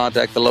going to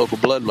contact the local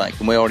blood bank,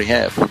 and we already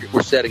have.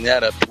 We're setting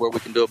that up to where we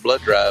can do a blood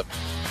drive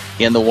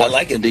in the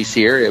Washington,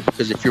 D.C. area,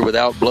 because if you're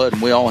without blood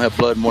and we all have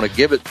blood and want to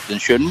give it, then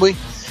shouldn't we?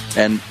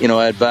 And,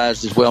 I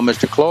advised as well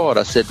Mr. Claude.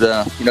 I said,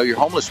 you're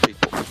homeless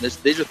people.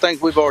 These are things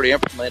we've already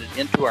implemented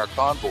into our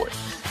convoy.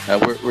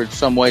 We're in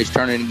some ways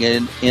turning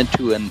it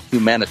into an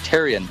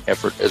humanitarian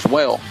effort as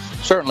well.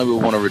 Certainly we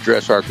want to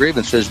redress our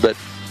grievances, but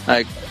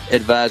I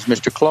advised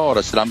Mr. Claude.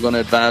 I said, I'm going to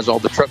advise all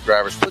the truck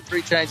drivers, put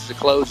 3 changes of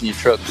clothes in your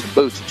truck, some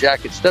boots, a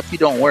jacket, stuff you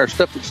don't wear,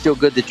 stuff that's still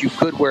good that you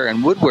could wear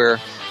and would wear.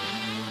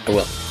 I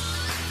will.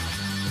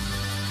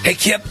 Hey,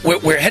 Kip,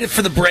 we're headed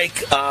for the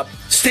break.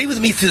 Stay with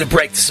me through the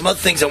break. There's some other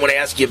things I want to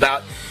ask you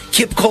about.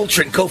 Kip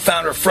Coltrane,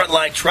 co-founder of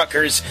Frontline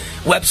Truckers,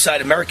 website,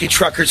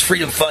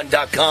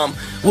 AmericanTruckersFreedomFund.com.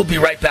 We'll be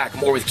right back.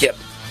 More with Kip.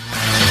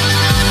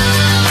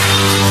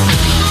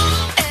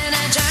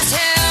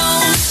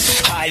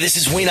 Hi, this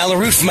is Wayne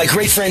Alaroot from my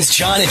great friends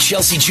John and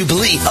Chelsea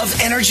Jubilee of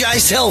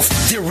Energized Health.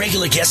 They're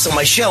regular guests on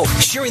my show,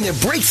 sharing their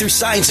breakthrough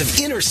science of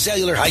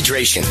intercellular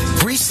hydration.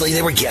 Recently,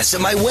 they were guests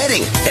at my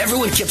wedding.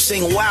 Everyone kept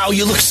saying, wow,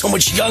 you look so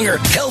much younger,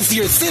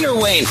 healthier, thinner,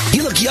 Wayne.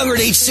 You look younger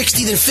at age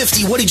 60 than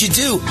 50. What did you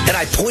do? And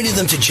I pointed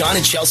them to John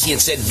and Chelsea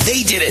and said,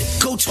 they did it.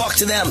 Go talk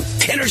to them.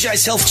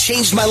 Energized Health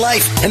changed my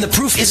life. And the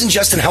proof isn't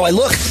just in how I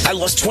look. I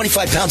lost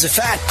 25 pounds of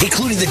fat,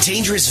 including the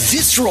dangerous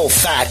visceral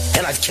fat.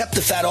 And I've kept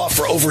the fat off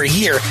for over a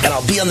year. And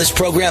I'll be on this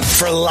program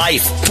for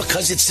life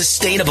because it's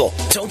sustainable.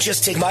 Don't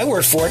just take my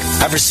word for it.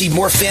 I've received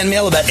more fan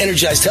mail about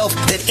Energized Health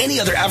than any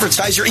other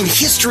advertiser in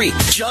history.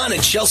 John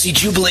and Chelsea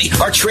Jubilee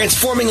are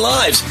transforming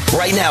lives.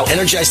 Right now,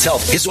 Energized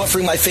Health is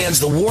offering my fans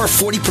the War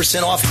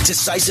 40% off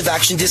decisive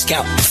action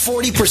discount.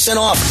 40%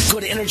 off. Go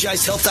to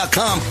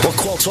EnergizedHealth.com or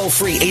call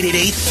toll-free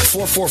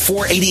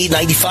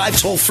 888-444-8895,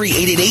 toll-free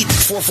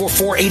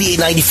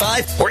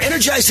 888-444-8895, or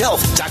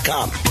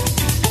EnergizedHealth.com.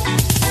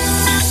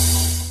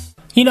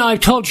 I've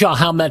told y'all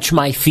how much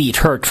my feet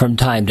hurt from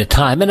time to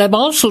time, and I've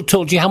also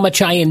told you how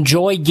much I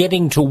enjoy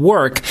getting to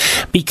work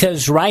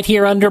because right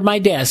here under my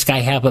desk I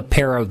have a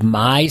pair of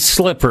my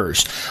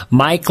slippers.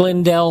 Mike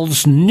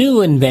Lindell's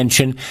new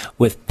invention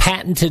with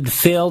patented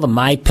fill, the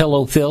My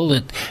Pillow fill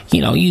that,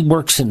 he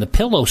works in the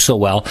pillow so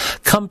well.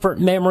 Comfort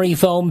memory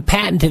foam,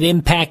 patented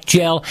impact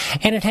gel,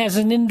 and it has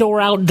an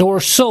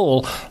indoor-outdoor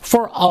sole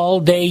for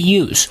all-day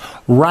use.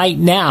 Right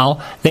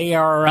now, they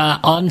are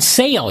on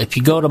sale. If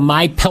you go to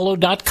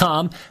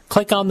mypillow.com,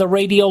 Click on the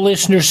radio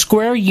listener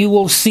square. You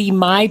will see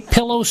My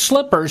Pillow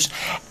slippers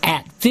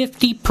at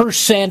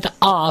 50%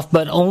 off,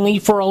 but only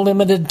for a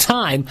limited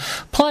time.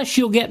 Plus,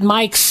 you'll get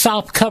Mike's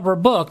softcover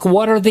book,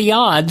 What Are the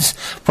Odds?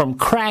 From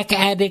Crack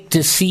Addict to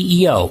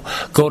CEO.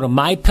 Go to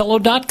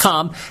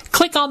MyPillow.com,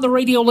 click on the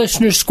radio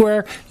listener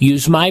square,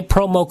 use my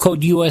promo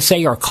code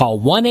USA, or call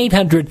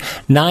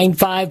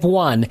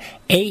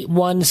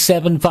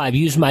 1-800-951-8175.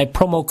 Use my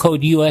promo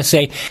code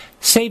USA.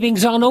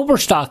 Savings on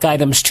overstock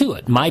items, too,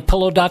 at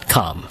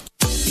MyPillow.com.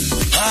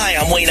 Hi,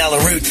 I'm Wayne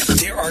Allyn.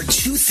 There are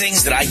two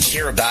things that I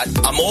care about.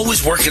 I'm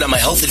always working on my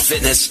health and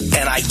fitness,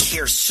 and I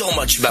care so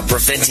much about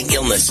preventing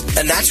illness.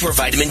 And that's where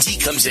vitamin D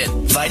comes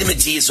in. Vitamin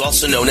D is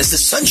also known as the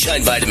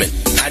sunshine vitamin.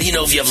 How do you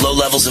know if you have low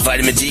levels of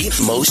vitamin D?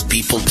 Most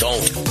people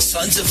don't.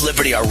 Sons of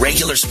Liberty, our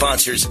regular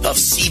sponsors of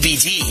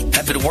CBD,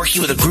 have been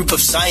working with a group of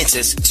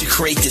scientists to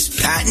create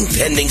this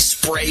patent-pending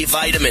spray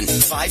vitamin.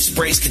 5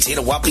 sprays contain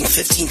a whopping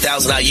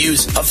 15,000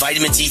 IUs of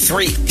vitamin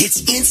D3.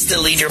 It's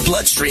instantly in your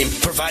bloodstream,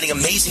 providing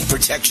amazing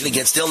protection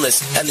against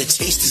illness, and the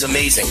taste is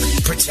amazing.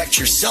 Protect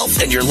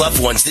yourself and your loved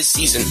ones this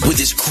season with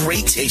this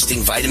great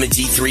tasting vitamin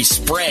D3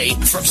 spray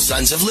from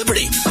Sons of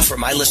Liberty. For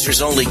my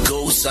listeners only,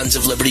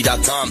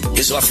 GoSonsOfLiberty.com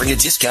is offering a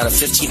discount of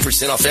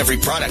 15% off every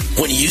product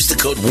when you use the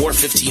code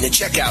WAR15 at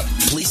checkout.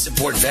 Please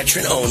support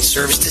veteran-owned,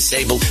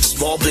 service-disabled,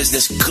 small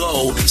business.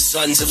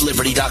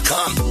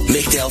 GoSonsOfLiberty.com.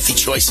 Make the healthy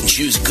choice and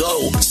choose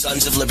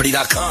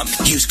GoSonsOfLiberty.com.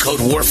 Use code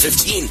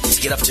WAR15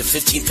 to get up to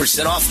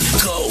 15% off.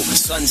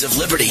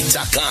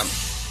 GoSonsOfLiberty.com.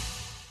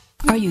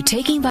 Are you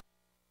taking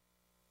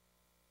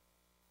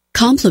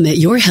Complement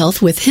your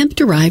health with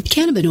hemp-derived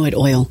cannabinoid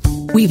oil.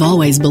 We've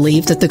always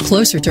believed that the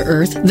closer to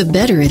Earth, the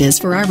better it is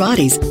for our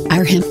bodies.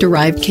 Our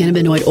hemp-derived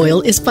cannabinoid oil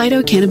is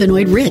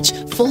phytocannabinoid rich,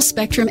 full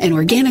spectrum, and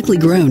organically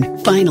grown.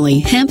 Finally,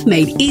 hemp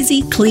made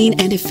easy,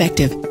 clean, and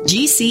effective.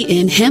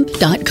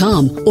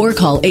 GCNhemp.com or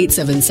call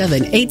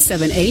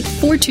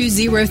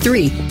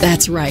 877-878-4203.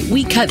 That's right,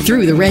 we cut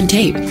through the red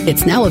tape.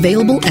 It's now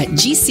available at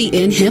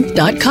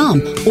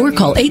GCNhemp.com or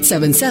call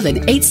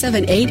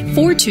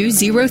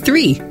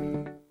 877-878-4203.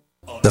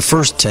 The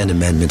first 10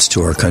 amendments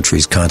to our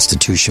country's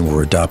Constitution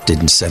were adopted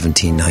in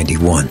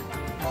 1791.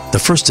 The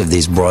first of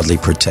these broadly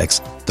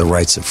protects the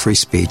rights of free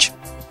speech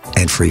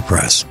and free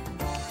press.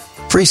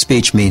 Free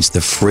speech means the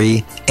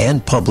free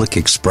and public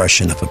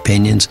expression of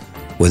opinions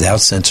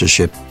without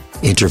censorship,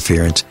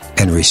 interference,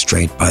 and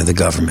restraint by the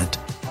government.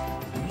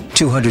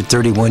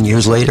 231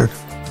 years later,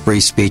 free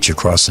speech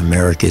across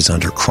America is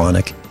under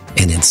chronic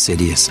and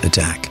insidious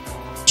attack.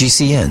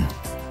 GCN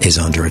is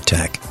under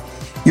attack.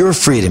 Your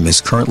freedom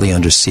is currently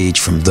under siege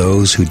from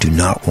those who do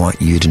not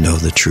want you to know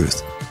the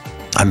truth.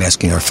 I'm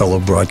asking our fellow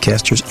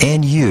broadcasters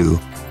and you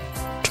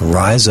to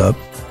rise up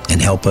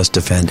and help us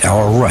defend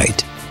our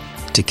right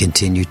to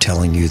continue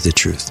telling you the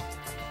truth.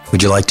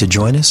 Would you like to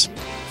join us?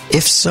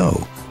 If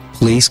so,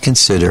 please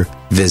consider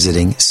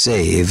visiting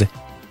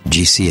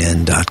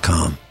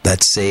SaveGCN.com.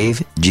 That's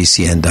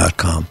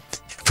SaveGCN.com.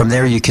 From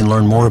there, you can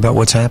learn more about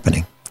what's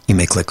happening. You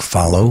may click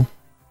follow,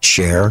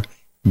 share,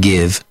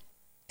 give,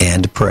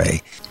 and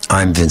pray.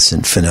 I'm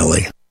Vincent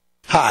Finelli.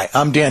 Hi,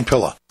 I'm Dan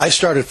Pilla. I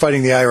started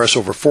fighting the IRS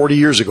over 40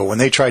 years ago when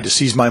they tried to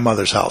seize my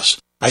mother's house.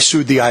 I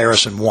sued the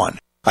IRS and won.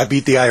 I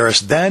beat the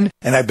IRS then,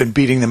 and I've been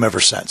beating them ever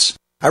since.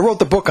 I wrote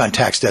the book on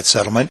tax debt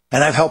settlement,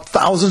 and I've helped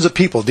thousands of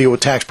people deal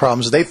with tax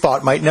problems they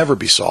thought might never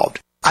be solved.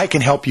 I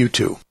can help you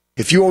too.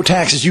 If you owe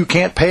taxes you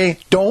can't pay,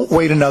 don't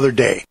wait another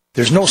day.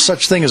 There's no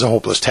such thing as a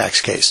hopeless tax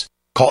case.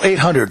 Call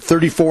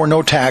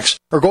 800-34-NO-TAX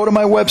or go to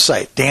my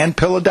website,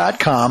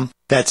 danpilla.com.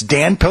 That's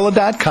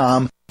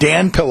danpilla.com,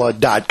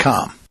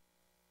 danpilla.com.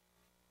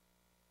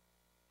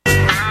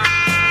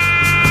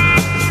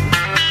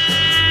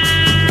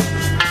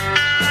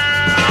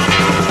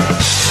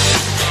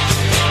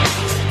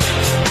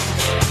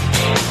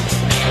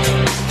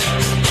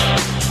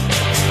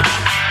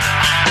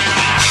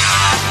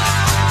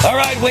 All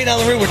right, Wayne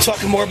Allyn, we're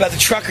talking more about the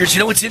truckers.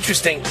 You know what's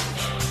interesting?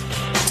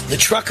 The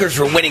truckers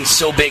were winning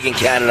so big in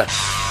Canada.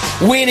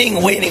 Winning.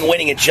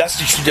 And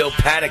Justin Trudeau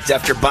panicked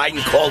after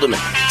Biden called him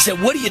and said,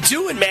 "What are you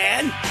doing,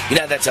 man?" You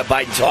know, that's how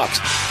Biden talks.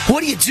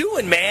 "What are you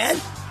doing, man?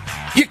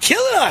 You're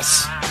killing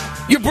us.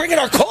 You're bringing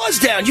our cause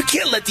down. You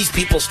can't let these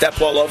people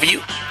step all over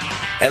you."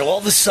 And all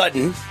of a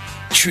sudden,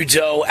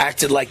 Trudeau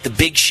acted like the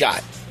big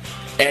shot.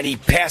 And he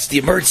passed the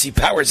Emergency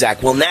Powers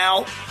Act. Well,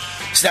 now,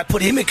 so that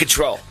put him in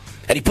control.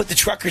 And he put the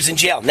truckers in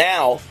jail.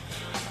 Now,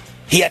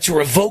 he had to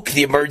revoke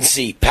the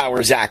Emergency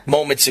Powers Act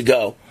moments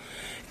ago.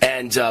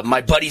 And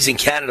my buddies in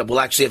Canada will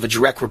actually have a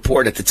direct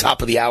report at the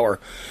top of the hour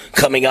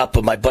coming up.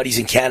 But my buddies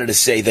in Canada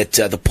say that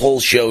the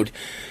polls showed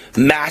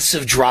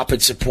massive drop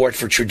in support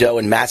for Trudeau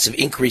and massive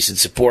increase in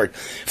support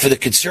for the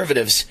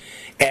Conservatives.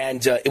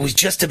 And it was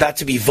just about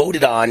to be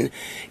voted on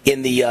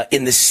in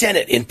the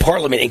Senate, in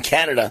Parliament in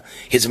Canada,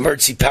 his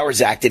Emergency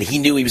Powers Act, and he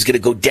knew he was going to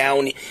go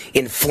down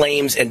in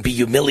flames and be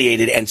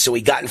humiliated, and so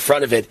he got in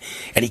front of it,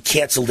 and he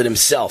canceled it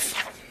himself.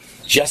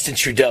 Justin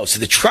Trudeau. So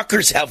the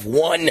truckers have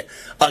won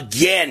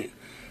again.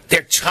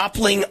 They're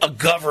toppling a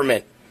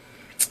government.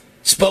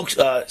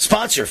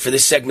 Sponsor for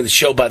this segment of the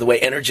show, by the way,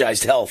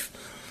 Energized Health.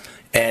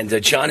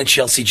 And John and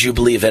Chelsea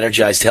Jubilee of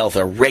Energized Health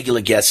are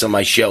regular guests on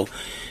my show,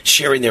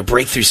 sharing their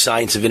breakthrough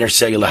science of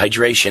intercellular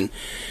hydration.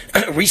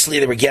 Recently,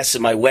 they were guests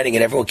at my wedding,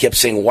 and everyone kept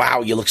saying,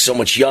 wow, you look so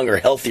much younger,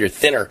 healthier,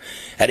 thinner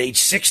at age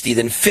 60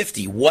 than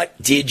 50. What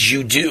did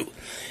you do?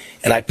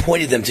 And I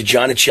pointed them to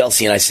John and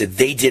Chelsea, and I said,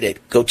 they did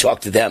it. Go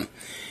talk to them.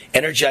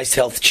 Energized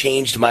Health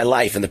changed my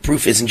life, and the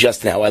proof isn't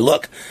just in how I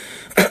look.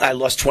 I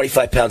lost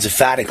 25 pounds of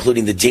fat,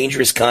 including the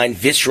dangerous kind,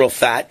 visceral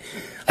fat.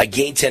 I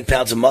gained 10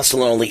 pounds of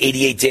muscle in only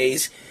 88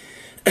 days,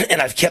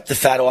 and I've kept the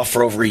fat off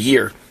for over a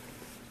year.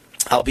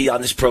 I'll be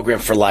on this program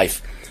for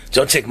life.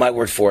 Don't take my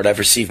word for it. I've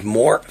received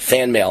more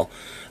fan mail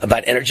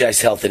about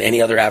Energized Health than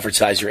any other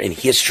advertiser in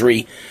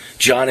history.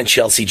 John and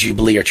Chelsea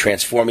Jubilee are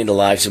transforming the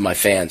lives of my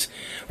fans.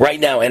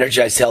 Right now,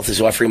 Energized Health is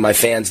offering my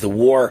fans the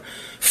WAR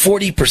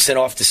 40%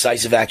 off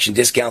decisive action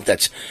discount.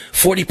 That's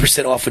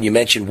 40% off when you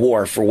mention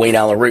WAR for Wayne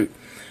Allyn Root.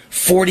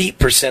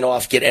 40%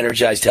 off. Get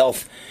Energized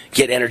Health.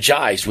 Get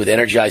energized with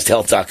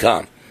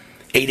EnergizedHealth.com.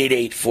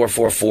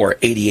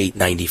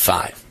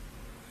 888-444-8895.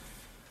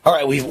 All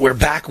right, we're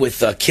back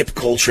with Kip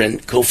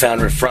Coltrane,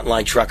 co-founder of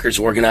Frontline Truckers,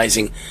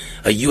 organizing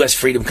a U.S.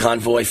 Freedom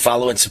Convoy.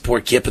 Follow and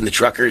support Kip and the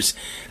truckers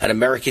at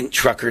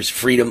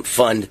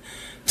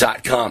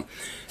AmericanTruckersFreedomFund.com.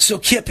 So,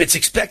 Kip, it's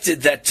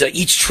expected that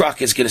each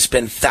truck is going to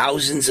spend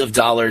thousands of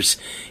dollars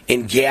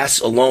in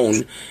gas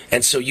alone,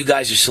 and so you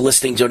guys are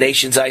soliciting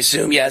donations, I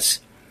assume, yes?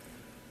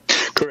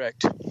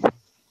 Correct.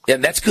 Yeah,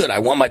 that's good. I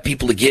want my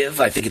people to give.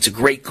 I think it's a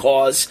great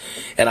cause,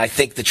 and I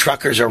think the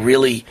truckers are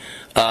really,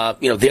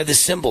 they're the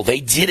symbol.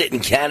 They did it in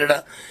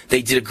Canada.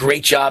 They did a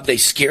great job. They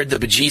scared the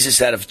bejesus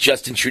out of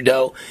Justin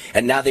Trudeau,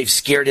 and now they've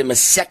scared him a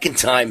second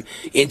time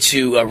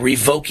into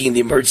revoking the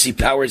Emergency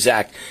Powers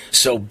Act.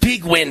 So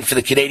big win for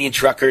the Canadian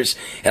truckers,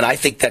 and I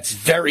think that's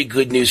very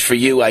good news for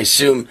you. I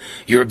assume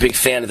you're a big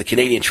fan of the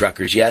Canadian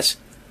truckers, yes?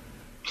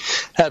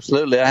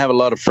 Absolutely. I have a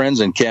lot of friends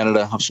in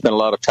Canada. I've spent a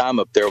lot of time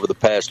up there over the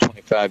past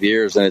 25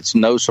 years, and it's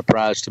no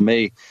surprise to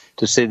me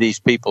to see these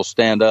people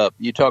stand up.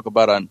 You talk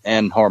about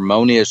an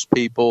harmonious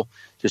people,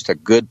 just a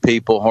good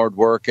people,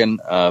 hardworking,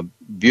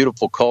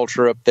 beautiful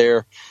culture up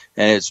there,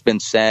 and it's been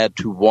sad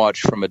to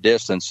watch from a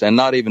distance and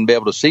not even be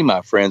able to see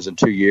my friends in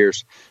 2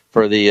 years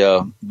for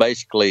the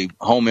basically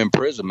home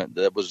imprisonment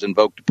that was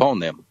invoked upon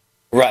them.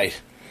 Right.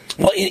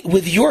 Well,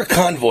 with your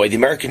convoy, the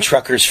American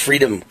Truckers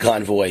Freedom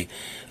Convoy,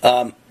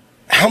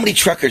 how many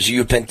truckers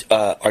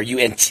are you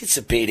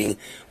anticipating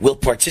will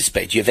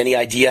participate? Do you have any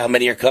idea how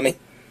many are coming?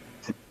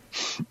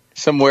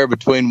 Somewhere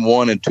between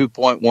 1 and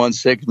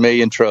 2.16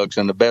 million trucks.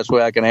 And the best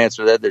way I can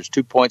answer that, there's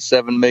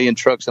 2.7 million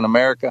trucks in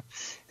America.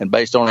 And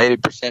based on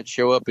 80%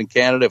 show up in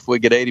Canada, if we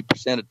get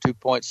 80% at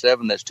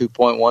 2.7, that's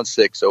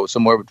 2.16. So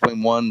somewhere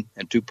between 1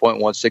 and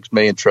 2.16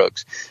 million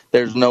trucks.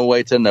 There's no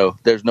way to know.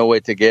 There's no way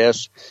to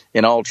guess.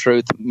 In all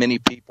truth, many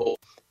people,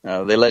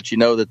 they let you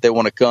know that they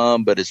want to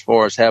come, but as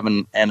far as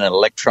having an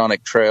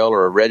electronic trail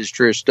or a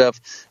registry or stuff,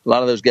 a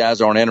lot of those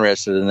guys aren't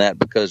interested in that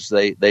because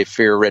they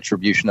fear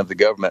retribution of the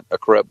government, a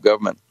corrupt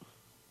government.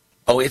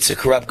 Oh, it's a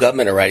corrupt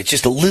government, all right. It's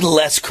just a little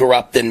less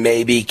corrupt than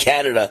maybe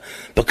Canada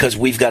because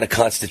we've got a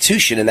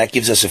constitution, and that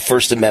gives us a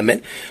First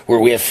Amendment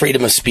where we have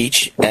freedom of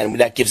speech, and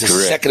that gives us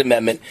a Second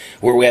Amendment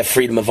where we have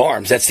freedom of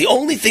arms. That's the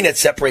only thing that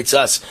separates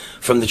us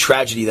from the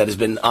tragedy that has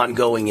been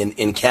ongoing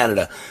in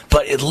Canada.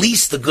 But at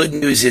least the good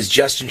news is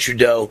Justin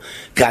Trudeau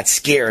got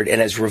scared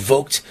and has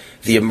revoked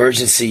the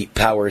Emergency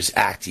Powers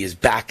Act. He is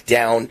back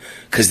down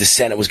because the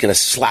Senate was going to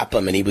slap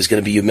him and he was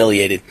going to be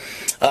humiliated.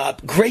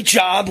 Great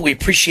job. We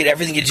appreciate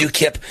everything you do,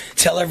 Kip.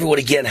 Tell everyone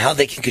again how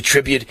they can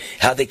contribute,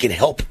 how they can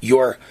help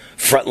your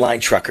frontline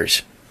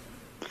truckers.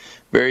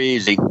 Very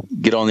easy.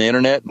 Get on the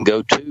internet and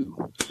go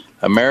to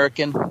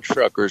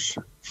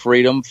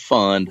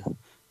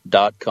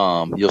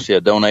AmericanTruckersFreedomFund.com. You'll see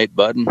a donate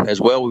button. As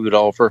well, we would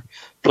offer,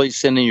 please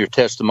send in your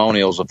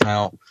testimonials of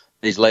how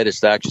these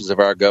latest actions of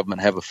our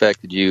government have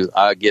affected you.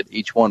 I get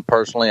each one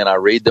personally, and I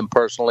read them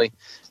personally.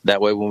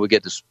 That way, when we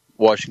get to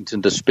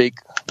Washington to speak,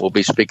 we'll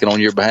be speaking on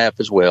your behalf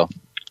as well.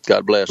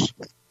 God bless.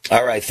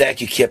 All right.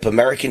 Thank you, Kip.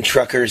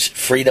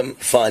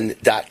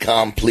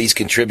 AmericanTruckersFreedomFund.com. Please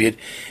contribute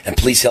and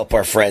please help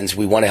our friends.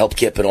 We want to help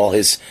Kip and all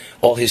his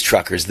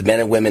truckers, the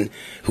men and women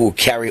who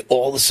carry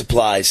all the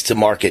supplies to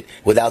market.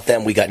 Without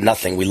them, we got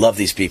nothing. We love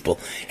these people.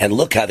 And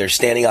look how they're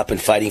standing up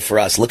and fighting for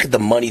us. Look at the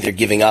money they're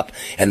giving up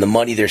and the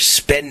money they're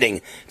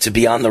spending to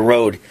be on the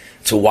road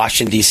to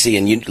Washington, D.C.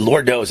 And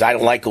Lord knows I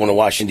don't like going to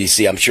Washington,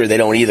 D.C. I'm sure they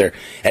don't either.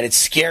 And it's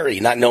scary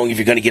not knowing if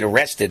you're going to get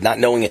arrested, not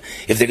knowing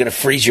if they're going to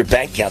freeze your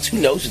bank accounts. Who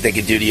knows what they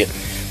could do to you?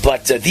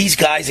 But these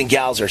guys and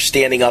gals are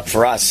standing up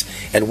for us,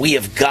 and we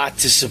have got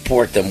to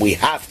support them. We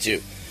have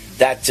to.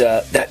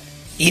 That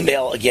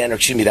email again, or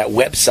excuse me, that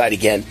website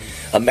again,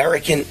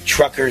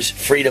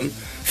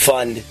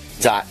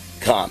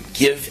 AmericanTruckersFreedomFund.com.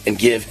 Give and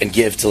give and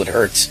give till it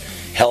hurts.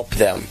 Help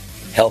them.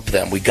 Help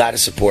them. We got to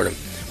support them.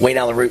 Wayne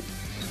Allyn Root.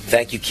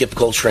 Thank you, Kip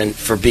Coltrane,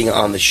 for being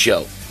on the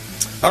show.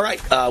 All right,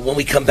 when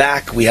we come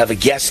back, we have a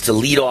guest to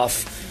lead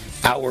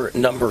off hour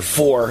number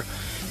 4.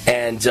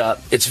 And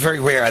it's very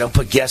rare. I don't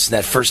put guests in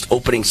that first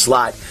opening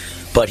slot.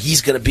 but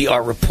he's going to be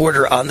our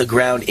reporter on the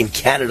ground in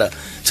Canada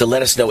to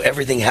let us know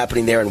everything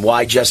happening there and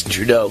why Justin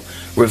Trudeau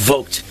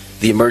revoked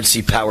the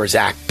Emergency Powers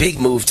Act. Big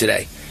move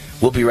today.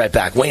 We'll be right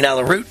back. Wayne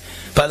Allyn Root.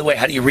 By the way,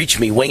 how do you reach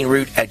me?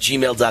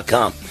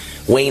 WayneRoot@gmail.com.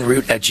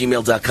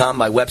 WayneRoot@gmail.com.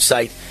 My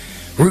website,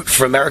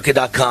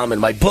 rootforamerica.com. And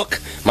my book,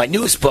 my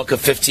newest book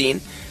of 15,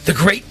 The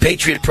Great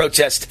Patriot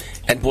Protest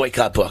and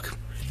Boycott Book.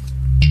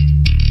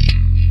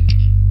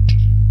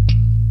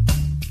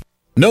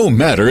 No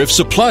matter if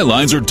supply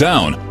lines are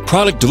down,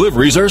 product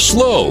deliveries are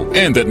slow,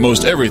 and that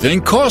most everything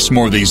costs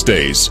more these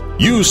days,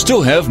 you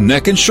still have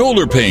neck and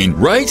shoulder pain,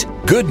 right?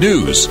 Good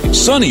news.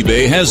 Sunny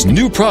Bay has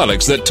new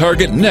products that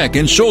target neck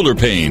and shoulder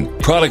pain.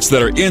 Products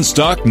that are in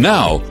stock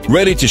now,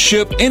 ready to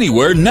ship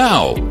anywhere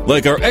now.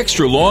 Like our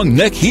extra long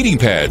neck heating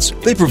pads.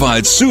 They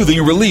provide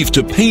soothing relief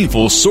to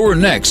painful sore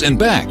necks and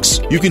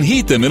backs. You can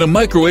heat them in a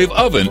microwave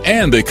oven,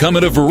 and they come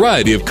in a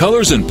variety of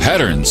colors and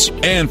patterns.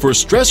 And for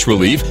stress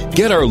relief,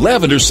 get our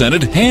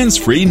lavender-scented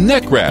hands-free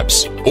neck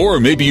wraps. Or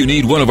maybe you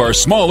need one of our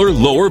smaller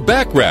lower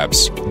back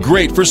wraps.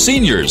 Great for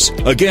seniors.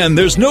 Again,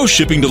 there's no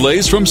shipping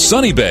delays from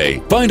Sunny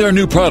Bay. Find our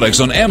new products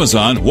on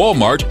Amazon,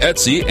 Walmart,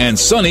 Etsy, and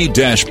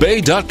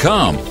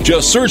sunny-bay.com.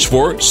 Just search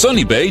for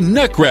Sunny Bay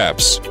Neck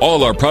Wraps.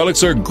 All our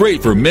products are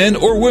great for men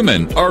or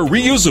women, are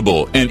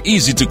reusable, and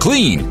easy to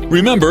clean.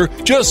 Remember,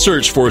 just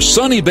search for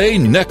Sunny Bay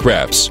Neck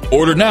Wraps.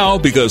 Order now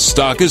because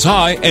stock is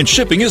high and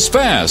shipping is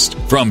fast.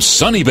 From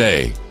Sunny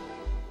Bay.